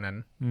ษัตริย์ดาวนั้น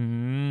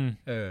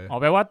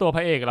แปลว่าตัวพ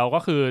ระเอกเราก็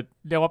คือ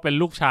เรียกว่าเป็น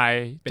ลูกชาย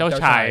เจ้า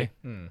ชาย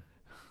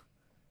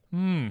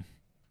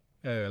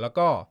แล้ว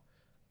ก็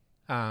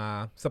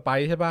สไป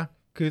ซ์ใช่ป่ะ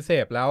คือเส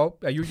พแล้ว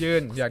อายุยื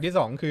นอย่างที่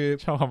2คือ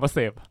ชอบคำว่าเส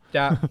พจ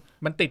ะ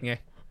มันติดไง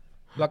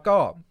แล้วก็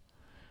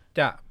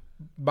จะ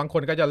บางค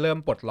นก็จะเริ่ม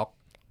ปลดล็อก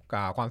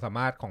ความสาม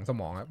ารถของส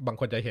มองบาง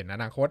คนจะเห็นอ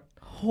นาคต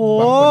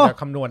บางคนจะ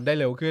คำนวณได้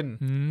เร็วขึ้น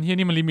ที่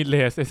นี่มันลิมิตเล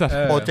สไอ้สัส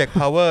โปรเจกต์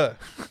พาวเวอร์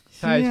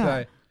ใช่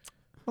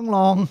ต้องล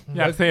อง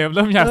อยากเสพเ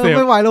ริ่มอยากเสพ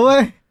ไม่ไหวแล้วเว้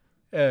ย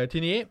ที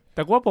นี้แ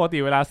ต่ว่าปกติ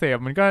เวลาเสพ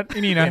มันก็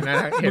นี่นะ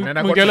เห็นอน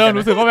าคตมึงจะเริ่ม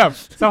รู้สึกว่าแบบ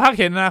สักพัก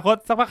เห็นอนาคต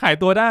สักพักขาย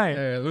ตัวได้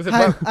รู้สึก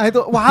ว่าไอ้ตั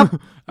ววาร์ป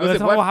รู้สึ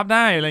กว่าวาร์ปไ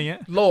ด้อะไรเงี้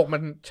ยโลกมั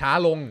นช้า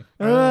ลง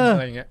อะ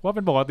ไรเงี้ยว่าเ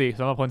ป็นปกติส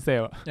ำหรับคนเส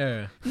พ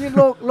นี่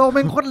โลก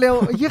มันโคตรเร็ว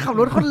ไอ้เหี้ยขับ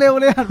รถโคตรเร็ว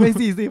เลยหันไป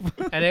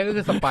40อันนี้ก็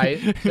คือสไปซ์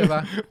ใช่ป่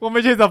ะว่าไ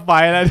ม่ใช่สไป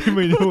ซ์แล้วที่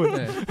มึงพูด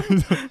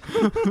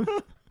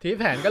ที่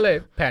แผ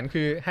น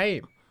คือ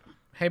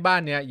ให้บ้าน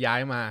เนี้ยย้า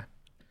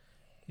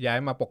ย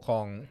มาปกครอ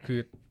งคื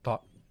อ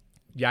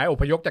ย้ายอ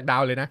พยพจากดา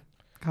วเลยนะ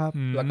ครับ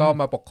แล้วก็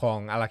มาปกครอง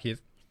อาราคิส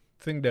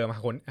ซึ่งเดิม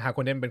ฮาโค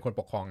เนนเป็นคน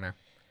ปกครองนะ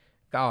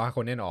ก็เอาฮาโค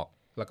เนนออก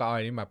แล้วก็เอา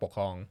อันนี้มาปกค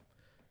รอง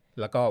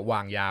แล้วก็วา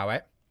งยาไว้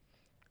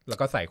แล้ว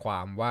ก็ใส่ควา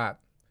มว่า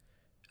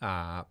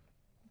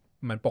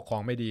มันปกครอ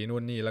งไม่ดีนู่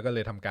นนี่แล้วก็เล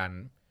ยทำการ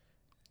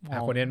ฮา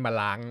โคเนนมา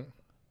ล้าง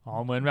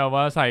เหมือนแบบ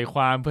ว่าใส่ค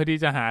วามเพื่อที่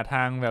จะหาท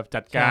างแบบ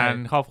จัดการ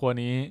ครอบครัว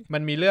นี้มั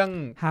นมีเรื่อง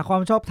หาควา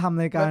มชอบธรรม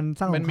ในการ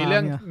สร้างมันมีเรื่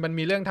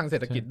องทางเศร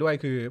ษฐกิจด้วย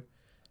คือ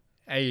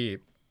ไอ้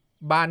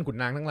บ้านขุน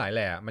นางทั้งหลายแห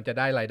ละมันจะ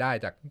ได้รายได้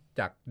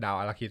จากดาว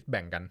อาราคิสแ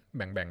บ่งกั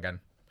น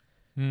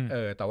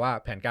แต่ว่า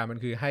แผนการมัน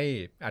คือให้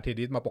อาร์เท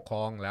ดิสมาปกคร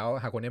องแล้ว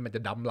ฮาโคเนนมันจ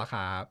ะดั้มราค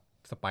า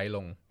สไปล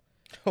ง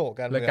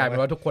เลยกลายเป็น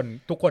ว่าทุ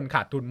กคนข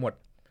าดทุนหมด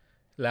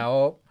แล้ว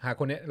ฮาโ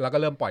คเนนแล้วก็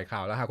เริ่มปล่อยข่า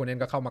วแล้วฮาโคเนน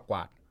ก็เข้ามากว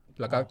าด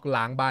แล้วก็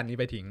ล้างบ้านนี้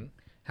ไปทิ้ง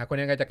ฮาโคเ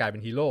นนก็จะกลายเป็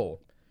นฮีโร่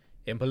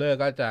เอ็มเพอเรอร์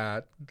ก็จะ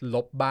ล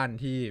บบ้าน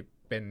ที่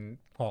เป็น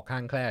หอกข้า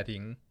งแคร่ทิ้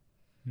ง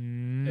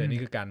นี่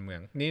คือการเมือ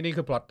งนี่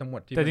คือพล็อตทั้งหม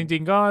ดที่แต่จริ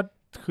งๆก็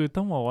คือ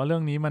ต้องบอกว่าเรื่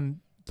องนี้มัน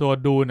ตัว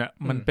ดูน่ะ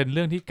มันเป็นเ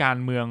รื่องที่การ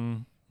เมือง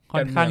ค่อ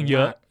นข้างเย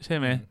อะใช่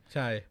ไหมใ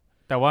ช่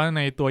แต่ว่าใ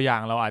นตัวอย่า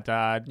งเราอาจจะ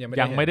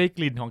ยังไม่ได้ก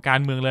ลิ่นของการ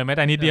เมืองเลยแม้แ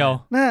ต่นิดเดียว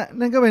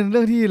นั่นก็เป็นเ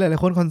รื่องที่หลาย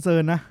ๆคนคอนเซิ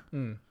ร์นนะ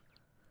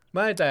ไ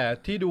ม่แต่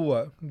ที่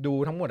ดู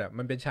ทั้งหมด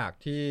มันเป็นฉาก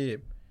ที่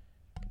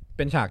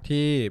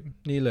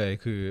นี่เลย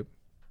คือ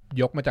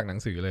ยกมาจากหนั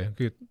งสือเลย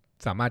คือ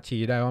สามารถ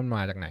ชี้ได้ว่ามันม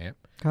าจากไหน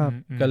ครับ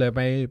ก็เลย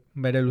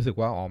ไม่ได้รู้สึก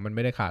ว่ามันไ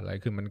ม่ได้ขาดอะไร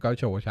คือมันก็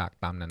โชว์ฉาก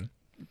ตามนั้น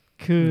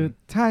คือ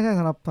ใช่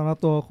สำหรับ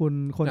ตัวคุณ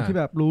คนที่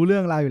แบบรู้เรื่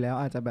องราวอยู่แล้ว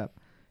อาจจะแบบ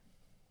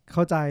เ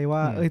ข้าใจว่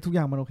าทุกอ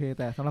ย่างมันโอเค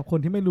แต่สำหรับคน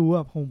ที่ไม่รู้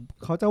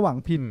เขาจะหวัง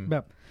ผิดแบ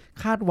บ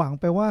คาดหวัง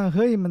ไปว่าเ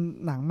ฮ้ยมัน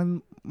หนัง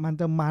มัน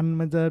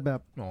จะแบบ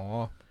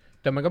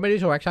แต่มันก็ไม่ได้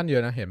โชว์แอคชั่นเยอ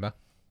ะนะเห็นปะ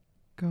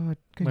ก็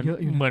เยอะ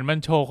อยู่เหมือนมัน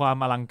โชว์ความ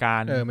อลังกา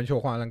รมันโช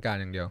ว์ความอลังการ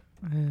อย่างเดียว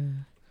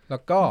แล้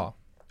วก็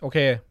โอเค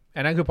อั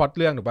นนั้นคือพล็อต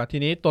เรื่องถูกปะที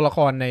นี้ตัวละค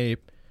ร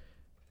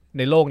ใ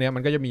นโลกนี้มั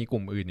นก็จะมีก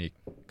ลุ่มอื่นอีก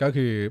ก็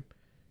คือ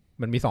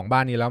มันมี2บ้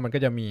านนี้แล้วมันก็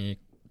จะมี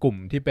กลุ่ม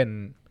ที่เป็น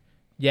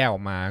แยกออ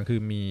กมาคือ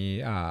มี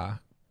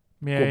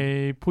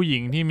ผู้หญิ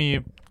งที่มี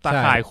ตา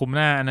ข่ายคุมห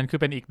น้าอันนั้นคือ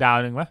เป็นอีกดาว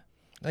นึงปะ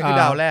นั่นคือ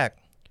ดาวแรก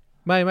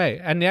ไม่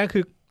อันนี้คื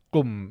อก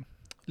ลุ่ม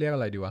เรียกอะ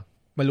ไรดีวะ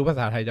ไม่รู้ภา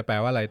ษาไทยจะแปล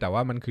ว่าอะไรแต่ว่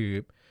ามันคือ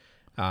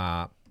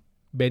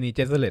เบนีเจ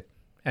สเลต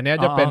อันนี้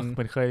จะเป็นเห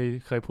มือน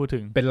เคยพูดถึ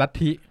งเป็นลัท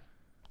ธิ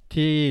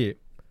ที่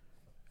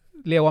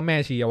เรียกว่าแม่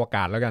ชีอวก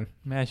าศแล้วกัน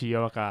แม่ชีอ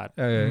วกาศ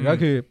ก็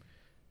คือ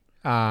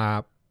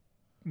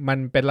มัน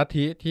เป็นลัท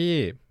ธิที่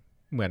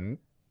เหมือน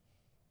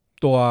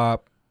ตัว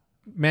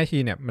แม่ชี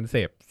เนี่ยมันเส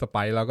พสไป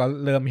ซ์แล้วก็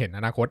เริ่มเห็น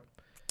อนาคต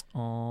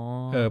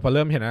พอเ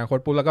ริ่มเห็นอนาคต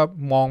ปุ๊บแล้วก็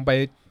มองไป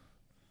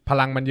พ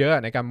ลังมันเยอ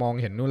ะในการมอง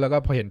เห็นนู่นแล้วก็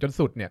พอเห็นจน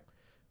สุดเนี่ย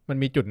มัน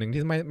มีจุดหนึ่ง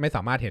ที่ไม่ส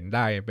ามารถเห็นไ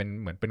ด้เป็น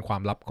เหมือนเป็นควา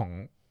มลับ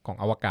ของ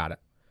อวกาศอ่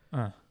ะ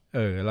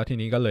แล้วที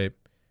นี้ก็เลย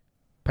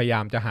พยายา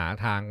มจะหา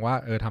ทางว่า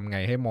ทำไง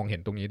ให้มองเห็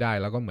นตรงนี้ได้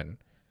แล้วก็เหมือน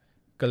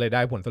ก็เลยไ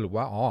ด้ผลสรุป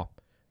ว่า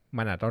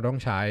มันอาจจะต้อง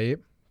ใช้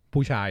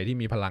ผู้ชายที่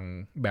มีพลัง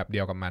แบบเดี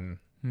ยวกับมัน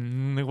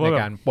ใน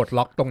การปลด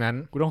ล็อกตรงนั้น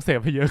กูต้องเสพ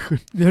ให้เยอะขึ้น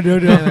เดี๋ยว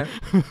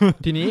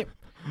ทีนี้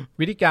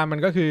วิธีการมัน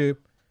ก็คือ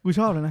กู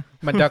ชอบเลยนะ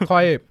มันจ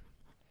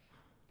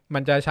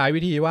ะใช้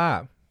วิธีว่า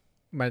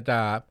มันจะ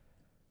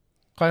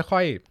ค่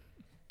อย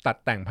ๆตัด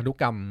แต่งพันธุ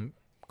กรรม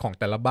ของ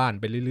แต่ละบ้าน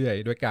ไปเรื่อย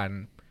ๆด้วยการ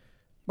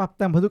ปรับแ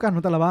ต่งพันธุกรรมข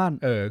องแต่ละบ้าน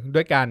ด้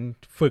วยการ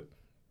ฝึก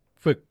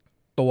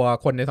ตัว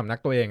คนในสำนัก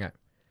ตัวเองอ่ะ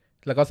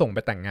แล้วก็ส่งไป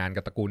แต่งงาน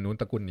กับตระกูลนู้น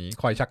ตระกูลนี้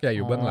คอยชักใยอ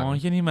ยู่เบื้องหลัง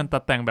ที่นี่มันตั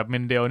ดแต่งแบบเม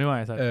นเดลนี่หว่า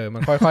มั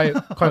นค่อย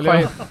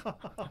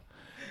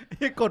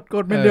ก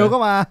ดเมนเดลก็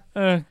มา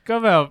ก็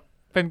แบบ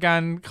เป็นกา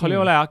รเขาเรียก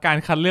ว่าอะไรการ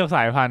คัดเลือกส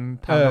ายพันธุ์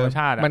ทางธรรมช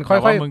าติมันค่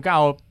อยๆมึงก็เอ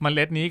าเม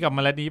ล็ดนี้กับเม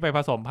ล็ดนี้ไปผ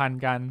สมพัน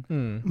ธุ์กัน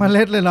เม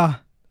ล็ดเลยเหรอ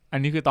อั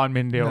นนี้คือตอนเม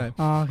นเดล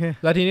โอเค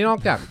แล้วทีนี้นอ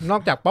ก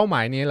จากเป้าหม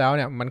ายนี้แล้วเ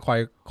นี่ยมัน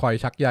คอย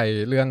ชักใย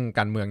เรื่องก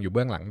ารเมืองอยู่เ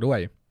บื้องหลังด้วย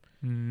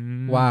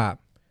ว่า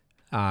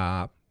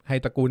ให้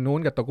ตระกูลนู้น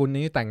กับตระกูล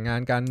นี้แต่งงา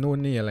นกันนู่น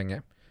นี่อะไรเงี้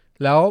ย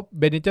แล้ว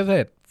เบนิเจเซ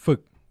ตฝึก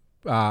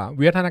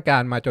วิวัฒนากา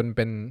รมาจนเ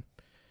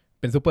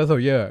ป็นซูเปอร์โซล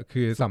เยอร์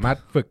คือสามารถ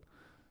ฝึก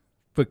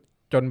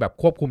จนแบบ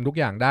ควบคุมทุก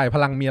อย่างได้พ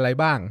ลังมีอะไร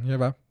บ้างใช่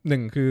ปะหนึ่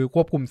งคือค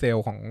วบคุมเซล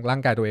ล์ของร่า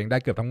งกายตัวเองได้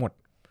เกือบทั้งหมด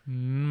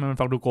มัน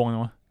ฟังดูโกงเ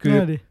นาะคือ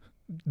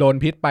โดน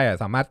พิษไป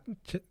สามารถ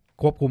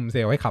ควบคุมเซล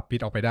ล์ให้ขับพิษ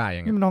ออกไปได้อ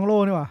ย่างเงี้ยนี่มันน้องโล่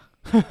นี่หว่า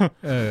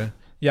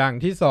อย่าง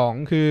ที่สอง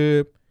คือ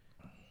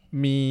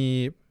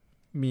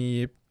มี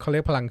เขาเรี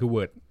ยกพลังคือ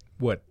word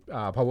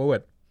power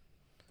word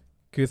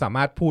คือสาม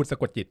ารถพูดสะ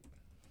กดจิต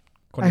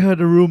I heard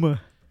a rumor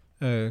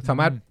สา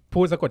มารถ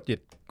พูดสะกดจิต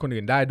คน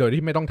อื่นได้โดย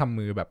ที่ไม่ต้องทำ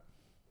มือแบบ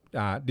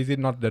this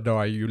is not the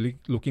door you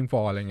looking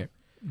for อะไรเงี้ย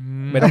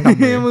ไม่ต้องท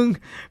ำมือ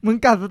มึง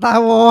กัด Star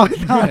Wars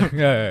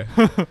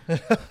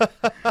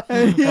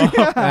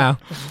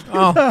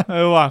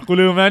ว่ะกู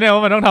ลืมแล้วเนี่ยว่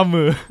ามันต้องทำ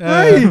มือ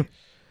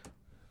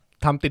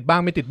ทำติดบ้า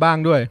งไม่ติดบ้าง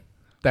ด้วย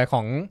แต่ข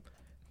อง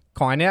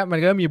อันเนี้ยมัน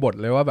ก็มีบท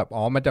เลยว่าแบบ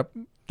มันจะ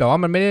แต่ว่า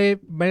มันไม่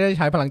ได้ใ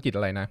ช้พลังจิตอ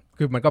ะไรนะ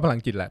คือมันก็พลัง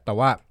จิตแหละแต่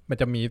ว่ามัน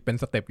จะมีเป็น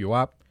สเต็ปอยู่ว่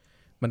า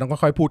มันต้อง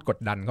ค่อยๆพูดกด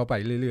ดันเข้าไป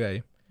เรื่อย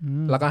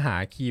ๆแล้วก็หา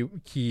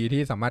คีย์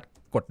ที่สามารถ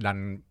กดดัน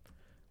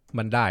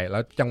มันได้แล้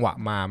วจังหวะ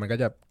มามันก็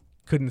จะ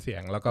ขึ้นเสีย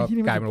งแล้วก็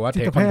กลายเป็นว่าเ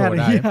ทคคอนโทรล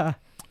ได้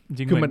จ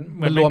ริงๆคือมัน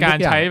เป็นการ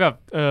ใช้แบบ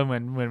เห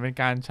มือนเป็น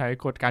การใช้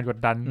การกด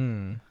ดัน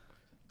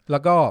แล้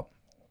ว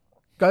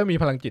ก็มี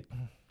พลังจิต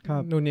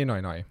นู่นนี่หน่อ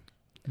ย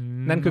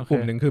นั่นคือกลุ่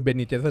มหนึ่งคือเบ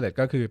นิเจสเลต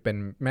ก็คือเป็น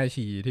แม่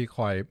ชีที่ค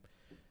อย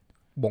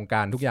บงก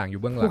ารทุกอย่างอ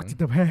ยู่เบื้องหลังจิ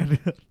ตแพทย์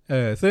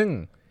ซึ่ง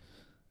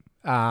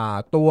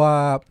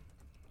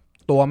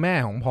ตัวแม่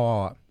ของพอ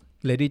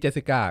เลดี้เจส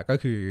สิก้าก็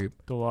คือ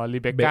ตัวรี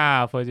เบคก้า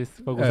เฟอร์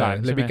กูสัน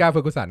รีเบคก้าเฟอ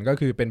ร์กูสันก็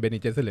คือเป็นเบนิ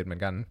เจสเลตเหมือ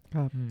นกัน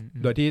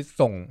โดยที่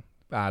ส่ง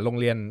โรง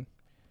เรียน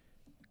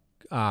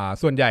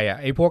ส่วนใหญ่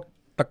ไอ้พวก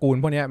ตระกูล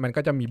พวกนี้มัน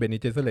ก็จะมีเบนิ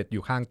เจสเลตอ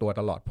ยู่ข้างตัว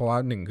ตลอดเพราะว่า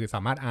หนึ่งคือส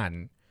ามารถ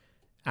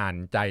อ่าน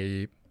ใจ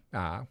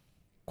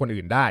คน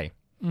อื่นได้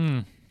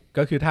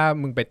ก็คือถ้า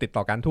มึงไปติดต่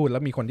อการทูตแล้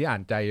วมีคนที่อ่า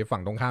นใจฝั่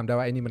งตรงข้ามได้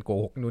ว่าไอ้นี่มันโก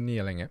หกนู่นนี่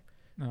อะไรเงี้ย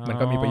มัน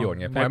ก็มีประโยชน์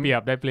ไงได้เป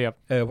รียบ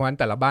เพราะฉะนั้น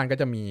แต่ละบ้านก็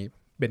จะมี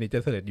เบนิเจ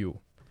สเลตอยู่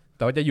แ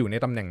ต่ว่าจะอยู่ใน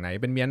ตำแหน่งไหน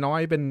เป็นเมียน้อ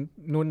ยเป็น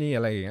นู่นนี่อ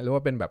ะไรอย่างเงี้ยหรือว่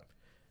าเป็นแบบ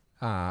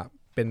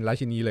เป็นรา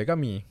ชินีเลยก็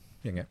มี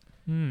อย่างเงี้ย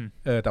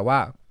แต่ว่า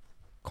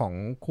ของ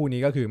คู่นี้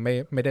ก็คือ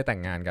ไม่ได้แต่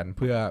งงานกันเ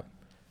พื่อ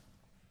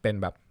เป็น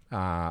แบบ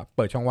เ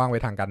ปิดช่องว่างไว้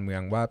ทางการเมือ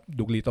งว่า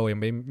ดุกลีโตยัง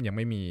ไ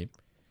ม่มี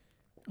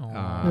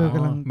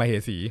มเห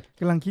สี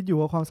กำลังคิดอยู่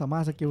ว่าความสามา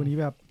รถสกิลนี้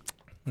แบบ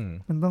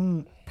มันต้อง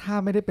ถ้า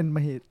ไม่ได้เป็นม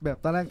เหสีแบบ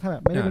ตอนแรกถ้าแบ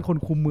บไม่ได้เป็นคน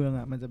คุมเมือง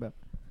มันจะแบบ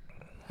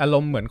อาร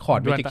มณ์เหมือนคอร์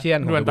ดเวจิกเชียน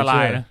ของอันตร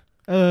ายนะ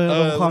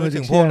ความ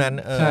ถึงพวกนั้น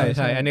ใ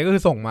ช่อันนี้ก็คื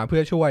อส่งมาเพื่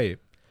อช่วย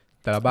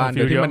แต่ละบ้านโ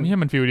ดยที่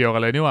มันฟิลเดียวกั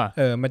นเลยนี่ว่า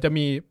มันจะ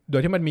มีโด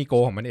ยที่มันมีโก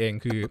ของมันเอง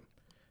คือ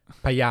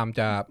พยายาม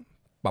จะ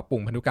ปรับปรุ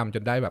งพันธุกรรมจ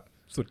นได้แบบ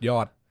สุดยอ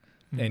ด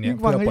ไอ้เนี่ย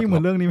ฟังให้เหมื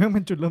อนเรื่องนี้แม่งเ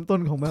ป็นจุดเริ่มต้น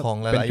ของแบบของ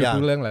หลายๆอย่างเป็น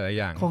จุดเรื่องหลายๆ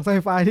อย่างของไซ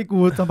ไฟที่กู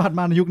สัมผัส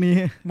มาในยุคนี้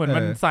เหมือน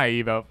มันใส่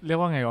แบบเรียก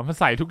ว่าไงวะมัน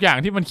ใส่ทุกอย่าง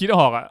ที่มันคิดอ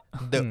อก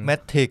The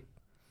Matrix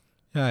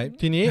ใช่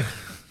ทีนี้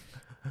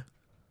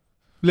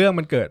เรื่อง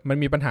มัน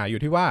มีปัญหาอ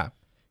ยู่ที่ว่า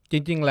จ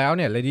ริงๆแล้วเ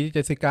นี่ยเลดี้เจ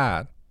สสิก้า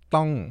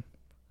ต้อง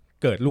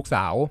เกิดลูกส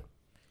าว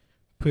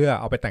เพื่อ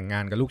เอาไปแต่งงา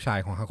นกับลูกชาย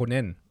ของฮาโคเน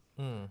น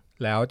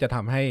แล้วจะท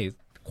ำให้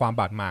ความ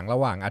บาดหมางระ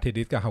หว่างอาร์เท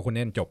ดิสกับฮาโคเน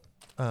นจบ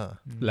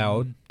แล้ว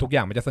ทุกอย่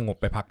างมันจะสงบ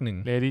ไปพักหนึ่ง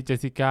เลดี้เจส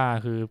สิก้า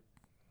คือ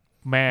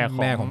แ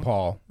ม่ของพอ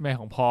ล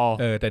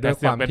แต่ด้วย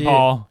ความที่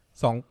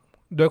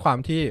ด้วยความ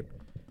ที่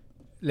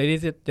เลดี้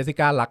เจสสิ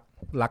ก้า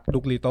รักดุ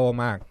กลีโต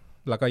มาก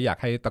แล้วก็อยาก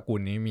ให้ตระกู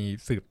ลนี้มี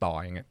สืบต่อ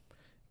อย่างเงี้ย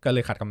ก็เล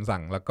ยขัดคำสั่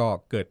งแล้วก็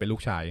เกิดเป็นลู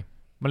กชาย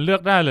มันเลือ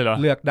กได้เลยเหรอ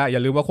เลือกได้อย่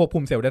าลืมว่าควบคุ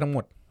มเซลล์ได้ทั้งหม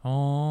ด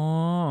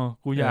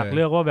กูอยากเ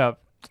ลือกว่าแบบ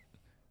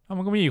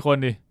มันก็มีอีกคน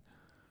ดิ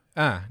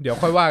เดี๋ยว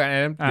ค่อยว่ากัน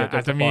เดี๋ยวอ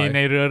าจจะมีใน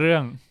เรื่อ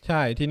งใ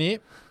ช่ทีนี้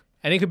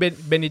อันนี้คือ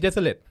เบนิเจส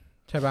เลต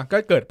ใช่ปะก็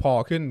เกิดพอ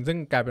ขึ้นซึ่ง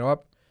กลายเป็นว่า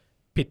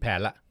ผิดแผน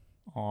ละ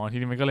อ๋อที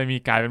นี้มันก็เลยมี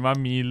กลายเป็นว่า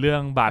มีเรื่อ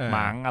งบาดหม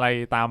างอะไร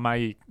ตามมา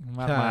อีก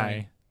มากมาย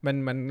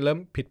มันเริ่ม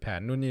ผิดแผน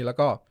นู่นนี่แล้ว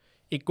ก็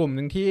อีกกลุ่มห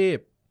นึ่งที่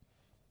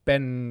เป็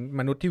น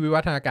มนุษย์ที่วิ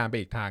วัฒนาการไป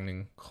อีกทางหนึ่ง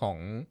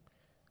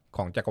ข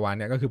องจักรวาลเ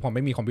นี่ยก็คือพอไ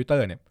ม่มีคอมพิวเตอ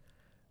ร์เนี่ย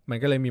มัน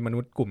ก็เลยมีมนุ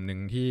ษย์กลุ่มหนึ่ง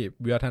ที่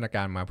วิวัฒนาก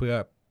ารมาเพื่อ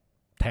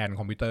แทน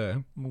คอมพิวเตอร์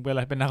มึงเป็นอะไ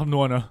รเป็นนักคำน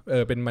วณเหรอ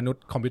เป็นมนุษ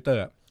ย์คอมพิวเตอ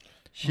ร์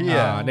เชี่ย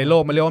ในโล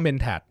กมันเรียกว่าเมน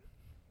แทด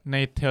ใน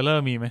เทเลอ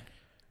ร์มีไหม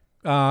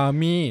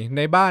มีใ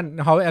นบ้าน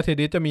เฮาส์แอทเ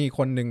ดสจะมีค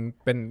นหนึ่ง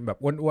เป็นแบบ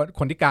อ้วนๆ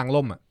คนที่กลาง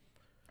ล่ม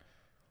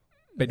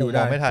ไปดูไ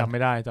ด้จำไ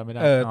ม่ไ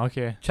ด้โอเค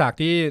ฉาก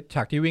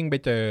ที่วิ่งไป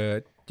เจอ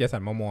เจสั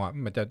นมอมอ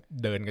มันจะ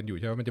เดินกันอยู่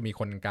ใช่ไหมมันจะมี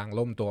คนกลาง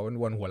ล่มตัว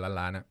อ้วนๆหัว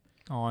ล้าน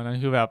ๆอ๋อนั่น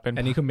คือแบบเป็น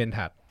อันนี้คือเมนแท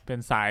ดเป็น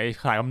สา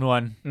ยคำนว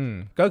ณ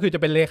ก็คือจะ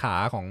เป็นเลขา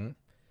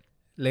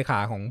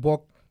ของพวก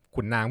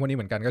ขุนนางพวกนี้เ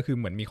หมือนกันก็คือ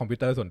เหมือนมีคอมพิว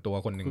เตอร์ส่วนตัว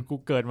คนหนึ่งกู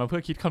เกิดมาเพื่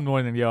อคิดคำนวณ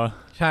อย่างเดียว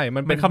ใช่มั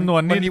นเป็นคำนว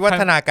ณนี่วิวั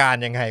ฒนาการ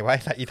ยังไงวะ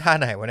อีท่า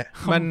ไหนวะเนี่ย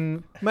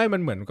มั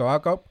นเหมือนกับว่า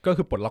ก็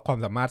คือปลดล็อกความ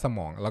สามารถสม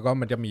องแล้วก็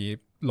มันจะมี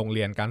โรงเ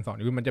รียนการสอน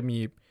คือมันจะมี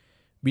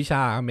วิช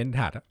าเมน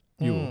ทัด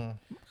อยู่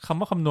คำ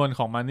ว่าคำนวณข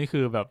องมันนี่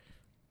คือแบบ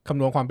คำ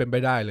นวณความเป็นไป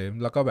ได้เลย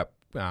แล้วก็แบบ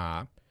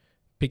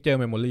picture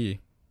memory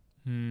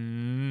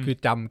คือ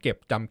จำเ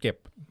ก็บ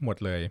หมด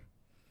เลย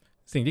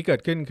สิ่งที่เกิด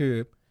ขึ้นคือ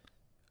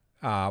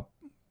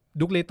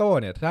ดุกลิโต้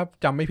เนี่ยถ้า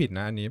จำไม่ผิดน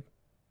ะอันนี้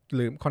ห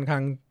รือค่อนข้า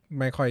ง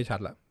ไม่ค่อยชัด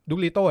ละดุก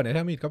ลิโต้เนี่ย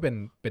ถ้ามีก็เ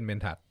ป็นเมน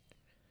ทัด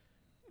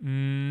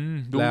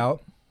แล้ว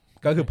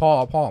ก็คือพ่อ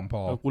ของพ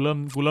อกูเ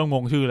ริ่มง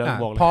งชื่อแล้ว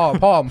บอกเลยพ่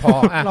อของพอ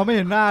เราไม่เ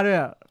ห็นหน้าด้วย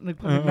นึ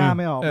กหน้าไ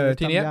ม่ออก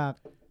ทีเนี้ย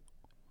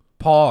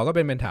พ่อก็เ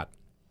ป็นเมนทัด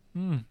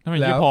ทำไม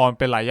ชื่อพอ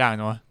เป็นหลายอย่าง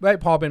เนาะไม่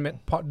พอเป็น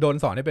พอโดน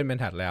สอนให้เป็นเมน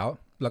ทัดแล้ว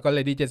ก็เล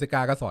ดี้เจสสิก้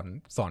าก็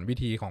สอนวิ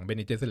ธีของเบน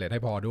นิเจสเลตใ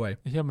ห้พอด้วย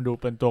เฮ้ยมันดู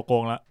เป็นตัวโก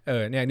งละ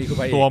เนี่ยนี่คือ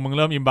พระเอกตัวมึงเ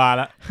ริ่มอิมบา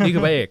ละนี่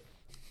คือพระเอก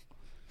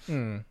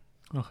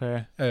โอเค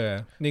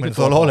นี่คือโ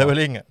ซโล่เลเวล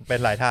ลิ่งเป็น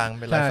หลายทาง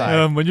เป็นหลายสาย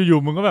เหมือนอยู่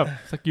ๆมึงก็แบบ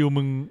สกิล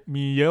มึง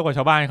มีเยอะกว่าช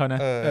าวบ้านเขานะ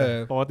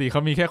ปกติเข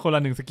ามีแค่คนล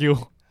ะ1สกิล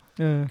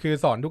คือ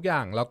สอนทุกอย่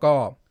างแล้วก็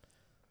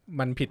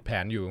มันผิดแผ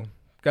นอยู่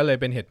ก็เลย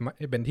เป็นเหตุ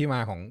เป็นที่มา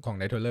ของ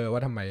ไนเทเลอร์ว่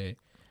าทำไม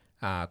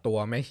ตัว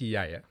แม่ชีให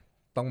ญ่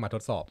ต้องมาท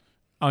ดสอบ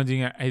เอาจริ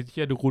งไอ้ที่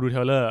กูดูเท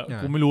เลอร์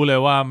กูไม่รู้เลย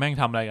ว่าแม่ง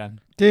ทำอะไรกัน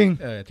จริง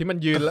ที่มัน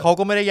ยืนเขา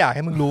ก็ไม่ได้อยากใ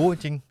ห้มึงรู้จ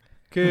ริง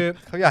คือ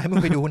เขาอยากให้มึ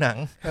งไปดูหนัง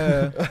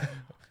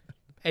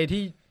ไอ้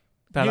ที่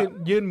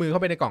ยื่นมือเข้า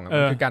ไปในกล่องมัน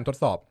คือการทด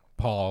สอบ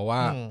พอว่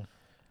า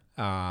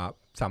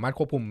สามารถค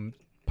วบคุม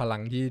พลั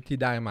งที่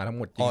ได้มาทั้ง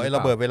หมดจริงร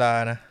ะเบิดเวลา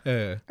นะ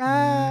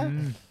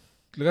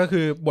แล้วก็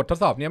คือบททด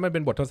สอบนี้มันเป็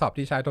นบททดสอบ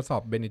ที่ใช้ทดสอ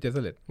บเบนิเจส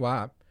เลตว่า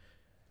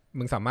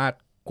มึงสามารถ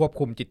ควบ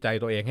คุมจิตใจ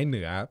ตัวเองให้เห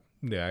นือ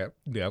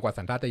กว่า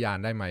สัญชาตญาณ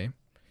ได้ไหม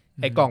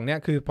ไอ้กล่องเนี้ย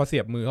คือพอเสี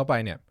ยบมือเข้าไป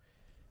เนี่ย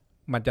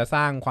มันจะส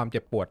ร้างความเ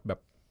จ็บปวดแบบ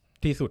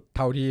ที่สุดเ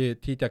ท่า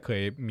ที่จะเค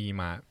ยมี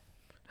มา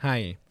ให้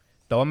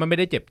แต่ว่ามันไม่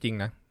ได้เจ็บจริง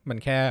นะมัน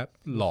แค่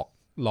หลอก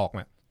ม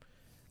า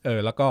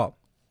แล้วก็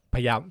พ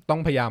ยา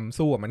ยาม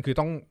สู้มันคือ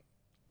ต้อง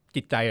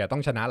จิตใจต้อ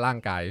งชนะร่าง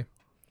กาย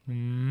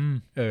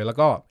แล้ว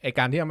ก็ไอก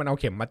ารที่มันเอา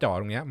เข็มมาจ่อ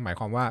ตรงเนี้ยหมาย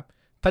ความว่า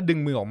ถ้าดึง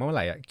มือออกมาเมื่อไ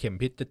หร่เข็ม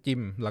พิษจะจิ้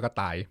มแล้วก็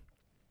ตาย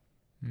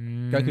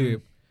ก็คือ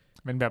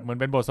เป็นแบบเหมือน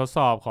เป็นบททดส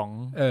อบของ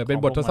เป็น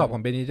บททดสอบขอ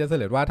งเบนิเจส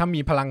เลตว่าถ้า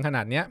มีพลังขน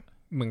าดเนี้ย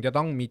มึงจะ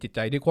ต้องมีจิตใจ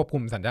ที่ควบคุ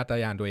มสัญชาต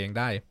ญาณตัวเอง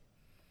ได้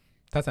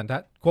ถ้าสัญชา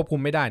ตควบคุม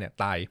ไม่ได้เนี่ย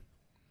ตาย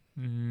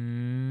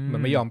มั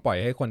นไม่ยอมปล่อย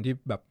ให้คนที่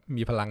แบบ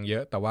มีพลังเยอ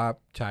ะแต่ว่า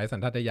ใช้สัญ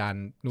ชาตญาณ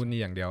นู่นนี่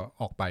อย่างเดียว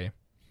ออกไป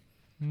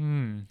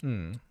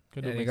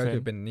อันนี้ก็คื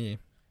อเป็นนี่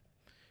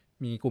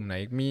มีกลุ่มไหน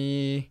มี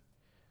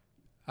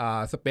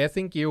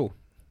Spacing Guild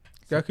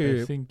ก็คือ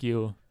Spacing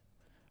Guild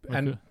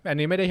อัน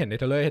นี้ไม่ได้เห็นใน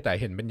เทเลอร์แต่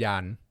เห็นเป็นยา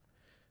น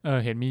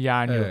เห็นมียา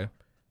นอยู่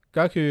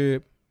ก็คือ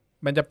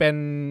มันจะเป็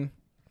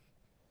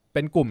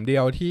นกลุ่มเดี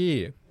ยวที่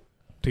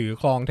ถือ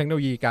ครองเทคโนโล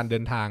ยีการเดิ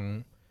นทาง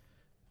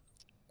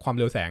ความ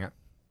เร็วแสง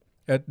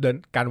เดิน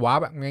การวาร์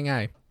ปง่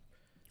าย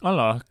ๆอ๋อเ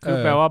หรอคือ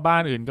แปลว่าบ้า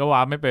นอื่นก็ว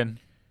าร์ปไม่เป็น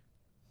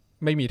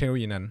ไม่มีเทคโนโล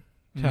ยีนั้น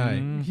ใช่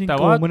แต่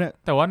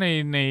ว่า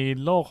ใน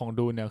โลกของ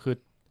ดูเนี่ย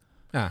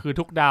คือ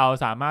ทุกดาว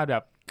สามารถแบ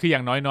บคืออย่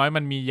างน้อย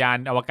มันมียาน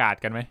อวกาศ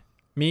กันไหม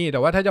มีแต่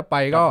ว่าถ้าจะไป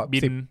ก็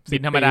บิ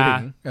นธรรมดา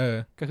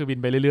ก็คือบิน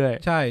ไปเรื่อย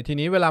ๆใช่ที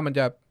นี้เวลามัน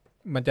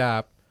จะ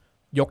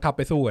ยกทัพไ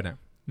ปสู้กัน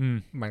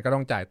มันก็ต้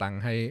องจ่ายตังค์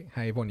ใ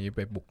ห้พวกนี้ไ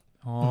ปบุก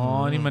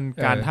นี่มัน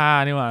การท่า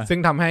นี่หว่าซึ่ง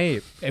ทำให้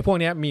ไอ้พวก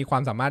นี้มีควา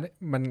มสามารถ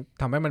มัน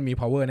ทำให้มันมี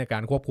power ในกา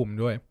รควบคุม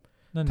ด้วย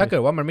ถ้าเกิ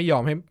ดว่ามันไม่ยอ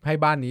มให้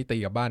บ้านนี้ตี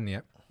กับบ้านเนี้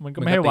ยมันก็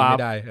ไม่ให้วาร์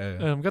ปได้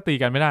มันก็ตี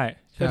กันไม่ได้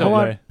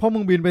เพราะมึ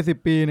งบินไป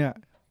10 ปีเนี่ย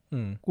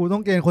กูต้อ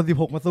งเกณฑ์คน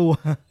16มาสู้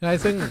ใช่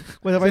ซึ่ง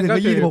กูจะไปถึง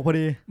26พอ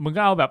ดีมึง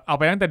ก็เอา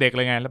ไปตั้งแต่เด็กเ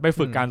ลยไงแล้วไป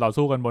ฝึกการต่อ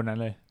สู้กันบนนั้น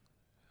เลย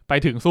ไป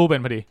ถึงสู้เป็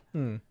นพอดี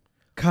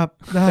ครับ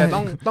ได้แต่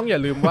ต้องอย่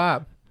าลืมว่า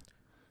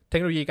เทค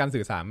โนโลยีการ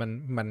สื่อสาร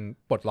มัน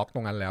ปลดล็อกต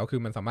รงนั้นแล้วคื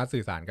อมันสามารถ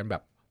สื่อสารกันแบ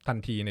บทัน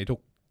ทีในทุก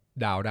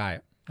ดาวได้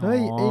เฮ้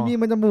ยไอ้นี่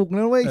มันจะบุกน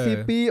ะเว้ย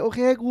10 ปีโอเค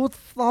กู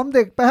ซ้อมเ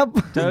ด็กแป๊บ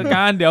เจอ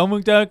กันเดี๋ยวมึ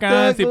งเจอกัน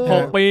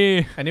16 ปี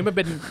อันนี้มันเ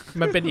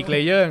ป็นอีกเล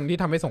เยอร์ที่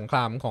ทำให้สงคร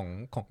าม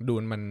ของดู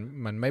น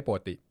มันไม่ปก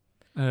ติ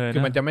คื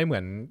อมันจะไม่เหมื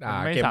อน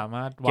ไม่สาม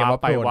ารถวาร์ป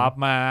ไปวาร์ป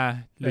มา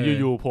หรือ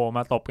อยู่ๆโผล่ม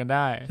าตบกันไ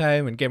ด้ใช่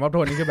เหมือนเกมออฟโท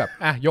นนี่คือแบบ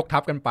ยกทั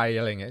พกันไป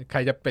อะไรเงี้ยใคร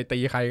จะไปตี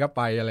ใครก็ไ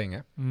ปอะไรเ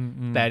งี้ย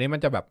แต่นี่มั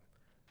นจะแบบ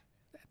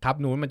ทัพ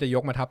นู้นมันจะย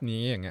กมาทัพ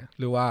นี้อย่างเงี้ย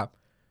หรือว่า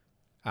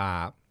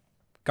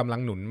กำลัง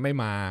หนุนไม่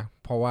มา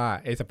เพราะว่า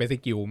ไอ้สเปซิ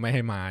กิลไม่ใ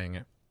ห้มาอย่างเ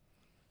งี้ย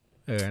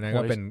นั่น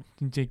ก็เป็น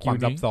ความ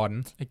ซับซ้อน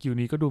ไอ้กิล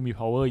นี้ก็ดูมี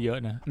power เยอะ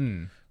นะ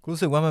รู้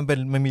สึกว่า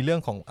มันมีเรื่อ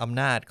งของอำ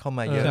นาจเข้า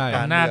มาเยอะอ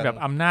ำนาจแบบ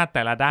อำนาจแ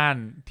ต่ละด้าน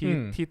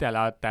ที่แต่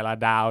ละ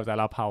ดาวแต่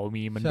ละเผ่า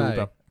มีมันดู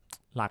แบบ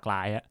หลากหล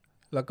ายอะ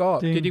แล้วก็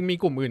จริงๆมี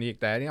กลุ่มอื่นอีก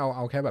แต่นี่เ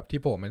อาแค่แบบ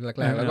ที่ผมมัน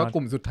แรกๆแล้วก็ก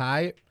ลุ่มสุดท้าย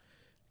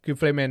คือเ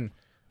ฟรเ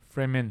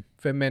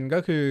มนก็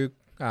คือ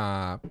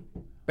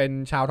เป็น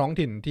ชาวท้อง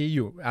ถิ่นที่อ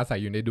ยู่อาศัย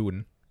อยู่ในดูน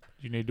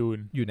อ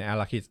ยู่ในอา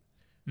ราคิส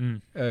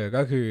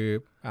ก็คือ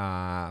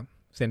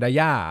เซนได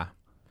ย่า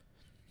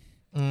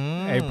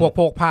ไอ้พ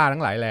วกผ้าทั้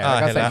งหลายแหละแล้ว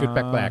ก็ใส่ชุดแ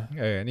ปลก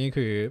ๆนี่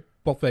คือ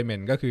พวกเฟรเมน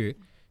ก็คือ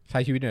ใช้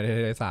ชีวิตใน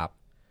ทะเลสาบ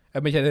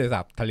ไม่ใช่ทะเลส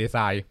าบทะเลท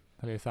ราย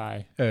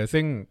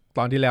ซึ่งต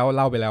อนที่แล้วเ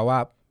ล่าไปแล้วว่า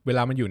เวล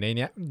ามันอยู่ในเ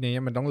นี้ย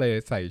มันต้องเลย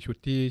ใส่ชุด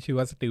ที่ชื่อ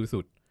ว่าสติลสุ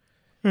ด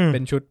เป็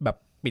นชุดแบบ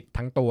ปิด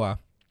ทั้งตัว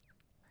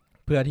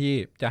เพื่อที่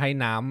จะให้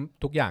น้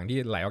ำทุกอย่างที่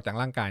ไหลออกจาก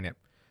ร่างกายเนี่ย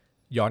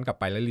ย้อนกลับ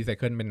ไปแล้วรีไซเ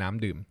คิลเป็นน้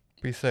ำดื่ม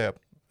รีเซิร์ฟ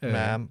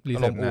น้ำรีเ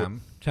ซิร์ฟน้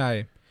ำใช่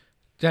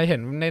จะเห็น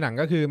ในหนัง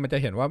ก็คือมันจะ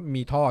เห็นว่า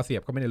มีท่อเสีย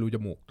บเข้าไปในรูจ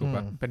มูกถูกป่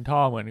ะเป็นท่อ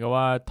เหมือนกับ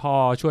ว่าท่อ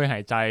ช่วยหา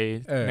ยใจ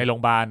ในโรง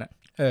พยาบาลอ่ะ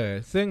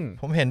ซึ่ง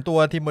ผมเห็นตัว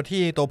ทิโม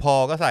ธีตัวพอ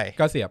ก็ใส่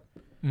ก็เสียบ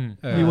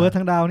รีเวิร์ส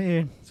ทั้งดาวนี่เอ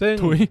งซึ่ง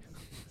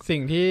สิ่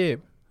ง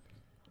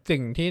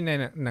ที่ใน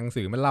หนัง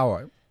สือมันเล่าอ่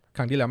ะค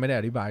รั้งที่เราไม่ได้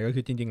อธิบายก็คื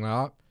อจริงๆแล้ว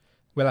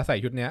เวลาใส่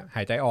ชุดเนี้ยห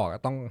ายใจออก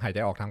ต้องหายใจ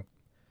ออก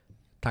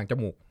ทางจ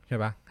มูกใช่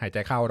ป่ะหายใจ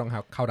เข้าต้อง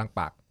เข้าทาง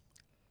ปาก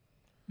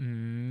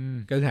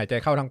ก็คือหายใจ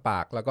เข้าทางปา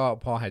กแล้วก็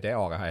พอหายใจ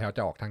ออกหายใจจ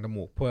ะออกทางจ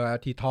มูกเพื่อ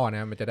ที่ท่อน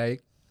ะมันจะได้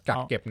กัก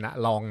เก็บ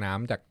รองน้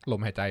ำจากล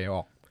มหายใจอ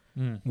อก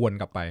วน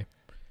กลับไป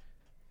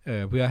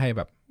เพื่อให้แ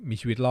บบมี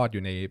ชีวิตรอดอ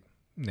ยู่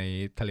ใน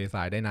ทะเลทร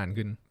ายได้นาน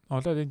ขึ้น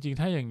แต่จริงๆ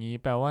ถ้าอย่างนี้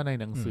แปลว่าใน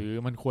หนังสือ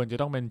มันควรจะ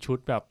ต้องเป็นชุด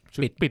แบบชุ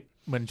ดปิด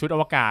เหมือนชุดอ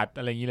วกาศ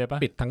อะไรอย่างนี้เลยป่ะ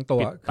ปิดทั้งตัว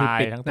ปิดตาย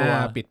ทั้งตัว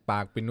ปิดปา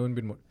กปิดนู่น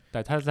ปิดหมดแ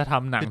ต่ถ้าจะท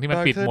ำหนังที่มัน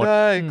ปิดหมด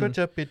ก็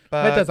จะปิดป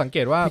ากไม่แต่สังเก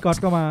ตว่าพี่ก๊อต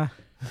ก็มา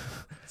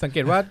สังเก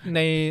ตว่า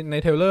ใน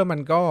เทรลเลอร์มั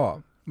น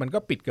ก็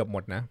ปิดเกือบหม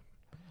ดนะ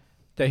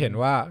จะเห็น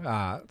ว่า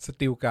ส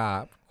ติลกา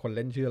คนเ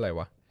ล่นชื่ออะไร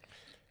วะ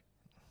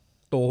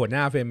ตัวหัวหน้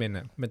าเฟเมน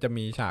อ่ะมันจะ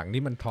มีฉาก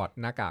ที่มันถอด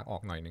หน้ากากออ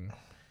กหน่อยนึง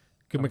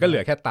คือมันก็เหลื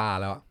อแค่ตา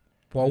แล้ว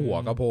เพราะหัว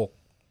ก็โพก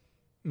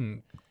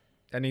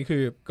อันนี้คื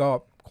อก็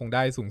คงไ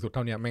ด้สูงสุดเ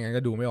ท่านี้ไม่งั้น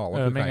ก็ดูไม่ออกว่า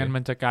คือใครไม่งั้น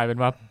มันจะกลายเป็น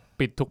ว่า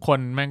ปิดทุกคน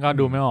แม่งก็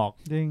ดูไม่ออก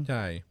ใ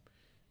ช่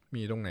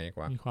มีตรงไหนก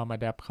ว่ามีความมา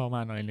แดปเข้าม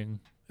าหน่อยนึง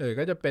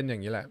ก็จะเป็นอย่า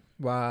งนี้แหละ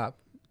ว่า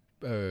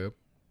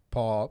พ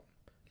อ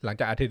หลัง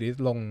จากอาร์เทดิส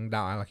ลงด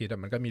าวอาราคิส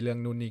มันก็มีเรื่อง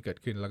นู่นนี่เกิด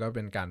ขึ้นแล้วก็เ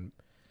ป็นการ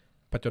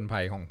ผจญภั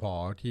ยของพอ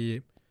ที่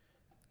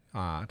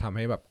ทำใ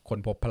ห้แบบคน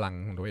พบพลัง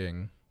ของตัวเอง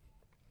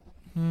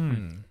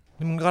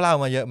มึงก็เล่า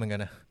มาเยอะเหมือนกั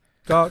นนะ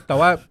ก็แต่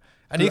ว่า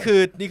อันนี้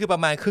คือปร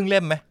ะมาณครึ่งเ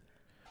ล่มไหม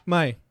ไ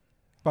ม่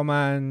ประม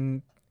าณ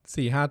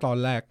 4-5 ตอน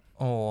แรก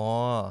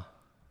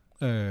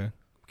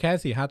แ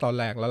ค่ 4-5 ตอน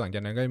แรกแล้วหลังจา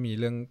กนั้นก็มี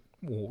เรื่อง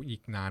อี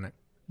กนาน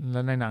แล้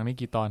วในหนังนี่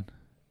กี่ตอน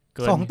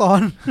2 ตอ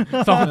น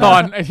2 ตอ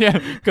นไอ้เนี่ย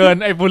เกิน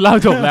ไอ้บุญเล่า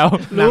จบแล้ว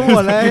รู้หม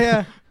ดเลย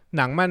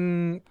หนังมัน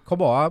เขา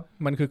บอกว่า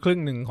มันคือครึ่ง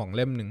หนึ่งของเ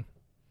ล่มหนึ่ง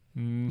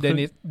เ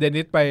ด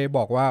นิสไปบ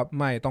อกว่า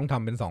ไม่ต้องท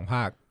ำเป็น2 ภ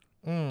าค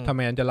ทำไม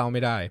จะเล่าไ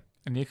ม่ได้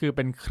อันนี้คือเ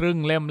ป็นครึ่ง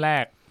เล่มแร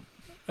ก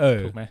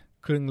ถูกไหม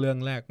ครึ่งเรื่อง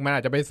แรกมันอ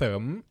าจจะไปเสริ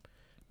ม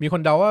มีค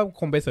นเดาว่า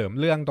คงไปเสริม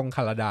เรื่องตรงค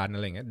าราดานอะ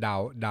ไรเงี้ย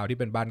ดาวที่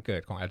เป็นบ้านเกิ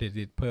ดของอาร์เท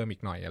ดิสเพิ่มอี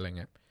กหน่อยอะไรเ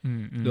งี้ย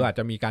หรืออาจ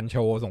จะมีการโช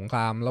ว์สงคร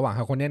ามระหว่างฮ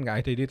าโคเนนกับอา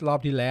ร์เทดิสรอบ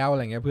ที่แล้วอะไ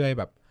รเงี้ยเพื่อให้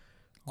แบบ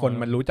คน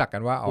มันรู้จักกั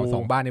นว่า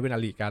2 บ้านนี้เป็นอ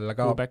ริกันแล้ว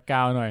ก็แบ็คกร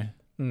าวด์หน่อย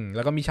แ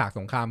ล้วก็มีฉากส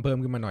งครามเพิ่ม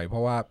ขึ้นมาหน่อยเพรา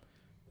ะว่า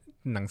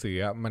หนังสือ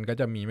มันก็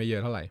จะมีไม่เยอ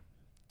ะเท่าไหร่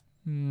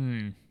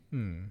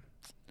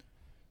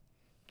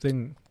ซึ่ง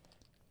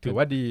ถือ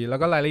ว่าดีแล้ว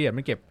ก็รายละเอียด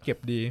มันเก็บ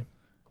ดี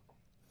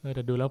แ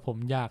ต่ดูแล้วผม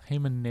อยากให้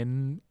มันเ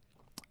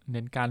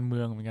น้นการเมื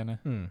องเหมือนกันนะ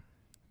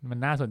มัน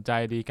น่าสนใจ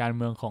ดีการเ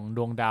มืองของด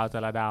วงดาวแต่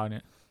ละดาวเนี่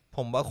ยผ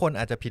มว่าคน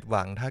อาจจะผิดห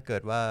วังถ้าเกิ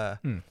ดว่า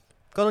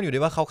ก็ต้องอยู่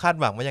ที่ว่าเขาคาด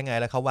หวังว่ายังไง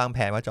แล้วเขาวางแผ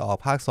นว่าจะออก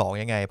ภาค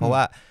2ยังไงเพราะ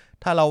ว่า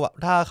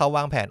ถ้าเขาว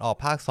างแผนออก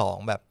ภาค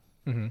2แบบ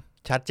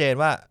ชัดเจน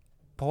ว่า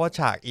เพราะว่าฉ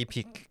ากอี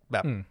พิกแบ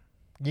บ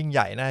ยิ่งให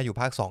ญ่น่าอยู่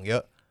ภาค2เยอ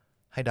ะ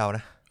ให้เดาน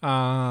ะ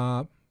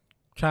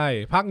ใช่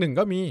ภาค1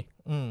ก็มี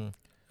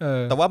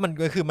แต่ว่ามัน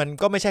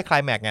ก็ไม่ใช่ไคล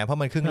แม็กซ์ไงเพราะ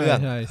มันครึ่งเรื่อง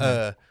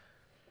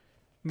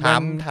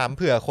ถามเ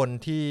ผื่อคน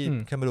ที่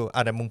แค่ไม่รู้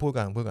เดี๋ยวมึงพูดก่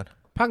อน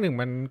ภาค1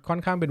มันค่อ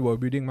นข้างเป็น world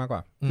building มากกว่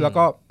าแล้ว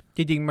ก็จ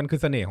ริงๆมันคือ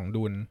เสน่ห์ของ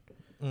ดูน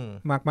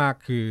มาก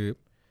ๆคือ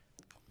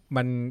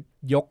มัน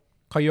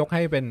เขายกใ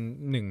ห้เป็น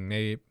1ใน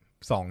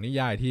2นิ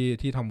ยาย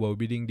ที่ทำ world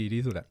building ดี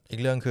ที่สุดอะอี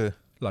กเรื่องคือ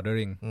Lord of the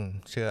Ring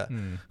เชื่อ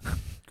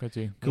ก็จ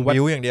ริงคือบิ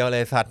วอย่างเดียวเล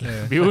ยสัตว์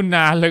บิวน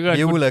านเลยก็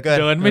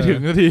เดินไม่ถึง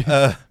สักที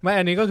ไม่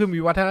อันนี้ก็คือมี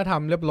วัฒนธรร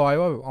มเรียบร้อย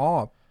ว่า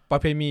ปร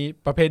ะ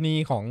เพณี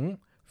ของ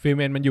ฟิลเ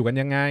มนมันอยู่กัน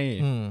ยังไง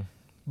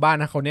บ้า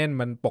นเขาเน้น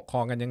มันปกคร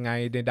องกันยังไง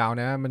ในดาว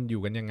นะมันอ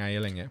ยู่กันยังไงอ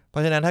ะไรเงี้ยเพรา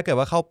ะฉะนั้นถ้าเกิด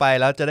ว่าเข้าไป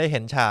แล้วจะได้เห็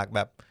นฉากแบ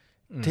บ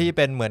ที่เ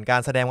ป็นเหมือนกา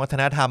รแสดงวัฒ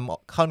นธรรม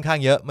ค่อนข้าง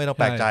เยอะไม่ต้อง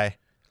แปลกใจ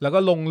แล้วก็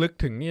ลงลึก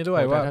ถึงนี่ด้ว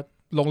ยว่า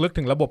ลงลึก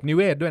ถึงระบบนิเ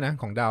วศด้วยนะ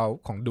ของดาว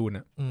ของดูน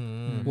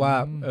ว่า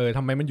ท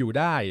ำไมมันอยู่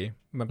ได้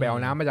มันไปเอา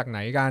น้ำมาจากไหน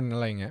กันอะ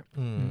ไรเงี้ย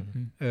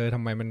ท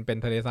ำไมมันเป็น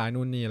ทะเลทราย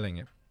นู่นนี่อะไรเ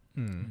งี้ย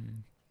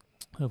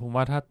ผม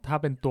ว่าถ้า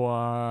เป็นตั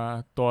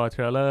วเท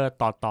รลเลอร์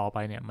ต่อไป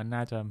เนี่ยมันน่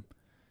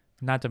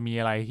าจะมี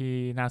อะไรที่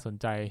น่าสน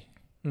ใจ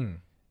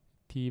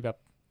ที่แบบ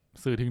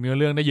สื่อถึงเนื้อ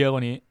เรื่องได้เยอะกว่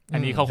านี้อั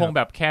นนี้เขาคงแ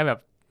บบแค่แบบ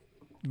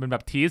เป็นแบ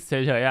บทีสเฉ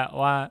ยๆอะ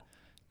ว่า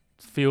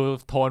ฟีล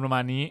โทนประมา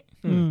ณนี้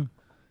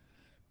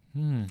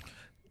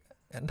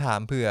ถาม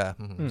เผื่อ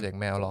เสียง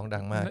แมวร้องดั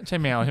งมากใช่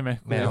แมวใช่ไหม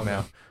แม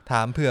วถ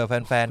ามเผื่อแ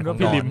ฟนๆของ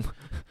หนอน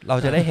เรา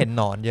จะได้เห็นห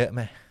นอนเยอะไห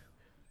ม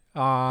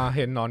เ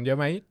ห็นหนอนเยอะ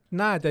ไหม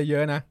น่าจะเยอ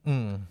ะนะ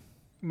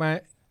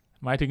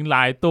หมายถึงหล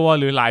ายตัว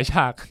หรือหลายฉ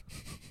าก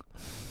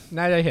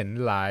น่าจะเห็น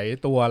หลาย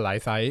ตัวหลาย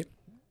ไซส์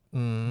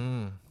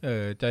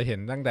จะเห็น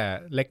ตั้งแต่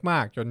เล็กมา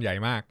กจนใหญ่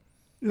มาก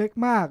เล็ก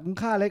มาก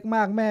ค่าเล็กม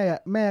ากแ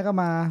ม่ก็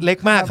มาเล็ก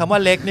มากคำว่า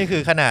เล็กนี่คื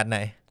อขนาดไหน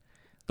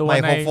ตัวไม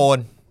โครโฟน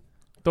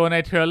ตัวใน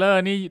เทรลเลอ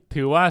ร์นี่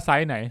ถือว่าไซ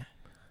ส์ไหน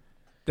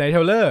ในเทร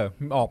ลเลอร์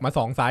ออกมา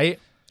2ไซส์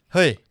เ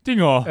ฮ้ยจริง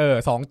เหรอ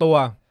2ตัว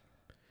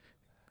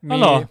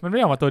เหรอมันไม่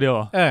ออกมาตัวเดียว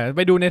ไ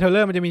ปดูในเทรลเล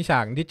อร์มันจะมีฉา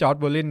กที่จอร์จ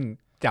โบลิน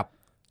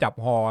จับ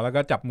ฮอแล้วก็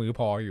จับมือพ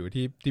ออยู่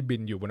ที่บิ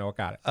นอยู่บนอา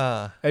กาศ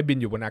บิน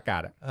อยู่บนอากา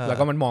ศแล้ว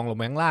ก็มันมองลง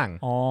มาข้างล่าง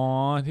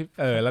ที่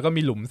แล้วก็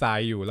มีหลุมทราย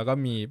อยู่แล้วก็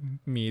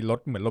มีรถ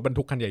เหมือนรถบรร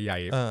ทุกคันใหญ่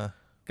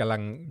ๆกำลั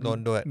งโดน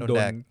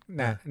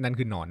นั่น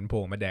คือหนอนโผ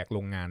ล่มาแดกโร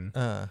งงาน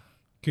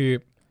คือ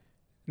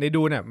ใน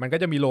ดูเนี่ยมันก็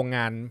จะมีโรงง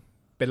าน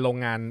เป็นโรง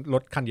งานร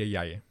ถคันให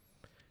ญ่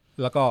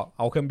ๆแล้วก็เ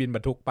อาเครื่องบินบร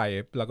รทุกไป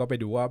แล้วก็ไป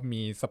ดูว่า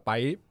มีสไป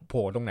ซ์โผ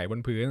ล่ตรงไหนบ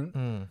นพื้น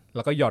แ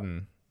ล้วก็หย่อน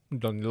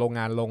โรง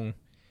งานลง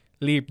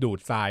รีบดูด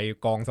ทราย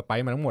กองสไป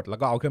ซ์มาทั้งหมดแล้ว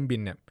ก็เอาเครื่องบิ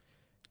นเนี่ย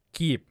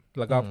คีบ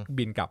แล้วก็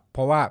บินกลับเพ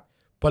ราะว่า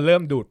พอเริ่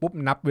มดูดปุ๊บ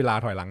นับเวลา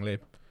ถอยหลังเลย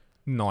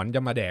หนอนจ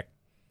ะมาแดก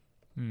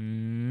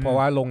เพราะ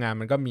ว่าโรงงาน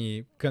มันก็มี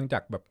เครื่องจั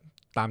กรแบบ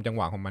ตามจังห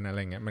วะของมันอะไร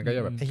เงี้ยมันก็จ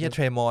ะแบบไอ้เหี้ยเท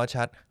รมอร์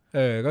ชัด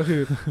ก็คื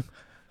อ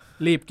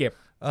รีบเก็บ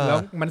แล้ว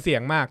มันเสี่ย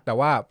งมากแต่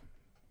ว่า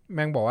แ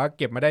ม่งบอกว่า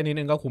เก็บมาได้นิด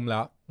นึงก็คุ้มแล้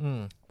ว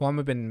เพราะ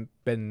มันเ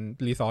ป็น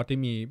รีซอสที่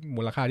มี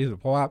มูลค่าที่สุด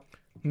เพราะว่า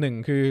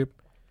1คือ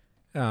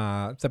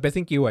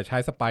Spacing Guild ใช้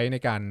สไปซ์ใน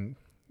การ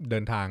เดิ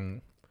นทาง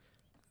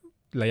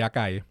ระยะไก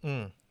ล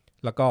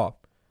แล้วก็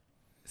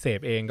เสพ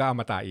เองก็เอา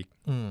มาตาอีก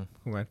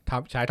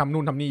ใช้ทำ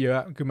นู่นทำนี่เยอะ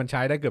คือมันใ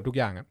ช้ได้เกือบทุก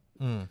อย่าง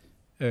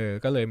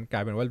ก็เลยกล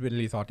ายเป็นว่าเป็น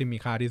รีซอสที่มี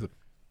ค่าที่สุด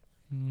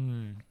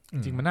จ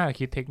ริงมันน่าจะ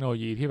คิดเทคโนโล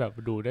ยีที่แบบ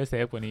ดูได้เซ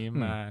ฟกว่านี้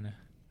มานะ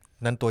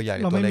นั่นตัวใหญ่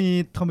เราไม่มี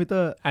คอมพิวเตอ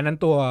ร์อันนั้น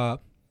ตั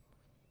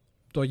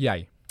วให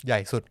ญ่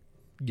สุด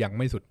ยัง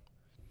ไม่สุด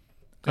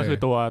ก็คือ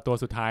ตัว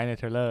สุดท้ายในเ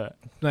ทรลเลอร์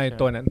ใน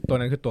ตัว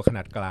นั้นคือตัวขน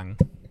าดกลาง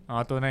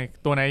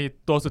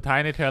ตัวสุดท้าย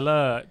ในเทรลเลอ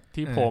ร์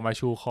ที่โผล่มา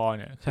ชูคอ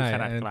เนี่ยคือข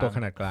นาดกลางตัวข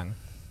นาดกลาง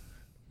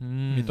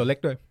มีตัวเล็ก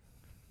ด้วย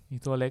มี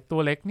ตัวเ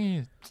ล็กนี่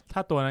ถ้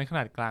าตัวนั้นขน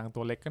าดกลาง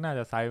ตัวเล็กก็น่าจ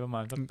ะไซส์ประมา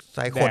ณไซ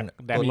ส์คน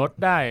แดกรถ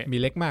ได้มี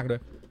เล็กมากด้ว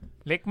ย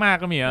เล็กมาก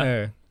ก็มี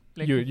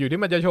อยู่ที่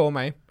มันจะโชว์ไห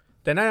ม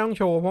แต่น่าต้อง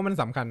โชว์เพราะมัน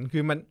สำคัญคื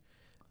อมัน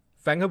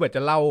แฟรงค์ เฮอร์เบิร์ตจ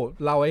ะเ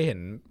ล่าให้เห็น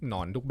หน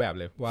อนทุกแบบ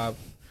เลยว่า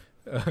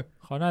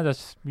เขาน่าจะ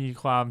มี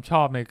ความช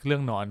อบในเรื่อ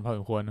งหนอนพอส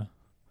มควร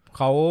เ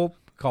ข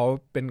า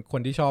เป็นค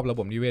นที่ชอบระบ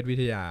บนิเวศวิ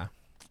ทยา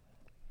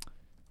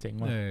เจ๋ง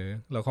มาก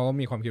แล้วเขาก็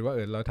มีความคิดว่า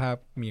แล้วถ้า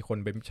มีคน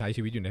ไปใช้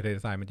ชีวิตอยู่ในทะเล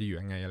ทรายมันจะอยู่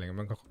ยังไงอะไรเงี้ย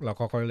มันเรา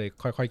ก็เลย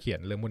ค่อยๆเขียน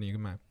เรื่องพวกนี้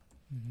ขึ้นมา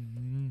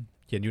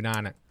เขียนอยู่นา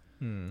น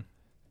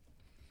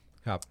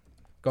ครับ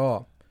ก็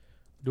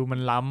ดูมัน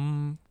ล้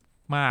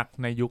ำมาก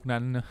ในยุค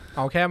นั้นนะเ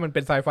อาแค่มันเป็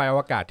นไซไฟอว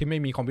กาศที่ไม่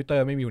มีคอมพิวเตอ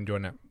ร์ไม่มีหุ่นย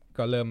นต์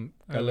ก็เริ่ม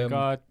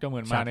ก็เหมื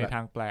อนมาในท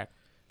างแปลก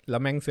แล้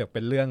วแม่งเสือกเ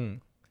ป็นเรื่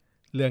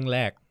องแร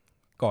ก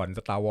ก่อน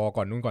Star Wars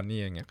ก่อนนู่นก่อนนี่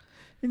อย่างเงี้ย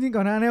จริงๆก่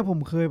อนหน้านี้ผม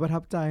เคยประทั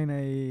บใจใน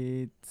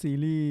ซี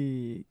รีส์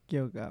เ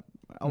กี่ยวกับ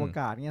อวก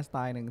าศเนี่ยสไต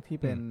ล์หนึ่งที่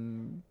เ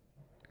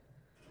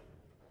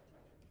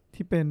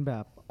ป็นแบ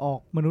บออก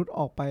มนุษย์อ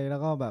อกไปแล้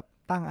วก็แบบ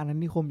ตั้งอาณา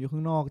นิคมอยู่ข้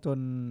างนอกจ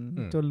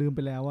นลืมไป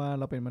แล้วว่า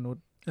เราเป็นมนุษ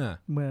ย์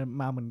เห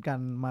มือนกัน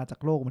มาจาก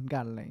โลกเหมือน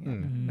กันอะไรอย่างเงี้ย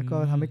แล้วก็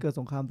ทำให้เกิด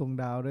สงครามตรง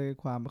ดาวด้วย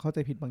ความเข้าใจ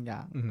ผิดบางอย่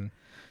าง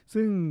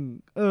ซึ่ง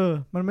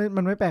มัน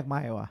ไม่แปลกให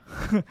ม่ว่ะ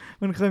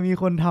มันเคยมี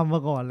คนทำม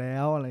าก่อนแล้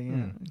วอะไรเ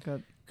งี้ย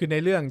คือใน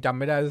เรื่องจำ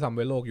ไม่ได้ด้วยซ้ำ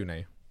ว่าโลกอยู่ไหน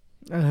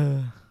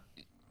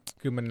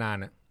คือมันน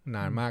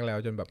านมากแล้ว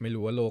จนแบบไม่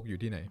รู้ว่าโลกอยู่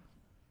ที่ไหน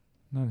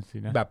นั่นสิ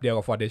นะแบบเดียว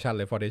กับ Foundation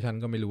เลย Foundation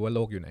ก็ไม่รู้ว่าโล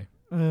กอยู่ไหน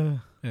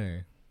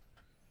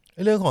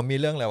เรื่องของมี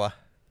เรื่องอะไรวะ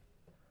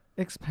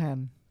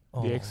Expand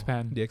The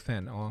Expand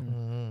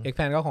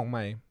Expand ก็ของให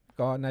ม่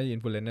ก็น่าจะอิน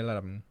ฟลูเอนซ์ในระ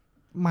ดับ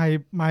ใ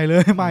หม่เล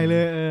ย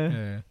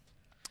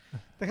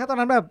แต่แค่ตอน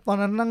นั้น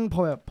นั่ง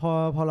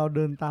พอเราเ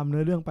ดินตามเนื้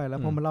อเรื่องไปแล้ว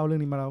พอมาเล่าเรื่อ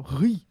งนี้มาเราเ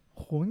ฮ้ย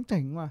โหเจ๋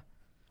งว่ะ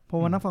พอ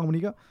มานั่งฟังวัน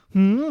นี้ก็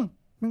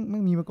ไ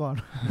ม่มีมาก่อน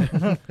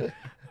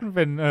มันเ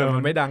ป็นมั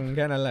นไม่ดังแ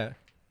ค่นั้นแหละ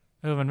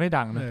มันไม่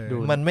ดังนะดู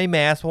มันไม่แม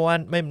สเพราะว่า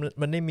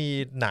มันไม่มี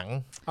หนัง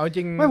เอาจ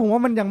ริงไม่ผมว่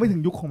ามันยังไม่ถึ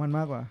งยุคของมันม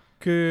ากกว่า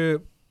คือ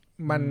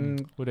มัน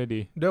พูดได้ดี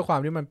ด้วยความ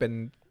ที่มันเป็น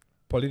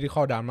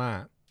political drama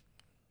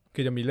คื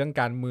อจะมีเรื่อง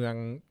การเมือง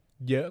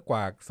เยอะกว่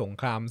าสง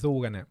ครามสู้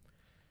กันเนี่ย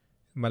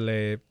มันเล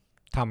ย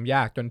ทำย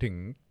ากจนถึง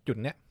จุด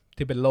เนี้ย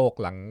ที่เป็นโลก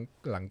ห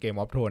ลังเกมอ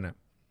อฟโทนอ่ะ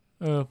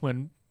เห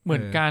มือ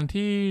นการ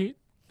ที่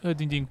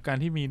จริงๆการ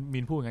ที่มี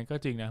นพูดอย่างนั้นก็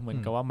จริงนะเหมือน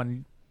กับว่ามัน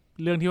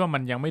เรื่องที่ว่ามั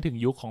นยังไม่ถึง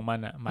ยุคของมัน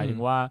อ่ะหมายถึง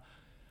ว่า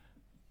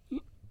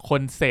ค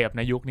นเสพใ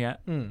นยุคนี้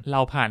เร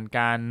าผ่านก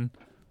าร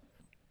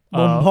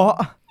บ่มเพาะ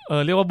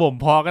เรียกว่าบ่ม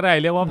เพาะก็ได้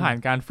เรียกว่าผ่าน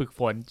การฝึก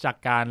ฝนจาก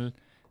การ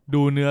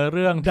ดูเนื้อเ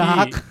รื่อง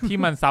ที่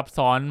มันซับ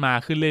ซ้อนมา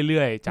ขึ้นเ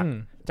รื่อยๆ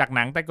จากห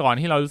นังแต่ก่อน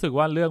ที่เรารู้สึก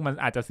ว่าเรื่องมัน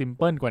อาจจะซิมเ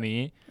พิลกว่านี้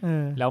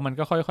แล้วมัน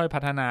ก็ค่อยๆพั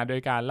ฒนาโดย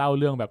การเล่า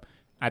เรื่องแบบ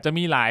อาจจะ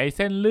มีหลายเ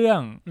ส้นเรื่อ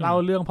งเล่า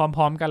เรื่องพ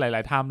ร้อมๆกันหล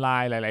ายๆไทม์ไล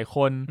น์หลายๆค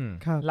น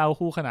เล่า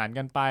คู่ขนาน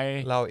กันไป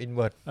เล่าอินเ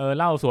วิร์ส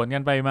เล่าสวนกั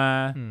นไปมา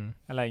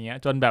อะไรเงี้ย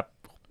จนแบบ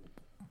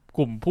ก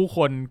ลุ่มผู้ค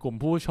นกลุ่ม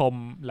ผู้ชม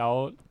แล้ว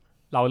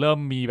เราเริ่ม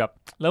มีแบบ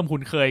เริ่มคุ้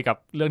นเคยกับ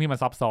เรื่องที่มัน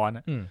ซับซ้อน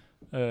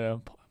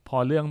พอ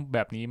เรื่องแบ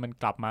บนี้มัน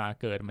กลับมา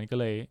เกิดมันก็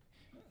เลย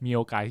มีโ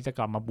อกาสที่จะก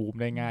ลับมาบูม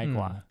ได้ง่ายก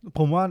ว่าผ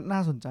มว่าน่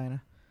าสนใจน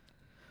ะ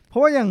เพรา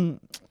ะว่าอ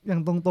ย่า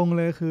งตรงๆ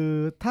เลยคือ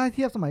ถ้าเ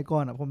ทียบสมัยก่อ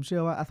นอ่ะผมเชื่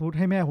อว่าสมมติ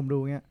ให้แม่ผมดู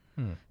เงี้ย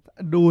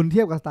ดูเ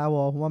ทียบกับ Star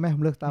Wars ผมว่าแม่ผ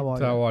มเลือก Star Wars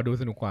ดู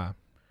สนุกกว่า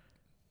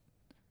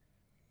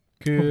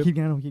คือผมคิด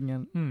งั้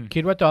นคิ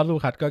ดว่าจอร์จลู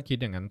คัสก็คิด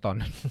อย่างนั้นตอน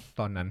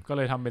นั้นก็เ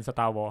ลยทำเป็น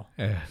Star Wars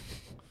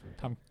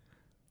ท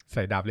ำใ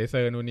ส่ดาบเลเซ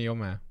อร์นู่นนี่ออก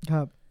มาค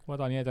รับว่า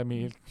ตอนนี้จะ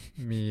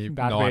มี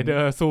ดาร์ธเวเดอ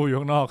ร์สู้อยู่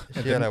ข้างนอก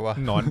ชื่ออะไรวะ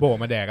หนอนโบ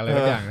มาแดกอะไร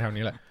ทุกอย่างแถว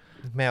นี้แหละ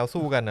แมว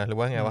สู้กันนะหรือ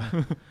ว่าไงวะ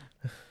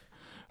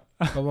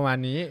ก็ประมาณ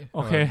นี้โอ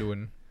เคดู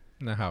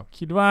นะครับ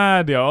คิดว่า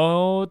เดี๋ยว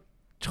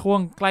ช่วง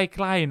ใก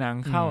ล้ๆหนัง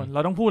เข้าเรา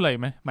ต้องพูดอะไร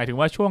ไหมหมายถึง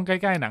ว่าช่วงใก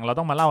ล้ๆหนังเรา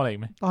ต้องมาเล่าอะไร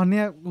ไหมตอนเ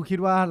นี้ยกูคิด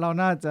ว่าเรา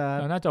น่าจ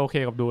ะโอเค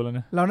กับดูแล้วน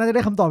ะเราน่าจะไ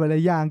ด้คำตอบหล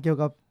ายอย่างเกี่ยว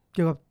กับ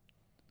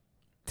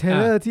เท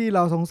เลอร์ที่เร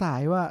าสงสัย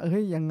ว่าเฮ้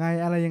ยยังไง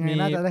อะไรยังไง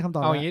น่าจะได้คำตอ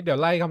บเอาอย่างนี้เดี๋ยว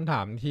ไล่คำถ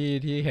าม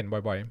ที่เห็น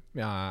บ่อย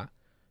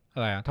ๆอะ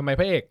ไรทำไม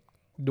พระเอก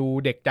ดู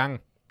เด็กจัง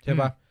ใช่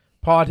ป่ะ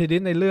พอทีนี้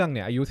ในเรื่องเ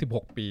นี่ยอายุ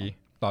16ปี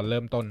ตอนเ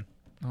ริ่มต้น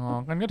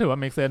งั้นก็ถือว่า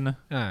make sense นะ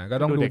ก็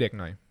ต้องดูเด็ก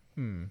หน่อย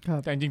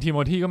แต่จริงๆทีโม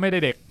ธีก็ไม่ได้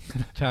เด็ก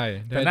ใช่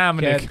แต่หน้ามั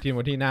นเด็กทีโม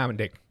ธีหน้ามัน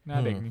เด็ก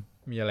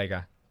มีอะไรกั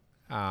น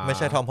ไม่ใ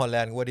ช่ทอมฮอลแล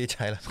นด์กูว่าดีใจ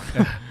แล้ว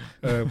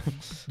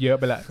เยอะ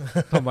ไปละ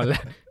ทอมฮอลแล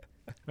นด์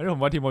ไม่ผ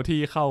มว่าทีโมธี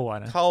เข้าอ่ะ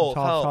นะเข้า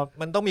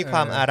มันต้องมีคว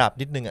ามอาหรับ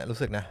นิดนึงอ่ะรู้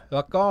สึกนะแ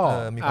ล้วก็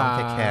มีความแ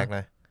ขกๆหน่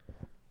อย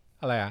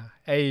อะไร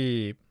ไ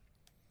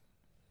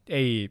อ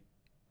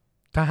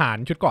ทหาร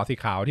ชุดเกราะสี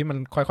ขาวที่มัน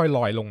ค่อยๆล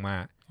อยลงมา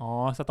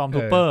สตอร์ม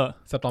ทูเป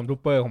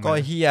อร์ของมันก็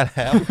เฮียแ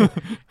ล้ว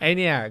ไอเ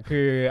นี่ยคื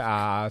อ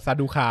ซา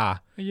ดูคา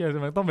เฮีย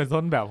มันต้องเป็น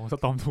ต้นแบบของส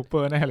ตอร์มทูเปอ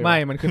ร์แน่เลยไม่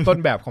มันคือต้น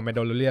แบบของแมนโด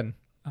ลเรียน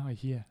ไอ้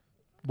เฮีย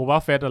โบบา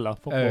เฟสเหรอ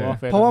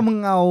เพราะว่ามึง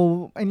เอา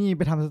ไอ้นี่ไ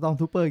ปทำสตอร์ม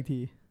ทูเปอร์อีกที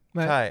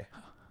ใช่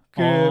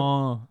คือ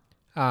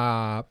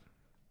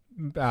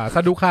ซ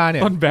าดูคาเ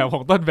นี่ยต้นแบบข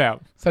องต้นแบบ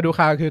ซาดูค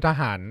าคือท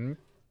ห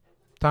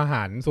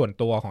ารส่วน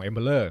ตัวของเอมเบ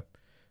อร์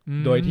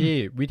โดยที่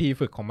วิธี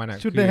ฝึกของมัน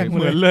ชุดแดงเ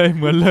หมือนเลย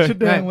ชุ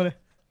ดแดงมาเลย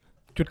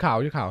ชุดขาว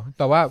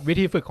แต่ว่าวิ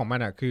ธีฝึกของมั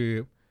นคือ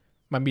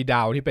มันมีด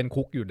าวที่เป็น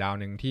คุกอยู่ดาว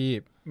นึงที่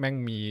แม่ง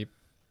มี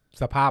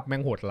สภาพแม่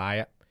งโหดร้าย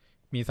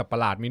มีสัตว์ประ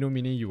หลาดมินู่น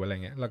มินี่อยู่อะไร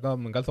เงี้ยแล้วก็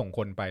มึงก็ส่งค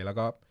นไปแล้ว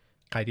ก็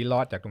ใครที่รอ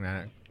ดจากตรงนั้น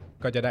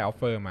ก็จะได้ออฟ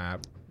เฟอร์มา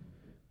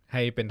ใ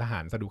ห้เป็นทหา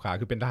รซาดูคา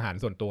คือเป็นทหาร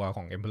ส่วนตัวข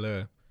องเอ็มเพอเรอ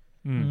ร์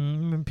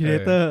เป็นพีเด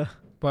เตอร์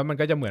เพราะมัน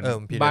ก็จะเหมือน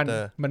บ้าน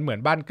มันเหมือน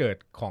บ้านเกิด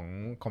ขอ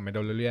งแมนโด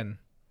ลเรียน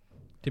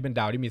ที่เป็น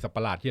ดาวที่มีสัตว์ป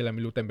ระหลาดที่อะไรไ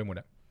ม่รู้เต็มไปหมด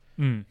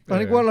ตอน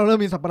นี้ว่าเราเริ่ม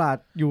มีสัตว์ประหลาด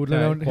อยู่ใน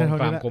โค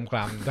มคล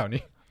ามแถว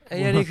นี้ไ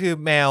อ้นี่คือ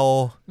แมว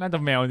น่าจะ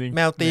แมวจริงแ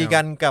มวตีกั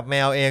นกับแม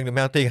วเองหรือแ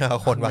มวตีกันกั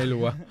บคนวะไม่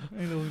รู้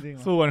จริง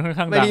สู้กันค่อน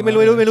ข้างดังไม่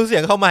รู้เสี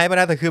ยงเข้าไม้ไป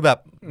นะแต่คือแบบ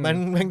มัน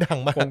ดัง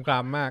มากโคมคลา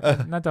มมาก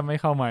น่าจะไม่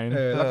เข้าไม้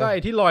แล้วก็ไ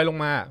อ้ที่ลอยลง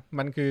มา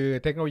มันคือ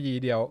เทคโนโลยี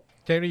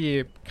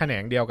แขน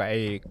งเดียวกับไอ้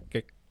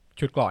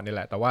ชุดเกราะนี่แห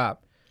ละแต่ว่า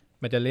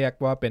มันจะเรียก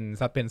ว่าเป็น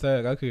ซัสเพนเซอ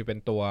ร์ก็คือเป็น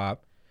ตัว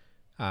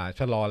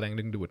ชะลอแรง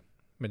ดึงดูด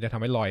มันจะท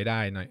ำให้ลอยได้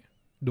หน่อย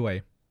ด้วย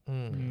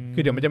คื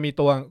อเดี๋ยวมันจะมี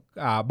ตัว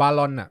บาล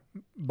อ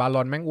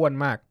นแม่งอ้วน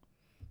มาก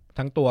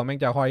ทั้งตัวแม่ง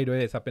จะห้อยด้วย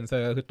ซัสเพนเซอ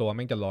ร์ก็คือตัวแ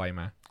ม่งจะลอย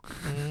มา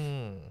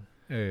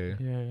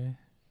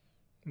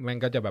แม่ง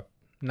ก็จะแบบ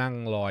นั่ง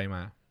ลอยม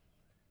า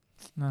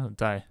น่าสน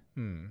ใจ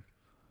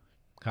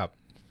ครับ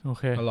โอ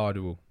เคก็รอ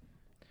ดู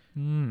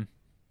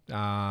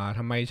ท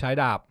ำไมใช้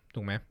ดาบ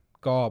ถูกไหม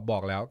ก็บอ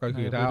กแล้วก็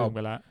คือถ้าเอา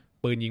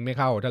ปืนยิงไม่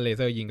เข้าถ้าเลเ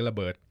ซอร์ยิงก็ระเ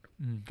บิด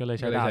ก็เลย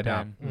ใช้ดาบแท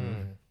น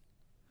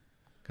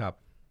ครับ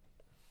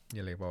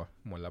ยังไงบอก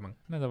หมดแล้วมั้ง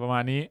น่าจะประมา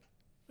ณนี้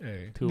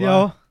เดี๋ย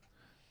ว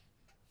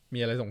มี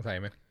อะไรสงสัย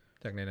ไหม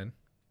จากในนั้น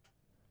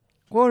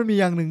ก็มี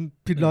อย่างหนึ่ง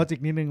ผิดลอจิก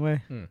นิดนึงเว้ย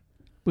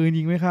ปืน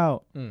ยิงไม่เข้า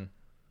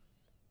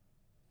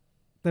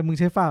แต่มึง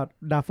ใช้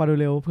ดาบฟาโด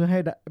เร็วเพื่อให้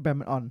แบบ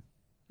มันอ่อน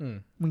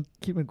มึง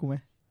คิดเหมือนกูไหม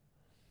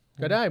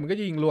ก็ได้มึงก็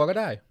ยิงรัวก็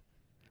ได้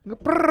ก็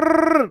ป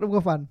รึ๊ดมึง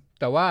ก็ฟัน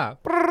แต่ว่า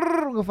ปรึ๊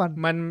ดมึงก็ฟัน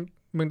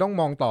มึงต้อง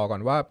มองต่อก่อ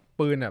นว่า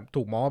ปืน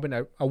ถูกมองว่าเป็น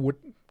อาวุธ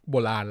โบ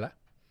ราณละ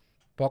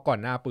เพราะก่อน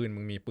หน้าปืนมึ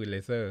งมีปืนเล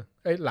เซอร์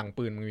หลัง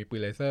ปืนมึงมีปื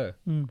นเลเซอร์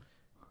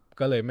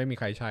ก็เลยไม่มี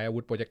ใครใช้อาวุ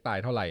ธโปรเจกไต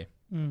ล์เท่าไหร่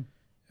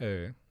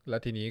แล้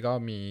วทีนี้ก็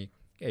มี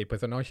ไอ้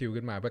personal shield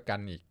ขึ้นมาเพื่อกั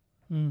นอีก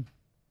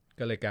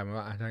ก็เลยกลายเป็น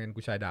ว่าถ้างั้น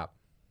กูใช้ดาบ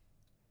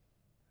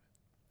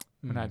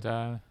มันอาจจะ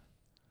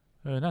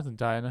น่าสน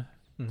ใจนะ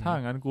ถ้าอ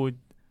ย่างนั้นกู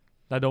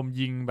ระดม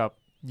ยิงแบบ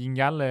ยิง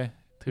ยัดเลย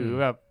ถือ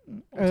แบบ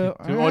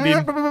ถือโอดิน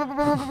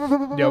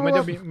เดี๋ยวมั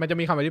นจะ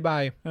มีคำอธิบา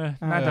ย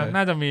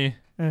น่าจะมี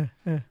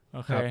โอ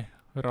เค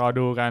รอ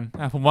ดูกัน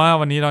ผมว่า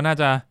วันนี้เราน่า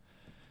จะ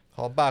ห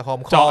อมปากหอม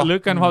คอเจาะลึ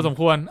กกันพอสม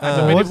ควรอาจจ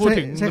ะไม่ได้พูด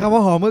ถึงใช้คำว่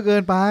าหอมเมื่อเกิ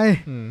นไป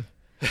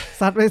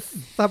ซัด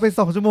ไป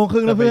2 ชั่วโมงค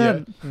รึ่งแล้วเพื่อน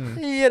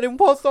ถึง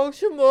พอ2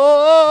 ชั่วโม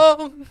ง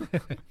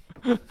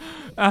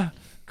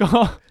ก็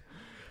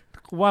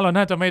ว่าเรา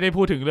น่าจะไม่ได้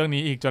พูดถึงเรื่อง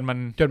นี้อีกจน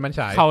มันฉ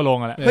ายเข้าลง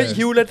แล้วเฮ้ย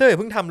ฮิวเลเตอร์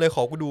เพิ่งทำเลยข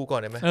อกูดูก่อ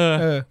นได้ไหม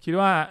คิด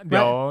ว่าเ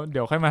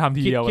ดี๋ยวค่อยมาทำ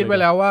ทีเดียวคิดไว้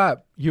แล้วว่า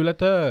ฮิวเล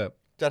เตอร์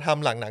จะท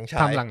ำหลังหนังฉ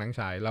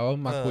ายแล้ว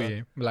มาคุย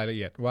รายละเ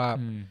อียดว่า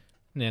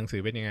ในหนังสื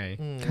อเป็นยังไง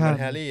มัน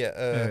แฮร์รี่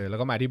แล้ว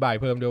ก็มาอธิบาย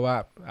เพิ่มด้วยว่า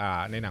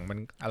ในหนังมัน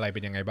อะไรเป็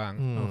นยังไงบ้าง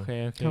โอเค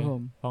ครับผ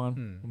มเพราะงั้น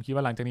ผมคิดว่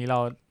าหลังจากนี้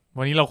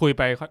วันนี้เราคุย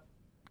ไป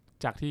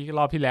จากที่ร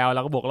อบที่แล้วแ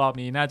ล้วก็บวกรอบ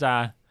นี้น่าจะ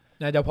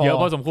พอเยอะ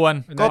พอสมควร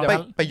ก็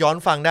ไปย้อน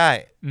ฟังได้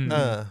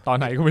ตอน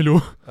ไหนก็ไม่รู้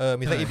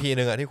มีสัก EP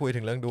นึงที่คุย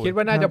ถึงเรื่องดูคิด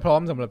ว่าน่าจะพร้อ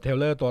มสำหรับเท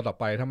เลอร์ตัวต่อ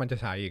ไปถ้ามันจะ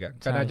ฉายอีก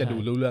ก็น่าจะดู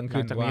รู้เรื่อง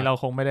ขึ้นจากนี้เรา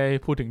คงไม่ได้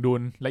พูดถึงดู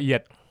นละเอีย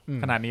ด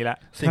ขนาดนี้แล้ว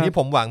สิ่งที่ผ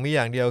มหวังมีอ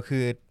ย่างเดียวคื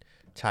อ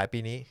ฉายปี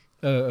นี้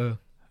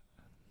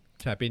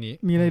ฉายปีนี้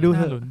มีอะไรดูเ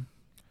ถอะ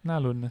น่า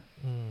ลุ้นนะ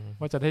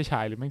ว่าจะได้ฉ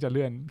ายหรือไม่จะเ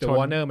ลื่อนแต่ว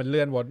อร์เนอร์มันเ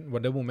ลื่อน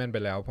Wonder Woman ไป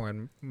แล้วเพราะงั้น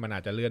มันอา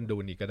จจะเลื่อนดู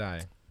นอีกก็ได้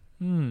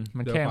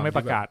มันแค่ไม่ป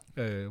ระกาศ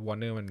วอ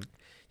ร์เนอร์มัน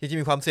จริง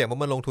ๆมีความเสี่ยงเพรา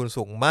ะมันลงทุน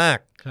สูงมาก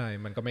ใช่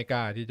มันก็ไม่ก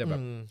ล้าที่จะแบบ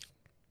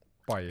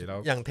ปล่อยแล้ว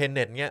อย่างเทนเ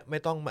น็ตเงี้ยไม่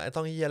ต้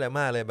องเหี้ยอะไร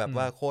มากเลยแบบ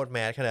ว่าโคตรแม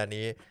สขนาด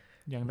นี้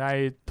ยังได้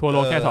ทั่วโล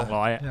กแค่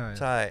200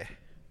ใช่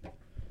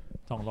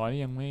200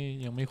นี่ยัง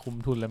ไม่คุ้ม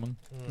ทุนเลยมั้ง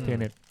เทน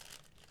เน็ต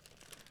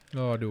ร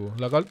อดู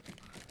แล้วก็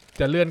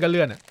จะเลื่อนก็เ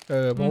ลื่อน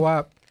เพราะว่า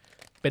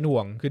เป็นห่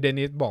วงคือเด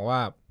นิสบอกว่า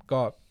ก็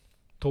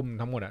ทุ่ม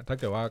ทั้งหมดถ้า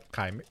เกิดว่าข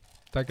ายไ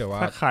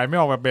ม่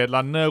ออกแบบเบส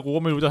รันเนอร์กู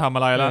ก็ไม่รู้จะทำอ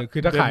ะไรแล้วคื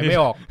อถ้าขายไม่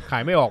อ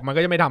อกมัน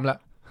ก็จะไม่ทำละ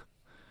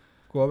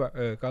กลัวแบบ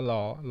ก็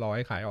รอใ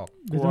ห้ขายออก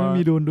กลัวไม่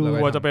มีดู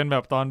กลัวจะเป็นแบ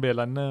บตอนเบส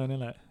รันเนอร์นี่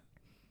แหละ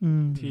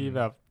ที่แ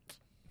บบ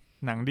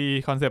หนังดี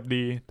คอนเซปต์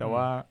ดีแต่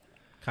ว่า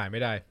ขายไม่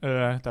ได้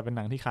แต่เป็นห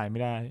นังที่ขายไม่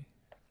ได้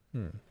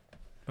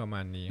ประมา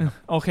ณนี้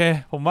โอเค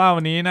ผมว่า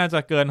วันนี้น่าจะ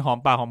เกินหอม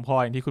ปากหอมคอ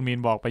อย่างที่คุณมีน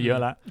บอกไปเยอะ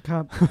แล้วค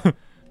รับ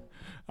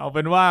เอาเ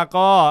ป็นว่า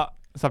ก็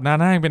สัปดาห์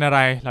หน้ายังเป็นอะไร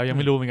เรายังไ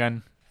ม่รู้เหมือนกัน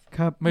ค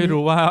รับไม่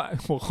รู้ว่า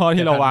หัวข้อ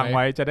ที่เราวางไ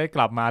ว้จะได้ก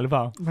ลับมาหรือเป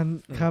ล่ามัน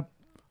ครับ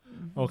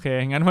โอเค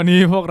งั้นวันนี้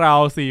พวกเรา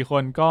4ค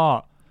นก็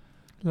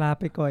ลา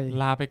ไป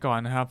ก่อน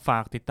นะครับฝา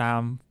กติดตาม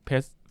เ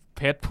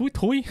พจ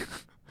ทุย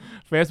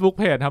Facebook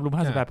เพจครับRoom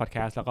 58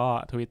 Podcast แล้วก็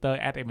Twitter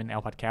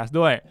 @mnlpodcast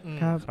ด้วย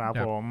ครับ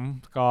ผม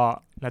ก็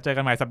แล้วเจอ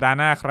กันใหม่สัปดาห์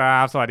หน้าครั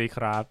บสวัสดีค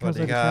รับสวัส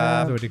ดีครั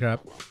บสวัสดีครับ